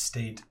this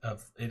state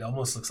of, it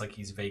almost looks like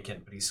he's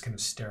vacant, but he's kind of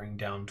staring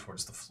down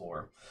towards the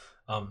floor.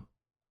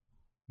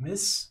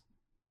 Miss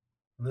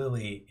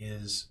Lily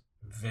is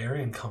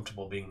very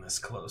uncomfortable being this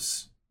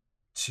close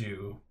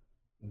to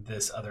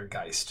this other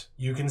Geist.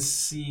 You can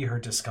see her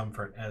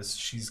discomfort as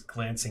she's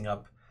glancing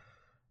up,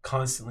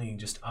 constantly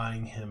just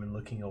eyeing him and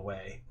looking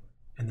away,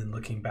 and then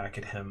looking back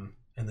at him,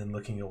 and then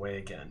looking away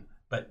again.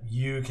 But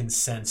you can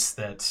sense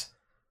that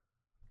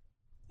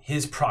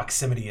his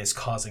proximity is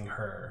causing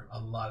her a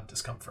lot of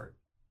discomfort.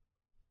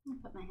 I'll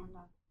put my hand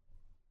up.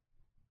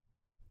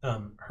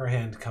 Her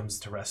hand comes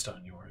to rest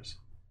on yours.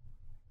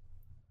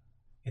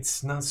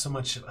 It's not so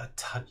much a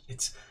touch.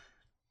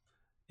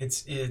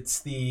 It's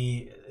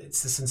the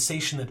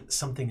sensation that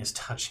something is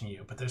touching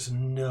you, but there's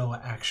no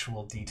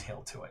actual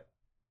detail to it.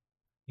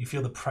 You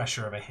feel the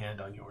pressure of a hand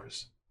on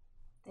yours.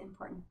 The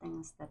important thing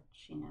is that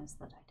she knows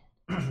that I did.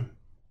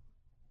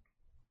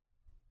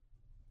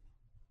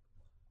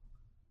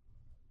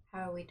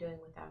 How are we doing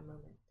with our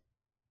moment?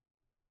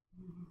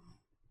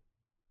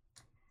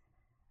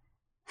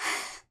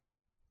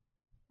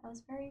 That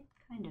was very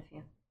kind of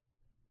you.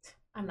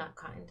 I'm not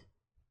kind.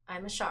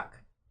 I'm a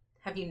shark.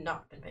 Have you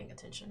not been paying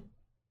attention?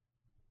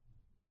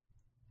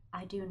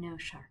 I do know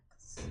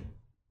sharks.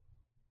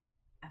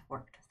 I've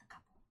worked with a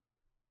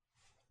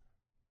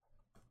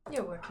couple.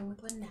 You're working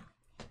with one now.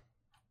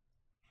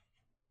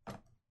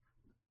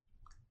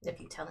 If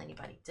you tell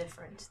anybody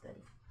different, then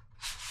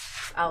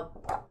I'll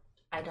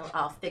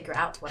figure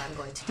out what I'm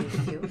going to do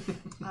with you.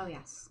 Oh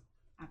yes,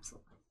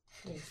 absolutely.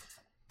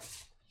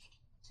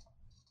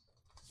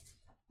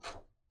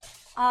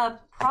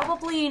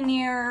 Probably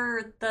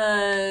near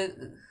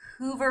the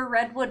Hoover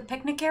Redwood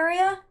picnic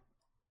area,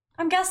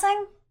 I'm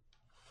guessing.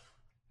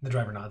 The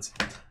driver nods.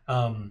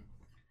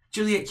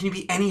 Juliet, can you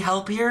be any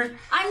help here?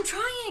 I'm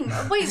trying.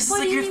 Wait, This is what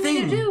like do you your need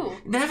me to thing. do?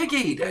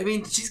 Navigate. I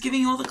mean, she's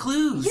giving you all the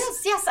clues.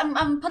 Yes,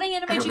 I'm putting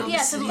it in my I don't know the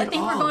GPS. city I at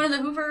think we're all. going to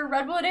the Hoover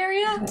Redwood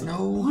area.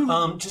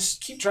 No.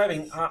 Just keep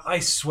driving. I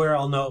swear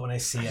I'll know it when I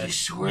see it. you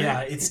sure?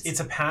 Yeah,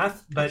 it's a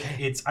path, but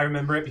Okay. I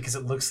remember it because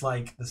it looks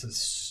like, this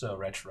is so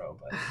retro,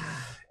 but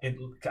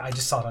I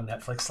just saw it on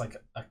Netflix like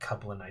a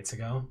couple of nights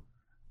ago.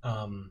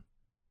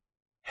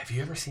 Have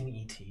you ever seen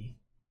E.T.?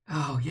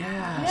 Oh,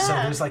 yeah. So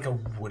there's like a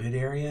wooded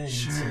area in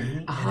Sure. E.T.,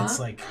 and Uh-huh. it's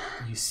like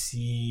you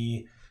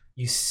see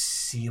you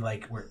see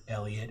like where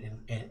Elliot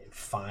and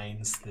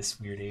finds this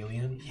weird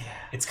alien. Yeah.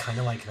 It's kind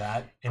of like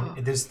that, and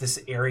there's this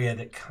area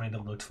that kind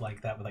of looked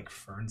like that with like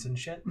ferns and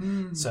shit.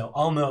 So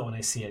I'll know it when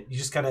I see it. You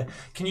just gotta.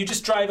 Can you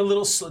just drive a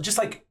little, just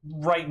like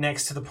right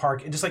next to the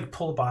park, and just like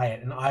pull by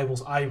it, and I will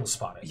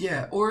spot it.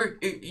 Yeah, or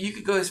you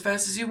could go as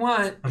fast as you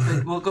want,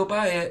 but we'll go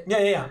by it.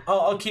 Yeah.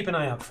 I'll keep an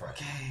eye out for it.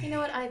 Okay. You know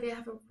what, Ivy? I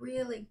have a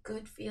really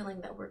good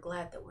feeling that we're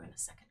glad that we're in a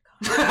second car.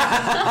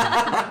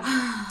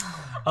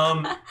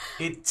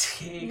 It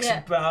takes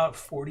about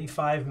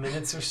 45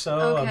 minutes or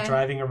so of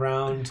driving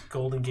around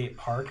Golden Gate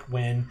Park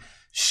when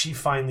she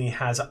finally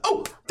has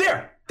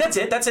there! That's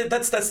it. That's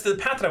the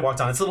path that I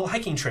walked on. It's a little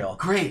hiking trail.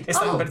 Great. It's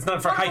not, but it's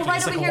not for hiking. right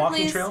It's like over a here,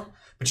 walking please. trail.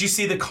 But you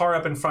see the car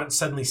up in front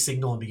suddenly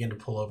signal and begin to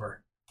pull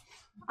over.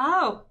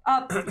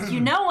 You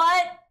know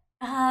what?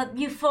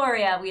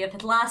 Euphoria, we have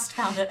at last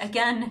found it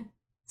again.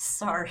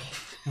 Sorry.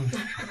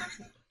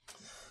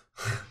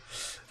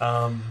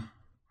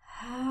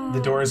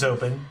 The door is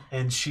open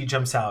and she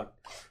jumps out.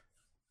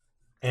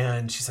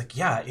 And she's like,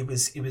 yeah, it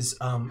was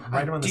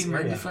right around this Do you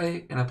mind area. if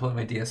and I pull out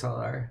my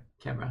DSLR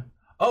camera?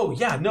 Oh,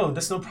 yeah, no,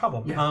 that's no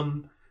problem.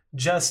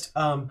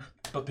 Yeah.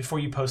 But before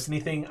you post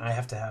anything, I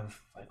have to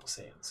have final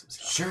say on some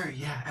stuff. Sure,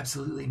 yeah,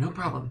 absolutely, no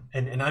problem.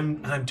 And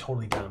I'm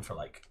totally down for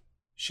like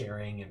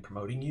sharing and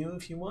promoting you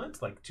if you want.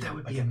 Like That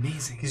would like be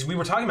amazing. because we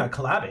were talking about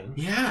collabing.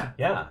 Yeah.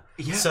 Yeah.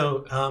 Yeah.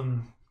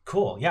 So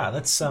cool. Yeah,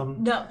 let's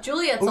No,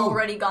 Juliet's Ooh.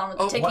 already gone with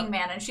the Oh, ticking what?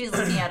 man, and she's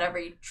looking at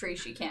every tree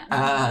she can.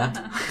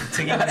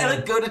 Ticking I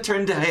Man. go to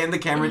turn to hand the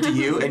camera to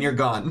you, and you're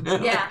gone.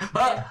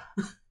 Yeah.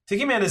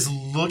 Ticking Man is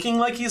looking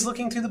like he's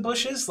looking through the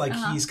bushes, like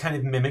he's kind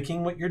of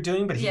mimicking what you're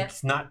doing, but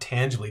he's not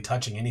tangibly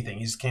touching anything.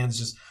 His hand's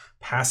just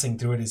passing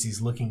through it as he's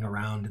looking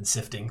around and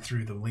sifting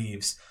through the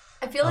leaves.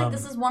 I feel like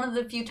this is one of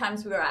the few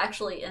times we were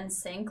actually in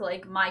sync.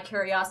 Like, my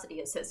curiosity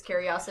is his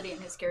curiosity, and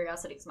his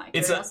curiosity is my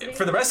curiosity.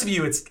 For the rest of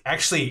you, it's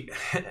actually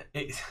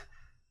it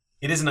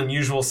is an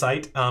unusual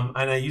sight, and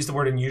I use the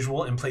word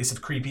unusual in place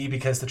of creepy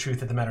because the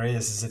truth of the matter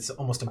is it's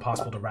almost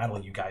impossible to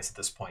rattle you guys at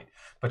this point.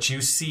 But you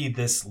see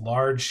this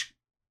large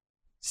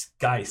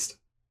geist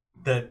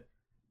that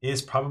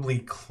is probably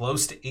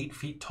close to 8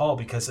 feet tall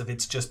because of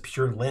its just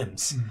pure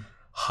limbs,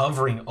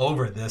 hovering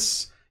over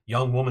this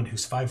young woman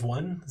who's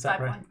 5'1". Is that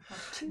right?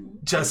 5'1",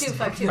 5'2". Just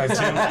 5'2". 5'2".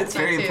 That's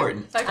very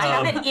important. 5'2".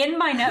 I have it in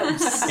my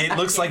notes. It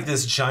looks like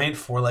this giant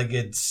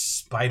four-legged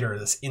spider,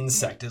 this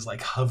insect, is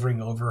like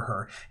hovering over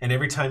her. And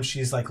every time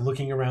she's like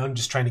looking around,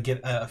 just trying to get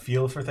a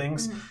feel for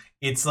things,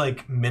 it's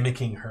like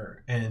mimicking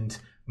her and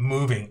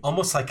moving,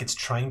 almost like it's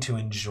trying to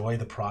enjoy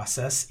the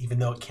process, even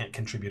though it can't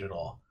contribute at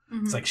all.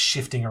 It's like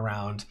shifting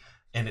around,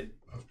 and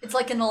It's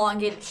like an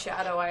elongated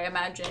shadow, I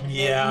imagine.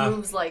 Yeah. It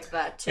moves like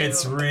that, too.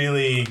 it's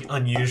really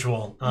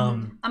unusual.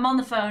 I'm on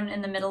the phone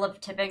in the middle of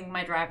tipping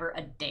my driver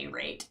a day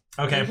rate.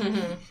 Okay,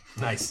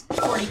 nice.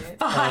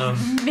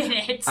 45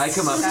 minutes. I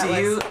come up That to was-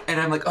 you, and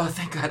I'm like, oh,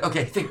 thank God.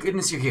 Okay, thank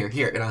goodness you're here.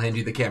 Here, and I'll hand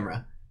you the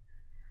camera.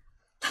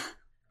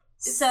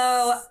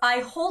 So I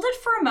hold it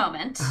for a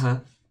moment, Uh-huh.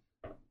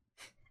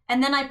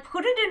 and then I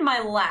put it in my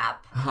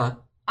lap. Uh-huh.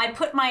 I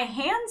put my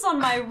hands on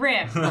my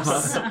rims.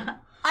 Uh-huh.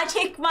 I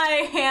take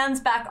my hands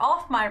back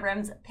off my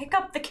rims, pick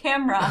up the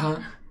camera, Uh-huh.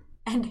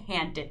 and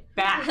hand it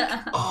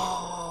back.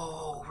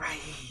 Oh, right.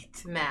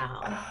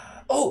 Mal.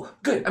 Oh,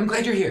 good. I'm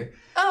glad you're here.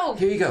 Oh,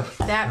 Here you go.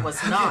 that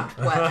was not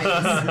what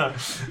I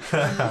was.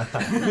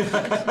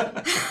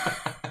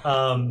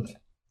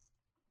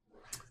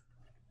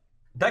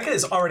 Becca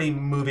is already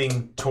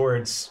moving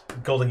towards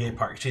Golden Gate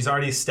Park. She's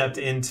already stepped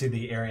into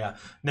the area.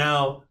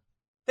 Now,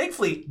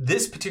 thankfully,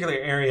 this particular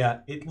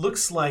area, it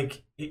looks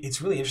like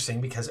it's really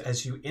interesting because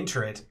as you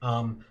enter it,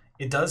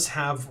 it does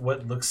have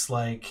what looks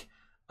like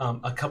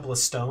a couple of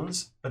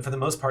stones, but for the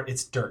most part,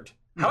 it's dirt.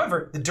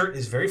 However, the dirt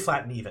is very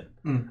flat and even.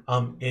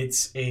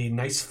 It's a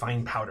nice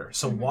fine powder.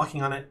 So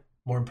walking on it,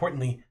 more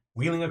importantly,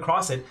 wheeling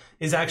across it,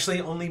 is actually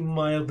only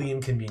mildly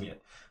inconvenient.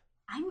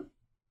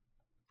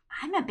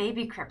 I'm a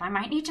baby crip. I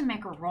might need to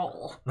make a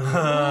roll.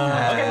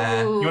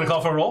 Okay. You want to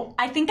call for a roll?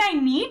 I think I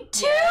need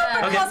to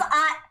Yeah. because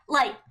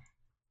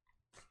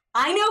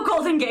I know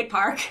Golden Gate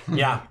Park.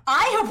 Yeah.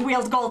 I have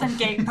wheeled Golden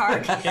Gate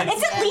Park.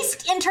 It's at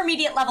least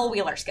intermediate level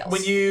wheeler skills.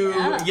 When you,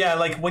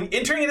 like when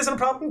entering it isn't a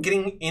problem,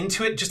 getting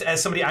into it just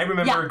as somebody, I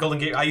remember Golden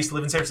Gate, I used to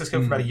live in San Francisco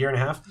for about a year and a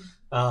half.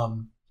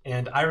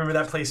 And I remember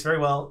that place very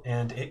well,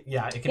 and it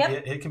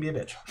can be a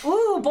bitch.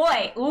 Ooh,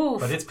 boy. Ooh.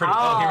 But it's pretty,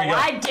 oh, here we go.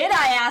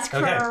 I ask for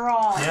Okay. a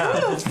roll?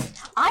 Yeah.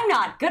 I'm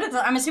not good at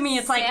that. I'm assuming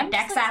it's like Sam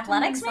Dex said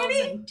Athletics, maybe?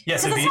 10,000.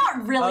 Yes, Because it'd it's be,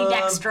 not really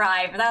Dex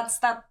Drive.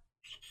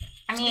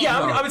 I mean, yeah,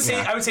 No, I would say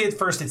yeah. I would say at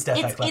first it's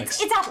Death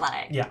Athletics. it's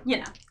athletic. Yeah. You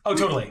know. Oh,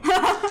 totally.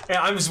 Yeah,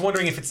 I was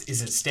wondering if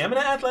is it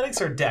stamina athletics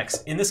or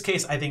Dex? In this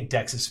case, I think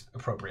Dex is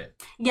appropriate.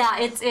 Yeah,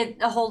 it's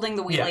holding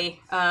the wheelie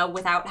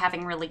without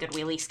having really good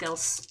wheelie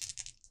skills.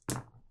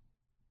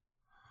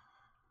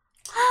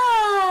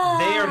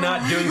 They are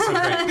not doing so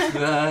great.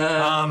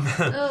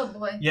 Oh,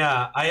 boy.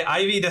 Yeah,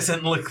 Ivy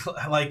doesn't look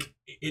like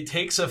it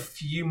takes a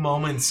few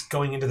moments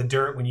going into the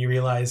dirt when you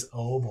realize,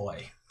 oh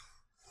boy,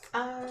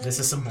 this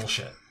is some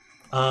bullshit.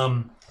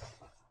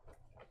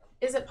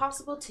 Is it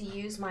possible to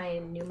use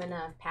my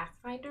Numina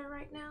Pathfinder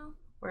right now,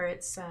 where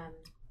it's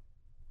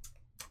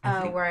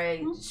where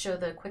I show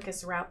the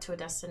quickest route to a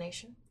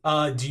destination?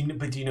 Do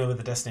you know what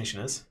the destination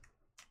is?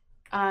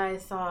 I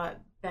thought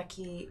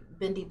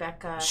Bindi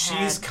Becca.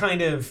 She's had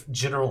kind of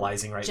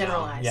generalizing right now.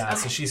 generalized. Yeah, Okay.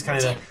 so she's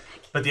kind of.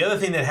 But the other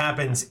thing that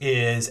happens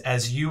is,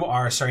 as you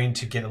are starting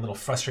to get a little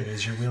frustrated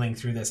as you're wheeling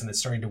through this, and it's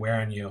starting to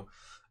wear on you,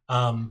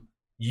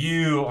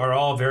 you are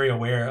all very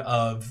aware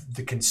of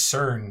the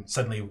concern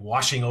suddenly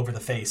washing over the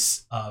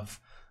face of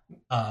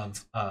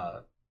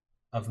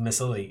Miss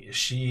Lily.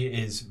 She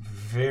is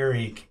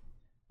very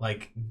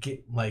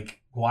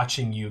like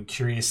watching you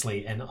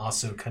curiously and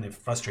also kind of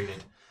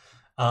frustrated.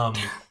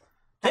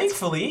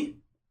 Thankfully,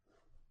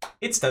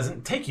 it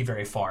doesn't take you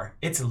very far.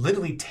 It's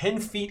literally 10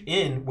 feet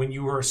in when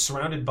you are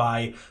surrounded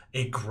by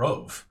a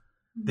grove.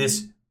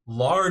 This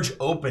large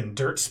open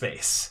dirt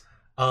space.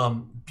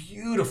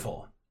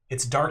 Beautiful.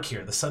 It's dark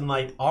here. The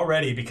sunlight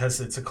already, because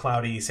it's a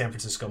cloudy San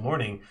Francisco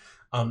morning,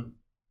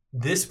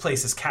 this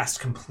place is cast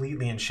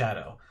completely in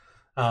shadow.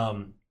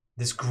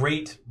 This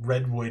great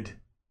redwood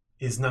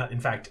is not, in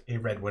fact, a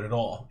redwood at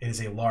all. It is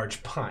a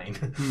large pine.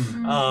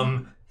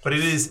 But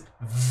it is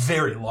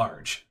very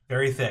large,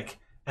 very thick.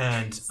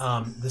 And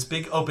this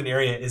big open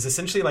area is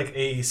essentially like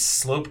a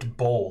sloped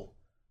bowl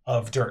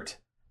of dirt.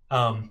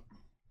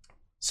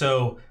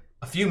 So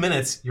a few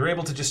minutes, you're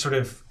able to just sort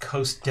of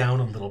coast down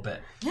a little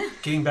bit. Yeah.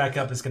 Getting back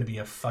up is going to be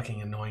a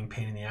fucking annoying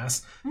pain in the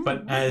ass.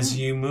 But as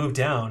you move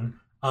down,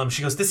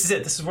 she goes, "This is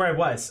it. This is where I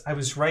was. I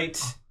was right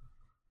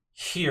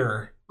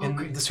here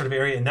in this sort of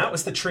area." And that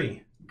was the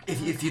tree.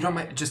 If you don't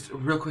mind, just a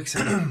real quick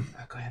second.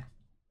 Go ahead.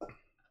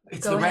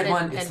 It's Go the red ahead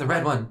one. and- It's and the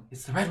red run. one.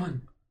 It's the red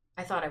one.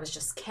 I thought I was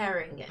just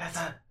carrying it. I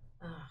thought.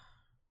 Ugh.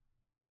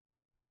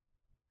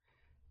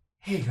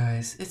 Hey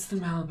guys, it's the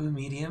Malibu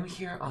Medium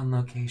here on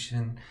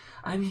location.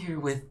 I'm here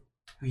with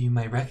who you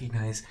might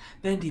recognize,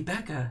 Bindi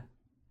Becca.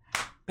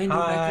 Bindi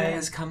Hi. Becca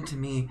has come to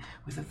me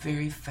with a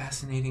very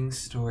fascinating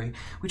story.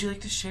 Would you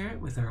like to share it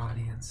with our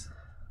audience?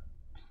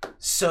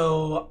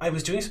 So I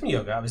was doing some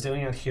yoga. I was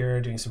doing out here,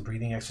 doing some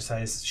breathing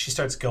exercise. She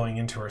starts going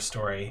into her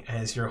story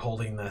as you're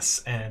holding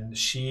this, and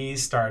she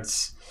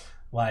starts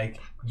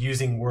like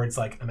using words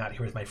like, "I'm out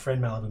here with my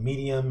friend Malibu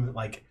Medium,"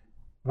 like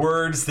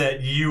words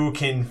that you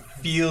can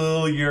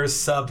feel your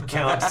sub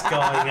counts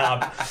going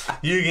up.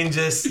 You can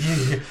just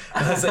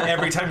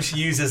every time she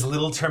uses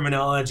little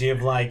terminology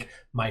of like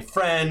 "my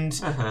friend"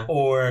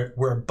 or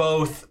 "we're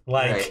both,"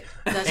 like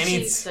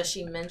Does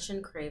she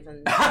mention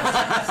Craven?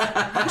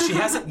 she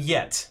hasn't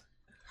yet.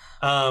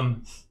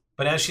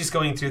 But as she's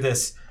going through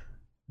this,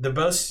 the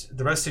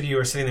rest of you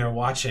are sitting there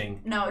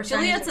watching. No, We're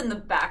trying Juliet's to- in the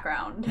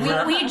background.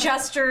 We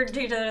gestured to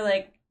each other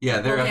like,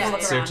 Yeah, they're Yeah, up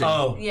yeah. searching.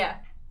 Oh, Yeah.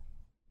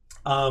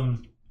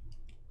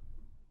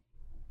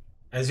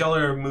 as y'all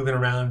are moving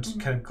around,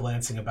 kind of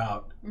glancing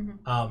about,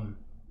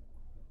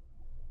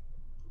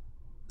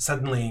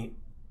 suddenly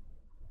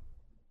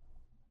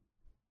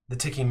the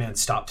ticking man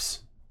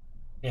stops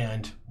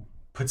and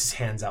puts his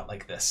hands out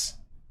like this.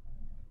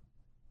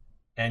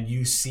 And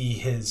you see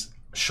his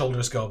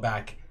shoulders go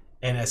back.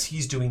 And as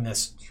he's doing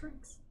this,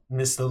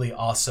 Miss Lily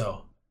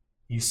also,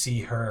 you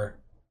see her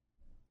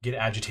get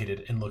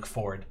agitated and look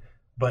forward.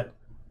 But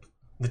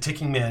the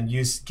ticking man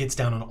gets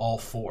down on all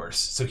fours,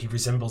 so he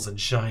resembles a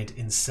giant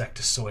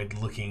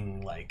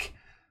insectoid-looking like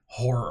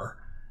horror.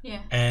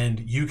 Yeah. And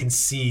you can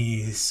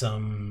see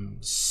some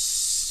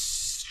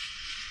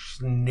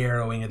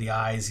narrowing of the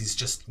eyes. He's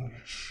just,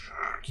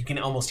 you can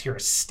almost hear a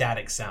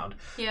static sound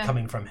Yeah.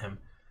 coming from him.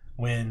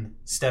 When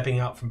stepping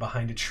out from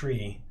behind a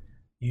tree,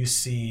 you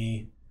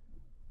see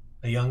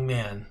a young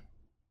man,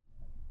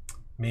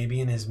 maybe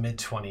in his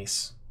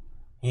mid-20s.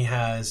 He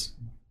has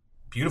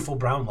beautiful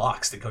brown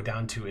locks that go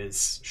down to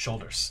his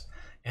shoulders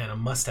and a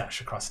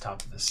mustache across the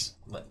top of his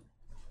lip.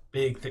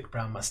 Big, thick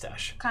brown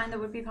mustache. kind that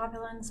would be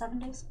popular in the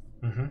 70s.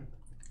 Mm-hmm.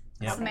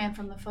 It's the man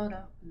from the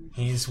photo.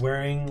 He's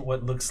wearing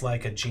what looks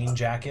like a jean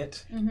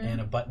jacket Mm-hmm. and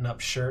a button-up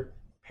shirt,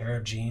 pair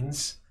of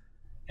jeans,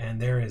 and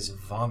there is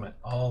vomit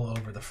all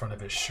over the front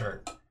of his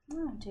shirt.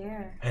 Oh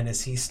dear. And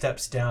as he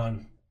steps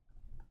down,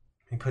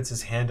 he puts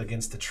his hand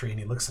against the tree and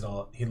he looks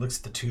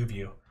at the two of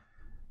you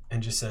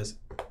and just says,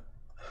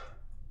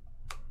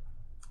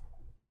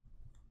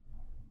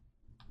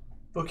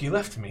 "Look, you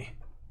left me."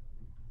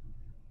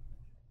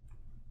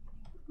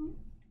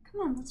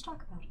 Come on, let's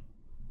talk about it.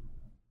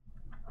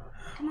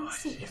 Come on, Why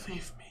sit did you with me.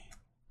 leave me?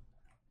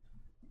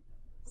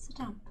 Sit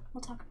down.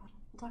 We'll talk about it.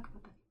 We'll talk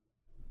about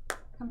it.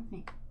 Come with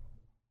me.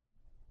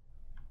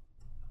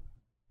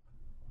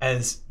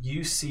 As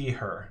you see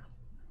her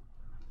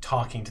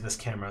talking to this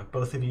camera,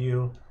 both of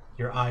you,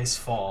 your eyes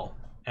fall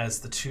as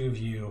the two of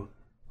you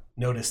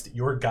notice that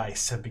your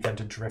geists have begun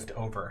to drift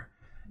over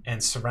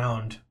and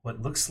surround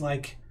what looks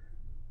like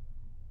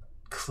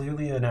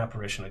clearly an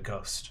apparition, a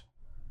ghost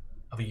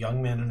of a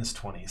young man in his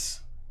 20s.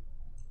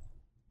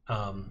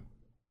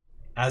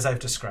 As I've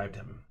described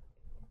him,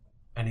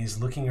 and he's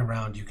looking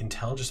around, you can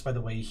tell just by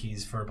the way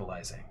he's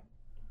verbalizing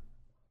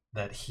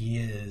that he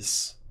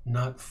is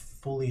not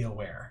fully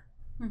aware.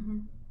 Mm-hmm.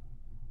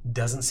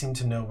 Doesn't seem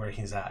to know where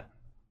he's at.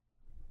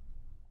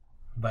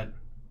 But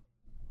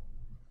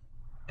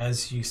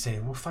as you say,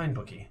 we'll find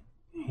Bookie.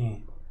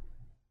 He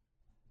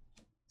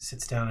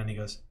sits down and he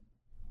goes,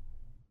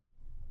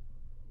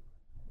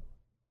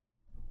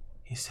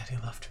 he said he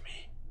loved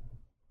me.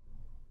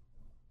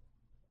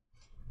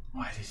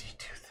 Why did he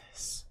do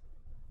this?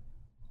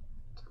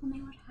 Tell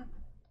me what happened.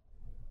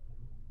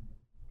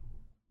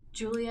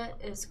 Juliet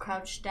is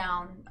crouched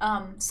down.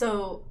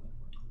 So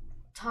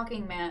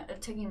Ticking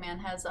Man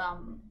has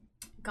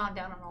gone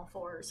down on all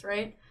fours,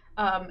 right?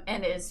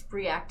 And is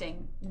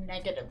reacting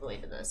negatively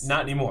to this.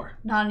 Not anymore.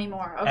 Not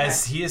anymore. Okay.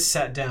 As he is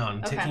sat down,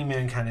 Okay. Ticking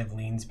Man kind of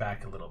leans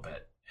back a little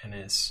bit and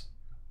is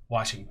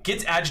watching.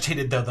 Gets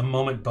agitated though the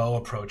moment Bo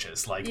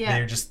approaches. Like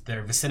Yeah.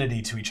 their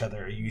vicinity to each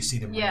other. You see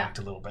them Yeah. react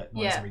a little bit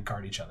as Yeah. they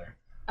regard each other.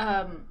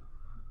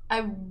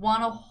 I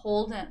want to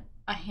hold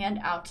a hand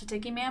out to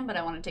Ticking Man, but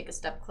I want to take a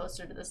step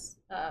closer to this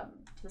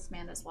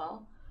man as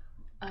well.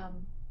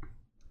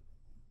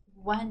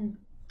 When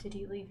did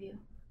he leave you?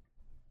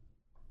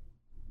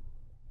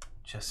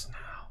 Just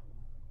now.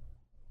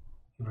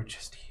 You were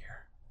just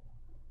here.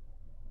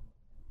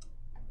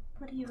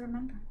 What do you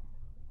remember?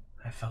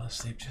 I fell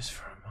asleep just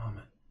for a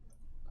moment.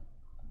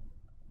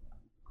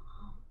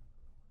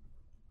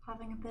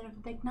 Having a bit of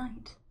a big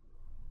night.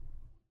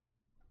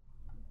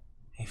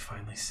 He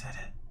finally said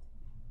it.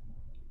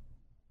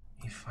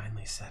 He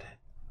finally said it.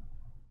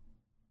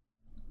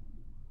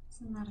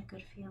 Isn't that a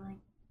good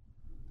feeling?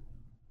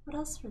 What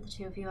else were the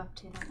two of you up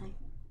to that night?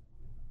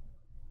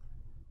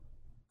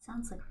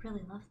 Sounds like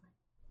really lovely.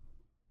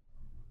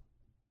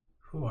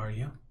 Who are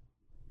you?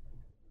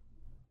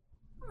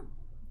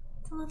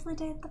 It's a lovely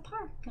day at the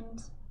park,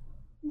 and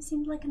you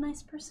seemed like a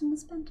nice person to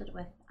spend it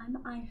with. I'm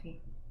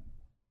Ivy.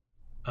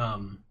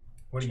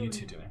 What are you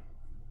two doing?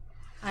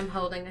 I'm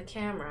holding a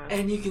camera.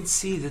 And you can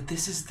see that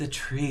this is the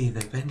tree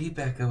that Bendy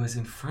Becca was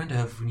in front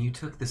of when you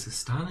took this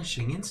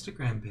astonishing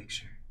Instagram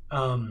picture.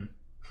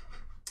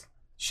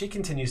 She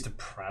continues to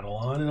prattle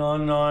on and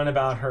on and on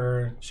about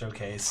her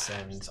showcase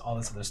and all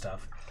this other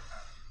stuff.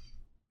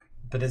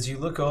 But as you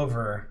look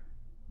over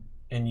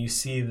and you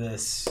see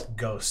this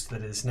ghost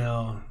that is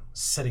now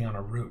sitting on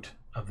a root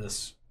of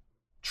this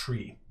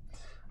tree,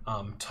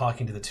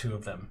 talking to the two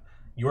of them,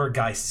 your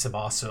geists have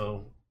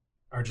also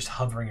are just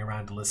hovering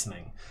around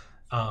listening.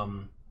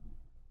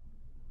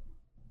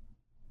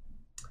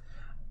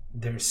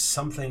 There's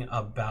something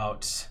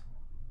about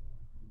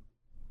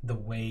the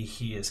way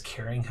he is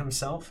carrying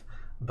himself,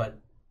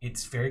 but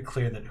it's very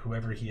clear that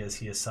whoever he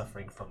is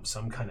suffering from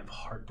some kind of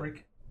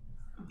heartbreak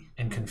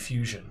and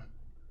confusion.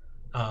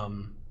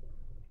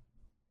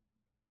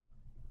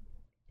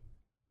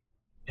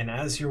 And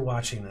as you're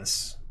watching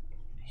this,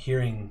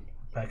 hearing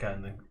Becca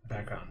in the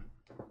background,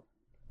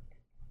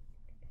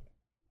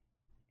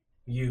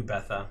 you,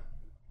 Betha,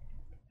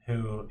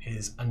 who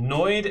is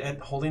annoyed at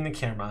holding the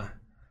camera,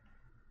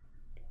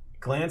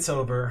 glance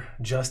over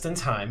just in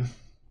time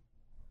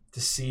to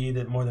see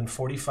that more than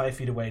 45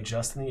 feet away,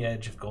 just on the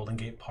edge of Golden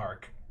Gate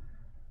Park,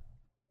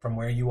 from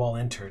where you all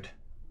entered,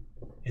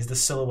 is the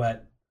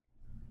silhouette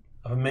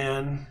of a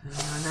man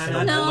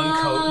in a woolen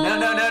coat.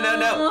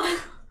 No.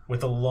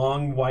 With a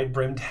long,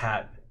 wide-brimmed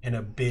hat and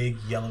a big,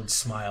 yellowed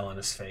smile on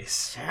his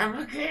face.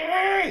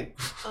 Tamaki!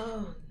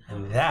 Oh,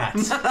 And that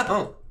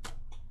No!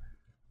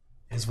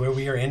 is where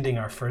we are ending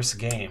our first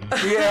game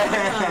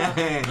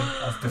Yay!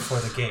 of Before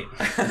the Gate.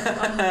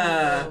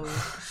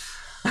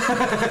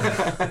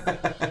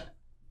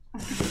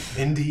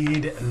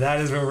 Indeed, that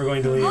is where we're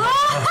going to leave.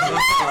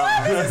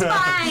 This is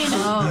fine.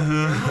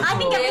 I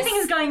think everything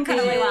is going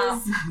incredibly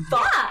well.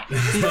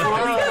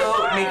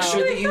 Also, make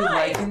sure that you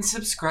like and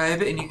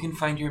subscribe, and you can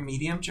find your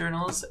Medium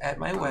journals at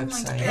my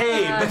website.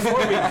 Hey, before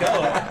we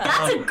go,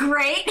 That's a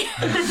great.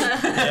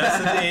 yes,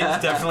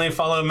 indeed, definitely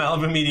follow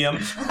Malibu Medium.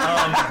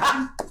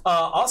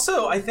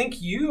 Also, I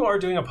think you are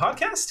doing a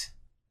podcast.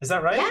 Is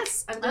that right?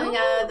 yes, I'm doing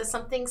the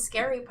Something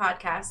Scary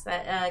podcast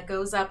that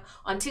goes up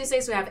on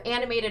Tuesdays. We have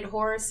animated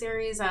horror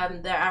series.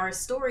 Our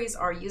stories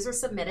are user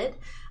submitted,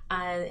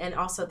 and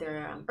also there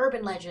are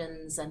urban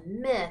legends and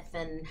myth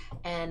and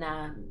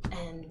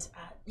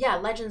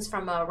legends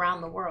from around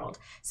the world.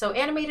 So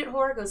animated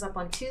horror goes up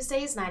on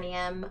Tuesdays, 9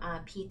 a.m.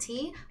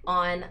 PT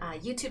on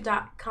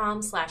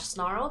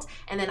youtube.com/snarled.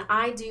 And then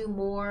I do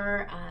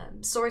more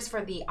stories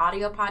for the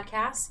audio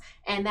podcasts,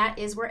 and that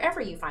is wherever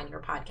you find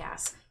your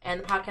podcasts.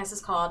 And the podcast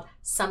is called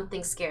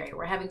Something Scary.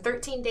 We're having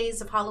 13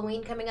 days of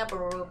Halloween coming up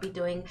where we'll be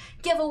doing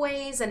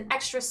giveaways and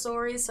extra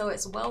stories, so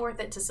it's well worth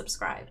it to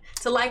subscribe,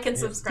 to like and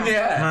subscribe.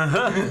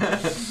 Yeah.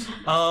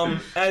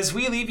 As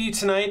we leave you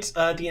tonight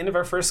at the end of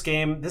our first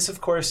game, this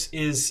of course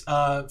is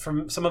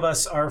from some of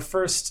us our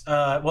first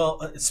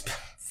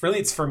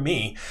it's for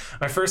me,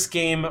 my first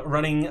game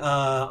running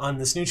on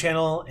this new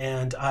channel,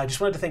 and I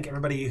just wanted to thank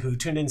everybody who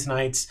tuned in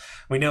tonight.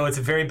 We know it's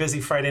a very busy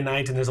Friday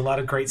night, and there's a lot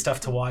of great stuff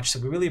to watch, so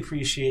we really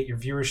appreciate your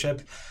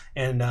viewership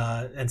and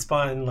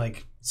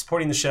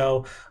supporting the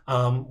show.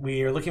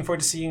 We are looking forward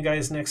to seeing you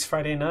guys next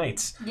Friday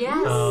night.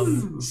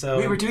 Yes. So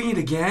Wait, we're doing it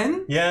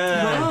again?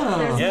 yeah, Wow.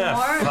 There's yeah,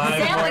 more. 5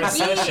 Sam more McGee.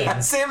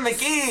 sessions. Sam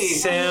McGee!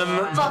 Sam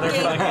Fucking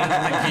motherfucking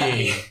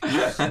McGee.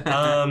 I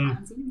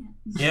haven't seen him yet.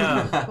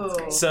 Yeah.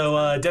 Cool.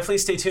 So definitely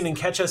stay tuned and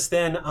catch us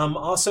then.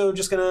 Also,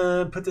 just going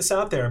to put this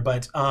out there,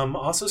 but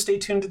also stay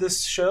tuned to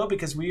this show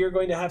because we are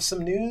going to have some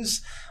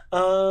news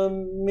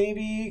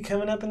maybe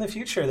coming up in the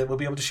future that we'll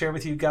be able to share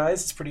with you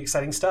guys. It's pretty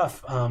exciting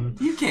stuff.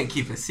 You can't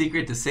keep a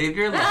secret to save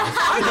your life.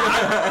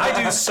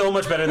 I do so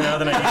much better now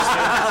than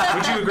I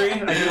used to. Would you agree?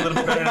 I do a little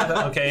bit better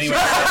now. Okay, anyway.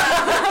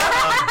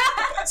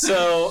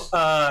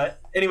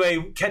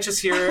 Anyway, catch us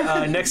here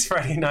next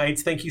Friday night.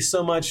 Thank you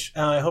so much.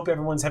 I hope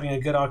everyone's having a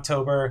good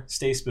October.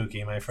 Stay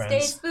spooky, my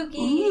friends. Stay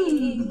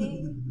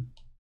spooky.